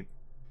paint.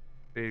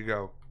 There you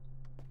go.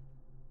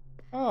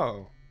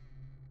 Oh.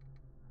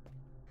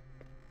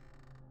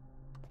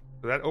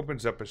 So that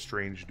opens up a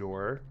strange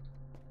door.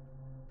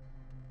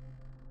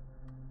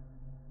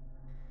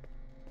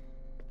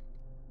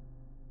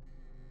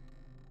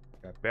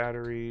 Got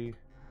battery.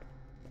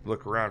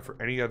 Look around for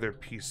any other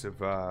piece of,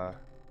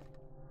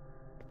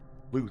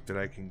 loot that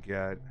I can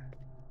get.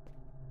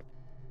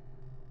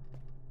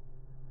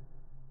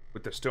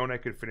 With the stone, I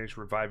could finish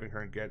reviving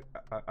her and get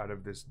out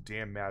of this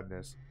damn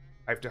madness.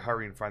 I have to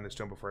hurry and find the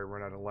stone before I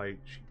run out of light.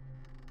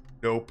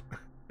 Nope.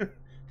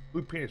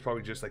 Blue paint is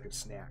probably just like a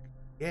snack.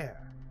 Yeah.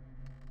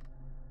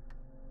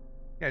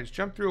 Yeah, just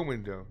jump through a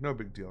window. No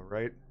big deal,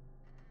 right?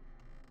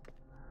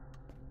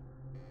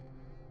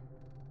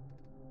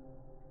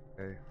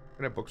 Okay. What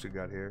kind of books we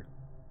got here?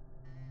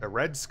 The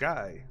Red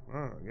Sky.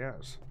 Oh,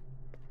 yes.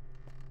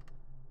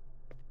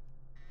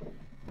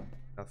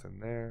 Nothing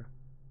there.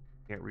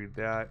 Can't read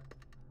that.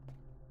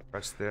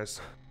 Press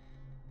this.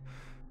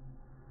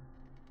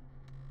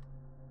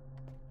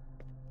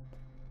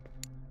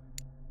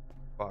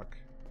 Fuck.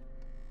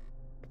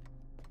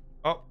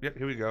 Oh, yep,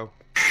 here we go.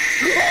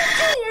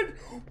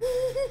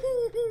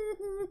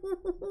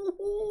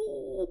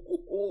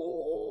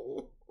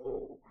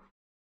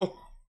 Oh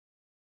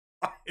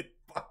my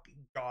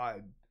fucking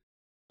god.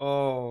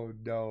 Oh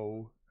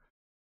no.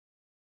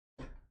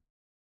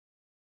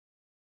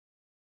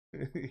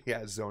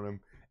 Yeah, zone him.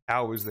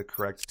 Ow is the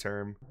correct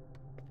term.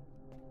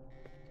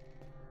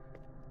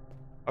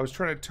 I was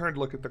trying to turn to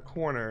look at the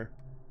corner.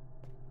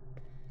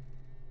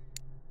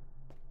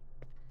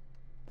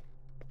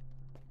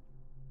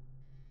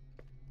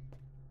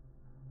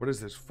 What is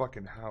this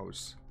fucking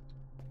house?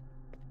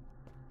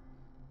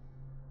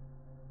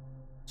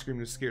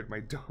 Screaming scared my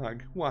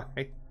dog. Why?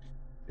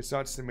 It's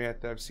not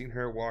Samantha. I've seen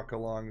her walking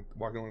along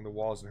the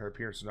walls, and her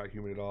appearance is not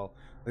human at all.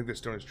 I think this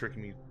stone is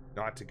tricking me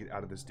not to get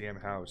out of this damn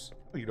house.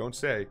 Oh, you don't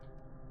say.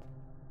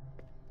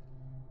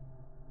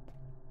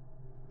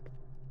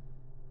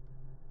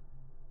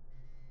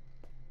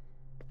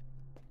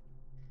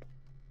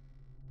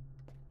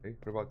 Hey,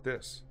 what about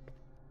this?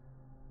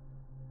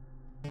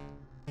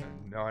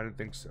 No, I didn't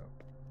think so.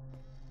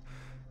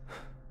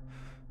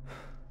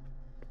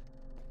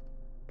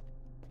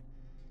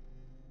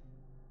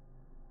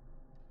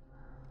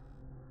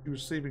 He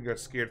was sleeping, got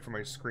scared for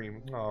my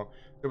scream. Oh,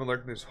 I've been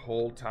lurking this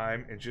whole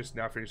time and just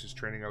now finished this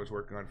training I was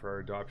working on for our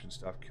adoption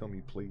stuff. Kill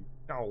me, please.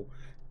 No.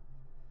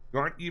 You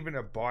aren't even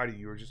a body.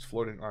 You were just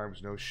floating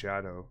arms, no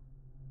shadow.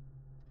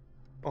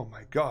 Oh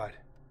my god.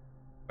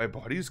 My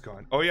body's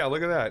gone. Oh yeah,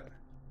 look at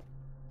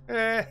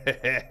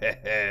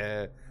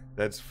that.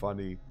 That's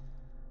funny.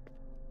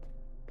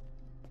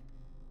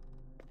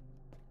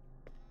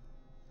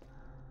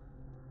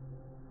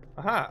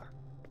 Aha.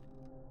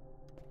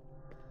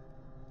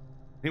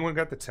 Anyone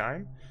got the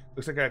time?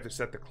 Looks like I have to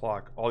set the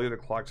clock. All the other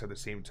clocks have the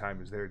same time.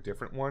 Is there a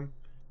different one?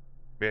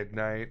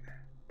 Midnight.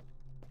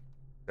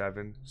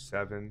 7,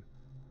 7,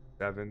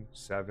 7,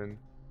 7,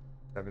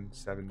 7, 7,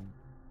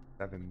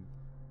 7,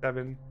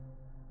 7,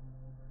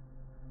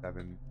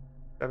 7,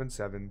 7,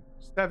 7,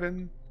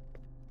 7.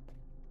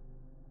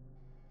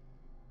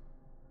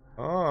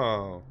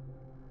 Oh.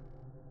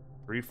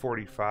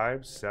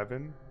 3:45,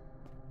 7,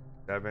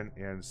 7,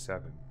 and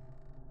 7.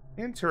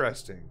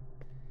 Interesting.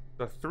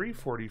 The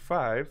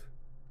 3:45.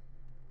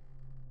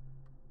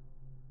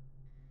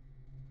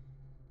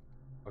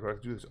 Oh, do I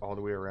have to do this all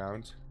the way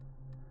around?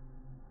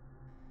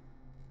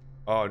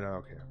 Oh, no,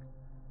 okay.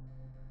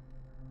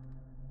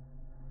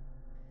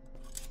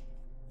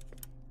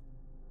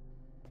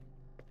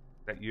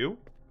 Is that you?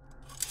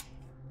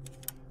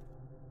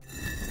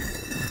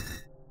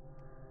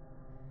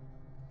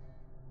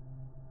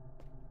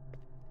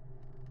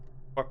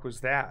 Fuck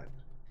was that?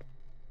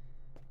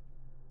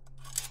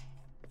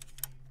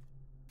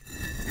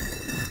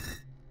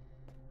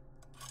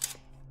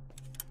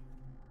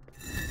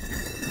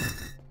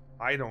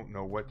 I don't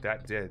know what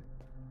that did.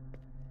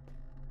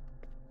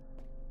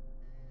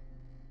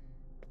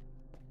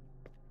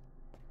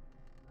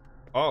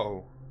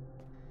 Oh.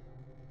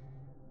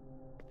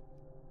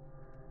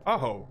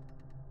 Oh.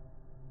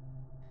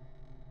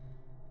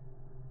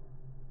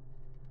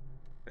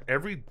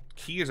 Every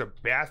key is a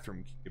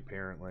bathroom key,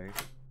 apparently.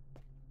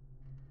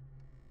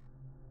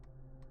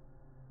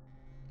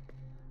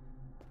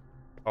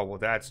 Oh, well,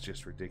 that's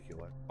just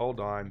ridiculous. Hold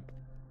on.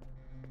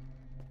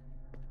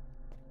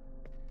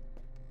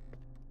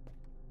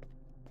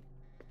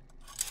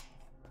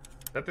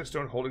 Is that the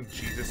stone holding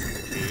Jesus in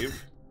the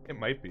cave? It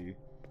might be.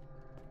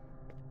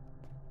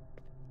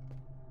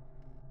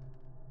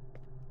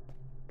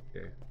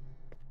 Okay.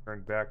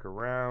 Turn back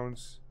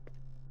around.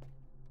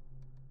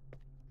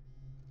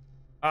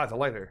 Ah, the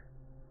lighter.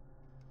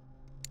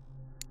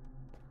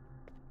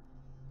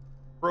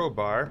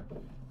 Crowbar.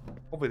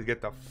 Hopefully to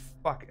get the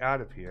fuck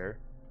out of here.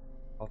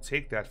 I'll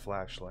take that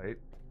flashlight.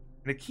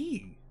 And a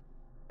key.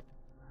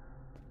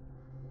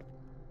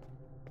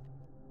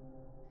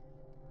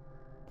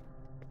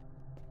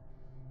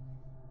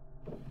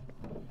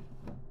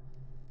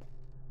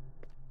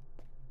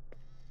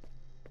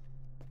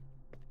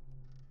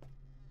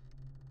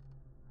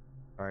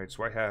 Alright,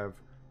 so I have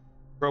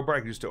crowbar I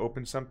can use to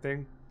open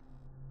something.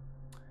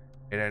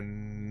 And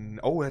then...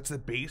 oh, that's the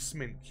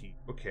basement key.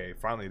 Okay,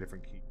 finally a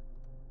different key.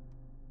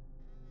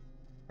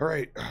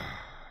 Alright.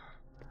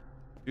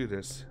 Do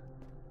this.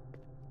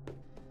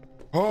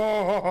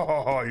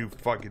 Oh, you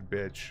fucking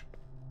bitch.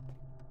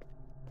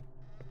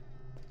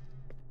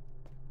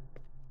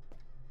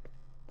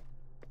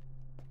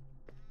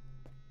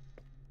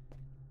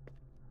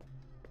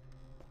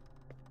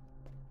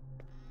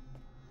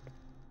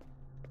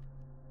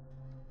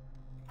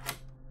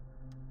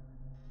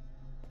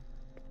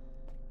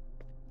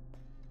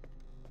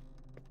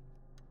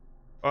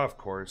 Of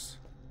course.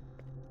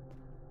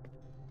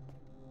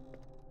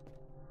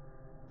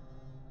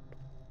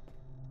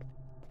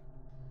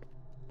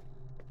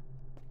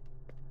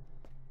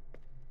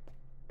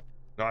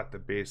 Not the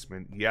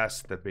basement.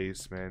 Yes, the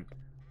basement.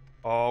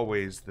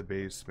 Always the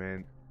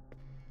basement.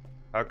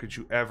 How could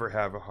you ever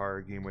have a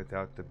horror game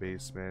without the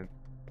basement?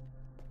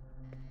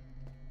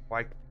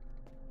 Why?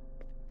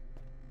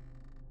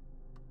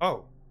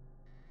 Oh.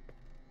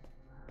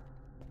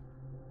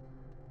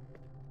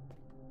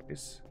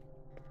 This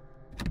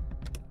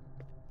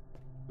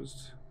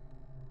was...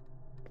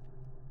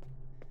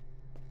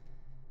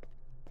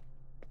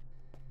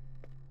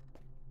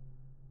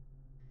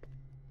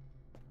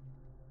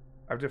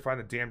 I have to find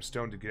the damn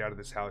stone to get out of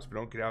this house, but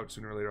don't get out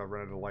sooner or later. I'll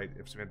run out of light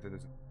if Samantha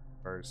doesn't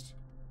first.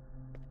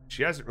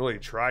 She hasn't really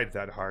tried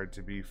that hard,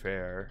 to be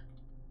fair.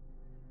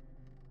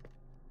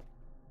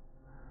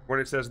 When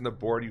it says on the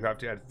board, you have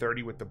to add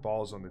 30 with the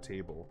balls on the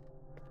table.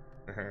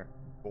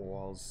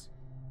 Balls.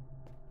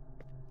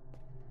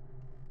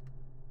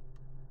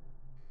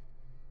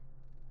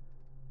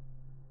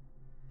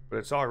 But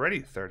it's already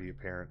 30,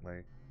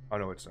 apparently. Oh,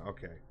 no, it's not.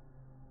 Okay.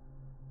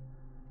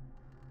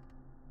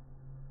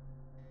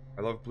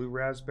 I love blue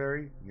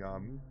raspberry.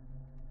 Yum.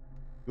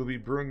 We'll be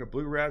brewing a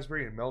blue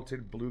raspberry and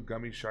melted blue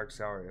gummy shark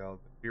sour ale.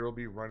 The beer will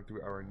be run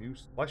through our new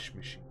slush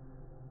machine.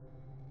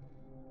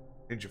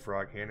 Ninja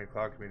Frog, Hand, and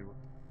Cloud Commander will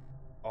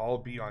all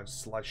be on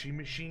slushy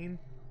machine?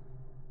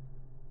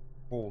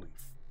 Holy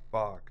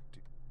fuck,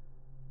 dude.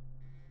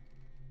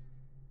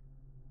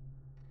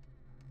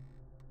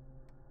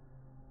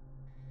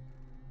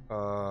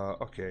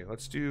 Okay,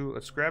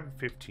 let's grab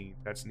 15.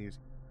 That's an easy.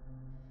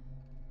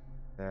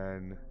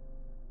 Then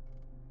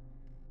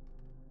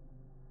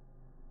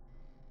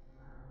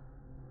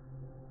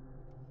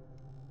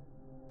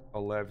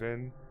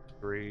 11,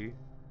 3.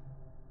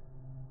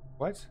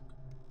 What?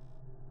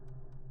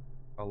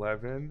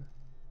 11,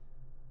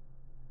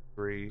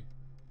 3.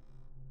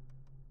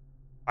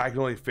 I can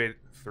only fit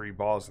 3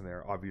 balls in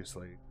there,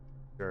 obviously.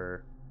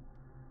 Sure.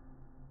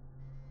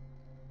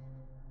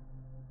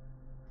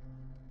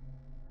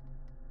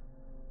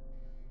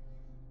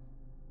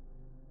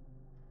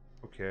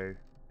 Okay.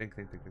 Think.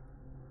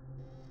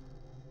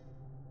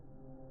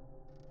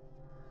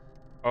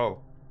 Oh.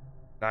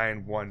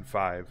 9, 1,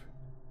 5.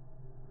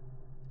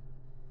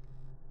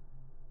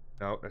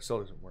 No, that still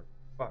doesn't work.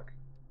 Fuck.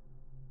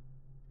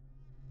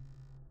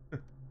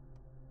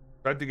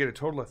 I have to get a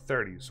total of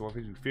 30, so if I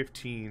do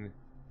 15,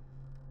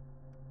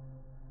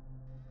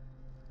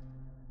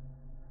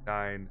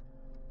 9,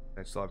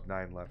 I still have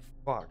 9 left.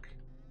 Fuck.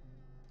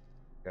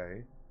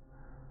 Okay.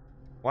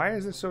 Why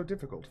is this so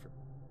difficult for me?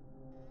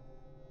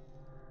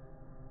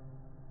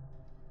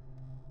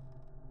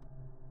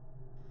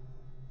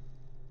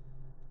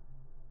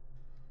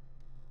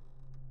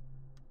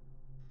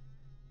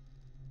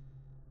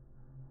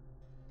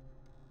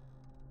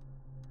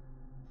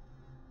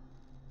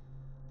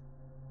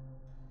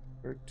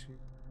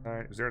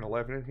 Is there an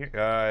 11 in here?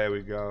 There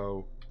we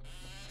go.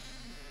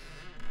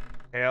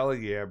 Hell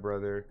yeah,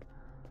 brother.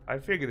 I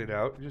figured it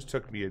out. It just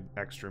took me an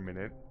extra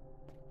minute.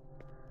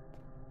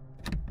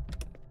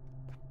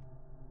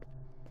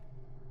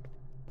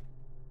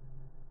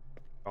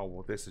 Oh,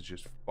 well, this is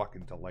just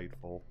fucking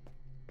delightful.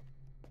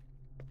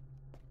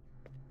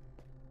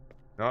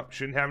 Nope,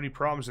 shouldn't have any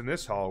problems in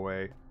this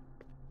hallway.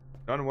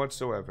 None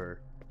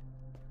whatsoever.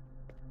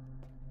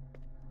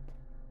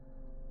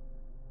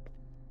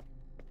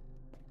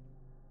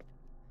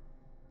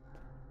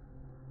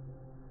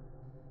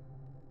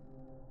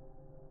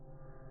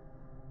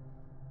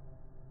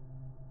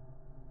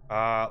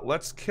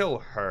 Let's kill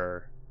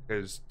her,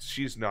 because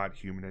she's not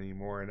human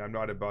anymore, and I'm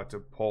not about to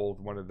pull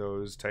one of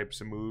those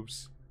types of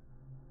moves.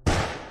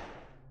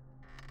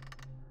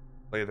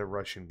 Play the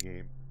Russian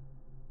game.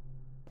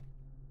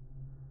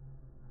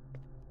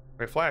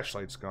 My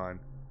flashlight's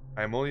gone.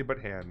 I am only but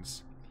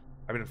hands.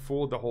 I've been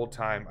fooled the whole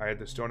time. I had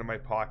the stone in my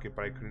pocket,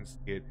 but I couldn't see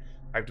it.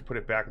 I have to put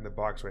it back in the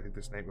box, so I think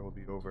this nightmare will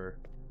be over.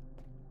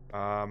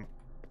 I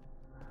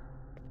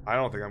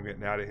don't think I'm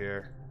getting out of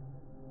here.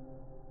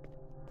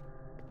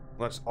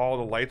 Unless all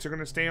the lights are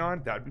going to stay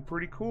on, that'd be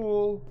pretty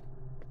cool.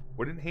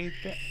 Wouldn't hate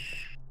that.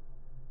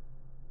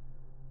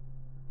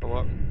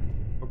 Hello?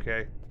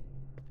 Okay.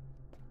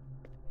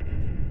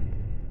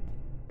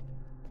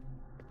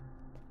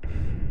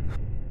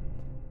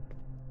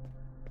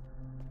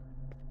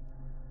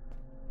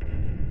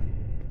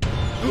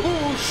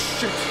 Oh,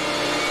 shit!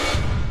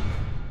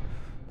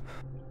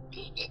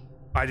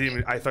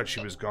 I thought she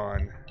was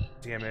gone.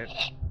 Damn it.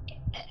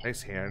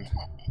 Nice hand.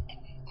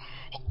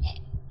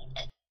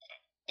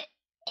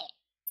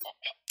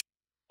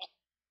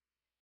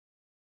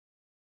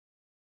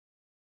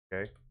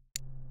 Okay.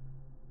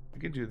 We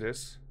can do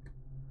this.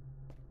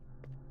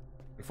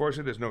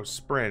 Unfortunately, there's no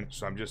sprint,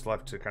 so I'm just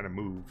left to kind of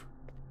move.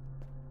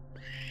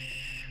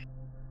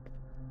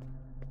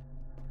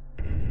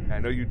 I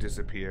know you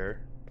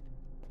disappear.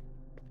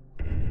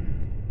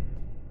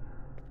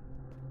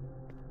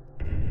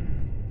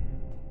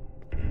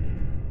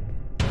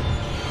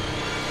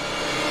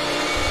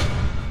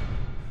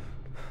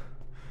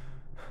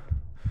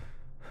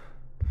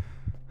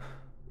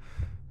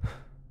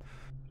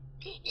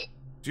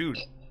 Dude,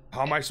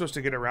 how am I supposed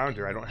to get around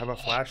her? I don't have a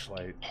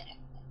flashlight.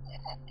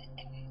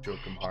 Choke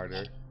him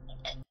harder.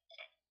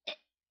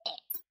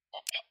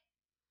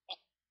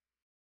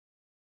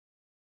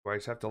 Do I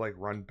just have to, like,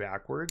 run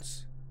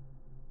backwards?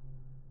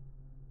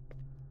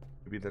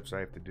 Maybe that's what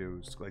I have to do,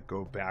 is, like,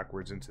 go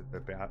backwards into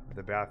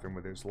the bathroom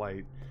where there's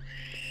light.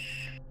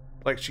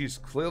 Like, she's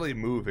clearly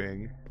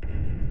moving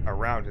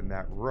around in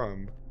that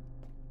room.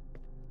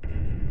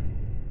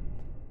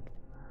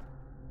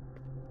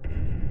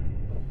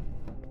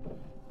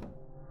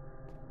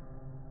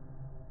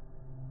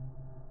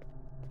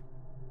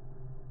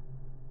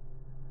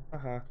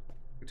 I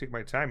take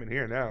my time in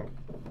here now.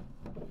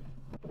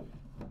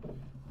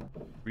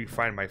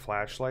 Find my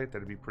flashlight,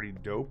 that'd be pretty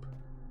dope.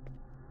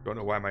 Don't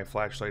know why my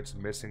flashlight's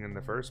missing in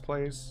the first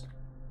place.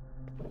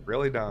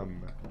 Really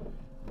dumb.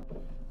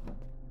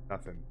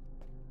 Nothing.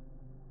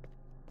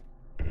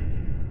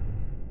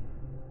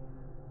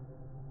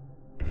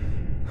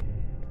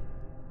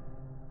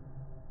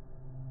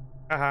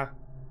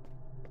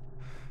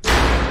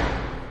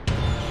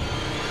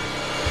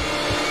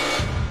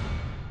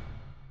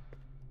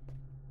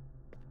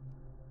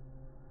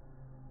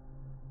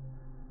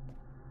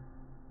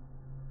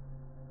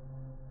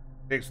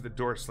 Thanks for the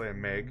door slam,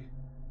 Meg.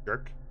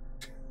 Jerk.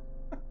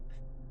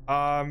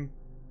 Yeah,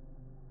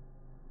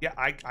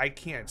 I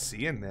can't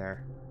see in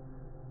there.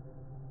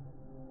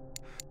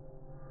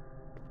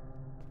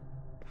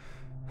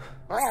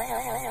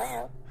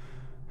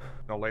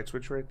 No light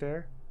switch right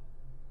there?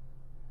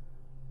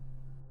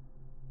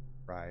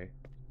 Right.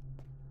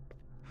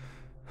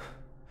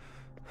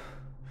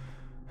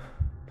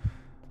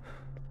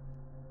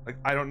 Like,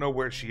 I don't know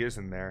where she is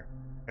in there.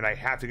 And I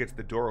have to get to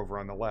the door over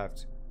on the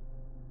left.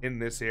 In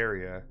this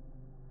area.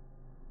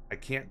 I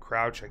can't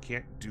crouch. I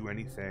can't do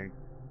anything.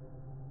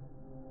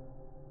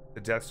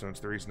 The death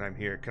stone's the reason I'm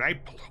here. Can I,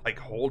 like,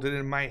 hold it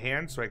in my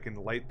hand so I can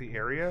light the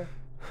area?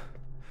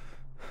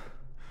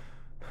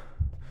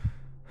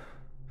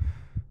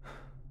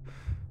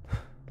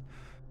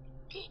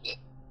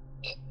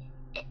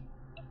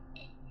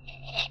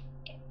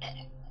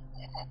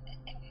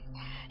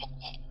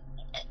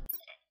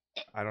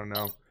 I don't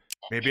know.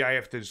 Maybe I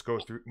have to just go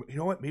through... You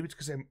know what? Maybe it's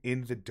because I'm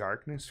in the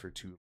darkness for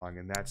too long,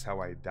 and that's how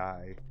I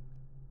die.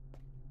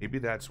 Maybe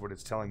that's what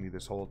it's telling me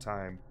this whole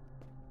time.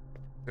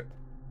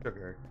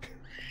 Sugar.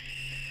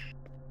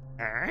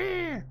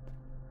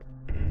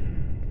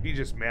 He's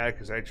just mad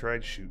because I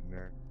tried shooting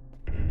her.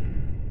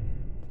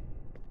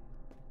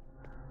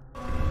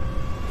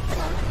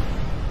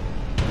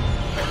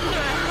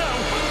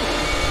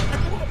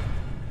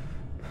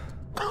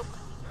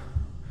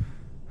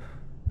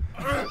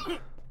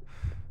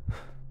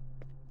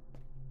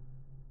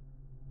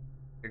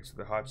 Thanks to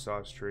the hot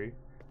sauce tree.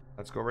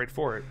 Let's go right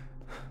for it.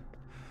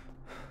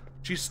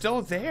 She's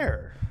still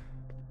there.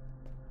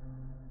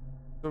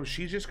 So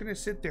she's just gonna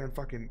sit there and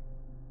fucking...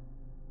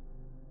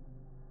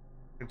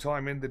 until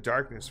I'm in the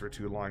darkness for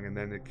too long and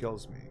then it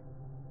kills me.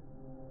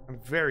 I'm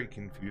very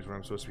confused what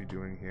I'm supposed to be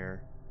doing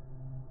here.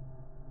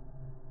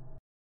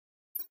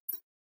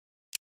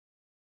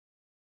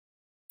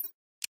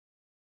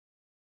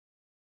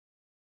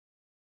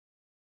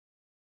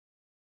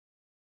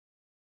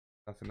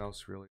 Nothing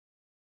else really.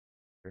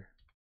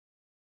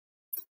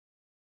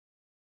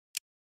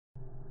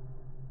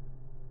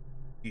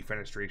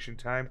 Defenestration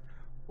time.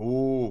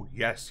 Oh,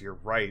 yes, you're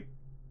right.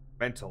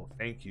 Mental,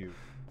 thank you.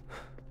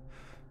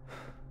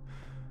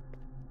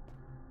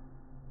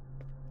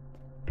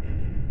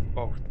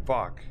 Oh,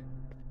 fuck.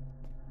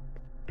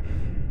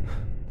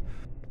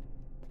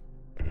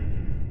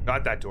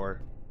 Not that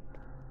door.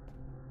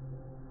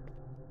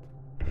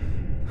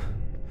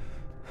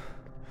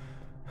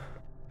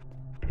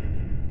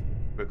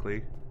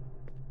 Quickly.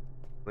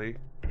 Quickly.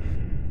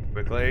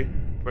 Quickly.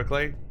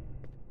 Quickly.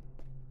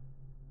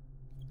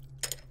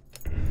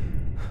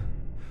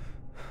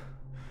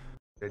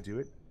 Did I do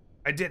it?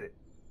 I did it!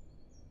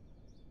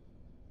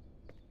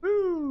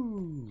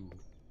 Woo!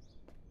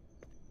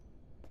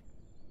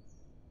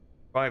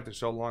 Probably after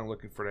so long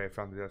looking for it, I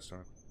found the death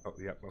stone. Oh,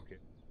 yep, okay.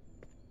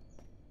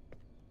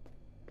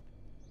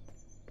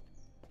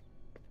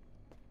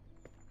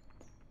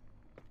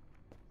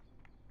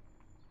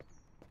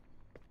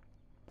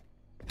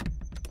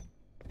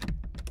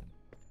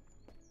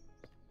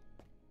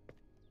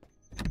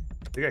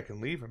 I think I can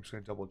leave. I'm just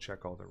going to double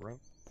check all the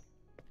rooms.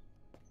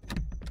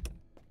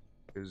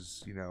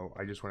 Because, you know,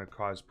 I just want to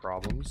cause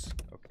problems.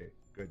 Okay,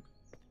 good.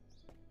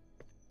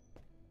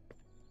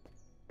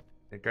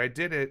 I think I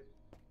did it.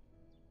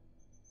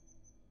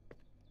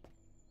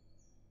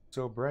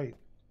 So bright.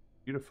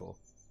 Beautiful.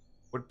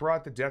 What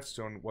brought the Death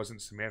Stone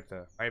wasn't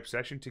Samantha. My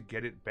obsession to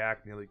get it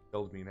back nearly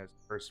killed me and has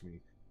cursed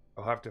me.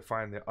 I'll have to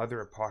find the other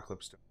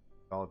Apocalypse Stone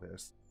with all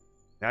this.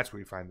 That's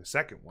where we find the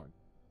second one.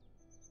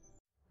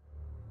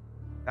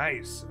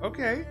 Nice.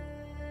 Okay.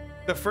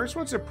 The first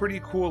one's a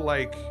pretty cool,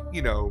 like,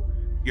 you know,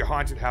 your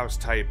haunted house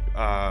type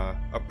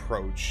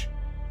approach.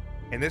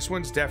 And this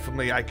one's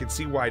definitely, I could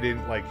see why I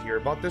didn't, like, hear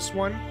about this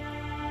one.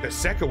 The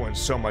second one's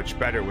so much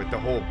better with the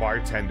whole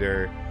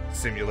bartender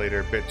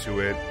simulator bit to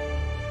it.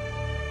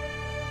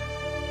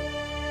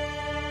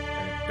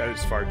 That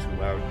is far too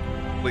loud.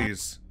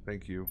 Please.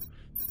 Thank you.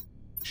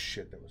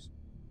 Shit, that was...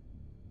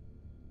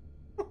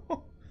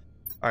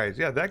 Alright,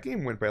 yeah, that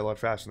game went by a lot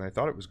faster than I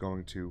thought it was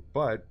going to,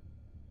 but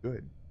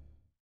good.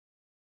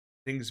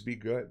 Things be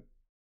good.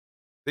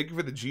 Thank you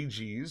for the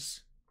GGs.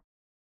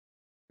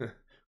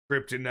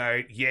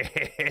 Kryptonite,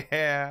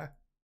 yeah!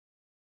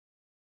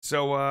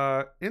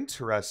 So,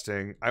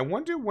 interesting. I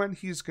wonder when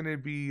he's gonna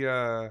be,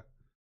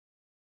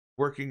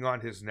 working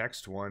on his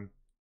next one.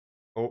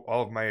 Oh,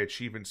 all of my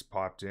achievements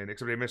popped in,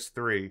 except I missed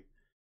 3.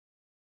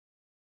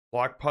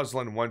 Block puzzle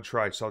in 1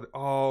 try. So,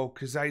 oh,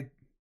 I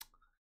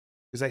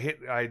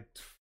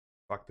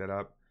fucked that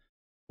up.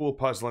 Full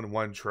puzzle in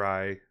 1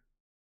 try.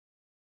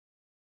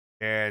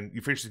 And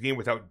you finish the game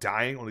without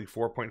dying. Only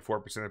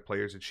 4.4% of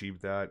players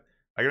achieved that.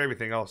 I got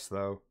everything else,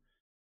 though.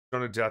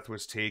 Stone of Death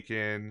was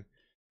taken.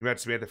 You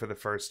met Samantha for the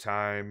first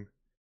time.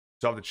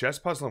 Solve the chess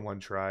puzzle in 1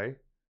 try.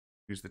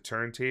 Use the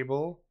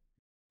turntable,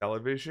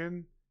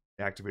 television,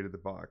 activated the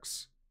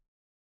box.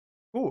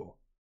 Cool.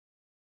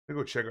 I'm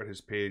gonna go check out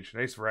his page.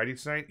 Nice variety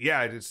tonight.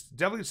 Yeah, it's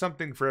definitely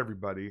something for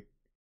everybody.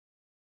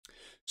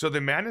 So the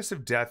Madness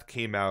of Death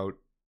came out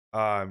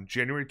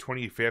January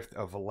 25th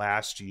of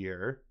last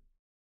year.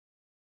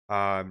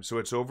 So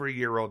it's over a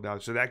year old now.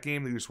 So that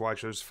game that you just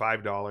watched was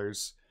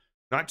 $5.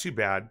 Not too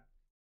bad.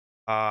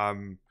 I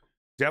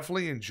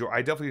definitely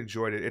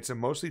enjoyed it. It's a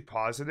mostly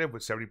positive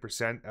with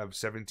 70% of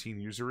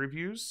 17 user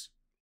reviews.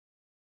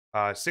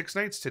 6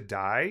 Nights to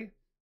Die.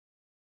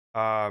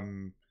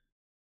 I'm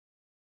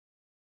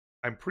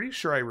pretty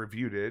sure I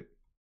reviewed it.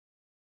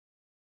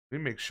 Let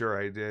me make sure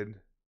I did.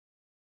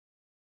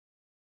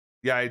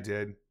 Yeah, I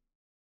did.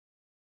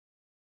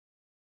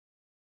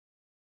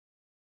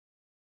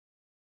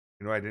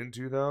 You know what I didn't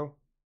do, though?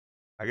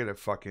 I gotta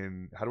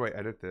fucking... How do I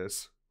edit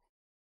this?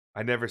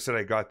 I never said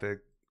I got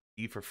the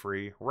key for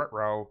free.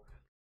 Ruh-roh.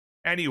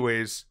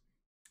 Anyways,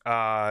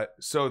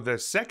 so the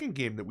second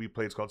game that we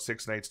played is called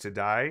 6 Nights to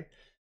Die.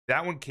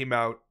 That one came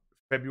out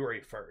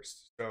February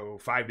 1st. So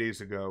 5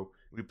 days ago.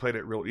 We played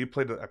it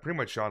pretty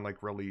much on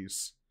like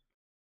release.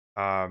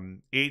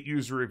 8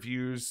 user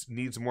reviews.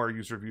 Needs more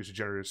user reviews to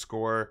generate a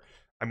score.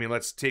 I mean,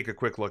 let's take a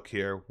quick look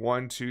here.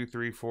 1, 2,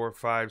 3, 4,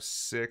 5,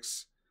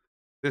 6.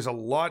 There's a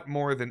lot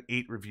more than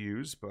 8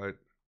 reviews, but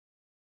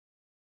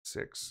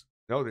 6.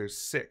 No, there's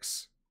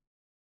 6.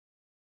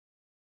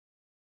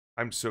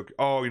 I'm so...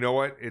 Oh, you know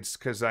what? It's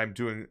because I'm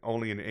doing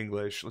only in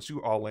English. Let's do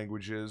all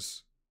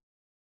languages.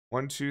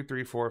 1, 2,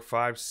 3, 4,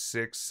 5,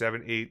 6,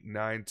 7, 8,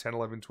 9, 10,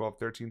 11, 12,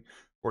 13,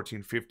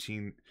 14,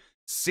 15,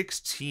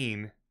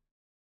 16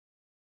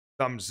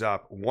 thumbs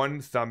up,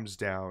 1 thumbs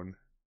down.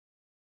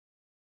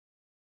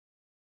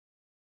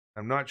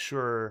 I'm not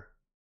sure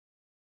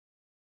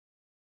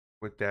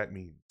what that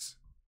means.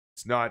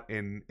 It's not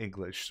in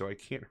English, so I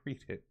can't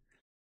read it.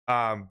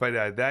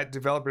 But that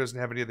developer doesn't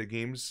have any other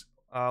games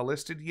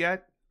listed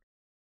yet.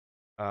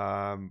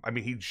 I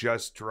mean, he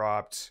just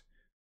dropped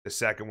the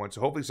second one,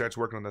 so hopefully he starts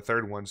working on the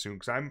third one soon,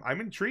 because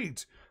I'm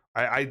intrigued.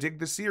 I dig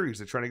the series.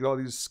 They're trying to get all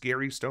these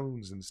scary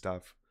stones and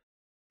stuff.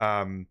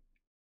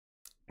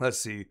 Let's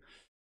see.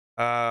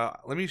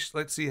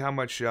 Let's see how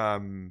much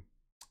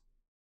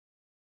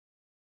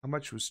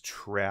was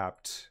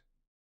Trapped.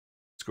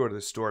 Let's go to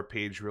the store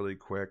page really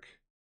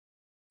quick.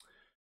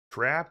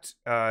 Trapped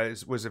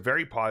was a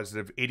very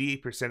positive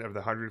 88% of the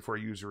 104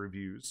 user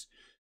reviews.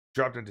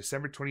 Dropped on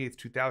December 28th,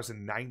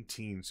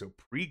 2019, so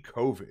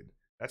pre-COVID.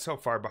 That's how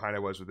far behind I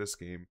was with this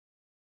game.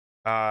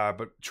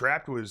 But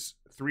Trapped was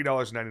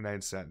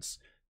 $3.99.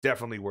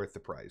 Definitely worth the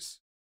price.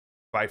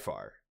 By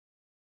far.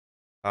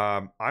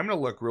 I'm going to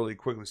look really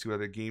quickly, see what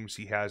other games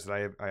he has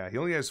that I have. He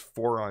only has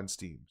 4 on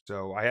Steam.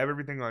 So I have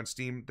everything on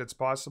Steam that's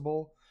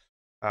possible.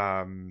 But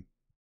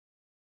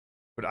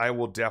I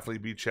will definitely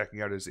be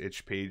checking out his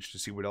itch page to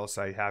see what else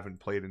I haven't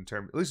played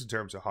at least in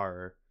terms of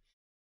horror.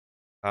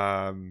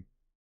 And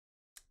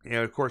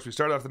of course, we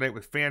started off the night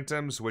with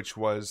Phantoms, which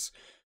was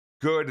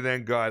good, and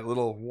then got a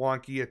little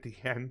wonky at the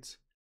end.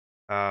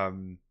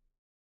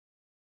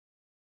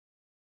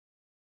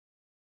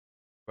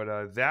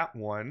 But that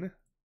one,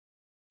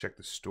 check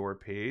the store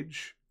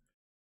page.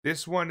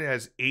 This one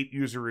has 8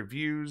 user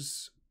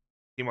reviews.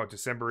 Came out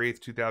December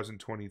 8th,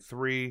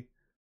 2023.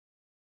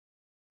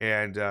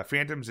 And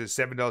Phantoms is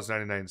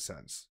 $7.99.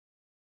 I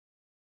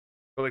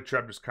feel like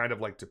Trapped is kind of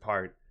like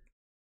Depart.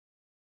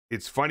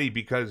 It's funny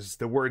because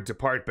the word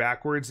depart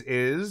backwards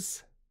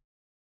is...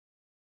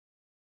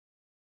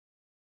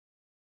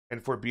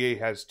 And for BA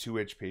has 2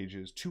 itch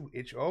pages. 2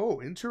 itch...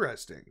 Oh,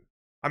 interesting.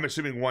 I'm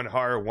assuming 1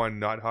 horror, 1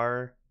 not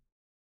horror.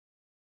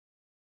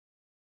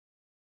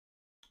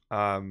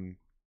 I'm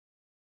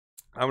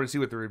going to see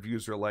what the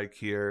reviews are like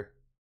here.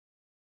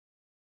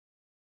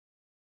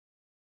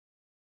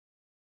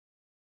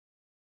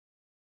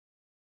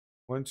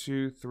 One,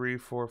 2, 3,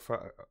 4,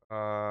 5.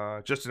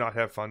 Just to not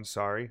have fun,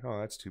 sorry.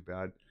 Oh, that's too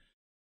bad.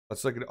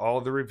 Let's look at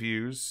all the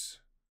reviews.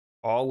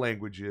 All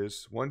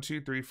languages. 1,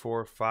 2, 3,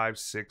 4, 5,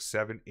 6,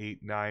 7,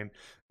 8, 9.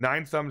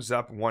 9 thumbs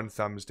up, 1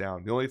 thumbs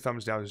down. The only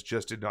thumbs down is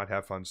just did not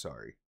have fun,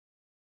 sorry.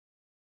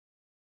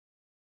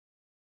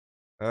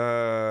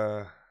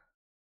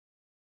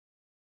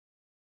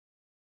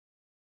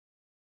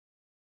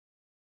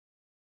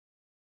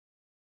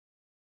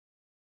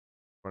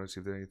 want to see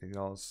if there's anything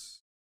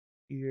else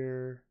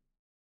here.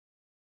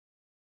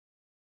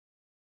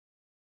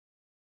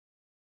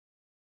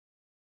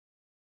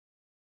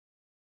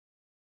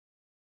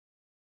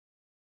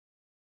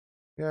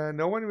 Yeah,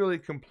 no one really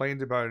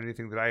complained about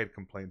anything that I had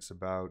complaints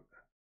about.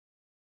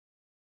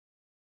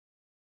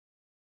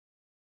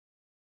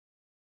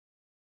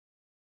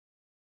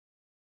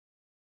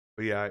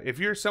 But yeah, if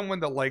you're someone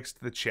that likes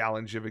the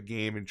challenge of a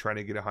game and trying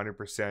to get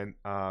 100%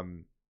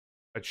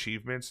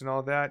 achievements and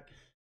all that,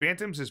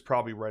 Phantoms is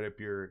probably right up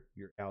your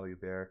alley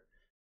there.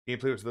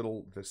 Gameplay was a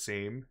little the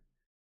same.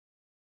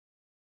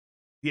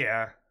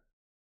 Yeah.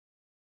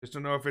 Just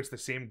don't know if it's the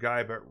same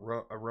guy, but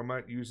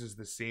Aroma uses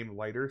the same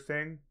lighter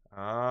thing.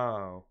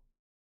 Oh.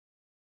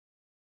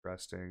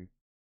 Interesting.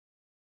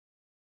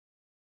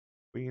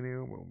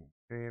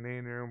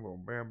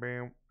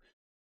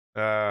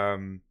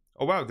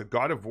 Oh wow, the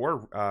God of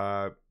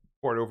War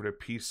port over to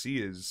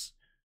PC is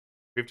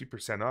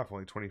 50% off,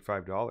 only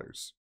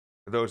 $25.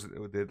 For those that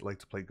would like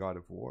to play God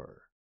of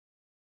War.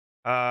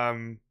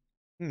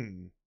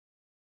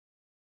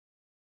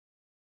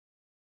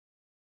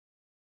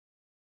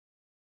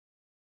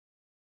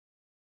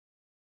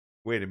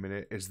 Wait a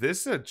minute. Is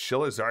this a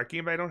Chillazart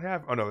game I don't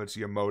have? Oh no, it's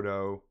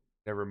Yamoto.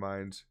 Never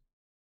mind.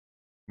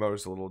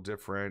 Yamoto's a little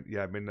different.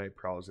 Yeah, Midnight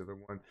Prowl is the other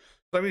one.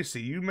 Let me see.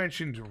 You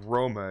mentioned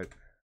Roma.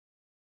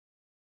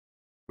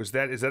 Is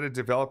that a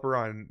developer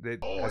on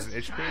that has an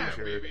itch page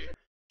or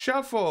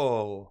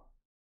Shuffle?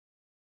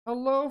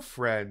 Hello,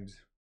 friend.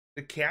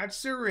 The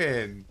cats are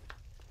in.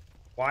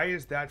 Why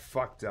is that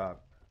fucked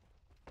up?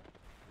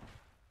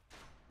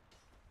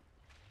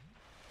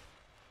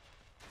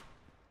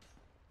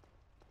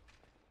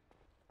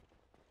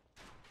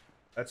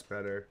 That's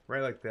better.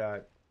 Right like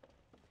that.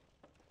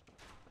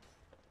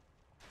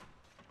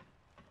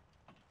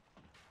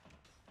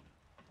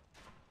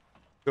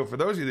 So for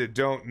those of you that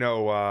don't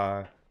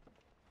know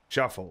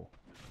Shuffle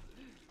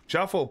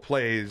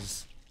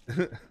plays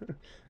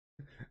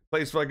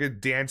plays like a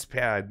dance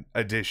pad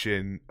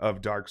edition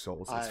of Dark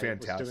Souls. It's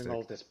fantastic. I was doing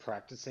all this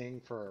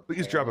practicing for.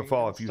 Please drop a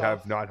follow if you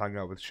have not hung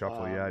out with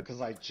Shuffle yet. Because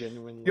I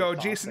genuinely. Yo,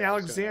 Jason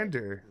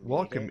Alexander,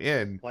 welcome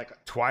in. Like,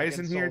 Twice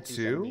in here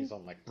too.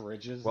 On, like,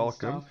 bridges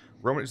welcome.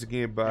 Roman is a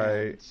game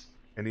by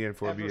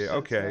NDN4BA.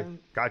 Okay,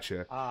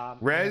 gotcha.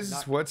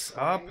 Rez, what's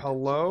up?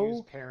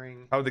 Hello.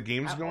 How the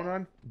game's going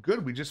on?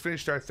 Good. We just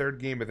finished our third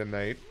game of the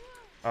night.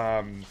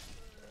 I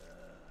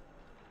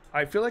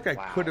feel like I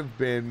could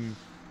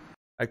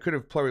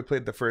have probably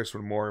played the first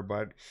one more,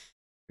 but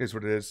it is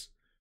what it is.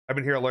 I've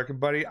been here lurking,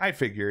 buddy. I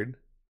figured.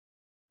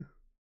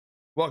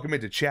 Welcome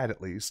into chat,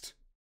 at least.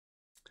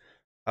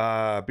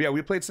 But yeah,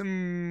 we played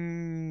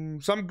some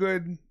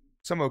good,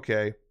 some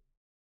okay.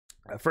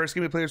 First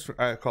game we played was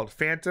called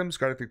Phantoms,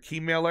 got it through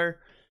Keymailer.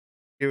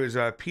 It was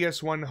a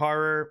PS1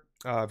 horror,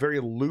 very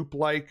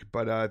loop-like,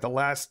 but the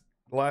last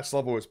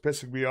level was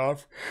pissing me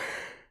off.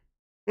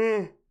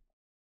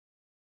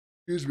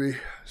 Excuse me.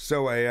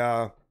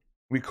 So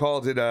we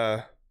called it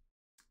a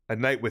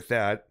night with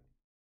that.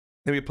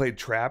 Then we played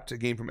Trapped, a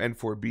game from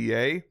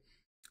N4BA,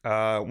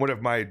 one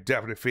of my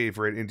definite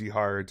favorite indie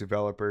horror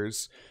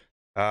developers.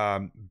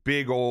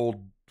 Big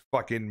old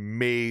fucking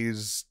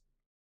maze,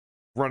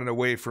 running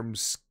away from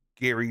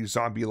scary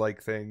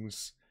zombie-like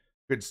things.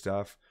 Good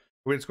stuff.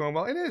 When it's going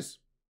well, it is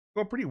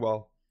going pretty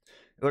well.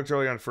 It looked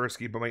early on first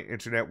game, but my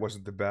internet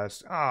wasn't the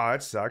best. Ah,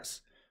 that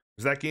sucks.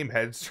 Was that game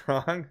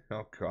Headstrong?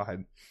 Oh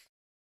god.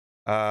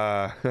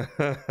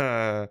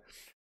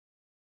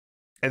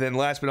 And then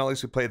last but not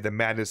least, we played The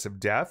Madness of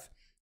Death,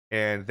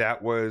 and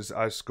that was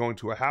us going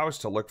to a house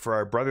to look for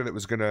our brother that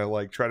was gonna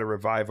like try to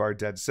revive our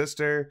dead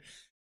sister,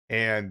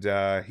 and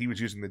he was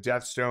using the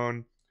Death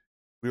Stone.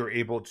 We were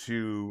able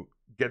to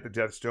get the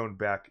Death Stone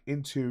back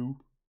into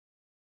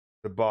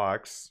the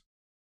box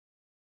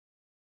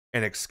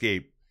and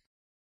escape,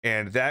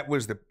 and that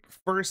was the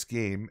first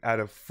game out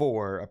of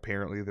 4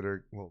 apparently that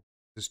are, well,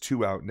 there's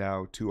 2 out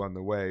now, 2 on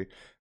the way.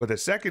 But the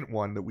second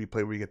one that we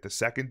played, where we get the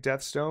second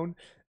Death Stone,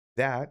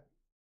 that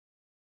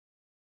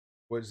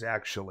was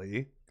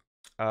actually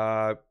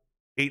 6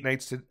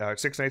 Nights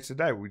to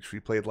Die, which we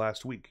played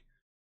last week.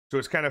 So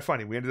it's kind of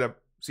funny. We ended up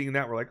seeing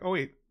that. We're like, oh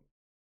wait,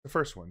 the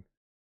first one.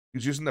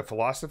 He's using the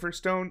Philosopher's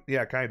Stone.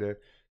 Yeah, kind of.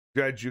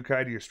 You add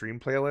Jukai to your stream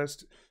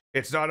playlist.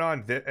 It's not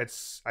on.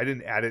 I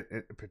didn't add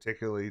it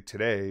particularly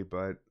today,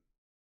 but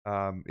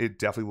it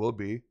definitely will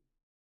be.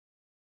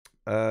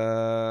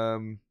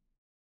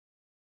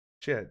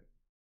 Shit.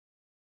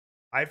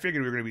 I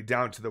figured we were going to be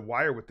down to the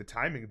wire with the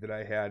timing that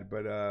I had,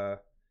 but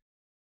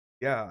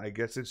yeah, I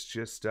guess it's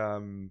just yeah.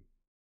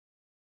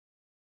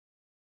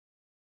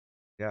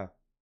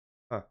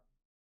 Huh.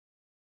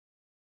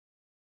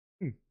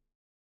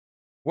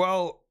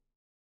 Well,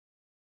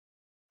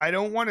 I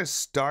don't want to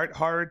start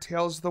Horror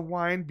Tales of the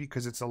Wine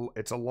because it's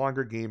a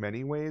longer game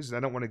anyways, and I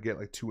don't want to get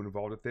like too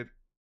involved with it.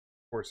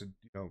 Of course,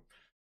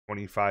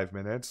 25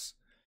 minutes.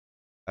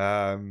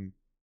 So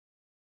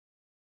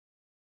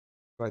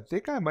I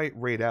think I might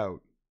raid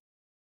out.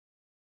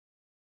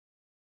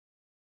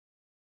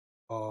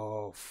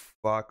 Oh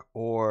fuck,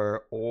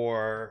 or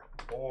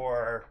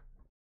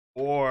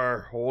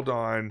Or, hold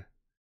on.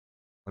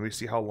 Let me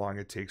see how long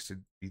it takes to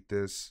beat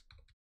this.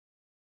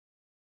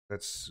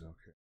 That's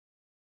okay.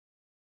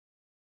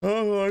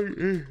 Oh,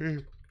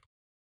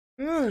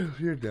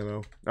 your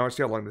demo. I want to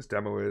see how long this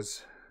demo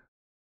is.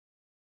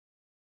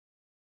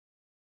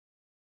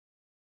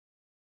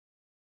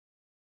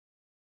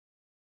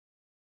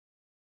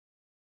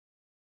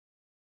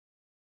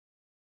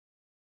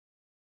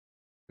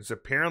 It's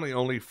apparently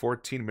only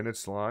 14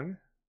 minutes long.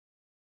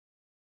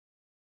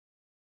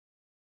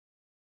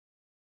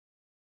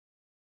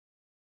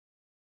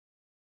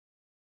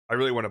 I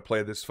really want to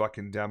play this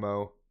fucking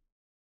demo.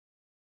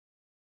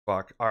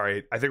 Fuck. All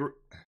right. I think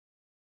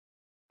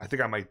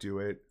I might do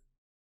it.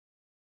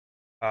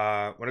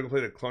 Want to go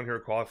play the Clone Hero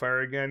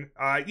Qualifier again?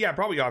 Yeah,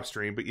 probably off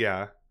stream, but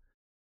yeah.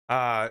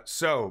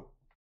 So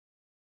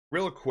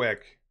real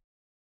quick,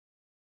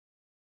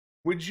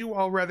 would you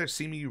all rather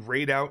see me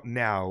raid out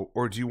now,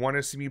 or do you want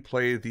to see me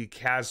play the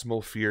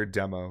Chasmal Fear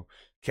demo?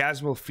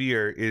 Chasmal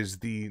Fear is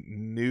the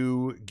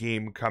new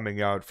game coming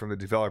out from the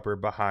developer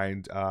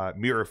behind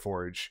Mirror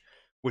Forge,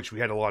 which we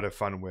had a lot of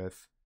fun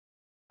with.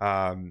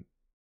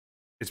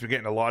 It's been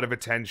getting a lot of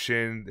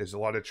attention. There's a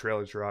lot of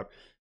trailers drop.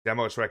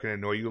 Demo so I can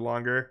annoy you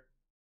longer.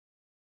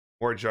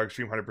 More Jugg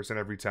stream 100%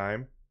 every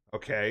time.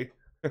 Okay.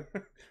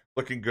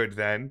 Looking good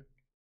then.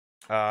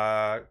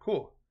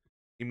 Cool.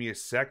 Give me a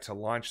sec to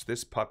launch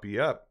this puppy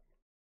up.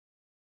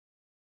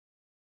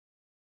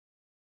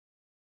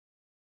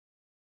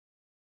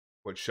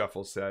 What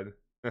Shuffle said.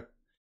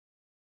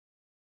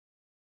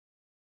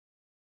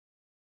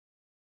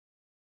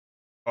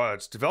 Oh,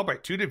 it's developed by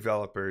 2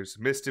 developers,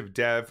 Mistiv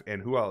Dev,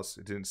 and who else?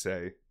 It didn't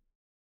say.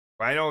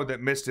 I know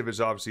that Mistiv is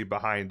obviously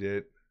behind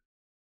it.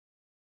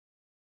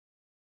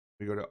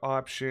 We go to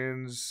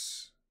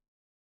options.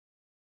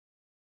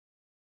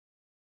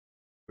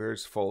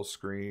 Where's full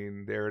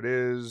screen? There it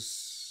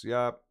is.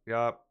 Yup.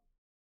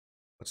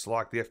 Let's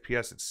lock the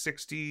FPS at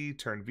 60.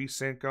 Turn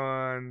VSync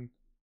on.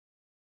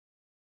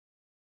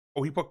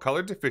 Oh, he put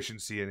color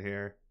deficiency in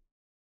here.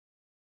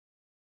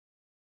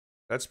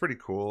 That's pretty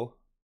cool.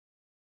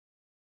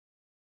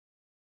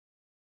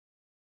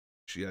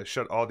 Yeah,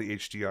 shut all the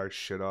HDR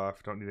shit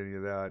off. Don't need any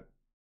of that.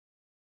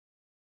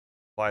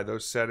 Apply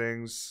those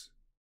settings.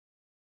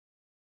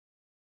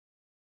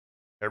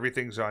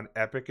 Everything's on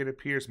Epic, it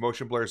appears.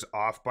 Motion blur is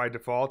off by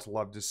default.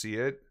 Love to see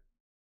it.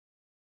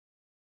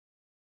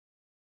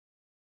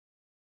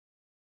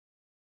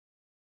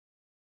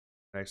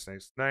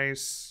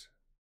 Nice.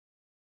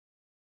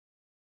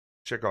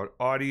 Check out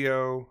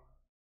audio.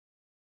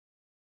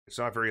 It's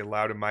not very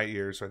loud in my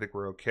ears, so I think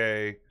we're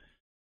okay.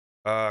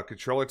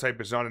 Controller type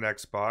is not an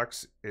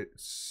Xbox.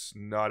 It's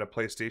not a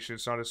PlayStation.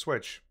 It's not a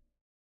Switch.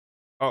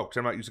 Oh, because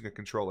I'm not using a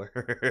controller.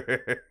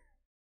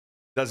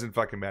 Doesn't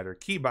fucking matter.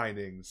 Key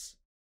bindings.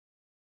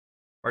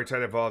 Are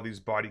tired of all these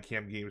body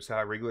cam games.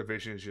 Regular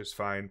vision is just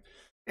fine.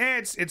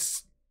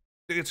 It's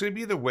gonna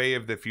be the way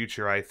of the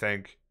future, I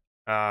think.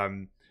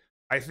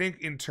 I think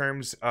in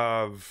terms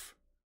of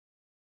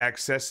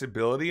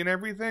accessibility and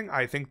everything,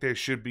 I think there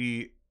should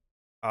be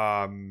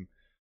a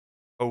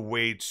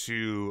way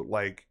to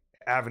like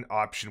have an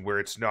option where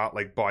it's not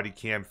like body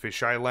cam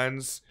fisheye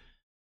lens.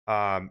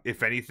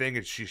 If anything,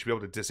 you should be able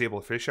to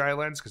disable fisheye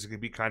lens because it can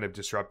be kind of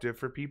disruptive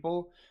for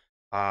people.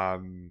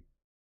 But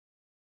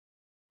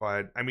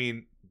I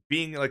mean,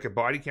 being like a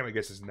body cam, I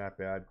guess, isn't that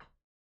bad.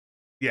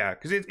 Yeah,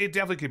 because it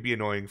definitely could be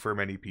annoying for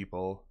many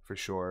people, for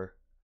sure.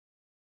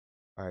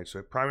 All right,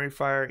 so primary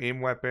fire,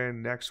 aim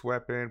weapon, next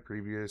weapon,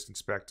 previous,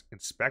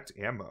 inspect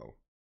ammo.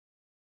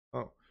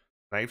 Oh,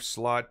 knife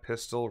slot,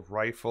 pistol,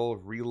 rifle,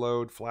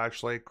 reload,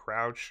 flashlight,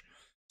 crouch,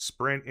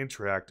 sprint,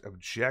 interact,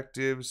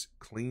 objectives,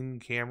 clean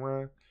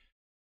camera.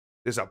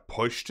 There's a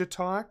push to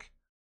talk?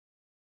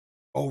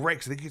 Oh, right,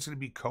 because I think it's going to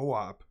be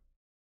co-op.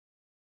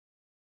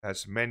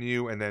 That's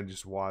menu, and then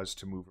just WAS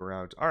to move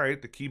around. All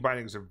right, the key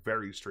bindings are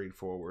very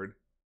straightforward.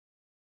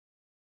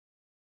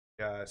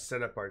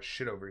 Set up our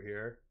shit over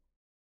here.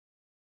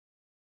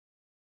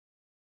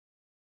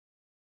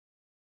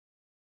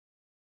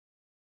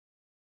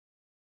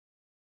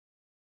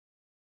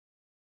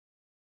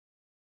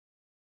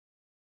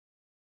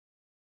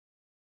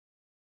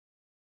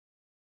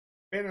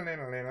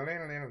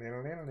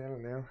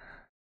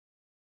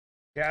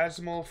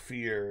 Chasmal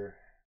Fear.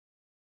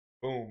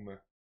 Boom.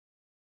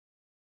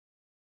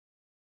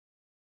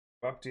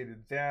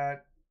 Updated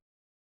that.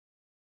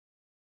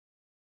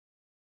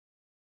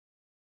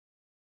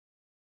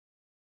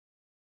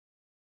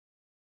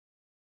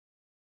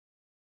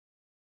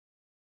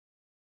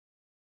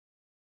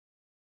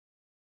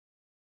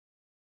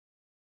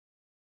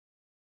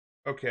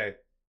 Okay.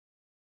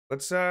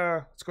 Let's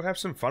go have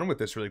some fun with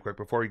this really quick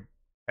before we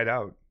head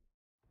out.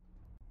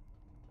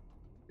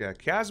 Yeah,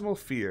 Chasmal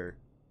Fear.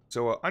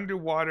 So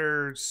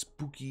underwater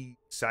spooky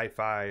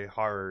sci-fi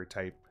horror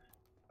type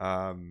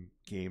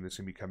game that's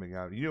gonna be coming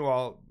out. You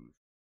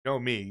know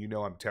me, you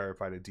know I'm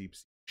terrified of deep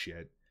sea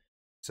shit.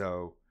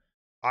 So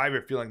I have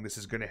a feeling this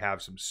is gonna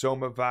have some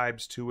Soma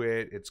vibes to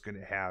it. It's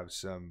gonna have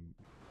some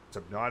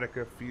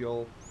Subnautica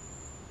feel.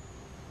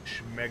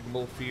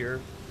 Schmegmal Fear.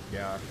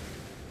 Yeah.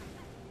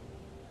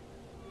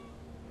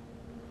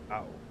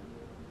 Ow.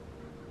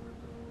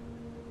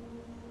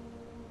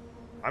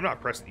 I'm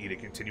not pressing E to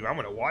continue. I'm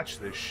gonna watch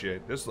this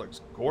shit. This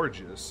looks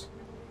gorgeous.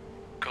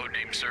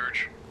 Codename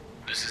Surge.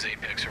 This is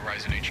Apex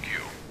Horizon HQ.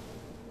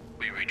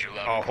 We read you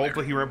loud Oh, and clear.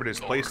 hopefully he remembered his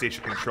Over.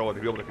 PlayStation controller to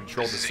be able to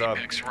control the This is sub.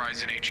 Apex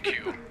Horizon HQ.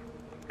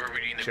 We're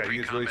reading the Chat, he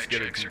is really pre-combat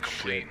scared of checks are deep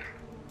complete. shit.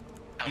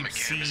 Helmet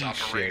Deep cam is sea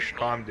shit. operational.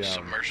 Calm down.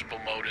 Submersible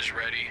mode is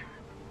ready.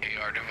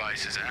 AR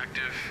device is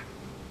active.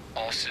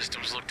 All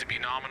systems look to be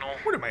nominal.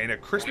 What am I, in a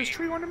Christmas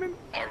tree ornament?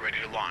 Are ready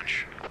to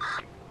launch.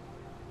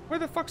 Where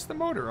the fuck's the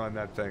motor on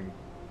that thing?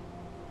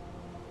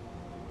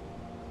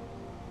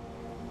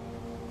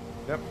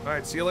 Yep,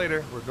 alright, see you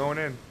later. We're going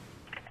in.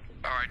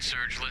 Alright,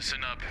 Surge, listen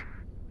up.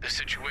 The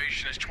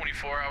situation is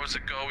 24 hours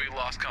ago we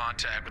lost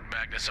contact with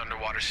Magnus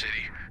Underwater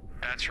City.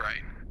 That's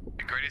right.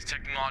 The greatest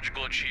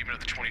technological achievement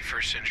of the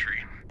 21st century.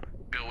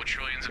 Built with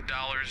trillions of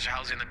dollars,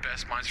 housing the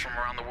best minds from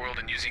around the world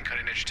and using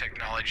cutting-edge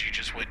technology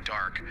just went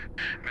dark.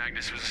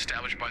 Magnus was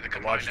established by the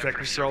combined Logitech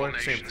effort of several controller,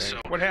 same nations,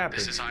 thing. so What happened?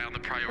 this is high on the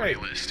priority Hey.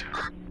 list.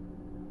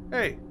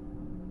 Hey.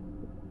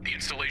 The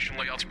installation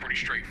layout's pretty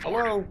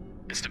straightforward. Hello?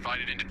 It's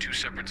divided into two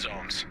separate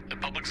zones. The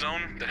public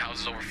zone, that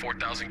houses over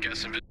 4,000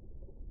 guests and visitors,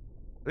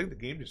 I think the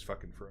game just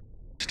fucking froze.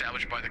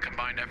 established by the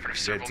combined effort of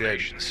several did.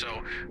 nations,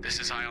 so this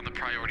is high on the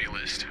priority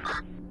list.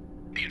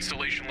 The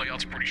installation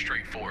layout's pretty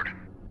straightforward.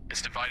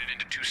 It's divided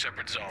into two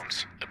separate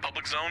zones. The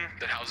public zone,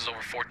 that houses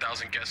over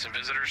 4,000 guests and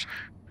visitors,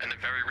 and the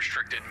very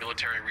restricted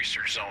military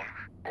research zone,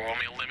 where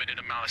only a limited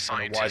amount of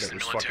I don't know why scientists that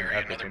and was fucking military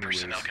and epic other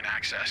personnel anyways.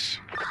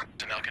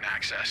 can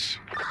access.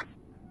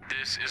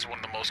 This is one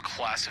of the most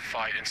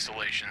classified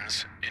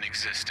installations in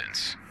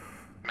existence.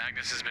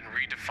 Magnus has been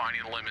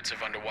redefining the limits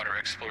of underwater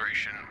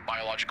exploration,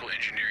 biological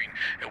engineering,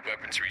 and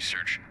weapons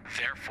research.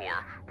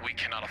 Therefore, we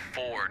cannot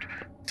afford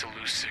to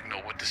lose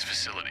signal with this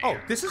facility. Oh,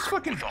 this is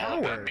fucking With all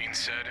of Power. that being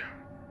said,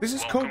 This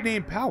is welcome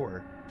codename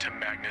Power. to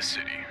Magnus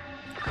City.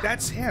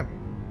 That's him.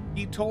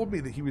 He told me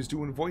that he was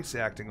doing voice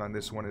acting on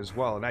this one as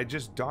well, and I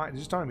just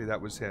dawned on me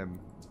that was him.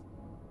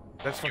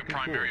 That's Your fucking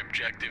cool. primary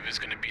objective is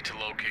going to be to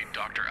locate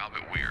Dr.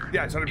 Albert Weir.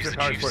 Yeah, it's 100% He's the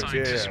power chief source. Yeah,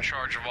 scientist yeah. in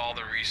charge of all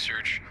the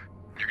research.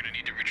 You're going to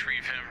need to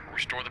retrieve him,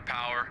 restore the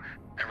power,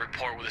 and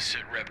report with a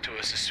sit rep to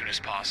us as soon as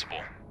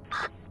possible.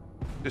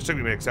 Just took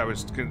me a minute because I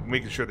was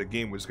making sure the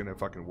game was gonna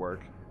fucking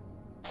work.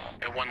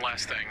 And one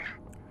last thing.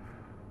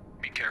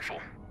 Be careful.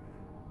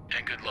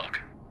 And good luck.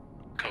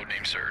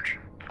 Codename Surge.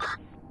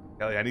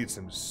 Hell yeah, I need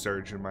some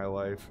Surge in my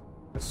life.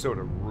 That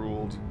soda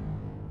ruled.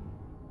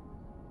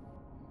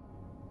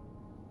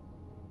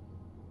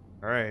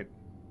 Alright.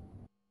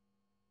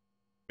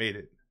 Made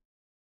it.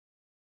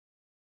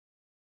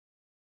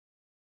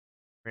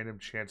 Random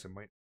chance it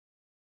might...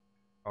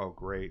 Oh,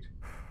 great.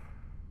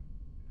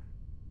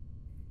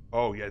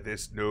 Oh, yeah,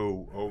 this...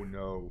 No. Oh,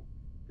 no.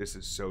 This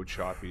is so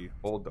choppy.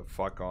 Hold the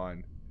fuck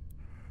on.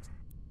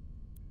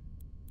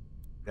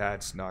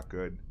 That's not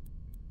good.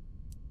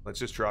 Let's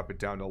just drop it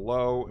down to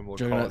low, and we'll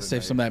Joe, call it a save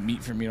night. some of that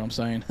meat from you, know what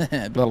I'm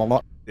saying? Blah, blah,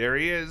 blah. There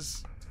he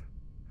is.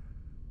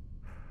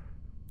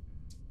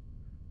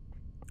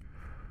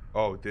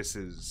 Oh, this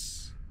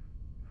is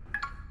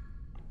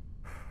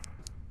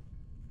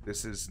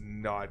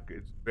not good.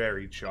 It's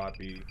very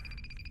choppy.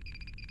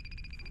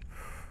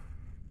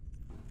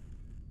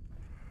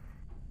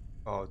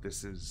 Oh,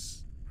 this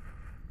is...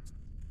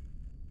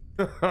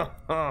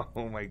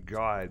 Oh my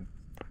god.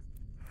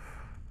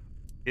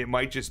 It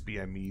might just be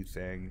a me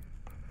thing.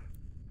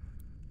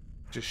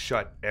 Just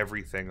shut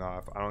everything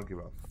off. I don't give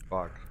a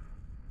fuck.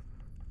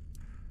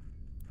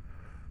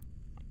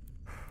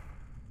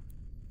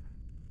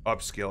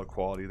 Upscale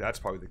quality. That's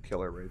probably the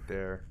killer right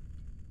there.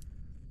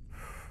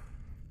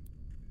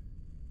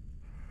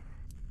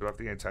 Turn off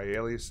the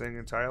anti-alias thing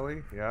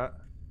entirely. Yeah.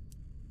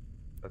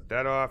 Let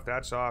that off.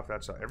 That's off.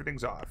 That's off.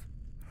 Everything's off.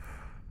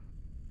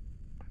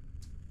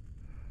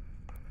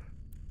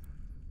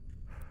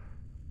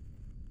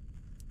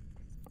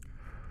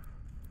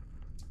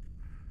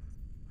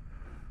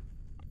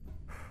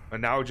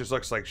 And now it just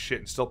looks like shit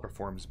and still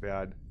performs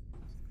bad.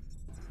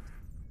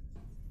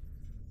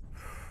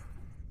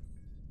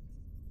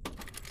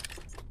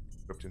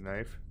 Equipped a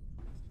knife.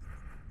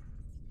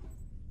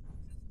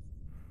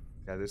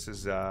 Yeah, this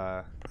is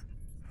not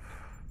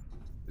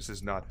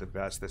the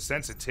best. The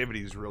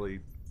sensitivity is really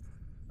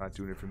not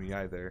doing it for me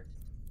either.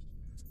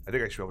 I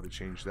think I should be able to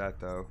change that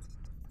though.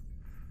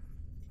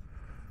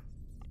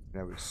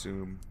 And I would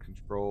assume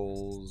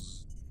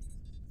controls.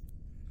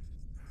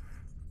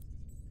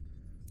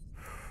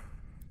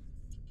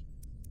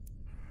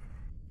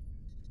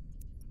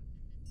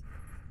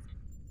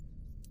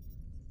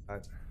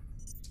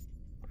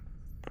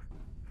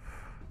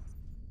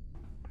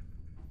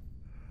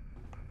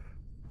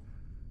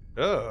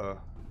 Ugh.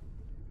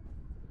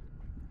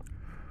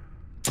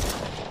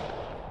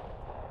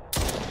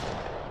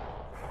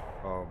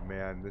 Oh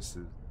man, this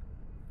is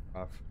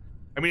tough.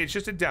 I mean, it's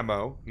just a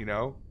demo, you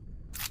know?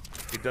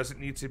 It doesn't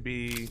need to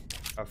be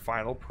a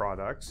final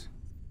product.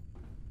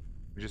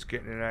 We're just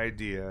getting an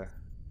idea.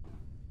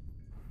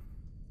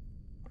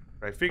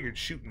 But I figured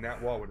shooting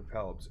that wall would have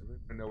helped.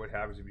 I know what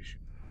happens if you shoot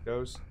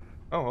those.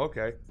 Oh,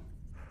 okay.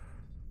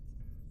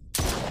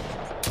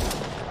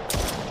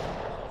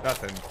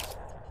 Nothing.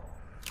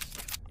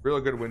 Real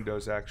good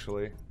windows,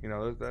 actually. You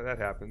know, that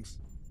happens.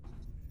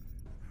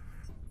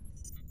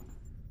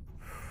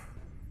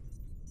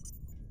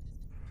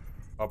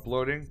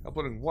 Uploading?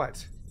 Uploading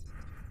what?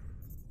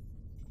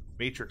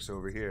 Matrix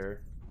over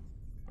here.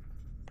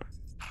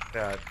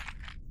 That.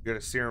 You got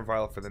a serum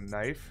vial for the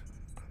knife.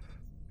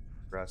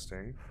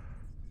 Interesting.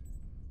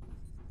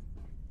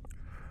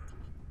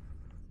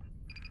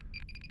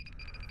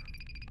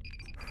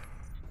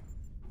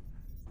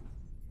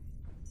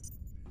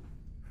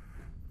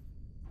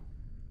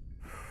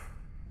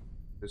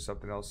 There's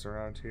something else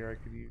around here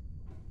I could use.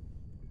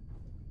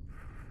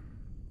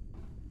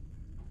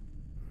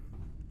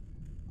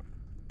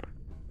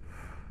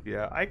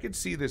 Yeah, I could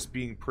see this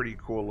being pretty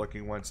cool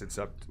looking once it's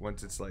up,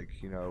 once it's like,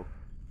 you know,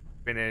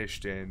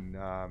 finished and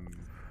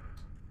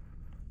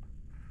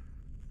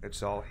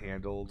it's all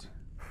handled.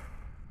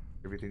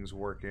 Everything's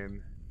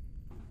working.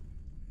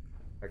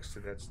 Next to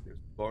that, there's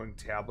a glowing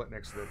tablet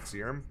next to that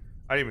serum.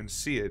 I didn't even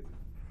see it.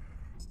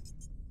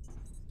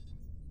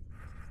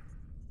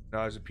 No,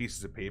 there's a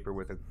pieces of paper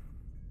with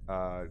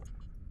a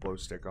glow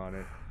stick on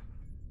it.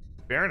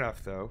 Fair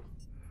enough, though.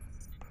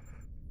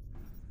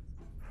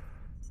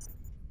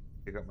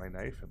 Pick up my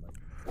knife and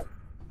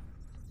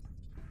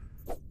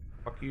like,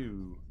 fuck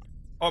you.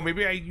 Oh,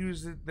 maybe I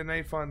use the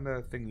knife on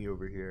the thingy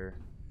over here.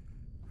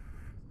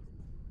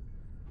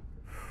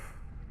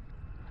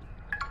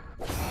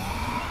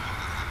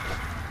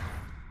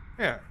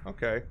 Yeah,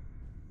 okay.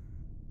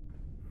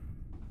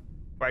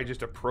 If I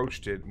just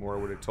approached it more, it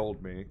would have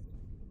told me.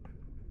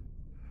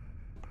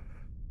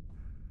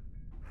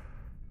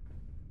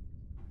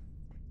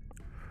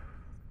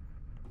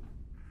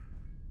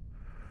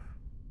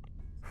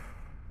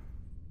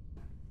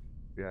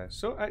 Yeah,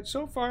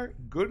 so far,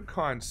 good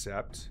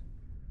concept.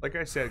 Like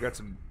I said, I got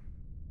some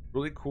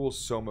really cool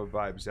Soma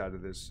vibes out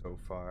of this so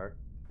far.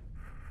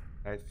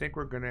 I think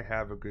we're gonna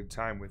have a good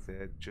time with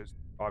it. Just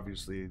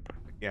obviously,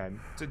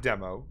 again, it's a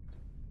demo.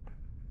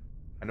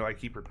 I know I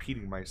keep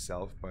repeating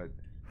myself, but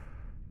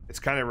it's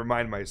kind of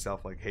remind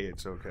myself like, hey,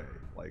 it's okay.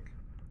 Like,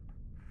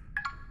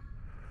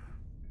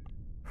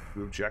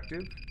 new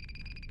objective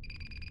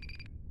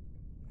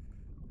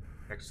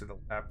next to the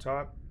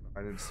laptop.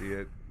 I didn't see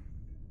it.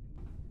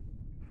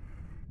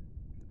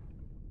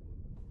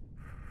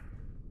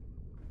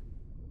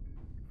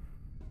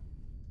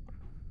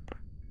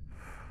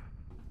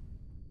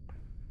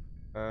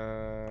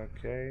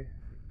 Okay.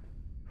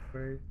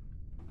 Way.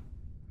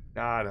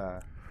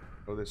 Nada.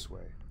 Go this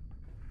way.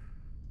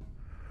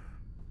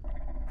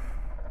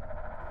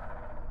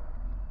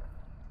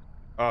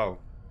 Oh,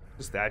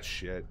 just that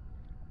shit.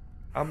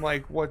 I'm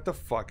like, what the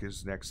fuck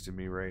is next to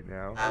me right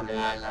now?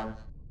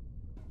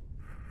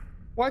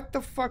 What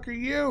the fuck are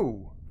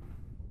you?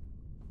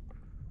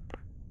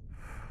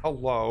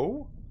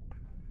 Hello?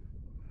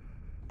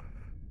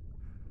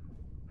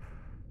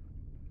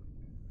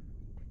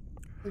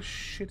 What the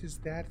shit is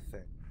that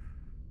thing?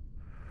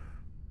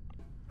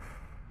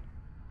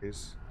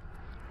 Is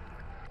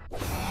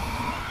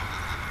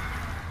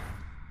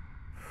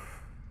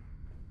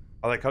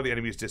I like how the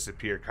enemies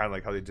disappear, kind of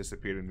like how they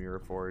disappeared in Mirror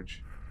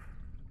Forge.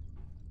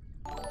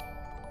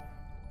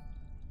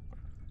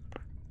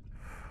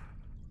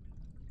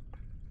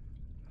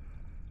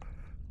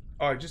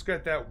 Oh, I just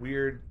got that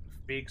weird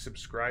fake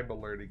subscribe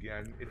alert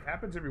again. It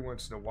happens every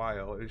once in a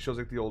while. It shows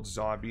like the old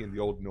zombie and the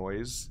old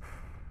noise.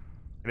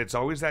 And it's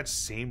always that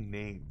same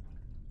name.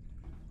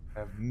 I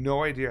have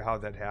no idea how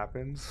that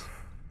happens.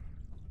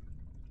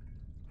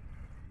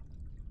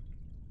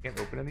 Can't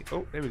open any.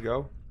 Oh, there we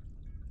go.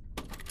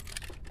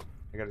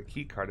 I got a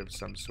key card of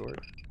some sort.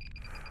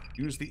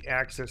 Use the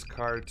access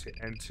card to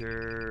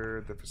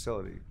enter the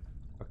facility.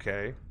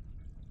 Okay.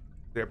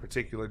 Is there a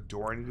particular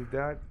door I needed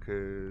that?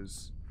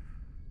 Because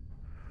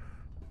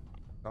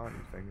not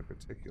anything in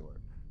particular.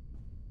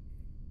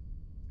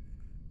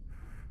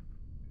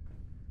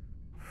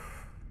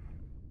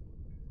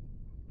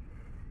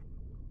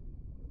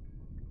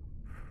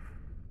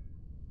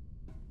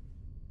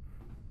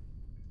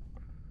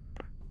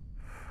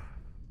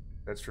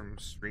 That's from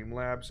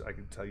Streamlabs, I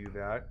can tell you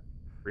that.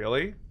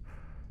 Really?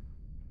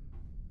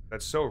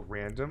 That's so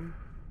random.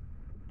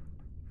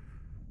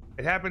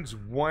 It happens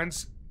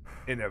once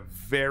in a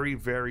very,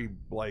 very,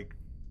 like,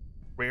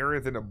 rarer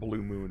than a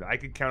blue moon. I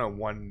could count on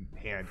one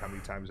hand how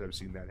many times I've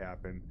seen that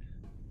happen.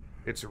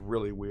 It's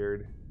really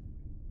weird.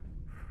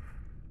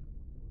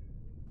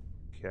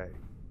 Okay.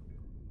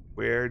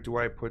 Where do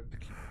I put the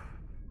key?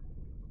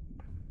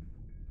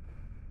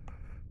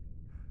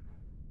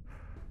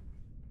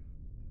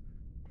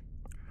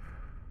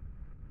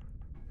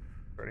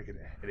 Starting to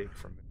get a headache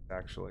from it,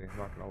 actually. I'm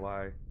not gonna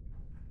lie.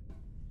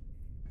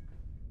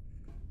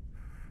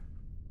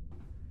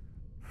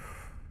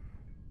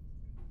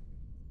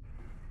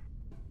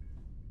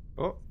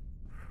 Oh,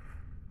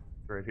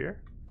 right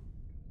here.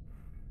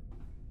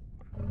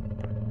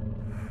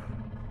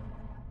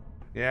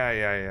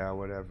 Yeah,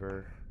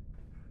 whatever.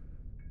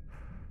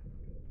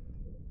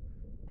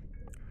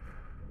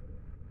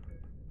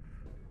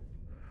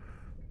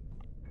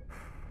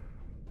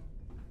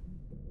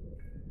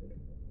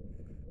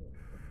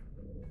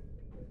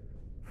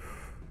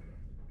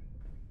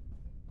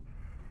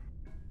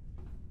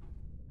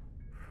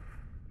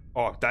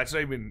 Oh, that's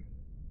not even...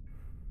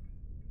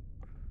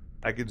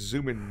 I could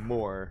zoom in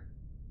more.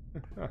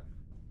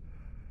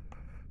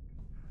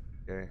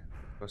 Okay,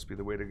 must be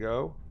the way to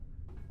go.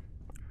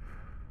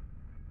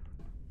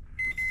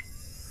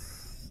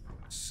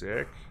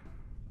 Sick.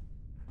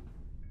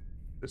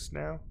 This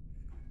now?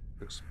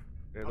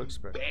 It looks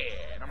better.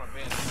 I'm a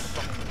bad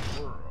motherfucker in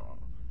the world.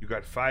 You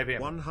got 5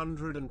 ammo.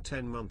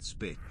 110 months,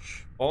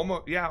 bitch.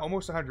 Almost, yeah,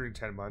 almost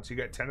 110 months. You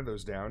got 10 of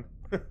those down.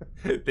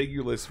 Thank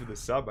you, Liz, for the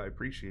sub. I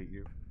appreciate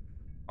you.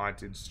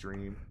 Haunted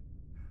stream.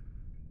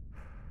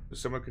 So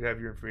someone could have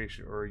your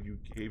information, or you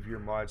gave your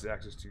mods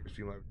access to your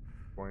stream at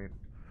point.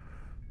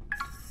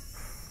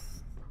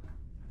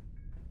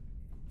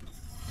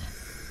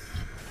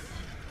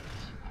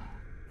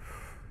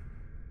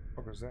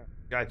 What was that?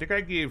 Yeah, I think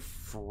I gave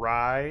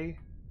Fry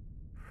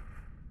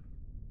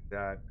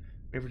that.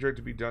 Wait for Jugg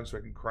to be done so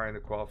I can cry in the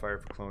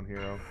qualifier for Clone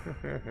Hero.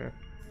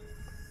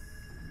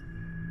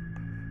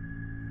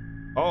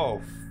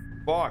 Oh,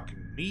 fuck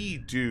me,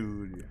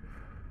 dude.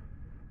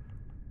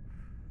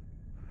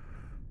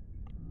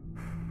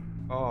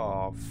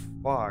 Oh,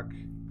 fuck.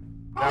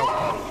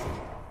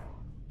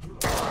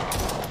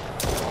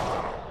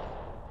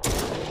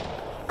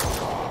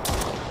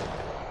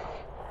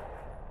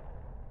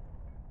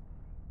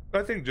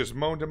 That thing just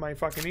moaned in my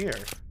fucking ear.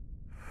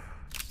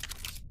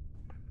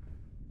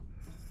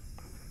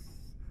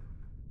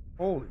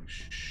 Holy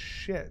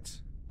shit.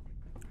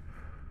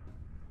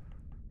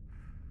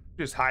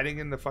 Just hiding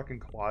in the fucking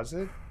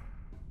closet?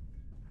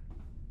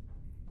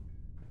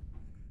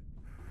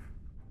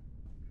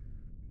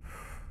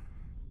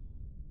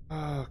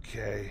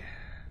 Okay.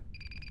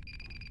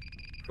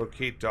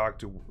 Locate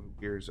Dr.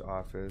 Weir's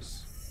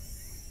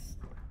office.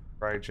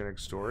 Cryogenic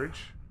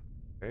storage.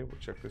 Okay, we'll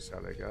check this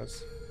out, I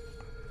guess.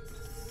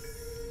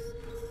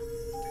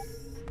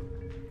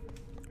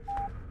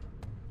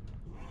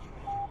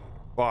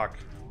 Fuck.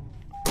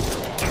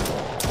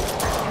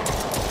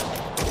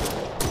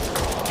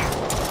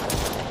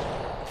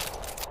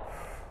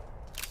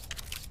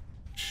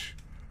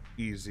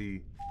 Easy.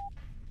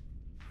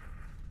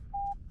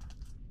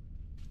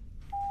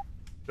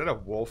 Is that a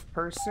wolf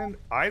person?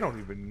 I don't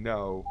even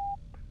know.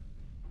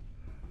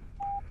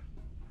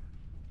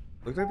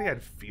 Looked like they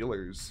had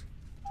feelers.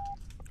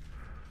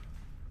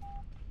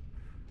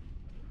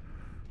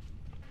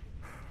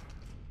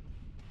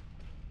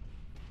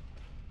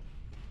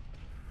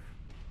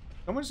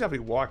 Someone's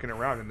definitely walking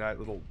around in that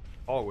little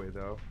hallway,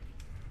 though.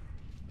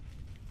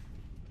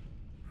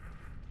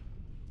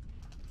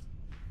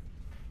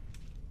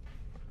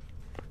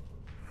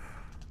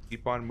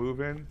 Keep on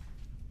moving.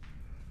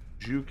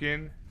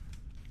 Juking.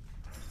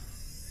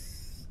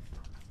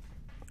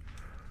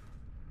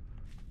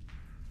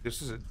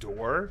 This is a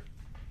door?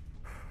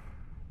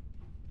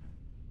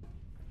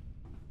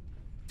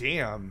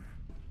 Damn.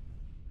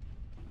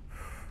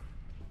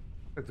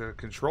 At the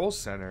control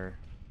center.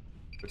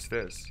 What's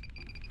this?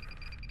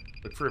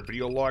 Look for a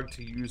video log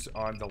to use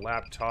on the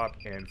laptop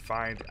and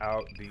find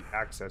out the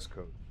access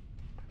code.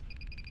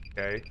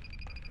 Okay.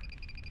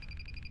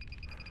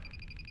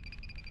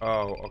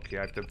 Oh, okay.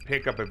 I have to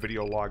pick up a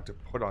video log to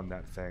put on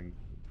that thing.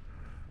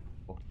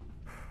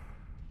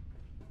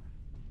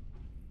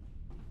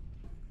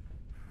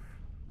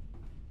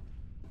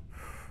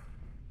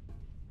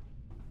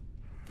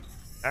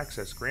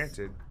 Access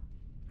granted.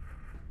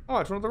 Oh,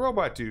 it's one of the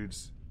robot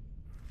dudes.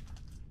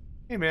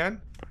 Hey,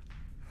 man.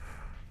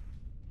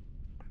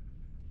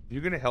 You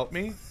gonna help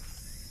me?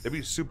 That'd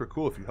be super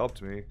cool if you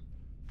helped me.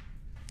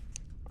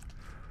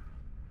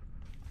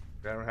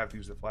 I don't have to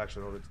use the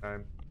flashlight all the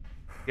time.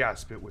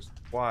 Gasp, it was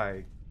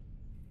why.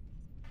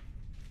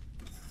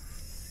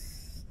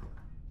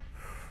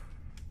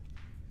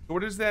 So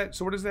what does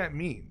that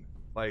mean?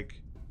 Like,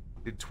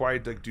 did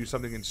Twide like do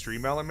something in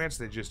Stream Elements?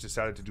 They just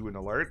decided to do an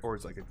alert, or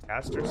it's like a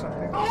test or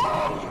something?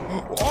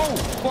 Oh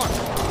fuck!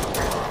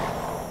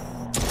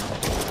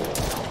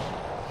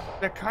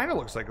 That kind of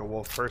looks like a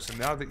wolf person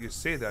now that you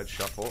say that,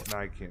 Shuffle.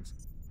 Now I can't see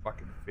his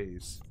fucking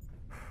face.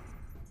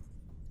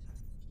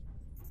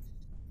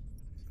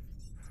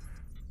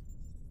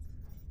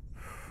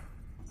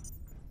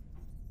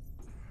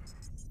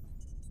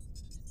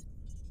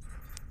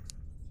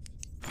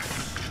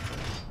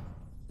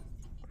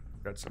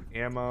 Got some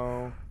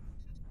ammo.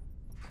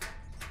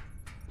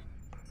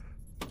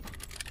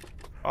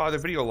 Oh, the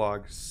video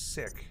log.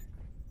 Sick.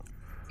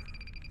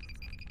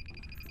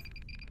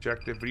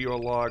 Check the video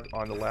log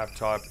on the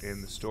laptop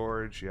in the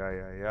storage.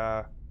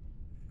 Yeah.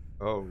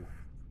 Oh.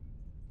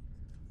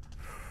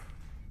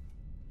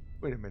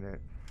 Wait a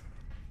minute.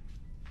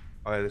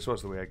 Oh, yeah, this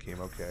was the way I came.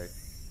 Okay.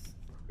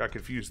 Got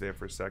confused there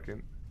for a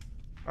second.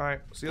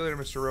 Alright. See you later,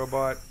 Mr.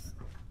 Robot.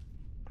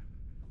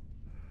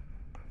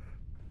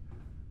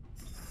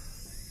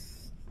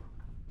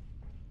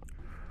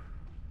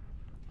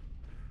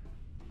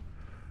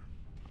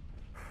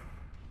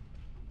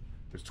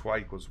 Because Twi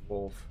equals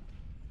wolf.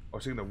 I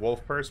was thinking the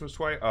wolf person was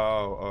Twi?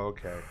 Oh,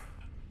 okay.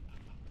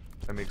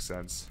 That makes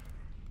sense.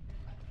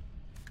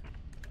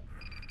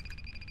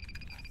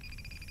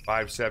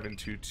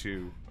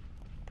 5722.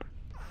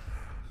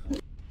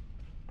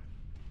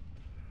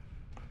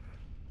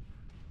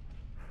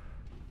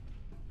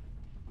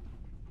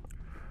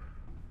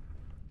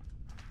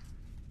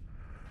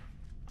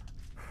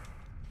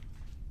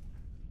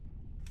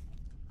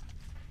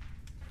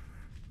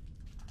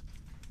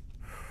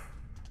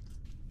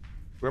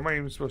 Where am I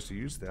even supposed to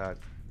use that?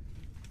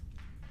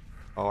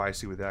 Oh, I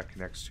see what that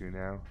connects to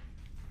now.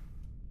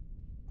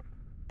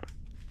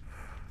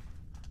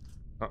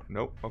 Oh,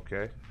 nope.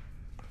 Okay.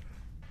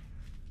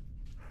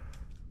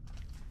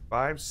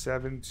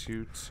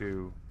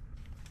 5722.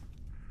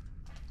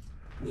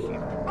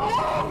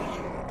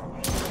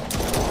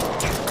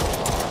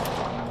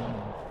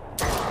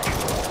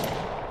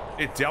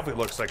 It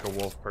definitely looks like a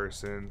wolf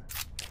person.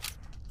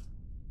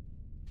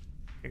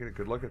 I get a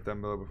good look at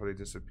them though before they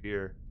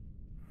disappear.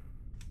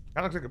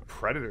 Kind of looks like a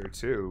predator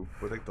too,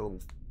 with like the little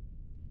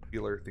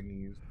feeler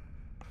thingies.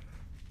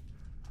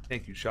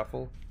 Thank you,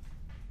 Shuffle.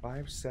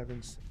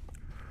 57.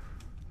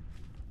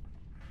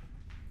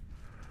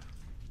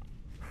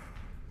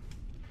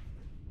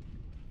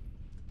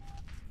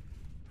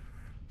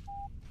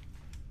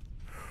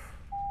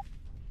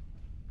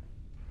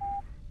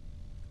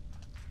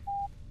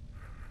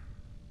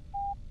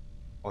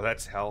 Oh,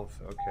 that's health.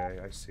 Okay,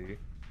 I see.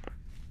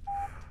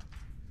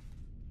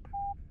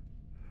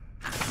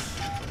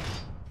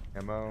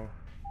 Ammo.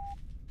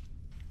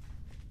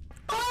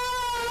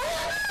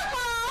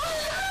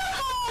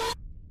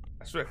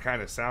 That's what it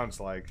kind of sounds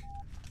like.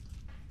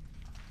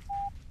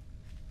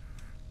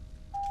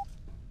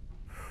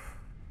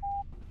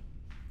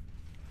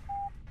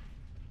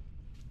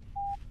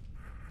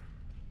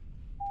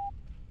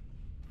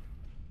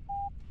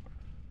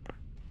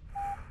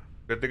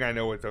 Good thing I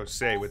know what those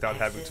say without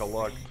having to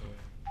look.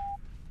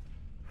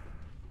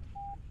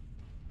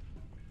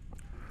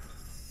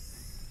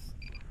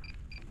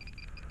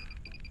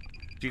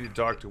 Cheated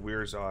dog to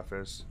Weir's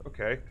office.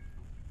 Okay.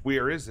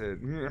 Where is it?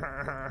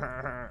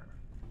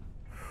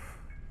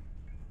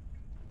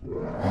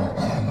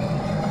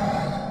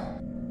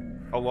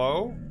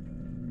 Hello?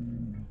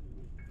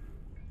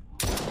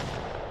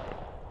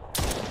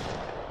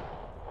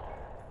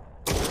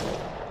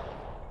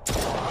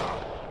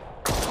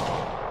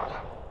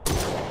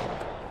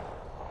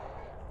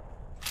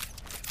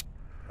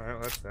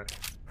 Alright, that's that.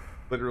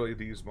 Literally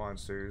these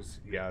monsters.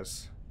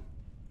 Yes.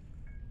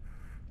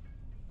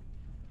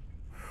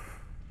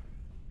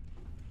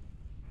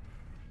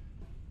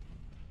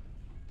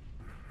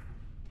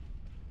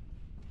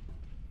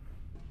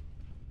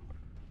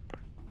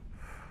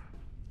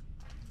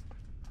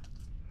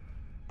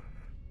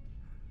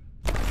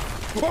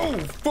 Oh,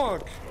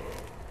 fuck!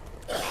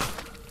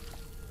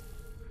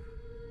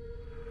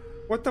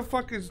 What the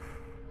fuck is...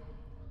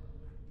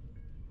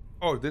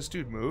 Oh, this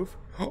dude move?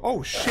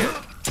 Oh, shit!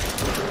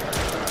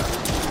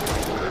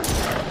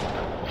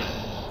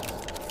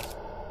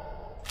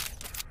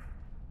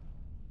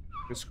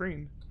 The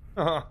screen.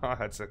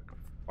 That's a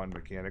fun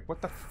mechanic.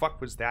 What the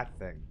fuck was that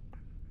thing?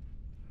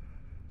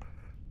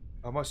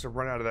 I must have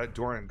run out of that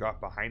door and got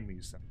behind me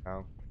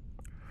somehow.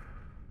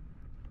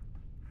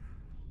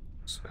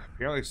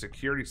 Apparently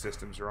security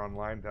systems are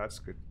online. That's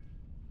good.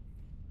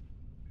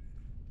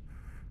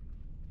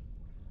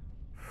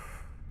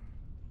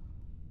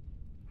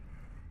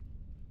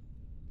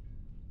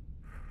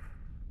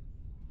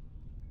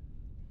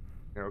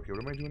 Okay,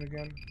 what am I doing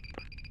again?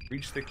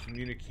 Reach the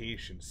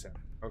communication center.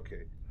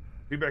 Okay.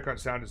 Feedback on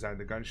sound design.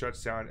 The gunshot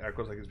sound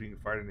echoes like it's being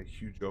fired in a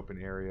huge open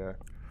area.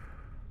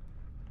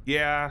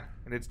 Yeah,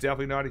 and it's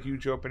definitely not a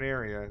huge open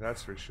area.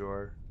 That's for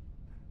sure.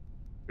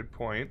 Good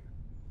point.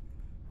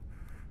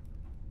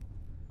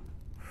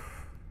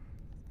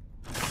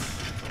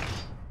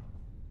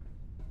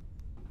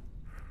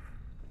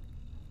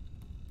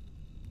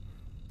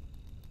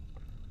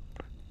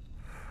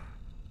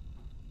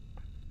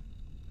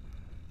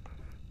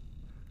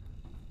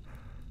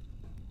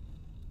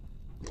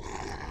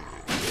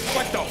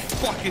 What the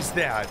fuck is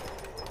that?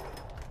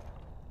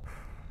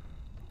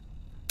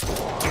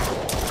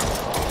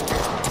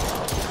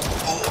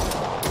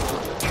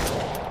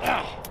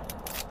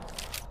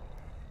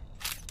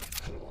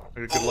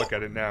 Get a good look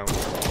at it now.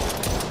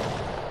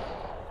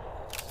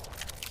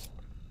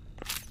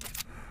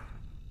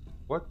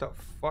 What the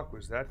fuck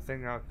was that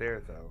thing out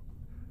there, though?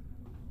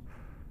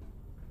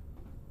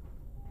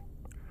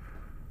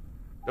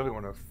 Really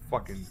want to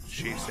fucking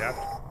chase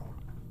after.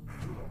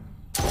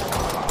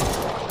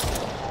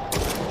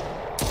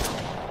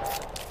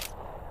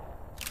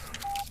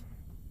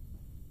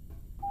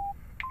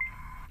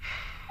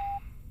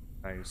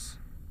 Nice.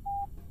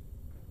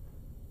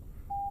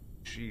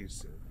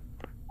 Jesus.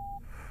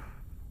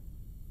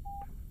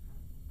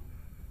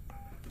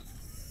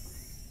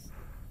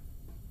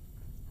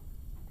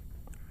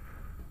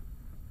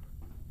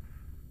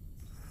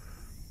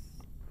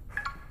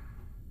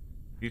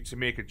 You need to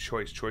make a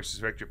choice. Choices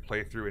affect your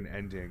playthrough and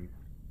ending.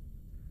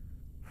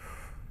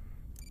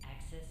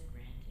 Access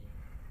granted.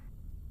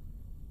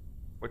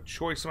 What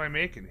choice am I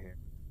making here?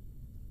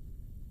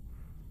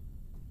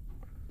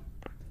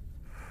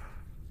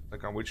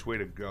 Like on which way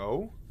to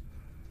go?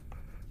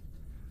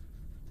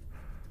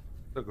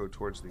 I'll go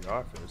towards the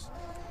office.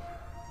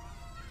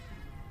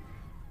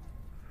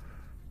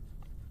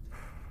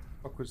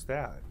 What was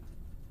that?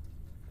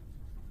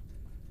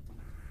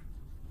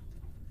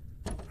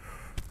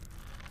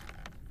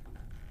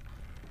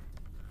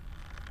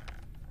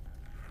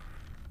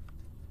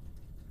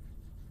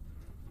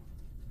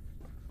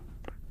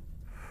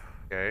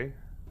 Okay.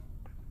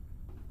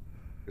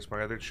 Guess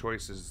my other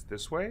choice is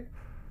this way.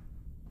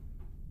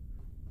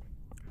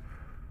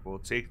 We'll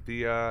take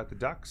the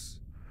ducks.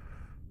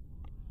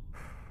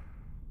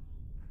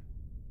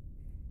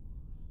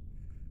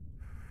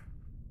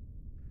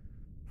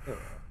 Ugh.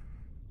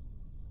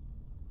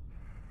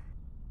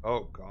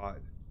 Oh God.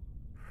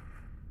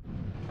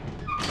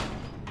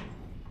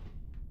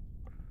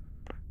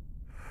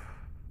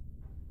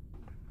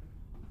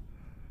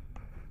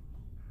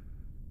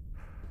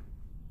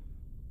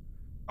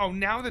 Oh,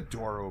 now the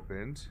door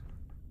opened.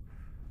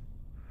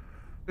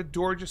 The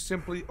door just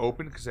simply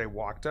opened because I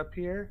walked up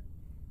here.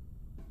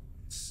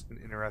 It's an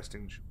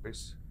interesting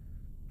choice.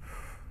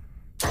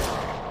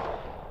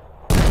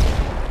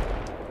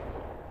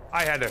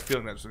 I had a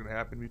feeling that was going to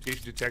happen.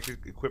 Mutation detected.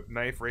 Equip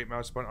knife. Right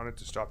mouse button on it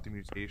to stop the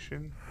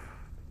mutation.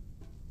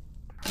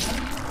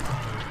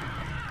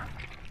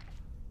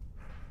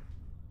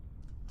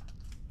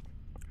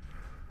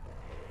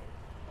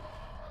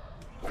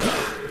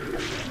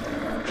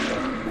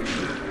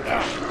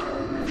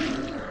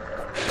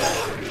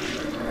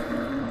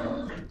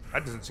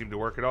 That doesn't seem to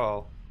work at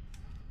all.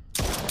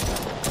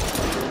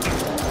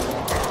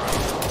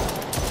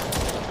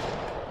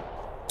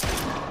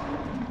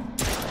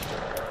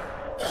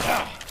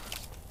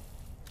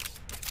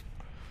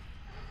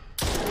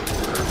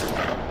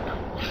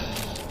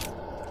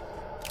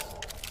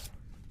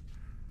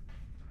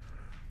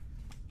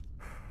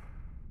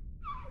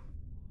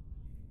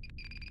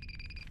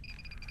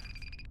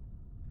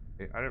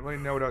 I didn't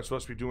really know what I was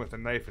supposed to be doing with a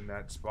knife in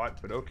that spot,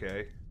 but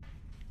okay.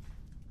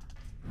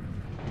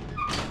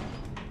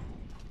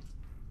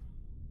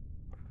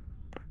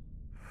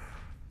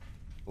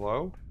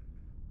 Hello?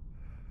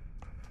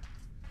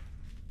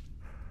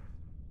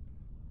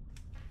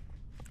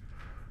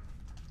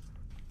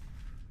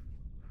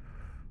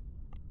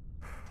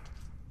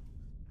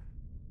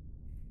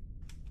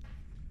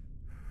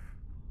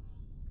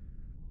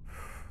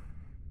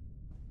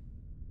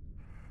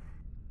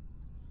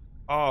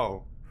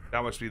 Oh,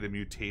 that must be the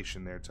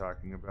mutation they're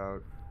talking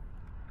about.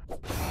 I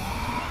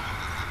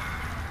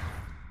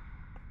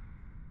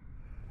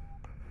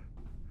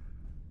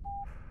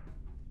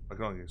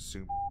can only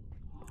assume.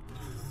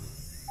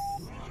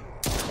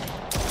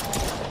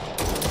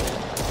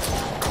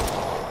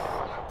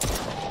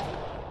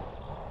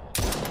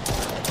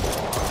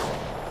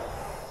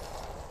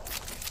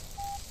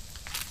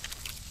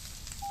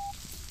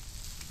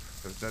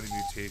 There's another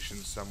mutation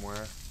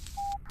somewhere.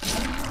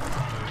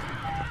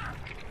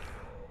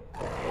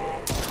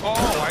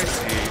 Oh, I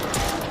see.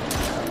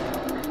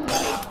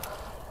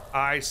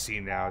 I see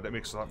now. That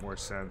makes a lot more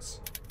sense.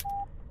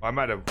 I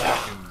might have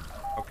fucking...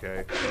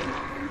 Okay.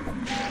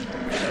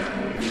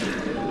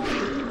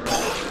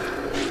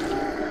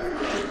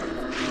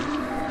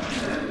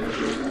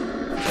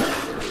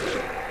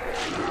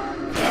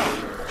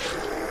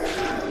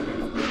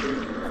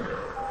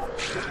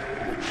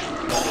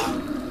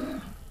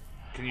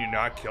 Can you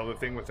not kill the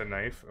thing with a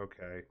knife?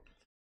 Okay.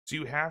 So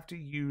you have to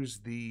use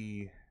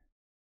the...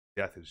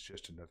 Death is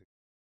just another...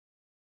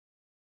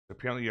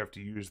 Apparently you have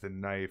to use the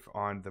knife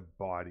on the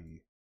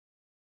body.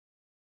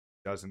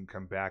 Doesn't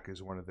come back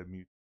as one of the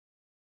mutant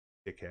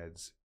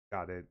dickheads.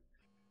 Got it.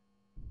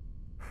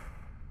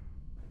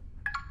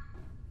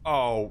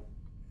 Oh.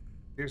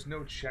 There's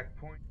no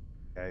checkpoint?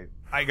 Okay.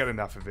 I got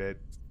enough of it.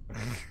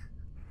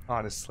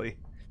 Honestly.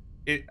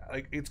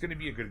 It's gonna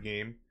be a good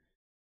game.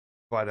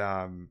 But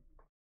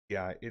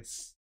yeah,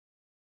 it's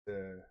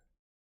it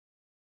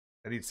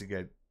needs to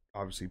get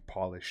obviously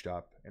polished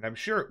up. And I'm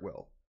sure it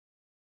will.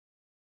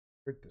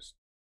 Heard this.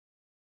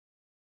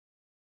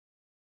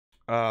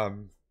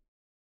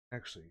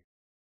 Actually.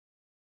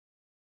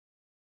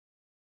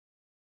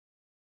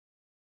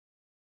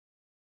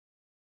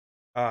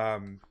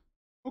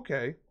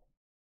 Okay.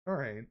 All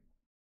right.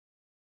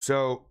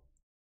 So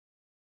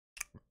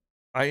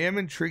I am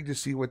intrigued to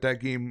see what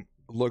that game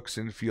looks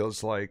and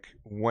feels like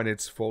when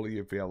it's fully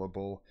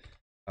available.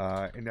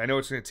 And I know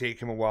it's going to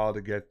take him a while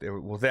to get there.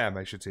 Well, them,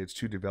 I should say. It's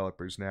 2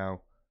 developers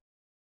now.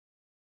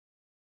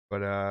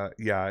 But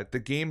yeah, the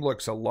game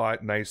looks a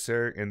lot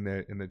nicer in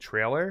the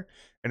trailer,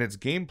 and its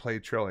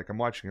gameplay trailer, like I'm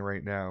watching it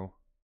right now.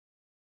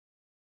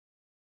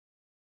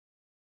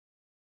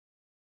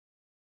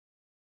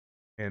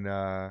 And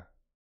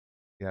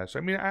yeah, so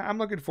I mean, I'm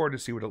looking forward to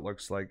see what it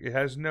looks like. It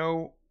has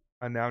no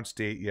announced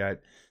date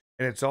yet,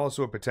 and it's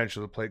also a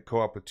potential to play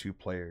co-op with 2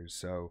 players.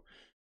 So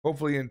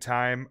hopefully in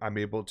time I'm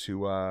able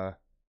to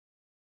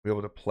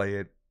play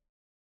it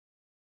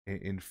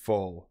in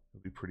full.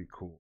 It'll be pretty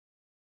cool.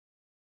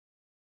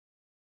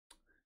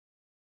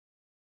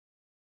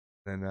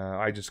 Then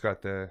I just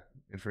got the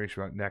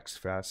information about Next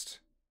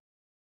Fest.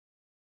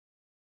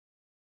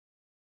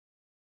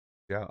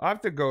 Yeah, I'll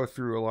have to go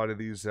through a lot of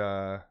these.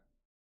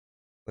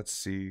 Let's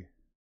see.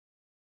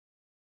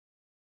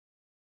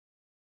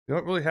 They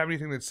don't really have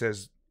anything that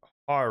says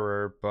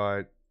horror,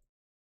 but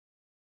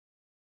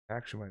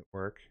actually might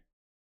work.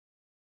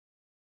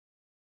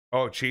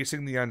 Oh,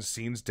 Chasing the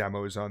Unseen's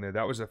demo is on there.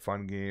 That was a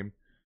fun game.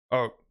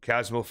 Oh,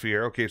 Chasmal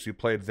Fear. Okay, so you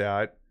played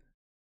that.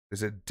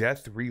 Is it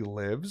Death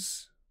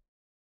Relives?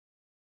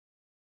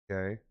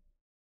 Okay.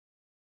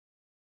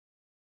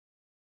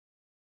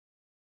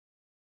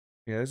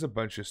 Yeah, there's a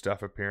bunch of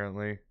stuff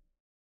apparently.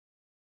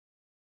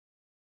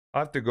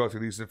 I'll have to go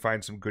through these and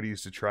find some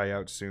goodies to try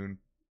out soon.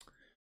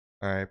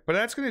 Alright, but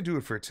that's going to do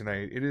it for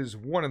tonight. It is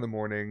 1 in the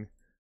morning.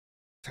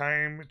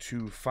 Time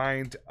to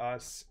find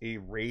us a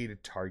raid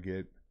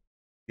target.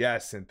 Yeah,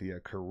 Cynthia,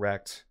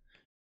 correct.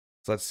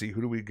 So let's see,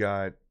 who do we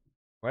got?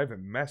 Oh, I have a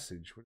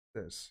message. What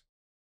is this?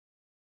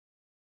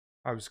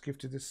 I was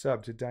gifted a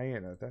sub to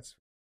Diana. That's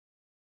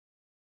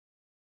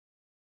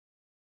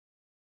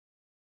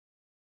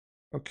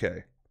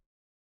okay.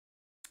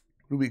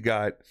 Who do we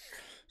got?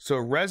 So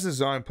Rez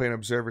is on playing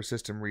Observer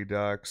System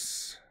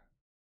Redux.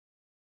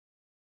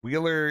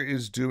 Wheeler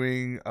is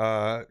doing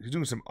he's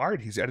doing some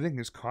art. He's editing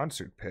his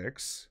concert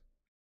pics.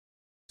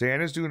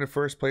 Diana's doing a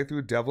first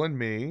playthrough, Devil and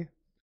Me.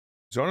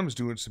 Zonum's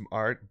doing some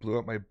art. Blew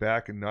up my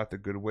back and not the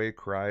good way,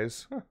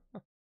 cries.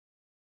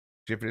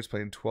 Jiffin is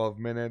playing 12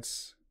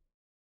 minutes.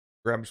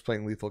 Graham's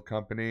playing Lethal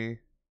Company.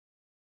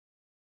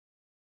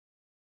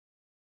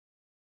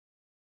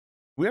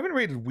 We haven't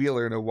rated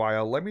Wheeler in a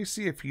while. Let me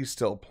see if he's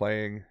still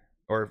playing.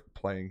 Or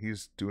playing.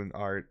 He's doing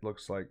art,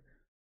 looks like.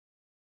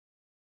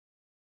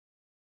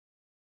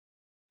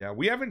 Yeah,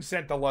 we haven't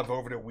sent the love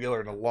over to Wheeler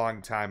in a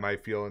long time, I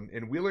feel.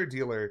 And Wheeler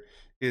Dealer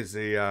is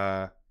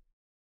a...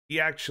 he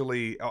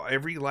actually...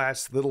 every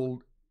last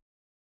little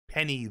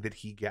penny that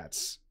he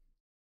gets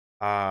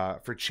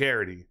for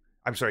charity...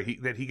 I'm sorry,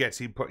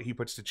 he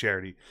puts to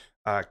charity.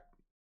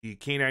 The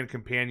Canine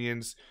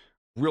Companions,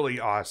 really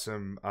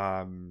awesome,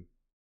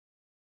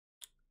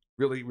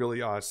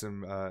 really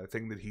awesome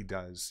thing that he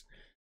does.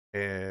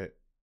 And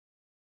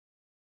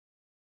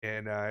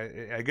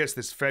I guess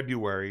this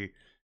February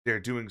they're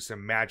doing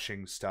some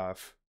matching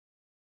stuff.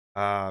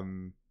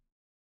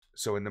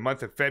 So in the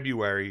month of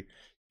February,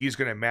 he's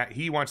gonna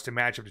he wants to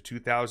match up to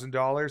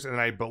 $2,000, and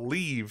I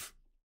believe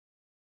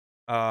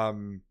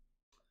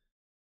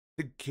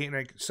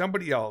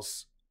somebody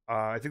else,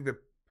 I think the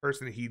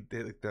person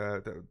that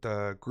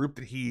the group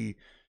that he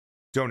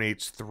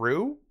donates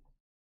through,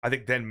 I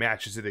think then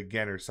matches it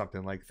again or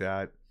something like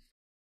that.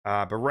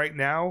 But right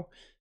now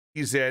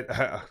he's at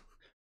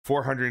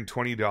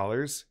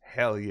 $420.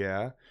 Hell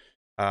yeah.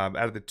 Out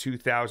of the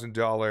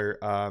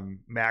 $2,000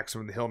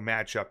 maximum that he'll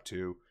match up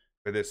to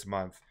for this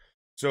month.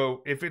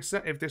 So if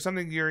there's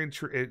something you're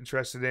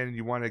interested in and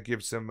you want to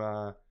give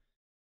some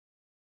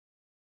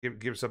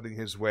give something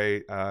his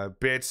way,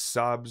 bits,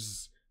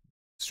 subs,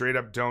 straight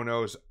up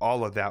donos,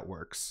 all of that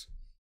works.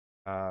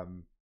 But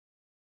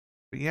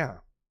yeah,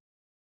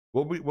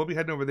 we'll be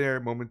heading over there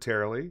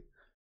momentarily.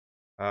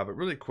 But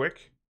really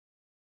quick,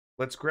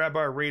 let's grab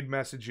our raid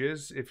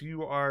messages. If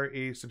you are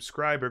a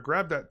subscriber,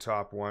 grab that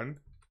top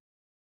one.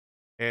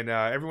 And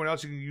everyone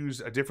else, you can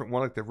use a different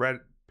one, like the red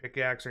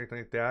pickaxe or anything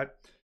like that.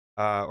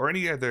 Or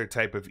any other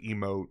type of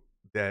emote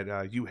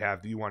that you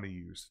have that you want to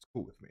use. It's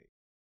cool with me.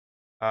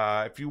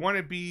 If you want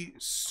to be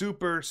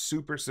super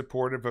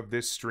supportive of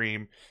this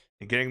stream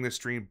and getting this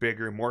stream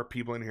bigger, more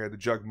people in here, the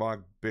Jugg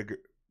mob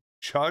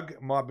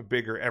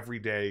bigger every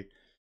day,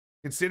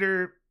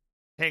 consider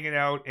hanging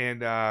out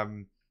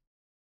and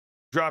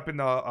dropping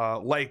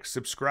the like,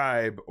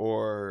 subscribe,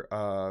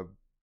 or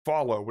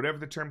follow, whatever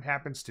the term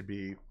happens to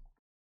be.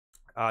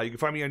 You can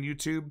find me on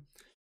YouTube.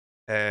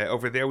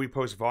 Over there we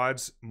post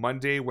VODs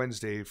Monday,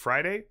 Wednesday,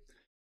 Friday,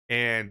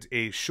 and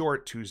a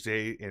short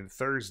Tuesday and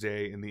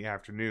Thursday in the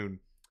afternoon.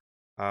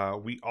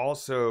 We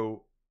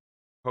also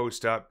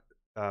post up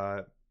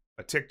a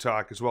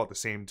TikTok as well at the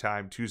same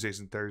time, Tuesdays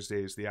and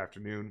Thursdays, the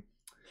afternoon.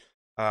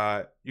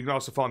 You can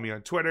also follow me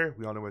on Twitter.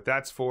 We all know what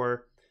that's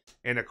for.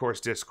 And of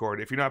course,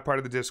 Discord. If you're not part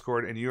of the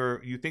Discord and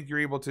you think you're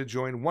able to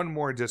join one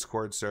more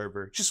Discord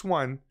server, just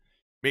one,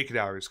 make it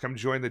ours. Come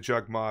join the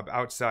Jugg mob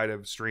outside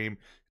of stream.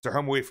 It's our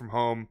home away from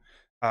home.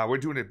 We're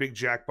doing a big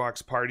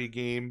Jackbox party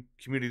game,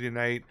 community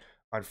night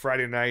on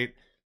Friday night.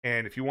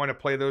 And if you want to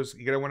play those,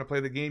 you gotta want to play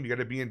the game. You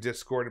gotta be in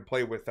Discord and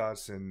play with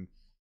us. And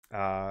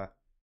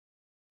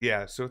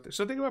yeah, so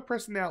think about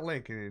pressing that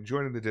link and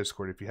joining the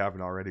Discord if you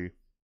haven't already.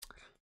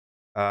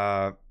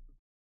 But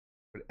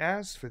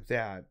as for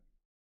that,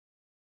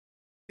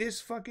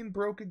 this fucking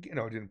broke again.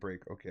 No, it didn't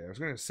break. Okay, I was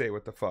gonna say,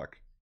 what the fuck.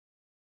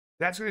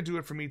 That's gonna do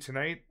it for me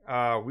tonight.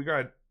 We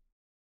got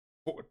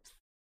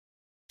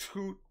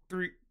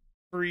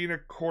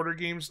 3.25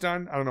 games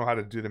done. I don't know how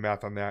to do the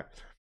math on that.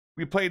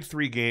 We played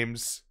 3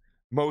 games,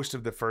 most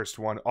of the first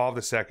one, all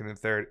the second and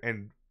third,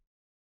 and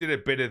did a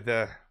bit of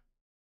the,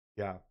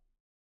 yeah.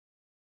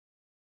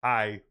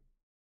 I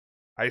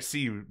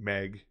see you,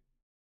 Meg.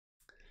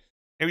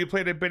 And we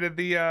played a bit of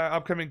the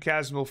upcoming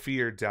Chasmal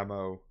Fear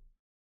demo,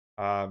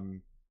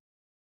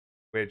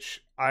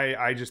 which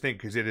I just think,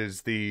 because it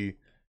is the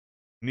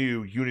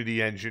new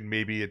Unity engine,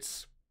 maybe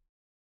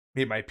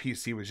my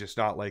PC was just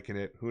not liking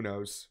it. Who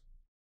knows?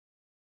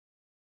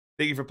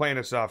 Thank you for playing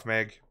us off,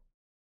 Meg.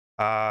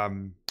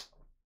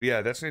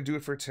 Yeah, that's gonna do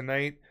it for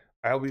tonight.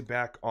 I'll be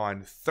back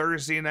on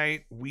Thursday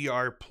night. We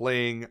are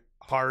playing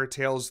Horror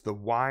Tales: The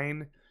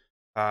Wine.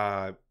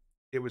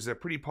 It was a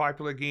pretty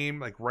popular game,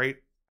 like I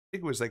think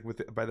it was like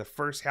by the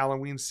first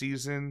Halloween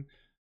season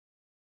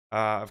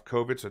of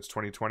COVID, so it's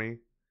 2020. I think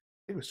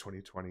it was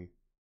 2020.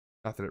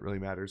 Not that it really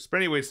matters. But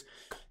anyways,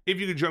 if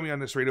you could join me on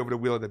this raid over to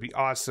Wheeler, that'd be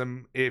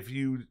awesome. If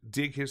you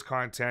dig his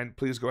content,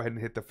 please go ahead and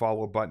hit the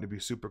follow button. It'd be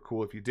super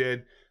cool if you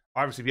did.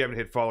 Obviously, if you haven't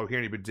hit follow here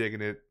and you've been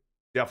digging it,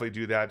 definitely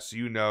do that so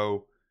you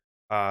know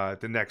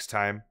the next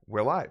time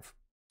we're live.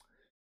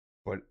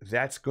 But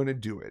that's going to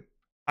do it.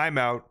 I'm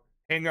out.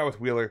 Hang out with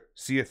Wheeler.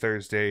 See you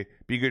Thursday.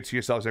 Be good to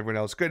yourselves, everyone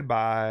else.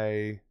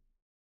 Goodbye.